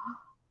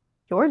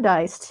 Your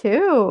dice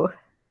too.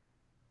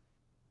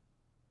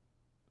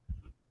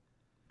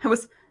 It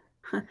was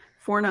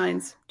 4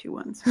 9s, 2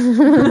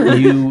 1s.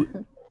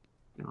 You,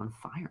 You're on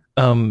fire.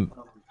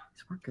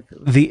 These weren't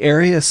Cthulhu. the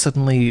area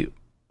suddenly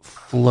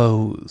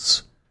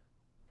flows,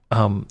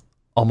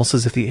 almost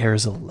as if the air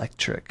is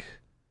electric.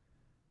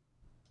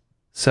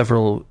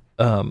 Several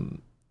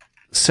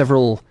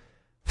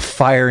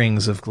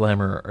firings of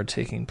glamour are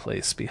taking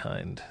place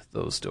behind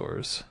those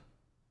doors.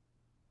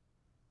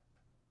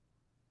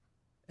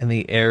 And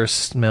the air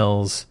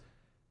smells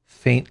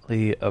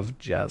faintly of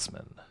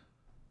jasmine.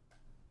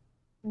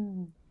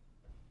 Jasmine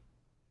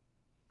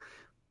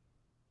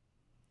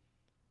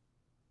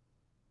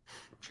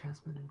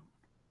and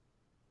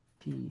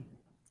tea.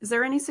 Is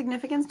there any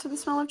significance to the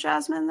smell of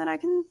jasmine that I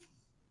can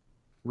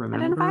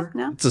Remember? identify?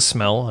 No. It's a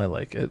smell. I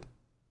like it.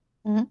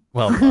 Mhm.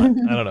 Well, I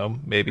don't know.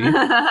 Maybe.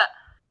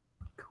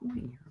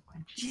 Cool.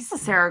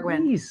 Jesus,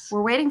 Aragorn. Please.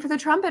 We're waiting for the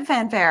trumpet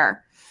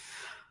fanfare.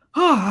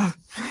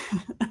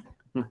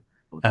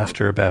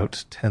 After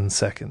about 10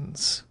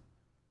 seconds.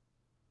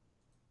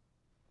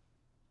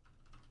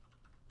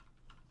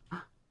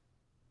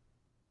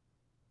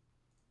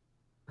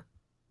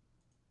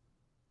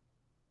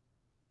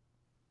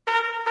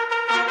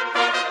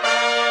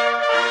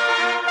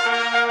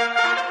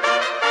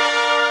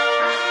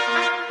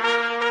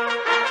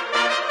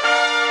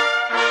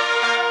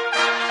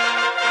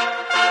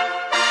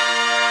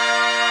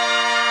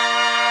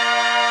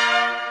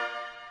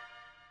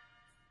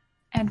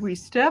 And we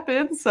step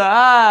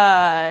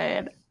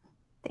inside.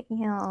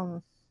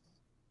 Damn.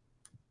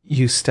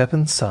 You step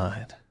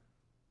inside.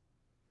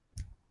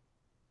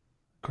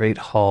 Great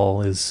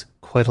Hall is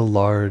quite a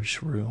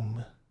large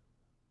room,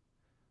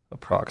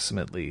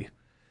 approximately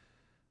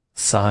the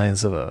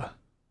size of a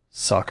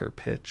soccer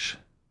pitch.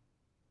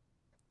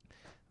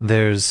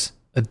 There's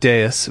a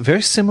dais,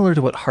 very similar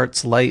to what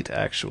Heart's Light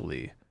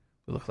actually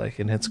would look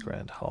like in its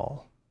grand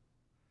hall.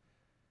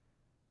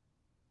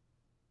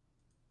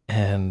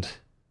 And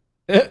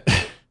there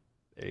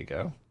you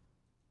go.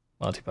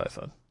 Monty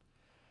Python.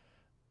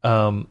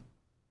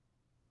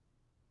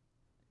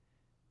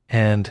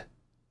 And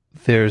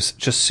there's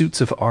just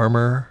suits of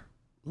armor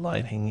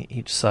lining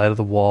each side of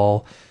the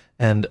wall,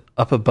 and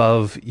up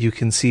above you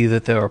can see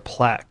that there are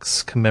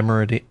plaques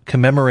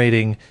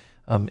commemorating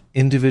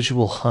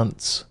individual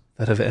hunts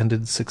that have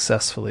ended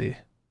successfully.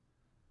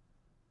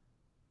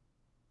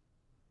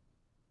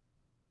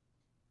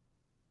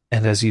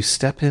 And as you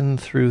step in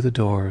through the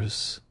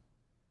doors,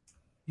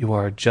 you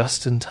are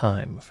just in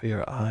time for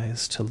your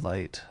eyes to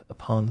light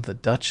upon the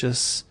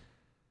Duchess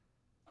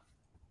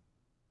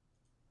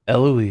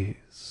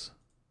Eloise.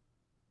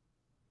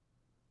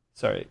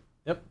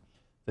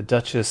 The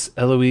Duchess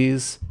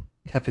Eloise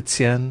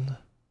Capetienne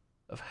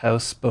of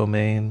House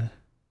Beaumain,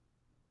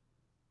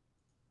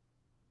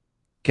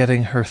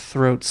 getting her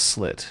throat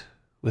slit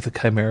with a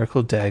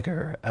chimerical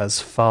dagger as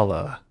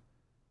Fala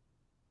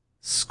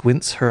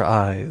squints her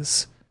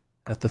eyes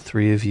at the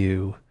three of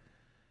you,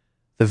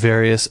 the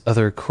various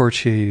other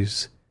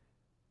courtiers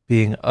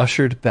being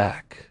ushered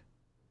back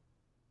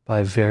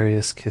by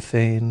various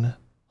Cithane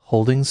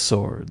holding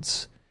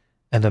swords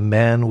and a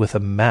man with a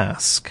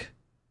mask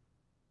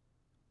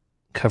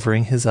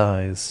covering his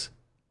eyes,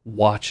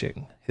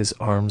 watching, his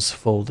arms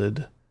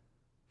folded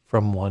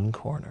from one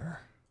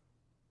corner.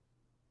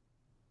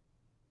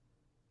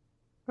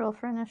 Roll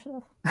for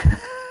initiative.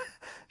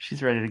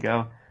 She's ready to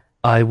go.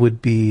 I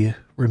would be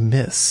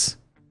remiss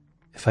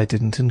if I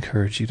didn't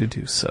encourage you to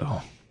do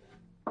so.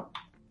 I'm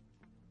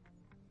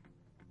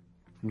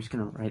just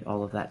going to write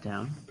all of that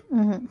down.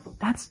 Mm-hmm.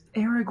 That's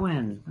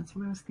Aragorn. That's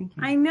what I was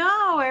thinking. I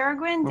know,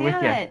 Aragorn We're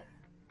with did ya. it.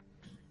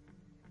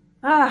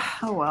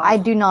 Oh well. I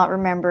do not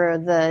remember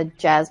the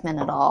jasmine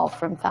at all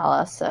from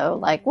Fala, so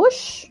like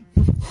whoosh.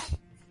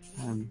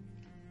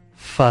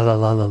 Fa la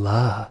la la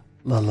la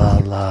la la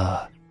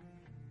la.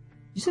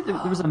 You said there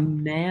was a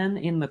man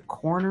in the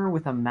corner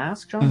with a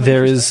mask, John?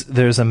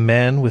 There's a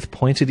man with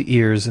pointed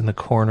ears in the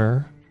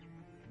corner,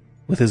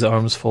 with his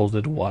arms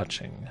folded,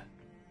 watching.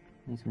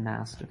 He's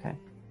masked. Okay.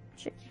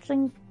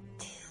 Changeling.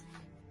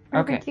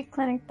 Okay.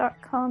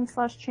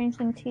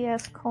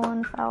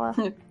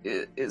 RPGclinic.com/changelingts:/Fala.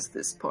 Is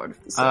this part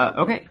of the song?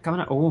 Okay, coming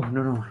up. Oh,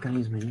 no, I gotta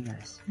use my new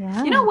guys.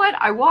 Yeah. You know what?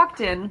 I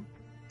walked in,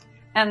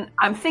 and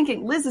I'm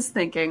thinking, Liz is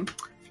thinking,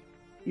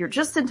 you're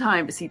just in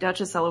time to see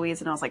Duchess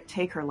Eloise, and I was like,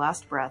 take her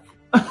last breath.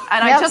 And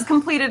I just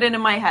completed it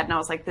in my head, and I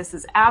was like, this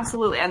is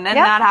absolutely... And then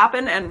that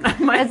happened, and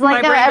my It's like,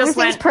 my no, brain just everything's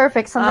went,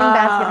 perfect. Something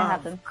bad's gonna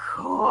happen.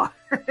 course.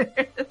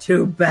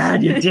 Too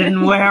bad you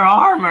didn't wear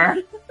armor.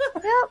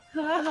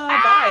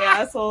 Bye,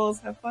 assholes.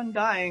 Have fun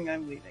dying.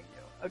 I'm leaving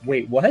you. Okay.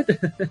 Wait, what?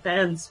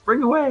 And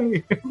spring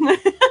away.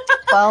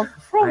 Well,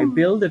 I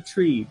build a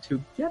tree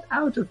to get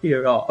out of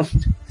here all.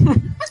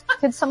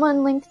 could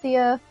someone link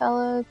the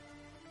Fala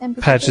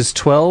NPC? Patches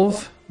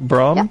 12,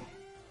 Brom, Yeah.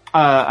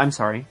 I'm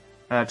sorry.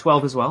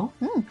 12 as well.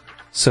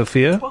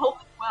 Sophia. 12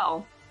 as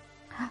well.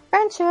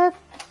 Friendship.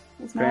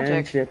 It's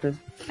magic. Friendship is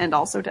And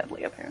also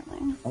deadly,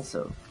 apparently.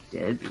 also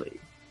deadly.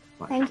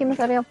 Thank you, Miss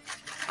Abiel.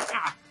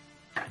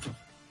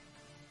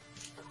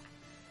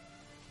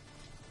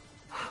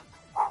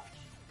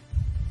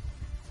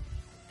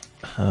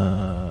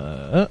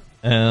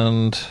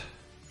 And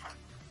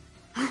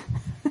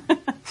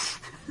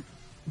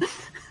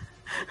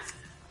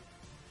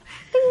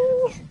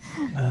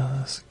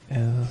this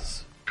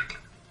is...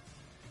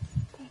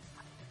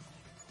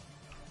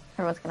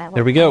 Everyone's gonna have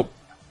There we go.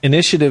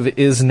 Initiative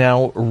is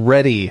now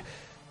ready.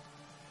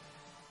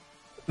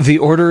 The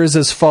order is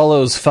as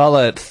follows.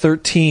 Fala at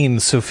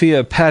 13,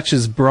 Sophia,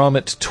 Patches, Brom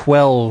at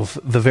 12.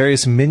 The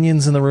various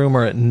minions in the room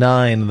are at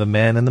 9. The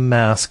man in the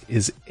mask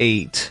is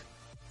 8.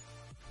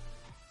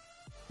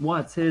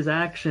 What's his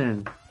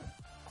action?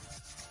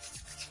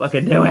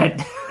 Fucking do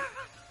it.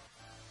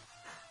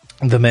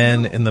 The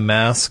man in the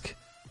mask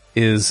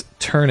is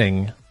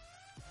turning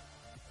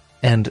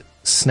and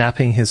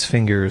snapping his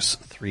fingers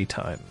 3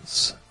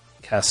 times,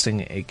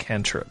 casting a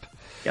cantrip.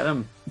 Get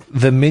him.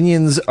 The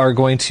minions are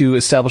going to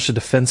establish a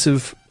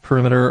defensive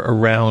perimeter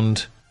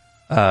around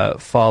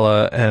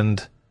Fala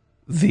and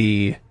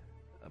the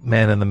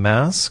man in the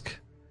mask.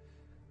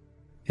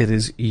 It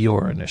is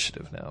your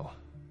initiative now.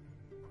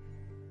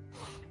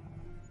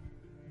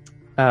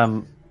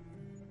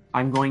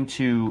 I'm going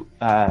to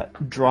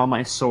draw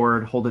my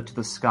sword, hold it to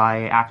the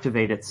sky,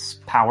 activate its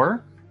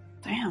power,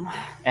 Damn.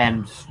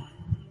 and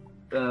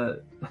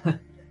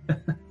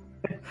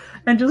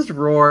and just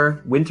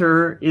roar,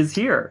 "Winter is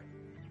here."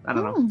 I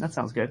don't know. That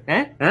sounds good.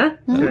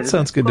 That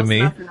sounds good to Close me.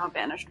 enough, you're not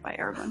banished by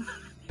Aragorn.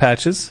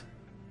 Patches?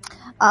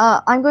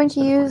 I'm going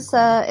to use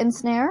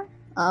Ensnare.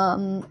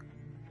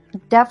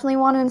 Definitely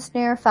want to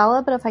ensnare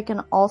Fala, but if I can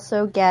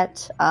also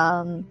get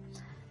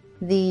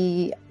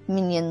the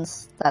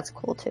minions, that's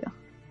cool too.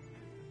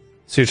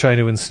 So you're trying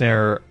to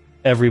ensnare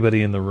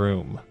everybody in the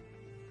room.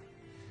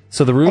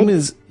 So the room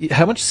is...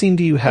 How much scene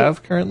do you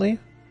have currently?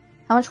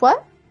 How much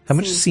what? How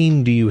much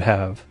scene do you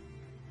have?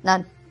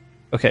 None.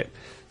 Okay.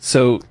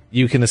 So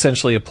you can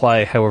essentially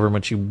apply however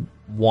much you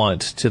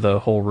want to the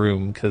whole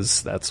room,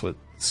 because that's what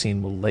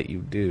scene will let you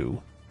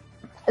do.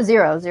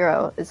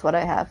 0 is what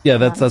I have. Yeah,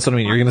 that's what I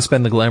mean. You're going to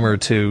spend the glamour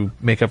to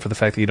make up for the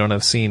fact that you don't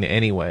have scene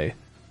anyway.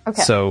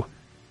 Okay. So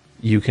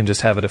you can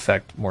just have it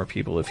affect more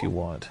people if you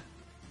want.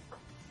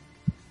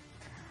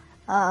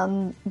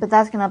 But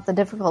that's going to up the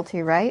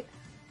difficulty, right?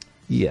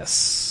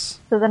 Yes.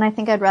 So then I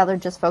think I'd rather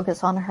just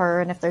focus on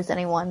her, and if there's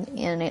anyone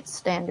in its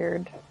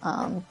standard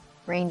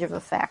range of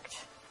effect.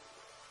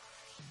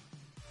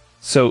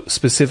 So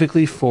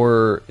specifically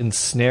for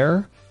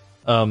ensnare,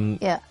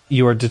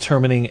 you are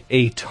determining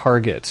a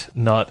target,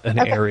 not an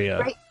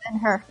area. Great, then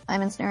her.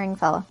 I'm ensnaring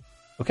Fala.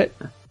 Okay.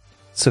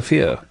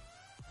 Sophia.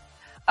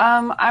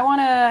 I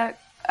want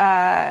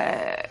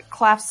to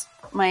clasp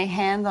my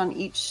hand on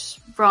each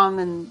Brom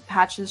and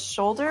Patch's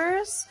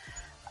shoulders.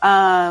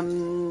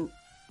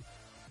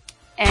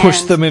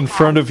 Push them in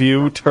front of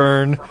you,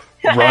 turn,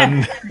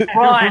 run.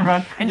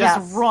 Run. And Yes.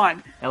 just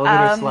run.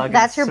 Elevator slug.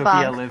 That's your Sophia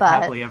bunk, lived but-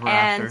 happily ever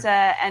after.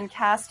 And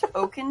cast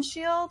Oaken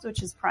Shield,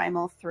 which is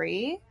Primal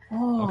 3.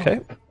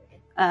 Okay.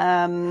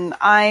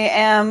 I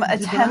am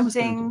This is what I was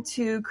attempting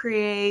to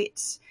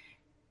create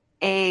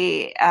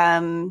a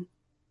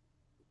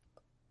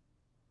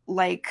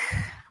like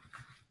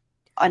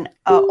an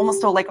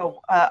almost like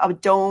a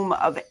dome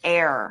of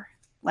air,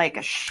 like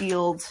a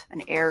shield,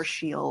 an air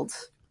shield.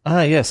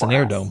 Ah, yes, an for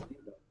air us. dome.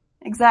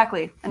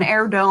 Exactly, an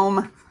air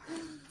dome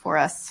for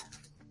us.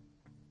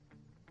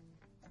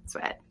 That's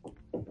right.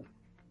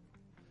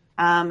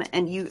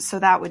 And you, so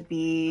that would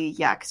be,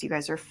 yeah, because you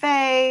guys are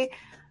Fae.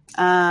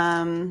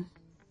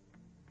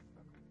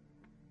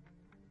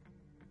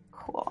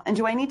 Cool. And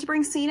do I need to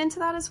bring scene into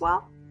that as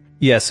well?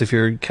 Yes, if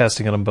you're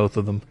casting it on both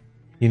of them.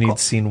 You need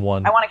scene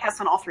 1. I want to cast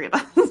on all 3 of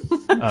them.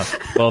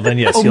 Well, then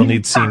yes, you'll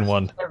need scene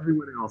 1.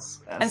 Everyone else.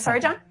 And sorry,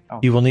 John?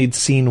 You will need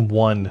scene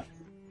 1.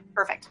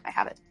 Perfect. I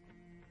have it.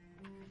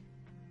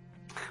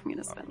 I'm going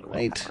to spend a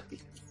Right. willpower.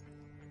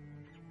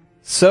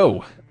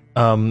 So,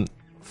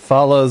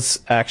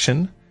 Fala's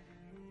action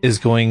is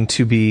going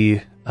to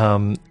be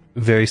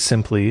very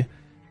simply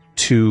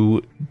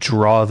to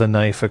draw the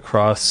knife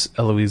across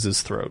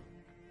Eloise's throat.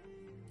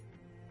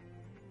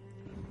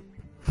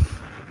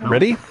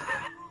 Ready?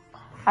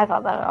 I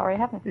thought that had already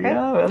happened. Great.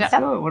 Yeah, let's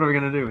go. What are we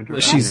gonna do?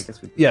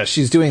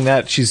 She's doing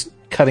that. She's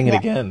cutting it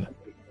again.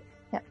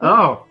 Yeah.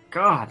 Oh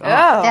God. Oh.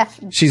 Yeah,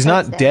 She's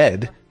not that's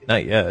dead,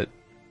 not yet.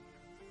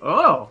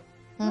 Oh,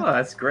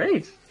 that's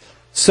great.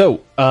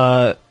 So,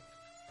 Fala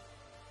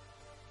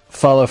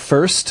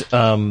first.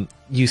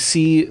 You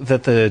see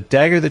that the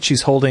dagger that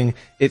she's holding,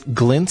 it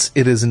glints.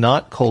 It is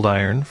not cold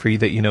iron, for you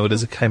that you know it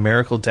is a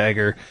chimerical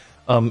dagger.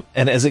 And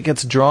as it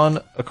gets drawn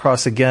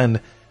across again,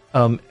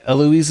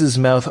 Eloise's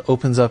mouth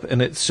opens up,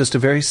 and it's just a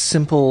very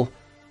simple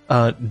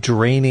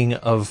draining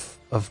of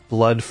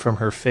blood from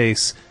her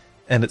face,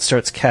 and it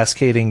starts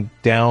cascading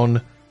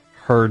down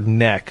her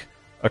neck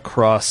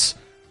across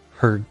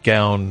her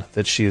gown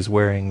that she is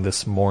wearing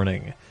this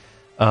morning.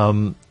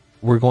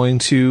 We're going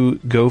to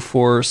go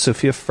for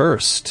Sophia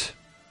first.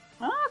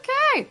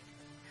 Okay.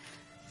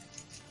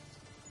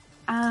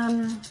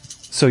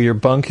 So your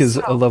bunk is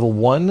a level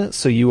 1,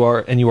 so you are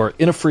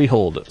in a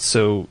freehold.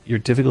 So your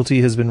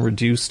difficulty has been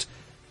reduced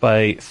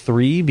by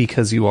 3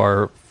 because you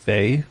are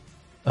Fae.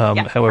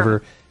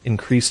 However,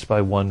 increased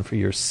by 1 for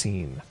your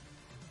scene.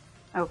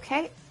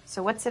 Okay.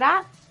 So what's it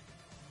at?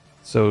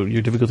 So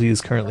your difficulty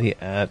is currently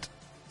at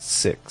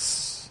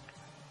 6.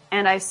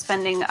 And I'm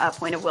spending a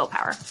point of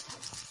willpower.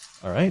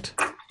 All right.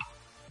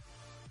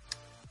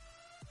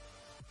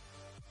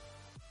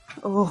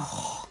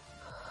 Oh.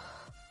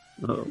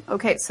 Oh.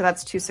 Okay, so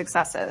that's 2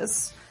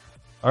 successes.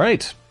 All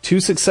right. 2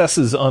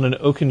 successes on an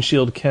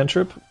Oakenshield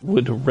cantrip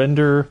would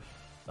render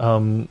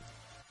Actually,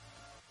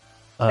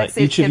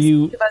 each of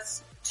you... give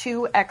us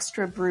 2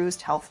 extra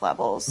bruised health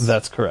levels.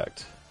 That's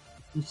correct.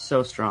 It's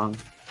so strong.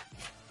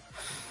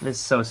 It's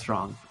so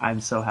strong.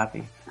 I'm so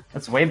happy.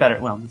 That's way better.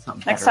 Well, it's not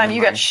better. Next time than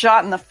you mine. get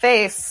shot in the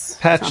face.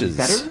 Patches.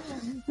 Better?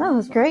 That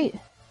was great.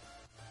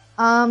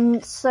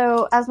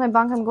 So as my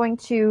bunk, I'm going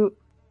to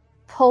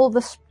pull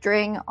the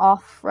string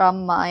off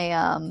from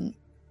my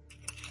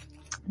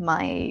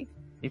my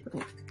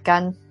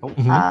gun,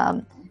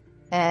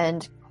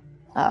 and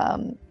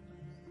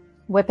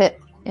whip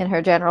it in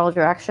her general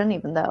direction,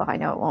 even though I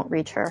know it won't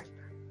reach her.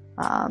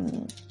 As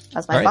my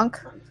All right. bunk.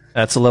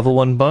 That's a level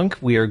 1 bunk.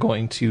 We are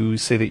going to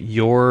say that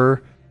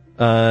your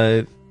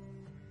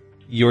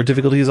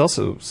difficulty is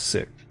also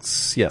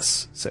 6.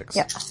 Yes, 6.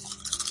 Yeah.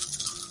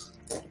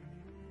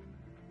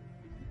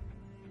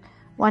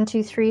 1,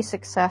 2, 3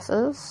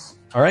 successes.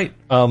 All right.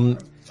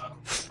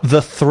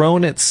 The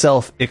throne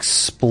itself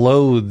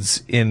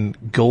explodes in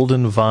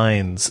golden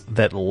vines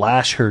that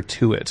lash her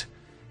to it.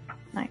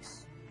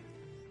 Nice.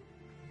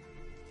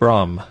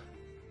 Brom.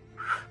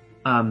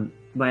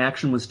 My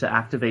action was to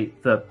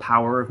activate the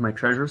power of my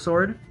treasure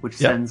sword, which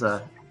sends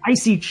a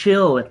icy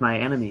chill at my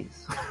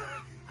enemies.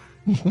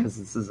 Because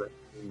this is a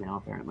now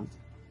apparently.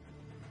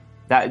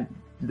 That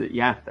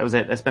was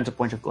it. I spent a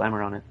point of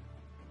glamour on it.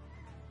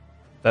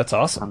 That's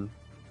awesome.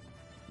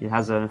 It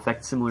has an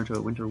effect similar to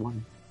a winter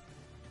one.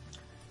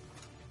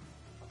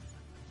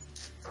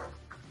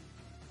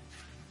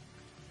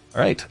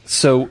 All right.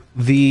 So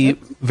the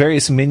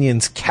various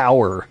minions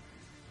cower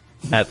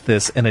at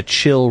this, and a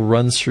chill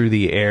runs through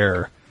the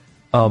air.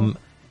 And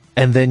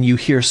then you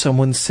hear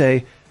someone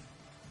say,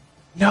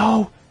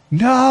 "No,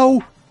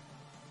 no!"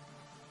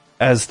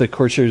 as the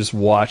courtiers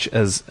watch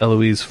as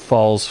Eloise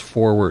falls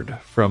forward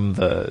from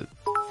the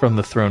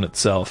throne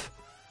itself.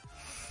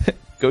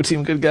 Go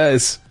team, good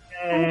guys.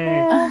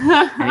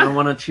 Anyone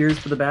want to cheers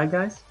for the bad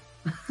guys?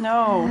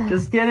 No.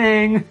 Just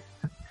kidding.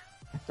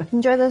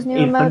 Enjoy those new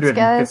emotes,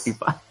 guys.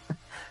 855.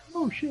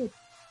 Oh shit.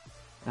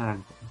 Huh?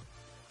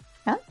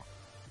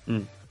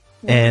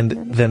 And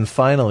then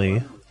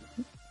finally,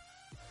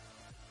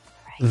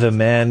 the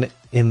man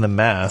in the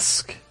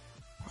mask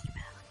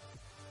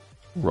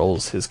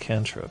rolls his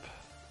cantrip.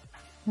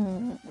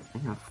 Oh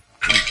my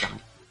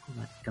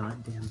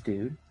goddamn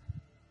dude.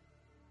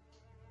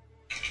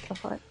 Go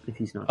for it. If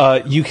he's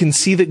not. You can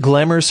see that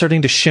glamour is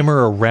starting to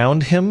shimmer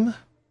around him,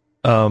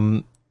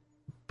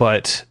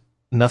 but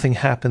nothing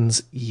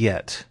happens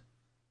yet.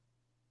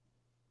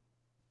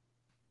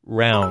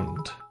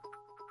 Round.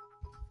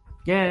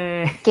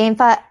 Yay! Game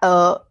 5.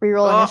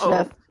 Reroll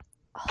initiative.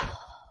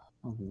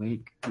 Oh,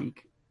 weak.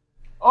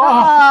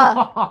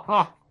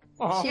 Ah!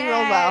 She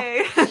rolled well.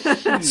 Yay.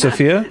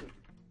 Sophia?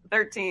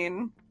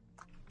 13.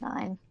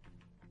 9.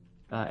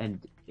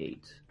 And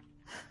 8.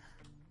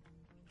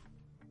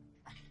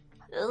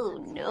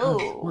 Oh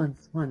no.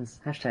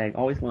 Ones. Hashtag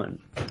always one.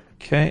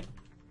 Okay.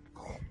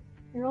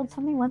 We rolled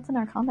something once in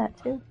our combat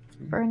too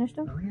for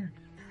initiative. Oh yeah.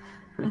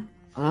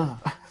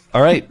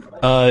 All right.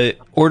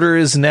 Order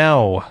is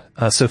now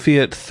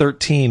Sophia at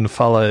 13,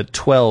 Fala at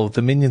 12,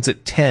 the minions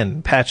at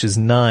 10, Patches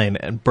 9,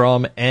 and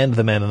Brom and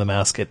the Man in the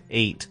Mask at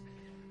 8.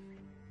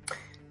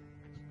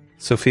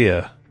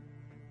 Sophia,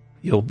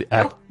 you'll be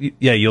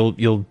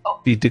you'll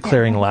be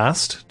declaring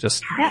last.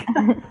 Just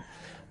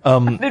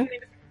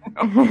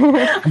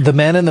the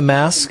Man in the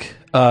Mask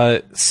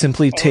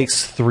simply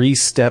takes 3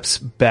 steps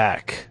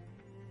back.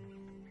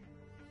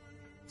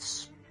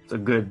 It's a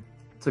good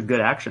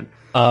action.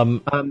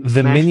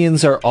 The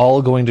minions are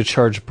all going to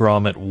charge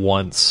Brom at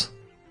once.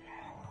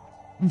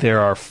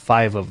 There are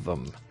 5 of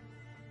them.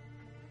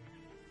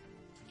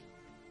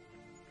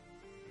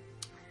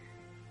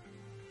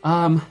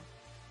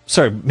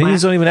 Sorry,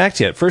 minions don't even act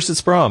yet. First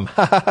it's Brom.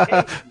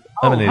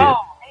 I'm an idiot.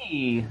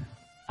 Hey.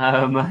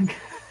 I'm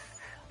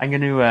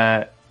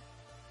gonna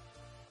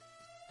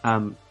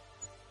I'm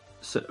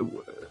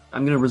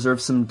gonna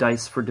reserve some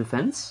dice for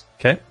defense.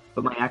 Okay.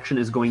 But my action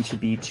is going to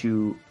be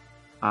to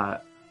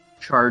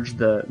charge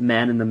the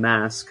Man in the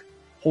Mask,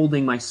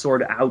 holding my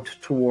sword out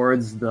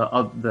towards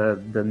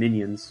the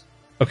minions.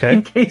 Okay.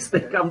 In case they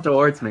come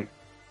towards me.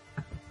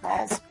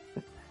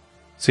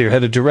 So you're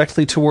headed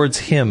directly towards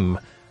him.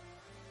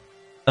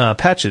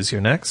 Patches,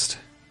 you're next.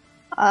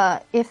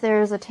 If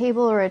there's a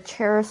table or a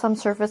chair or some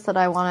surface that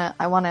I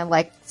wanna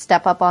like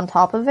step up on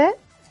top of it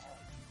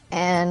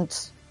and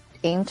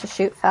aim to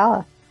shoot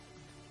Fala.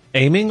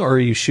 Aiming, or are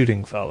you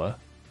shooting Fala?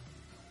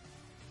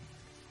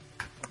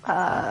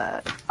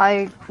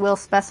 I will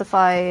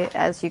specify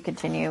as you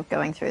continue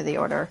going through the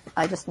order.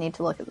 I just need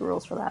to look at the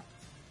rules for that.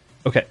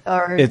 Okay.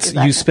 Or It's is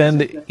that you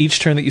spend each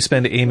turn that you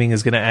spend aiming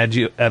is going to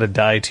add a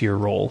die to your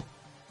roll.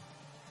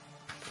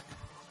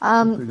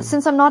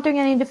 Since I'm not doing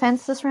any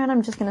defense this round,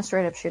 I'm just going to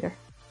straight up shoot her.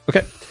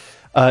 Okay.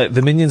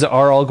 The minions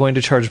are all going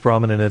to charge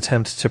Brom in an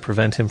attempt to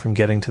prevent him from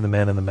getting to the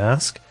Man in the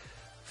Mask.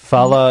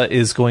 Fala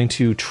is going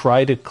to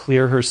try to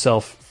clear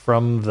herself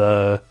from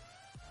the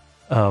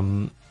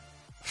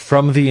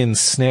from the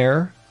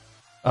ensnare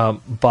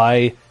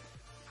by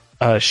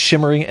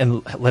shimmering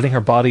and letting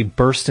her body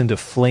burst into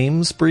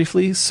flames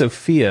briefly.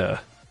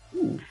 Sophia.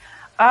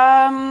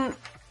 I'm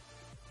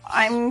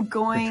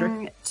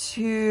going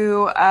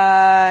to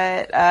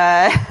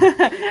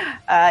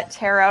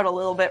tear out a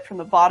little bit from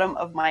the bottom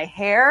of my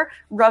hair,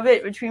 rub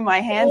it between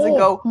my hands, and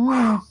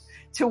go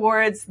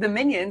towards the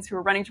minions who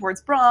are running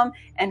towards Braum,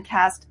 and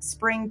cast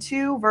Spring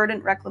 2,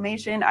 Verdant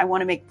Reclamation. I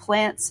want to make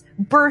plants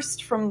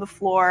burst from the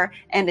floor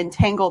and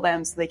entangle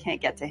them so they can't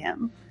get to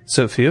him.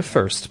 Sophia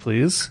first,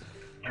 please.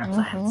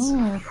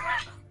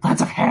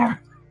 Lots of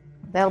hair.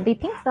 They'll be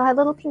pink. They'll have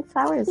little pink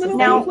flowers.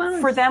 Now,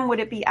 for them, would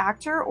it be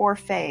actor or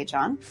fae,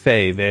 John?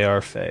 Fae, they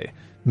are Fae.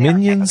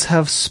 Minions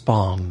have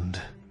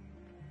spawned.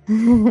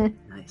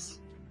 Nice.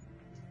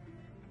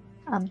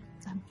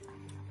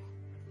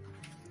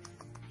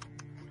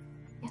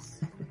 Yes.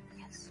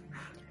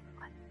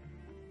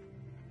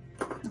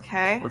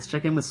 Okay. Let's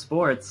check in with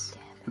sports.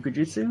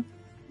 Fukujitsu?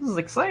 This is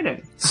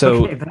exciting.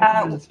 So, Okay,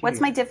 back to the What's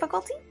studio. my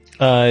difficulty?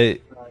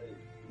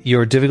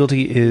 your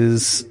difficulty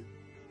is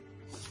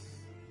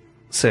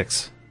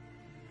 6.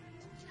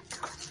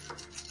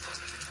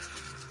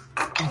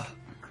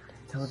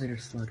 Elevator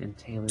slug and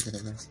Taylor to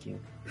the rescue.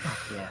 Oh,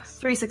 yes.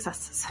 3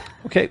 successes.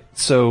 Okay,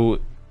 so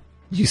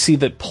you see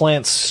that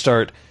plants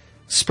start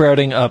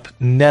sprouting up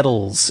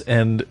nettles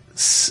and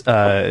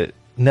thorns,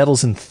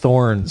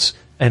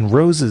 and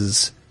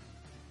roses,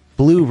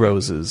 blue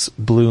roses,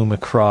 bloom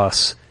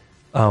across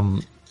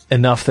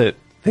enough that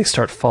they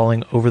start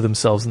falling over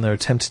themselves in their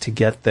attempt to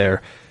get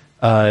there.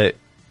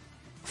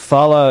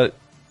 Fala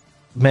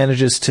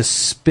manages to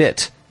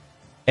spit,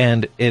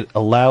 and it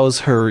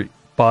allows her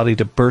body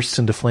to burst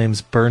into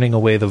flames, burning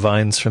away the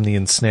vines from the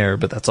ensnare,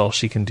 but that's all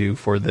she can do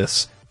for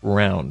this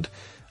round.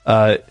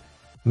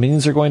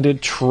 Minions are going to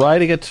try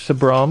to get to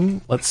Braum.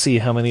 Let's see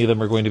how many of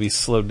them are going to be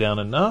slowed down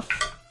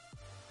enough.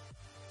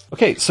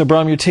 Okay, so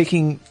Braum, you're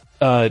taking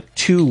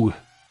 2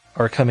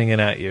 are coming in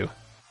at you.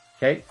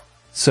 Okay.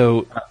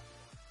 So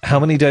how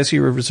many dice are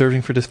you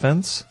reserving for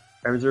defense?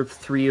 I reserved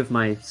 3 of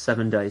my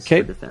 7 dice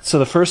Okay, for defense. so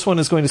the first one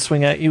is going to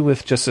swing at you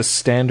with just a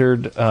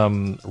standard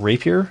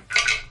rapier.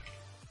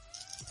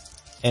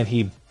 And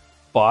he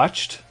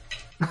botched.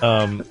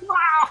 Falls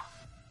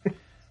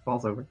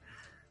over.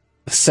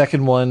 The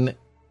second one's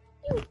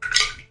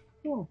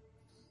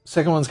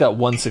got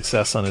 1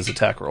 success on his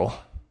attack roll.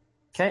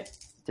 Okay.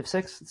 Div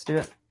 6, let's do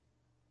it.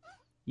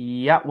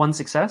 Yeah, 1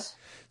 success.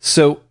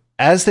 So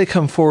as they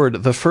come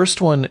forward, the first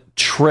one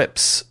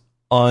trips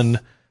on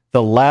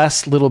the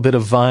last little bit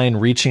of vine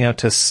reaching out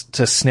to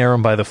snare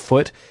him by the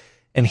foot,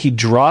 and he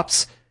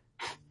drops.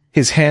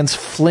 His hands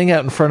fling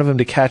out in front of him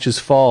to catch his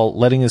fall,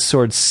 letting his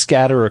sword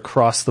scatter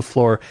across the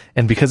floor,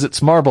 and because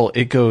it's marble,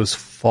 it goes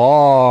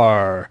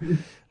far.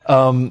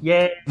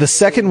 Yay! The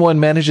second one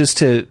manages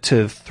to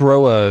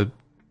throw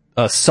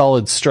a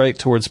solid strike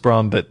towards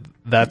Braum, but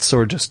that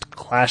sword just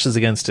clashes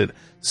against it,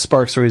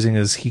 sparks raising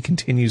as he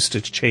continues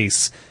to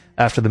chase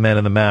after the man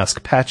in the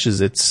mask.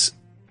 Patches, it's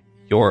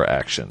your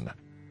action.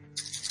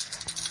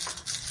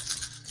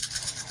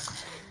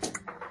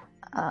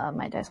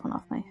 My dice went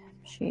off my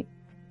sheet.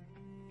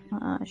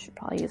 I should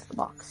probably use the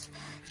box.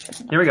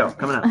 Here we go,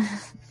 coming up.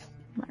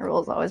 My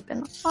rule's always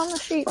been on the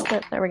sheet,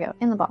 but there we go,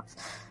 in the box.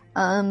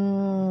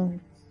 The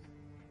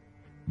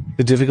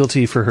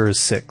difficulty for her is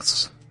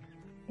 6.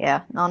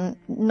 Yeah,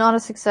 not a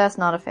success,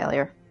 not a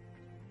failure.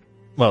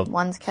 Well,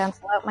 Ones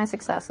cancel out my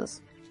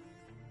successes.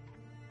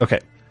 okay.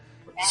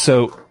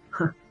 So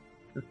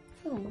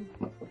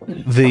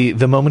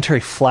the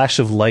momentary flash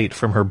of light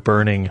from her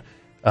burning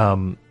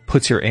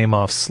puts your aim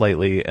off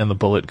slightly, and the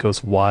bullet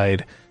goes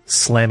wide,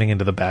 slamming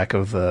into the back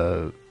of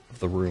the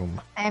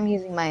room. I am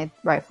using my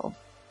rifle,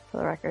 for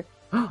the record.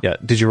 Yeah.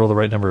 Did you roll the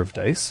right number of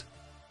dice?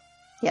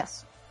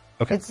 Yes.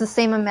 Okay. It's the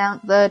same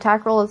amount. The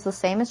attack roll is the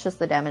same, it's just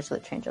the damage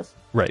that changes.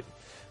 Right.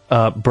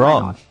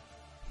 Braum,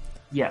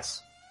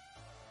 Yes.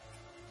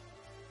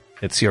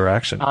 it's your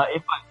action.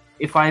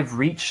 If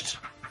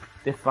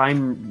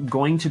I'm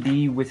going to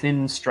be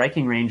within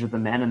striking range of the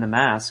man in the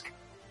mask,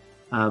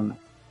 I'm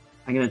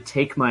going to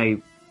take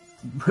my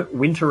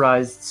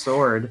winterized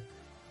sword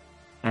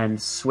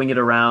and swing it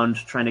around,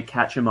 trying to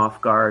catch him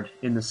off guard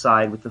in the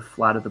side with the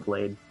flat of the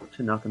blade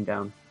to knock him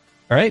down.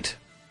 All right.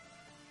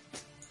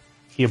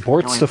 He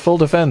aborts to full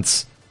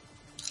defense.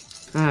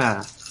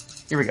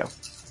 Here we go.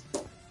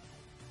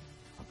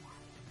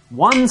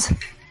 One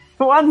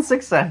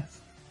success.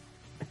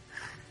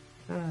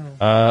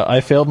 I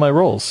failed my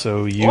roll,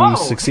 so you Whoa!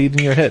 succeed in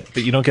your hit,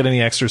 but you don't get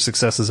any extra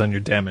successes on your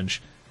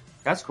damage.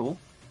 That's cool.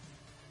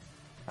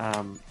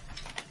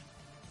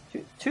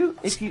 Two.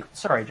 If you,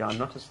 sorry, John,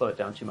 not to slow it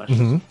down too much.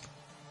 Mhm. Just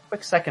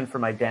quick second for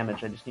my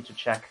damage. I just need to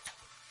check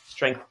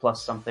strength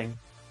plus something.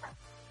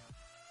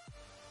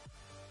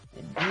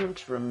 I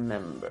don't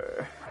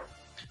remember.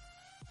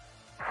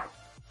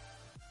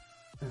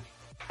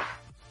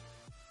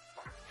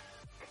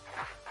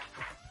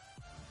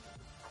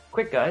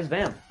 Quick, guys,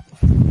 bam.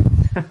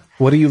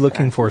 What are you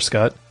looking for,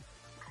 Scott?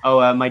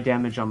 Oh, my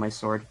damage on my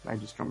sword. I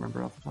just don't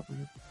remember off the top of my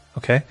head.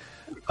 Okay.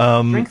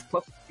 Strength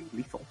plus 2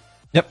 lethal.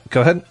 Yep,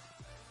 go ahead.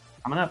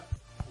 Coming up.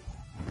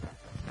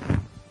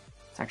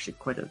 It's actually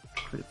quite a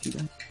few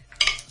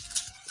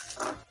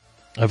dice.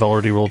 I've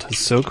already rolled his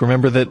soak.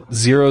 Remember that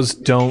zeros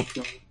don't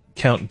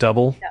count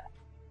double.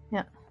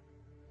 Yeah.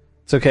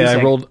 It's okay.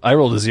 I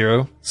rolled a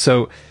 0.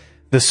 So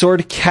the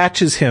sword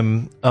catches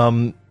him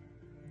in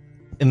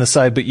the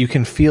side, but you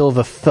can feel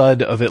the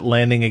thud of it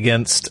landing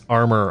against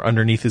armor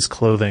underneath his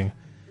clothing.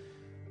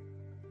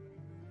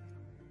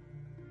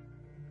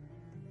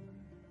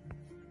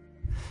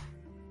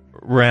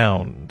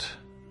 Round.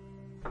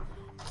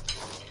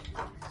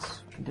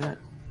 Do it.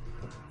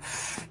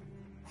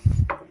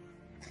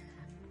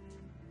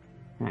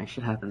 Yeah,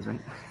 shit happens, right?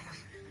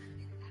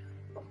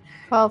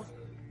 12.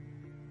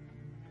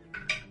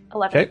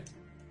 11. Okay.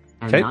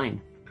 And Okay.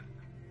 9.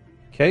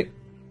 Okay.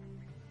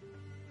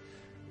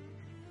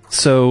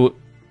 So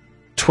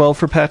 12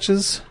 for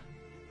Patches,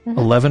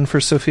 11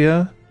 for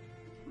Sophia,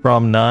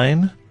 Brom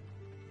 9,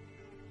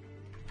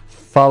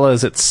 Fala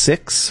is at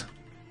 6,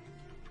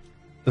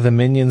 the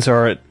minions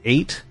are at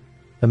 8,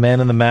 the man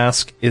in the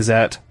mask is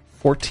at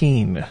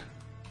 14.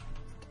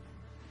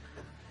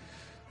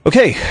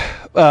 Okay,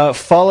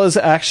 Fala's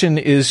action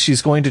is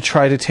she's going to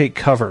try to take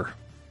cover.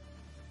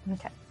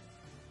 Okay.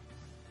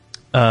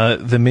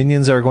 The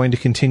minions are going to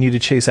continue to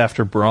chase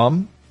after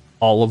Brom,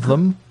 all of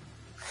them.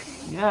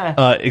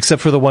 Yeah.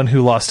 Except for the one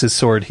who lost his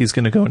sword. He's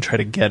going to go and try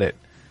to get it.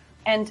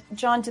 And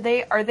John,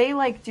 are they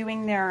like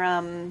doing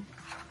their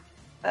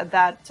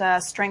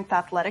that strength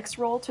athletics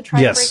roll to try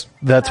Yes, to break?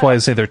 that's why I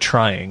say they're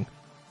trying.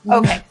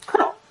 Okay.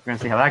 We're gonna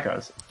see how that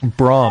goes.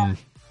 Brom.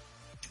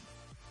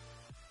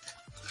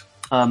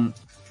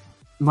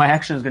 My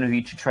action is going to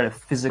be to try to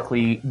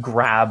physically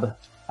grab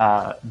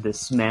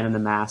this man in the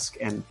mask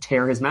and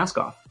tear his mask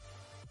off.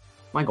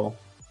 My goal.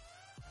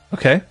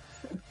 Okay.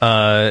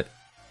 No.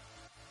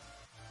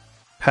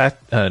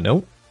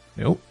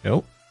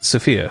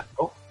 Sophia.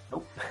 Oh,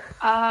 nope.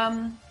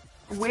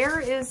 Where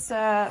is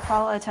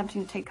Fala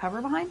attempting to take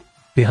cover behind?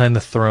 Behind the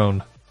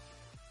throne.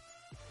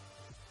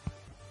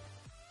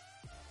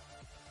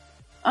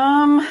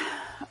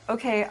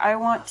 Okay, I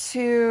want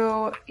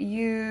to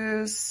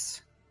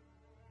use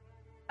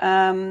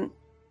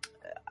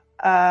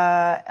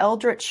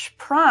Eldritch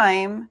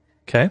Prime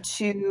Okay.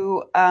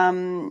 to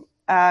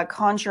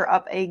conjure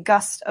up a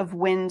gust of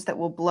wind that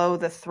will blow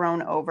the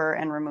throne over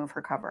and remove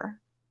her cover.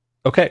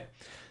 Okay.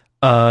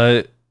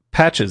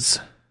 Patches.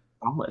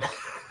 Solid.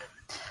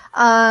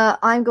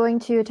 I'm going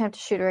to attempt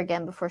to shoot her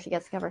again before she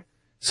gets cover.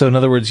 So in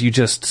other words, you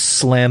just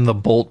slam the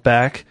bolt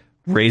back,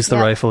 raise the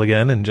Yep. rifle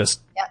again, and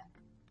just Yep.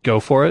 go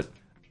for it.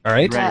 All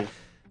right. Ready.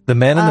 The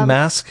man in the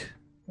mask.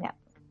 Yeah.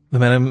 The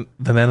man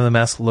in the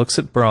mask looks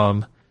at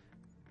Brom,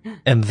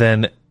 and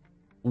then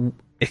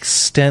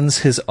extends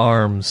his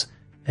arms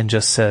and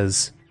just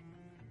says,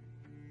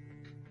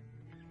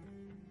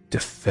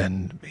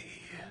 "Defend me."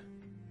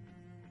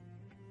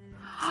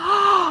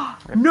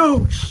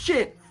 No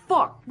shit!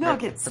 Fuck!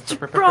 Nuggets!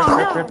 Rip.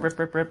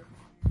 No,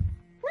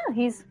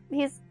 he's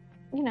you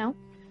know.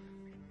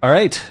 All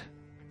right.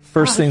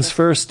 First things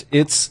first.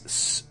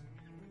 It's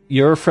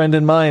your friend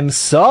and mine,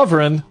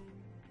 Sovereign.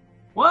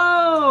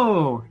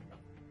 Whoa!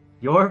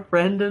 Your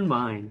friend and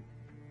mine.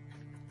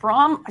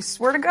 Brom, I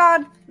swear to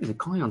God. Is it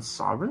calling on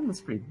Sovereign?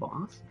 That's pretty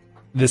boss.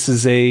 This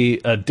is a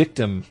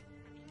dictum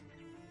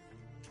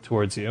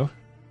towards you.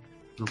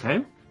 Okay.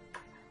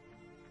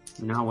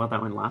 You know how well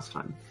that went last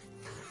time.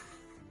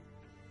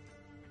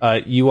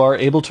 You are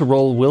able to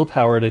roll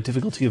willpower at a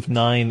difficulty of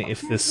 9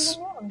 if this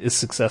is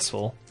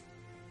successful.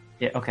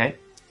 Yeah, okay.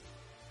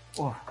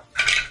 Oh,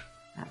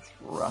 that's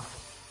rough.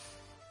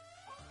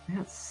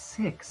 That's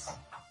 6.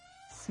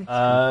 6.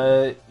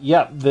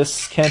 Yeah,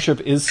 this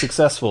cantrip is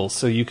successful,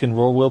 so you can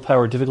roll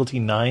willpower difficulty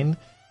 9,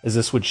 as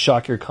this would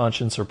shock your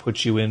conscience or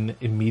put you in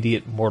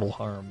immediate mortal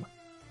harm.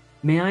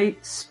 May I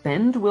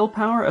spend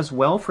willpower as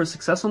well for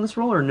success on this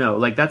roll, or no?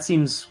 Like, that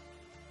seems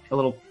a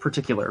little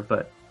particular,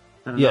 but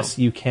I don't Yes,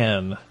 know. you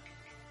can.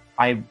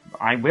 I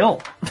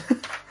will.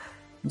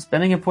 I'm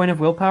spending a point of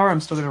willpower. I'm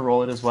still going to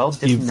roll it as well.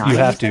 You 9,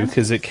 have to, said?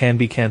 because it can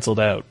be cancelled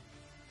out.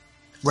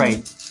 Right,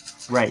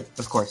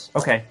 of course.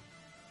 Okay.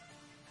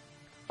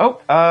 Oh,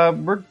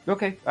 we're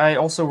okay. I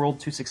also rolled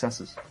 2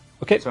 successes.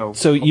 Okay,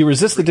 so you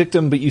resist the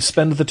dictum, but you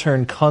spend the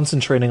turn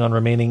concentrating on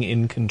remaining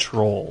in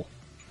control.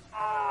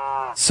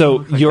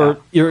 So like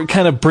you're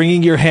kind of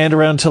bringing your hand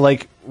around to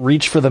like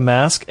reach for the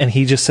mask, and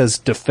he just says,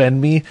 "Defend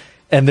me."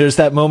 And there's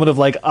that moment of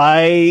like,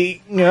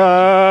 but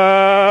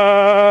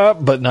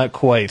not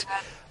quite.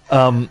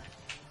 You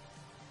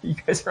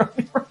guys are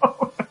on your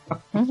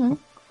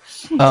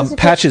own.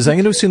 Patches, I'm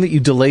going to assume that you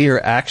delay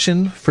your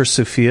action for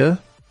Sophia.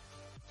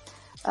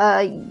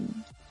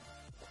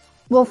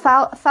 Well,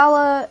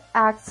 Fala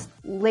acts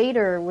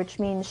later, which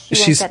means she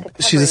won't get to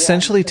cover She's yet.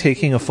 essentially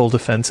taking a full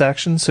defense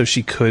action, so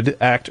she could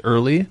act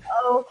early.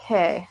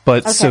 Okay.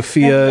 But Okay,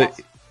 Sophia then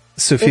yes.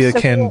 Sophia Is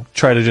can Sophia-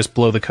 try to just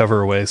blow the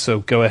cover away. So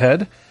go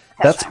ahead.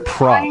 That's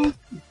prop.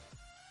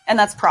 And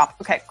that's prop.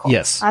 Okay, cool.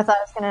 Yes. I thought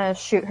I was going to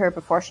shoot her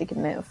before she could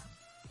move.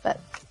 But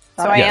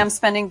So I Yeah. am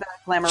spending the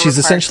glamour. She's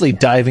required. essentially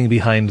diving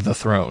behind the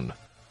throne.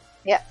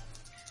 yeah.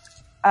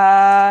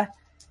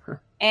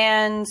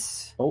 And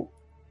Oh.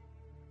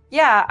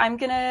 yeah, I'm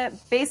gonna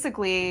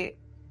basically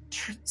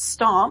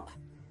stomp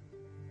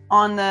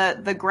on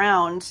the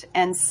ground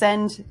and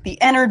send the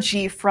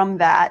energy from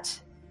that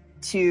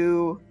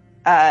to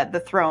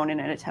the throne in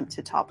an attempt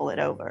to topple it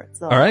over.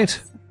 So, All right.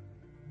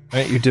 All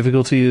right, your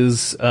difficulty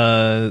is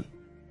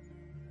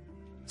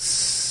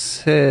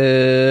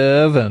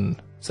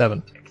 7.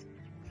 7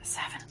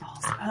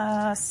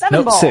 balls. 7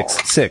 No, balls.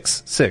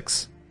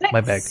 6.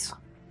 My bag.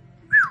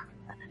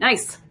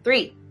 Nice.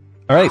 3.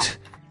 All right.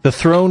 The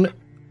throne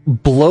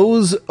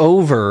blows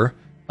over,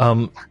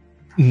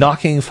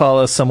 knocking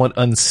Fala somewhat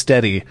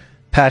unsteady.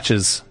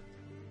 Patches.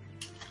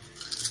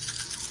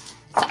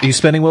 Are you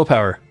spending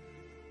willpower?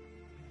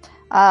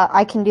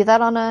 I can do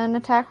that on an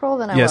attack roll,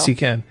 then I Yes, will. you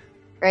can.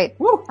 Great.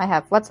 Woo. I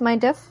have. What's my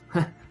diff?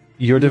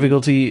 Your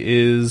difficulty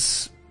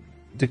is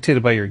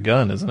dictated by your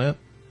gun, isn't it?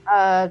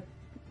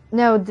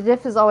 No, the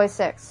diff is always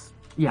 6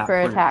 Yeah, for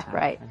attack,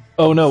 right?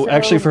 Oh, no. So-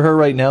 Actually, for her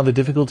right now, the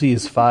difficulty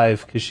is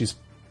 5 because she's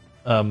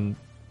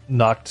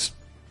knocked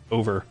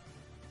over.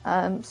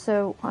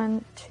 So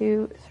 1,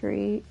 2,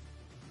 3,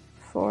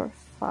 4,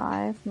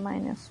 5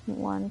 minus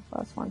 1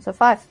 plus 1. So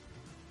 5.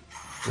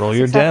 Roll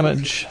your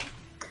damage.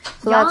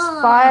 So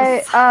that's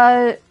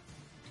 5.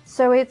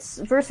 So it's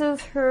versus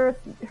her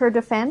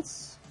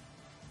defense.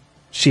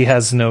 She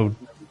has no...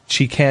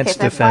 She can't Okay, so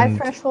 5 defend...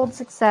 threshold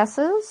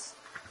successes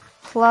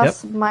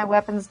plus my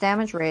weapon's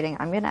damage rating.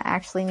 I'm gonna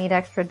actually need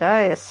extra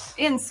dice.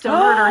 Insta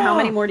murder. How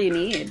many more do you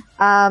need?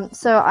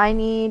 So I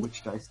need.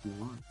 Which dice do you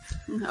want?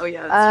 Oh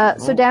yeah.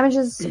 That's So damage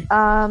is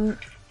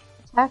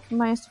attack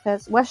minus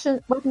defense.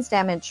 Weapons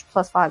damage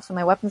plus 5. So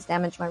my weapons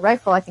damage, my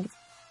rifle, I think.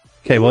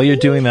 Okay, while you're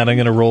doing that, I'm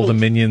going to roll the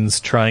minions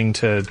trying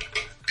to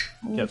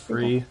get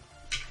free.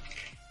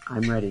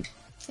 I'm ready.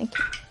 Thank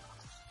you.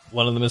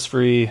 One of them is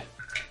free.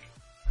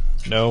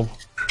 No.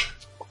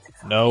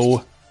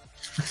 No.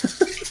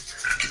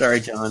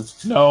 Sorry, John.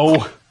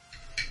 No.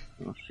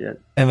 Oh,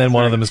 shit. And then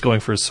one of them is going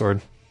for his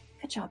sword.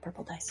 Good job,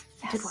 purple dice.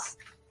 Yes. Good work.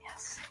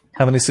 Yes.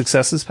 How many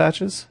successes,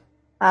 Patches?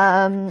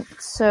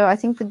 So I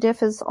think the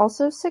diff is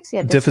also 6.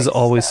 Yeah. Diff is 6,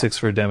 always so. 6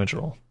 for a damage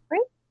roll. 1,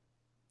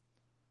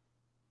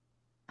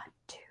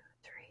 2,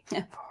 3,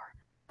 4.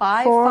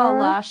 5 4.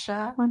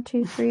 Falasha. 1,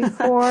 2, 3, 4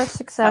 Sounds too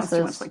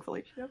successes. much like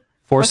Felicia.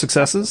 4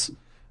 successes?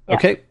 Yeah.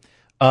 Okay.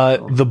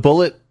 The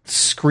bullet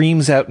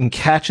screams out and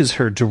catches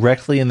her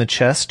directly in the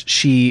chest.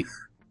 She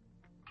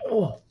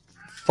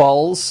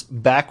falls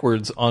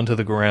backwards onto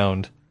the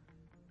ground.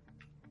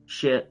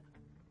 Shit.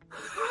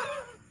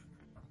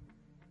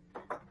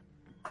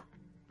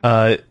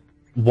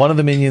 One of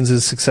the minions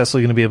is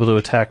successfully going to be able to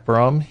attack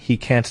Brahm. He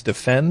can't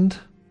defend.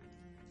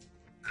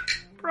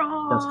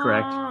 That's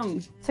correct.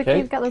 So Okay,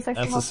 you've got those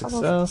extra that's a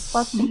health levels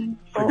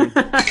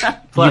success.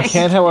 plus You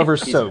can, however,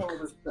 soak.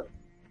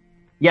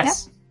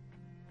 Yes.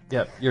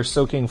 Yep, you're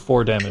soaking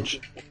 4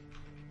 damage.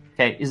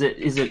 Okay. Is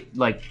it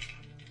like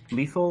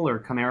lethal or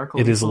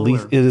chimerical? It is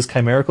lethal, or- it is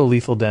chimerical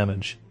lethal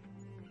damage.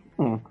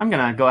 I'm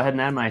gonna go ahead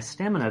and add my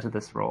stamina to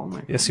this roll.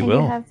 Yes, you And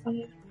will. you have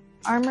the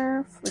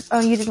armor. Oh,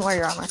 you didn't wear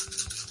your armor.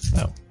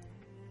 No.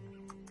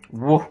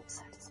 Whoa.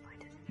 So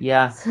disappointed.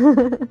 Yeah.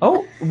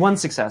 Oh, 1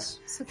 success.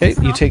 Okay,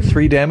 you take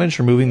 3 damage,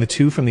 removing the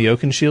 2 from the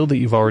Oaken Shield that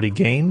you've already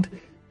gained,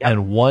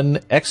 and 1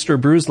 extra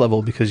bruise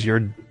level because you're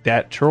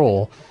dat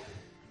troll.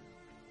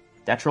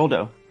 That's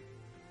Roldo.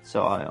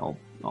 So I'll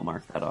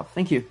mark that off.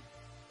 Thank you.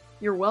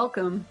 You're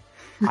welcome.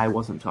 I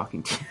wasn't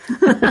talking to you.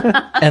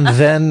 And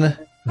then,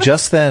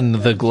 just then,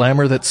 the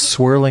glamour that's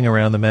swirling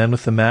around the man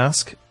with the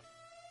mask,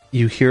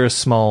 you hear a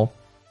small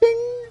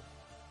ding.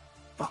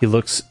 He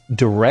looks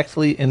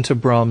directly into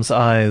Brahm's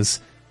eyes,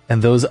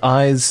 and those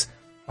eyes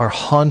are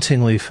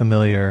hauntingly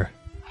familiar.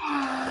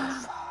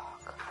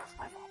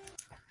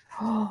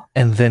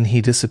 And then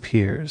he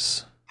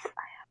disappears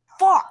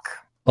Fuck.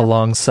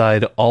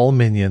 alongside all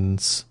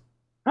minions.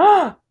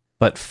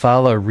 But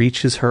Fala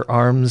reaches her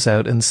arms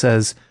out and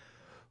says,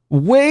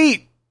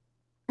 "Wait!"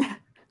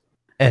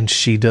 And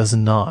she does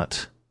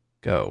not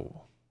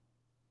go.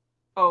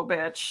 Oh,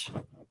 bitch.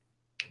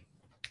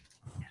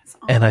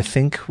 And I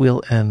think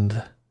we'll end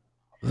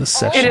the It is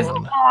session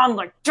on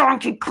like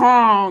Donkey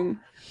Kong.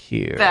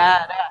 here.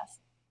 Badass.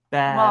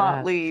 Bad.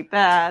 Motley.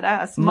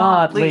 Badass.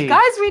 Motley. Motley.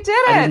 Guys, we did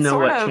it. I didn't know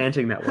sort what of.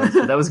 chanting that was,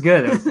 but that was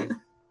good. That was like,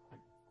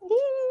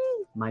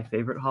 my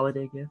favorite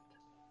holiday gift: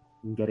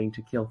 getting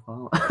to kill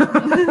Fall.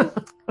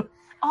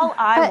 All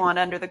I But- want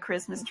under the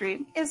Christmas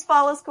tree is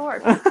Fala's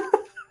corpse.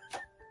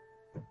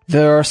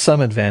 There are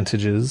some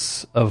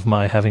advantages of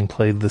my having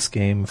played this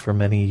game for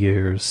many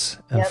years,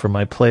 and Yep. for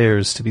my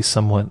players to be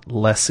somewhat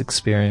less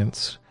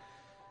experienced.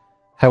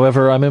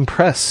 However, I'm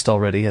impressed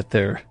already at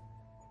their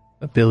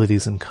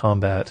abilities in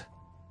combat,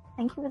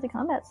 Thank you for the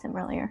combat sim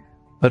earlier.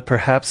 but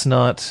perhaps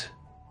not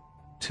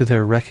to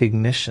their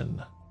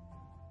recognition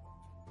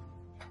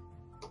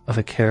of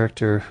a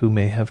character who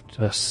may have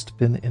just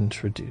been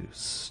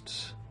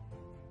introduced.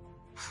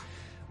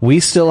 We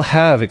still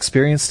have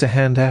experience to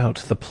hand out,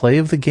 the play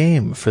of the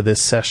game for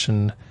this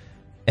session,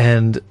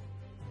 and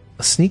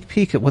a sneak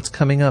peek at what's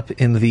coming up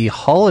in the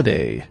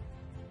holiday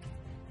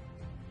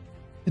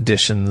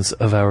editions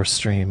of our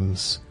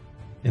streams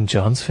in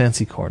John's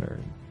Fancy Corner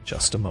in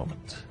just a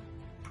moment.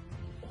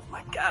 Oh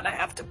my god, I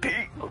have to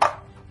pee.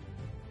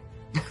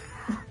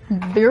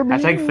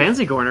 Hashtag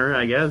fancy corner,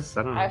 I guess.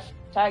 I don't know.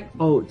 Hashtag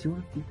Oh, do you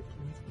want to feed the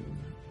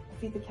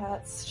cats? Feed the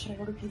cats. Should I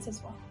order pizza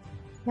as well?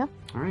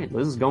 All right,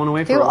 Liz is going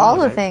away for Do a all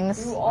while, the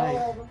things. Do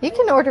all the You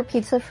can order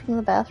pizza from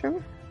the bathroom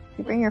if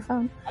you bring your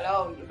phone.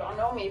 Hello, you don't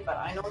know me, but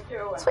I know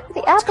you. That's what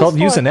the app It's called is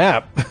Use for. an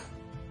App.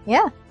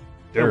 Yeah.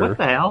 Yeah, what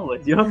the hell?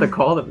 You don't have to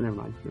call them. Never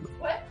mind.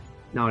 What?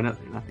 No,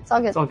 nothing. It's all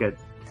good. It's all good.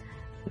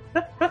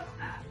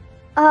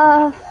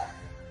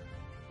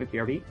 Wait,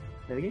 BRB?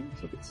 Play the game?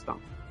 So good stuff.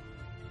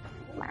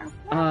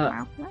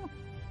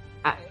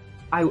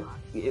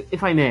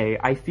 If I may,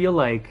 I feel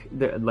like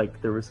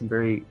there were some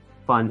very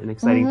fun and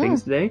exciting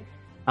things today.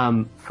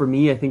 For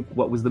me, I think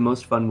what was the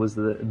most fun was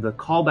the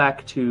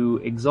callback to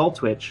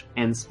Exaltwitch,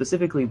 and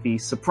specifically the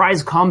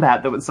surprise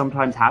combat that would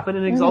sometimes happen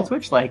in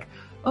Exaltwitch. Like,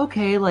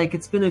 okay, like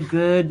it's been a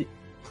good,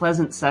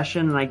 pleasant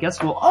session, and I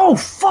guess we'll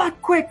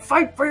quick,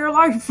 fight for your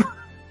life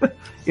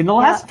in the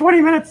last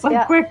 20 minutes.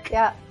 Quick.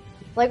 Yeah.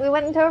 Like we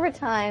went into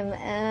overtime,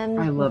 and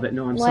I love it.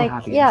 No, I'm like, so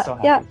happy. Yeah, I'm so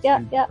happy.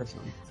 yeah.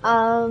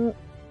 Personally.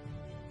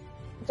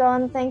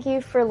 John, thank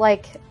you for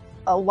like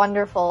a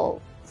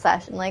wonderful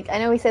session. Like I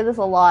know we say this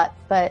a lot,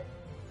 but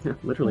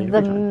Literally the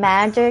every time.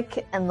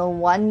 magic and the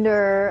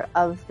wonder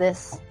of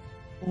this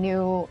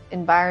new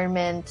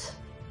environment,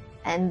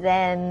 and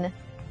then,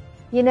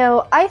 you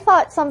know, I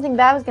thought something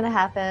bad was going to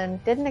happen.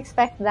 Didn't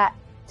expect that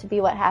to be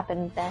what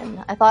happened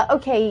then. I thought,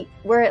 okay,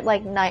 we're at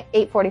like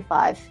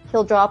 8:45.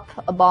 He'll drop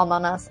a bomb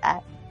on us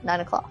at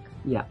 9 o'clock.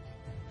 Yeah.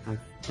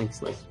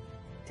 Thanks, Liz.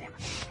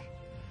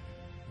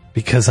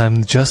 Because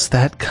I'm just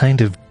that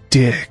kind of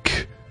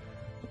dick.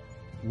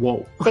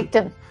 Whoa.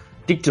 Dictum.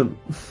 Dictum.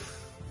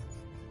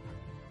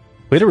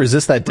 Way to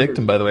resist that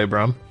dictum, by the way,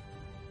 Brom.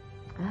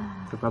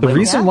 The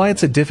reason why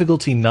it's a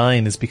difficulty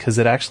 9 is because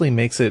it actually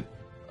makes it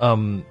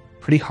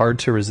pretty hard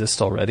to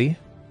resist already.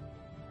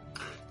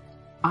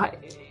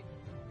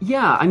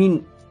 Yeah, I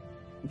mean,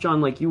 John,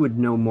 like, you would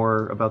know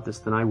more about this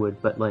than I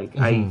would, but, like,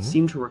 I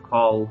seem to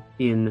recall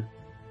in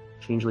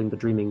Changeling the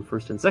Dreaming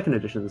 1st and 2nd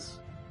editions,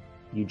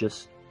 you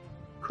just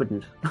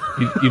couldn't.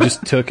 You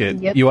just took it.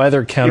 Yep. You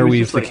either counterweave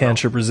just the like,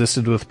 cantrip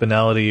resisted with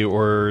banality,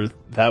 or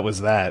that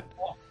was that.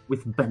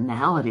 With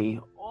banality.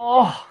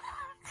 Oh!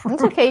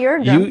 It's okay, you're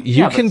You done.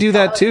 Yeah, can but do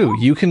that too.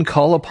 You can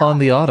call upon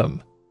the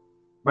autumn.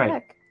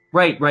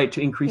 Right,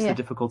 to increase the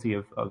difficulty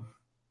of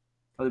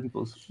other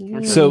people's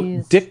cantrips. So,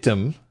 Jeez.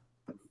 dictum,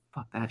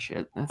 Fuck that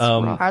shit. That's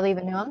Um, Hardly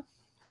even knew him.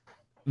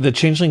 the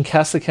changeling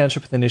casts the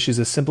cantrip and then issues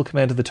a simple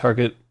command to the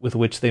target with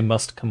which they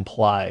must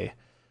comply.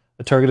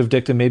 The target of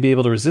dictum may be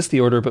able to resist the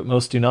order, but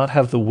most do not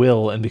have the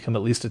will and become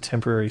at least a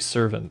temporary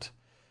servant.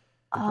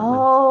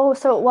 Oh,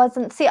 so it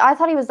wasn't. See, I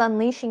thought he was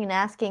unleashing and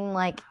asking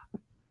like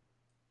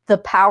the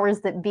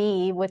powers that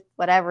be with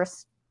whatever, I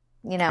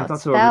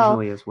thought so spell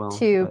originally as well.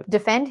 to but-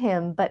 defend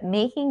him. But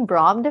making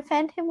Braum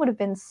defend him would have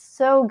been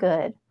so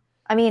good.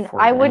 I mean,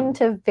 For I them. wouldn't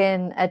have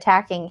been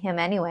attacking him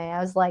anyway. I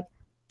was like,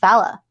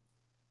 Vala,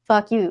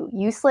 fuck you.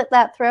 You slit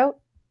that throat.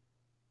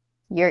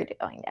 You're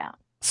going down.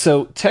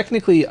 So,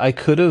 technically, I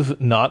could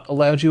have not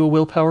allowed you a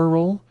willpower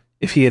roll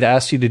if he had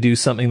asked you to do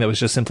something that was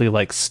just simply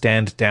like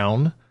stand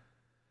down.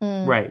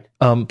 Right.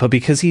 But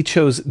because he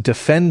chose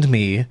defend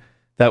me,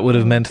 that would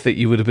have meant that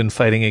you would have been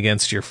fighting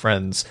against your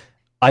friends.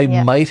 I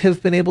might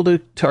have been able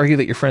to argue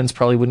that your friends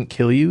probably wouldn't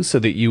kill you, so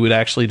that you would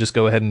actually just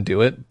go ahead and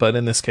do it. But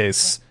in this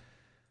case,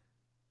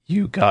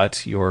 you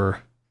got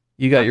your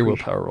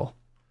willpower roll.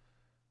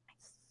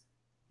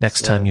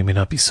 Next time, you may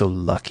not be so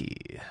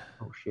lucky.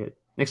 Oh shit.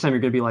 Next time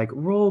you're gonna be like,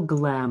 roll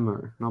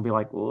glamour. And I'll be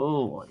like,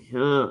 whoa,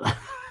 yeah.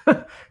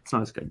 It's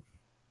not as good.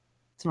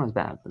 It's not as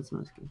bad, but it's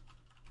not as good.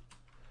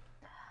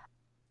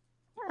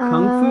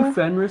 Kung Fu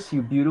Fenris,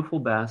 you beautiful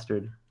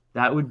bastard.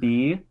 That would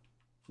be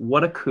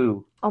what a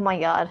coup. Oh my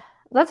god.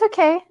 That's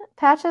okay.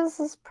 Patches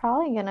is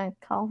probably gonna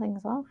call things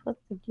off with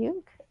the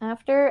Duke.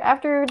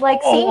 After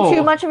like seeing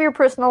too much of your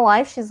personal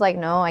life, she's like,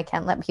 no, I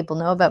can't let people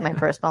know about my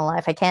personal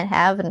life. I can't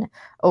have an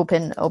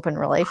open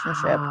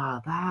relationship.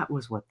 Ah, that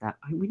was what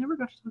we never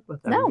got to talk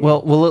about that. No.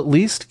 Well, we'll at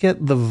least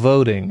get the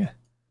voting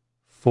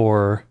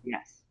for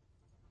Yes.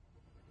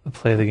 the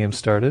play of the game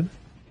started.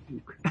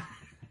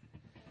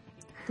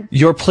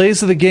 Your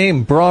plays of the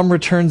game: Braum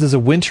returns as a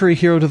wintry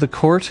hero to the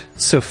court,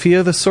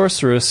 Sophia the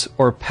sorceress,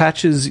 or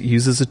Patches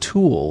uses a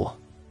tool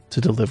to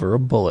deliver a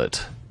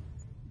bullet.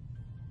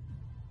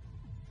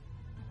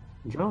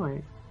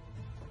 Enjoy.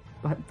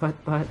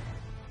 But.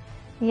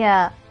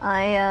 Yeah,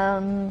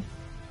 I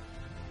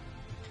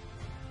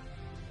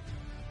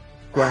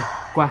Gwa.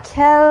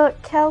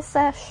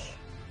 Kelsesh.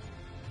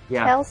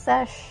 Yeah.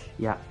 Kelsesh.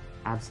 Yeah,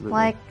 absolutely.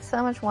 Like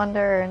so much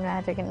wonder and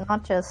magic, and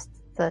not just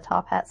the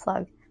top hat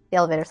slug, the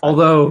elevator slug.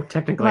 Although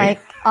technically,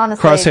 like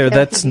honestly, Crosshair, don't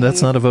that's you-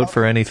 not a vote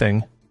for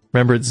anything.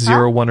 Remember, it's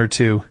 0, 1, or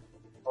 2.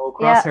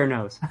 Crosshair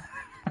knows.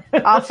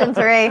 Option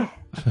 3.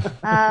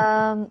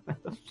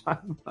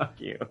 Fuck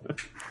you.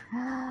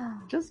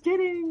 Just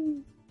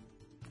kidding.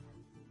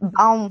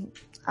 Now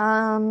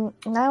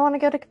I want to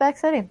go to Quebec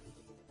City.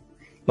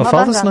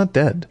 Mafalda's John. not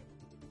dead.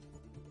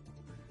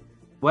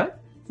 What?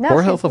 No, 4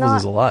 she's health levels not.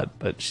 is a lot,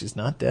 but she's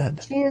not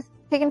dead. She is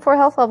taking 4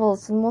 health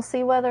levels, and we'll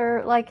see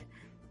whether, like,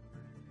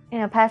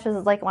 Patches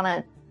is like want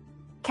to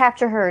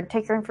capture her,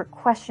 take her in for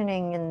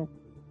questioning and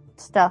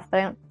stuff. But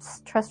I don't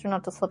trust her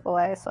not to slip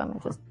away, so I'm gonna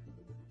just.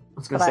 I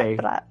was gonna say,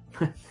 But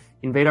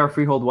invade our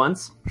freehold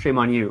once, shame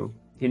on you.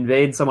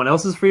 Invade someone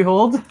else's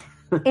freehold,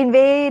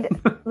 invade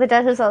the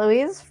Duchess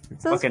Eloise.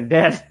 fucking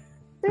dead.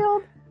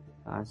 Freehold.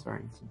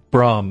 Sorry.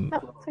 Brom, No,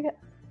 it's okay.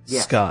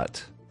 Yes.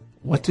 Scott,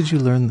 what did you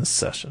learn this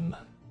session?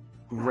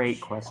 Great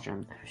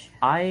question.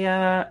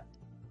 I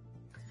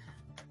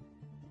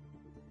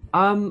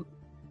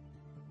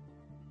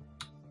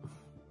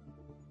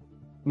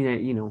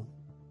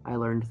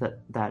learned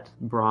that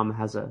Brom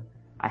has a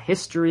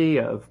history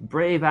of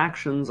brave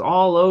actions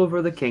all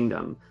over the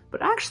kingdom.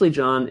 But actually,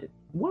 John,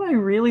 what I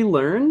really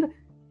learned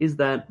is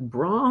that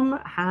Brom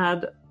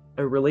had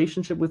a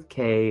relationship with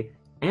Kay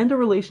and a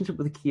relationship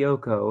with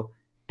Kyoko.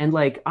 And,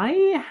 like,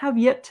 I have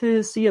yet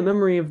to see a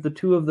memory of the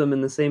two of them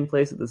in the same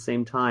place at the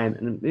same time,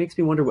 and it makes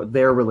me wonder what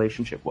their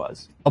relationship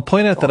was. I'll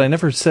point out that I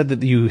never said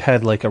that you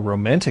had, like, a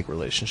romantic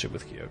relationship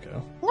with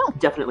Kyoko.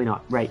 Definitely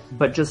not, right.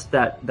 But just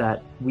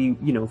that we,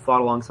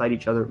 fought alongside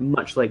each other,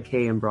 much like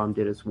Kay and Brom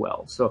did as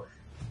well. So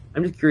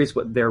I'm just curious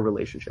what their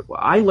relationship was.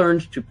 I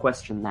learned to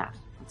question that.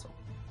 That's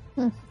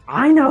all.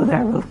 I know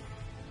that.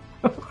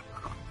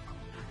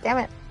 Damn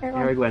it.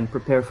 Aragwen,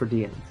 prepare for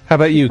DM. How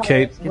about you,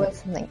 Kate?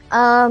 Something.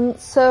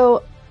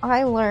 So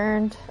I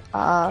learned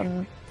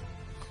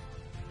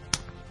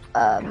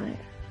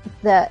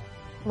that,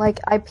 like,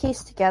 I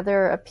pieced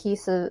together a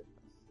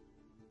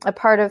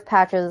part of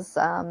Patch's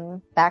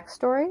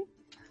backstory,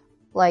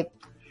 like,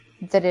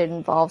 that it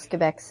involves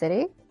Quebec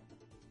City,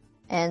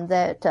 and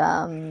that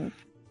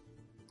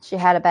she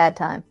had a bad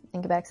time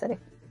in Quebec City.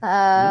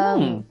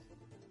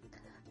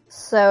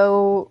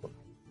 So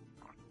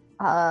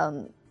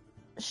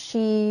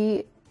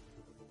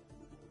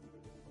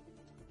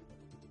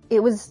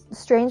it was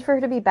strange for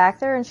her to be back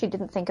there, and she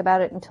didn't think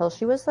about it until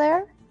she was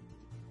there.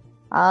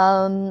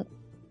 But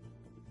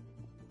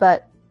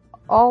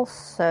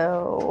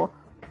also,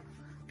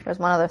 there's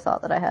one other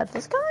thought that I had.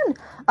 It's gone.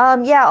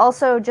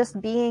 Also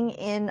just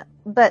being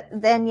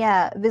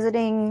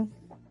visiting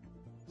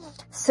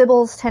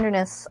Sybil's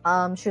tenderness.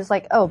 She was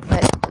like, oh,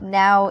 but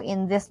now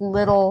in this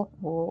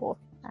little,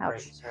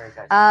 ouch. Sorry,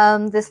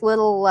 guys. This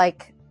little,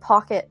 like,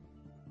 pocket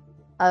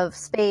of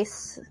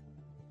space,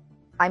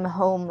 I'm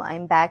home,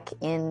 I'm back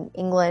in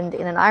England,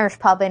 in an Irish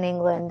pub in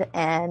England,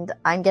 and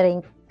I'm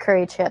getting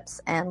curry chips,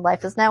 and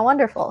life is now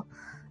wonderful.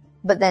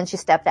 But then she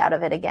stepped out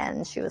of it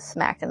again. She was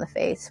smacked in the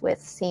face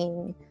with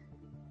seeing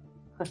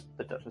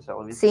The Duchess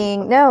Eloise.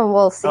 seeing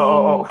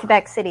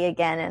Quebec City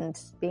again, and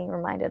being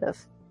reminded of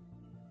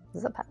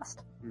the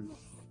past.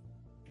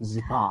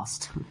 The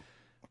past.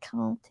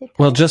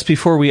 Well, just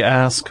before we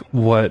ask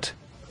what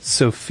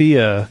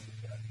Sophia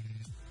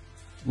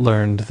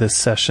learned this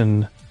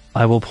session,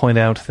 I will point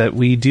out that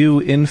we do,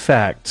 in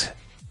fact,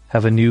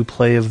 have a new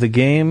play of the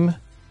game.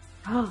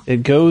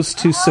 It goes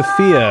to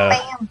Sophia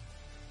Bam!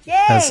 Yay!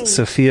 as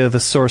Sophia the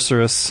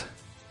Sorceress.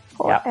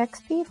 4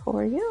 XP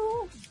for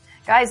you.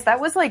 Guys, that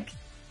was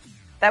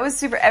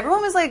super.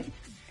 Everyone was like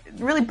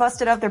really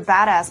busted out their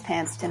badass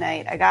pants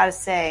tonight, I gotta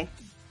say.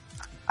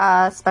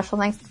 Special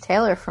thanks to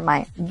Taylor for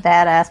my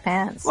badass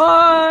pants.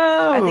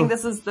 Whoa! I think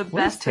this is the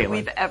best that Taylor?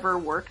 we've ever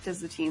worked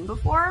as a team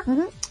before.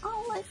 Mhm.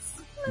 Oh, it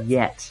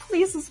Yet.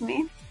 pleases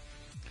me.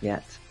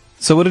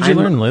 So what did you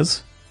learn,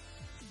 Liz?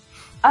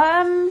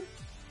 I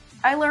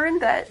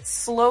learned that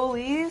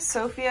slowly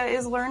Sophia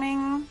is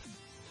learning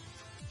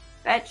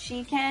that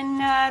she can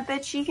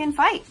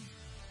fight,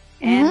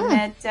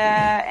 and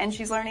and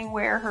she's learning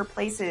where her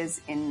place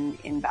is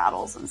in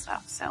battles and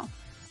stuff. So,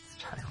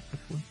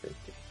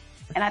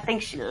 and I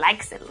think she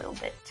likes it a little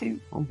bit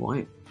too. Oh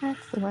boy. That's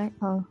the way.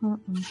 I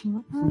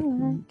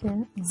like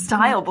it.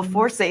 Style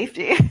before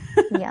safety.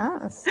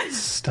 Yes.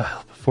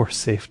 Style before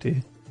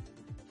safety.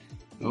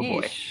 Oh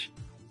boy. Yeesh.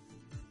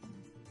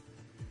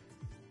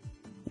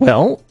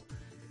 Well,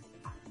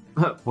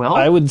 Well,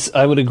 I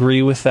would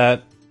agree with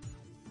that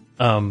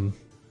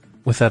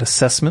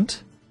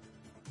assessment.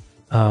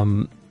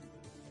 I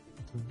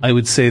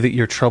would say that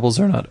your troubles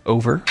are not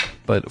over,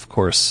 but of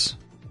course,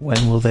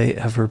 when will they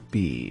ever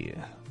be?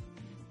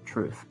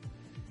 truth.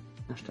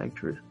 Hashtag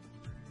truth.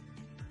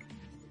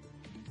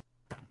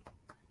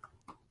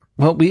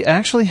 Well, we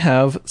actually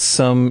have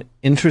some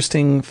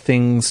interesting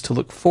things to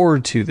look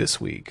forward to this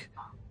week.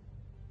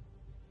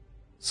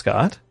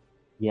 Scott?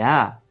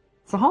 Yeah.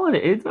 It's a holiday.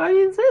 It's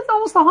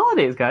almost the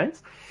holidays,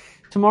 guys.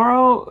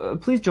 Tomorrow,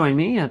 please join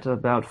me at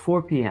about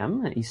 4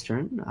 p.m.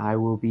 Eastern. I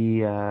will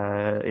be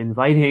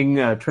inviting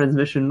a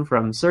transmission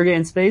from Sergei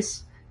in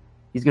space.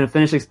 He's going to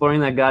finish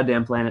exploring that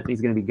goddamn planet.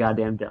 He's going to be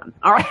goddamn done.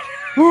 All right.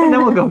 And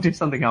then we'll go do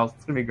something else.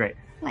 It's going to be great.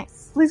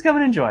 Nice. Please come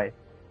and enjoy.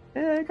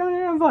 Come and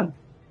have fun.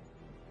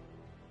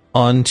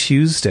 On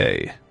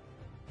Tuesday,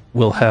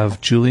 we'll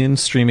have Julian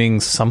streaming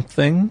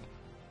something.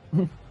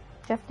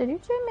 Jeff, did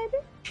you too,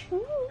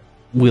 maybe?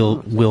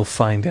 We'll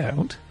find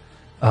out.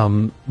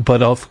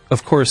 But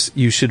of course,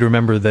 you should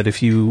remember that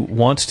if you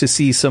want to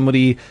see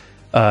somebody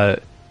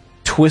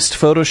twist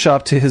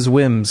Photoshop to his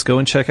whims, go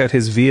and check out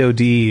his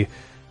VOD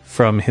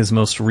from his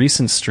most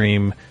recent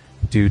stream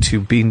due to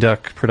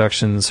Beanduck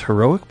Productions'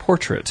 Heroic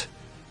Portrait,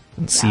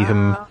 and see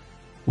him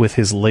with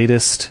his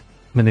latest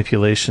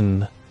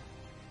manipulation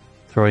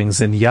throwing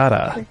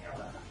Zenyatta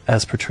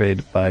as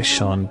portrayed by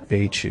Sean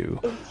Beichu.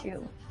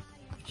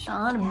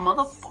 Sean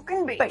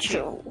motherfucking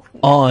Beichu.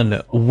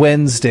 On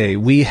Wednesday,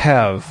 we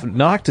have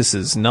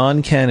Noctis's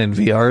non-canon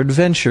VR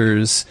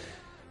adventures.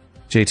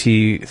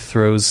 JT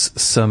throws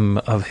some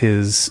of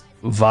his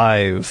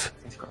Vive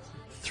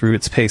through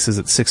its paces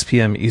at 6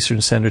 p.m.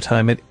 Eastern Standard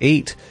Time. At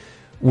 8,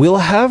 we'll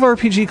have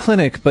RPG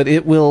Clinic, but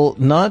it will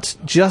not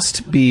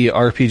just be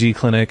RPG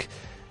Clinic.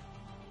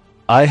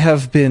 I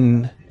have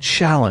been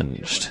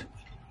challenged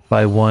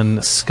by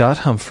one Scott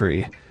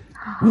Humphrey.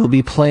 We'll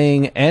be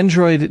playing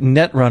Android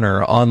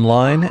Netrunner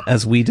online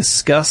as we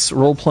discuss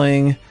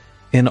role-playing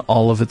in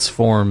all of its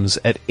forms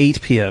at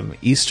 8 p.m.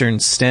 Eastern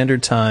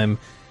Standard Time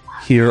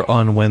here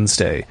on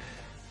Wednesday.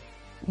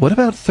 What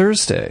about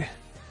Thursday?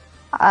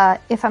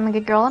 If I'm a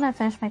good girl and I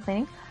finish my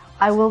cleaning,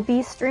 I will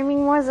be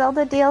streaming more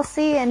Zelda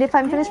DLC, and if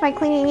I'm finished my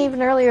cleaning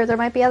even earlier, there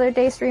might be other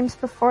day streams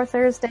before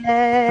Thursday.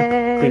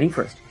 Cleaning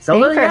first.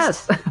 Zelda, Cleaning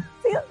first.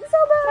 yes.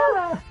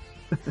 Zelda!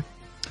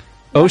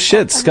 Oh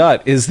shit,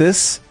 Scott, is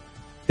this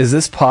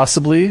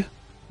possibly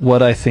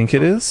what I think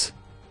it is?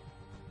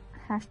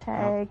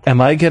 Hashtag.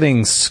 Am I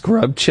getting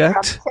scrub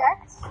checked?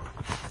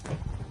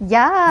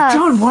 Yeah.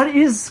 John, what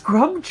is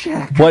Scrub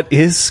Check? What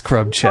is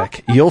Scrub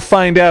Check? You'll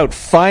find out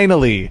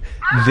finally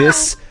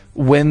this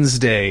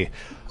Wednesday.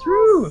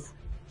 True.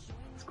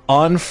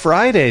 On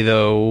Friday,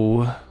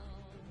 though.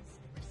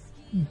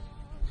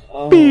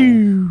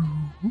 We've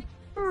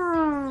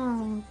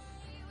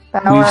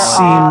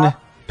seen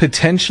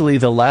potentially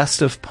the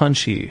last of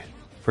Punchy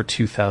for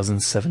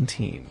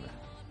 2017.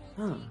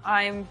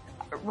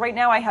 Right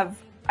now I have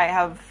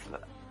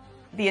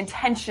the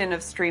intention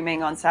of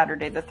streaming on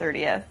Saturday the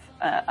 30th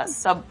a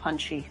sub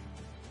Punchy.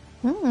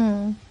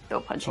 Though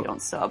Punchy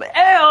don't sub.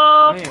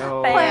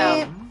 Ayo.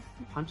 Bam.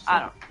 Punch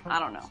I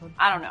don't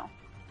know.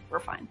 We're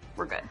fine.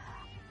 We're good.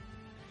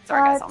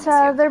 Sorry guys, I'll miss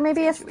But you. there may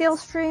be a See you still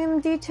stream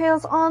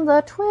details on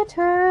the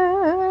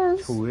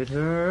Twitters.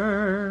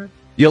 Twitter.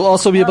 You'll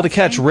also be able to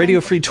catch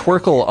Radio Free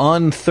Twerkle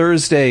on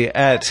Thursday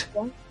at...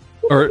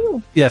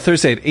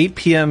 Thursday at 8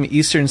 p.m.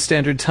 Eastern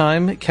Standard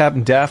Time.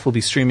 Captain Daff will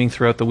be streaming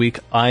throughout the week.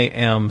 I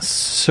am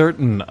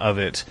certain of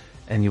it.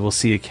 And you will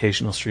see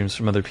occasional streams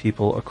from other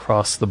people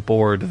across the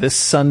board. This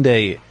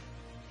Sunday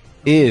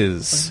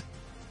is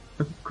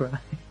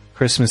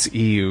Christmas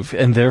Eve,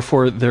 and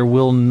therefore there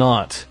will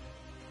not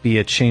be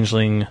a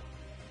Changeling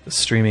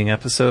streaming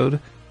episode.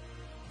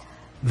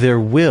 There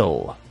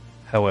will,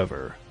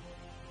 however,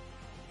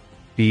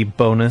 be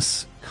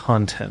bonus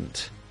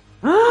content.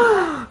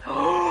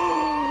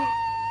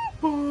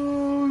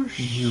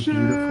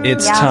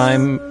 It's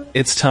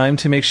time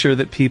to make sure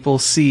that people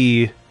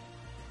see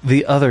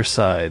the other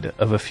side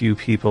of a few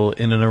people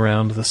in and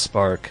around the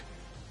Spark.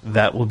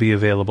 That will be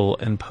available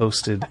and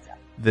posted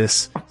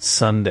this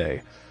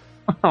Sunday.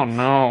 Oh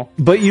no.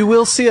 But you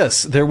will see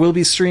us. There will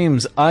be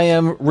streams. I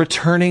am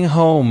returning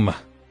home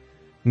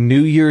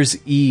New Year's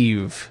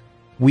Eve.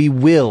 We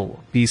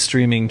will be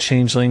streaming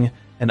Changeling,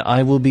 and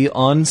I will be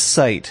on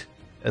site,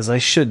 as I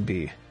should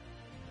be,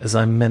 as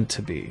I'm meant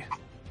to be.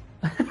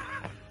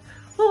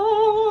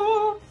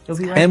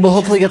 And we'll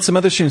hopefully get some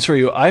other streams for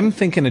you. I'm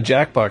thinking a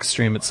Jackbox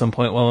stream at some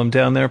point while I'm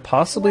down there.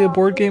 Possibly a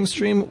board game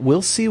stream.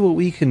 We'll see what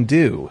we can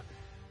do.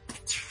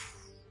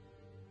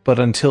 But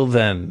until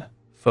then,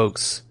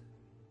 folks,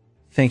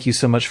 thank you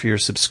so much for your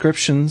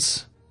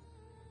subscriptions.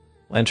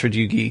 Lantern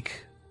You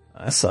Geek,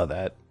 I saw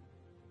that.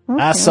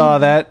 Okay. I saw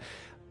that.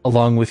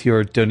 Along with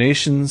your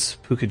donations.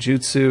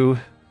 Pukajutsu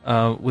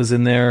was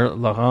in there.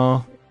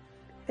 Laurent.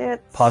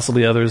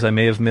 Possibly others I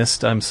may have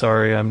missed. I'm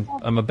sorry.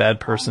 I'm a bad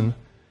person.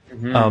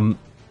 Mm-hmm.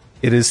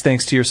 It is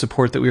thanks to your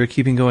support that we are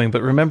keeping going.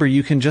 But remember,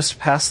 you can just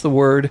pass the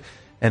word,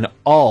 and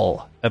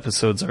all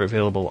episodes are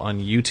available on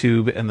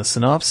YouTube, and the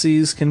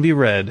synopses can be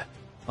read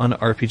on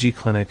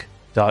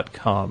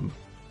rpgclinic.com.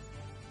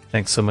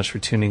 Thanks so much for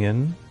tuning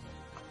in.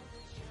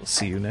 We'll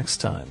see you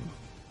next time.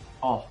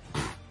 Oh.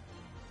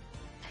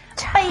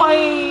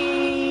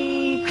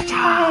 Bye.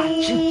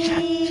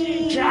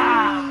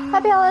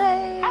 Happy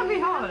holidays. Happy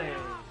holidays.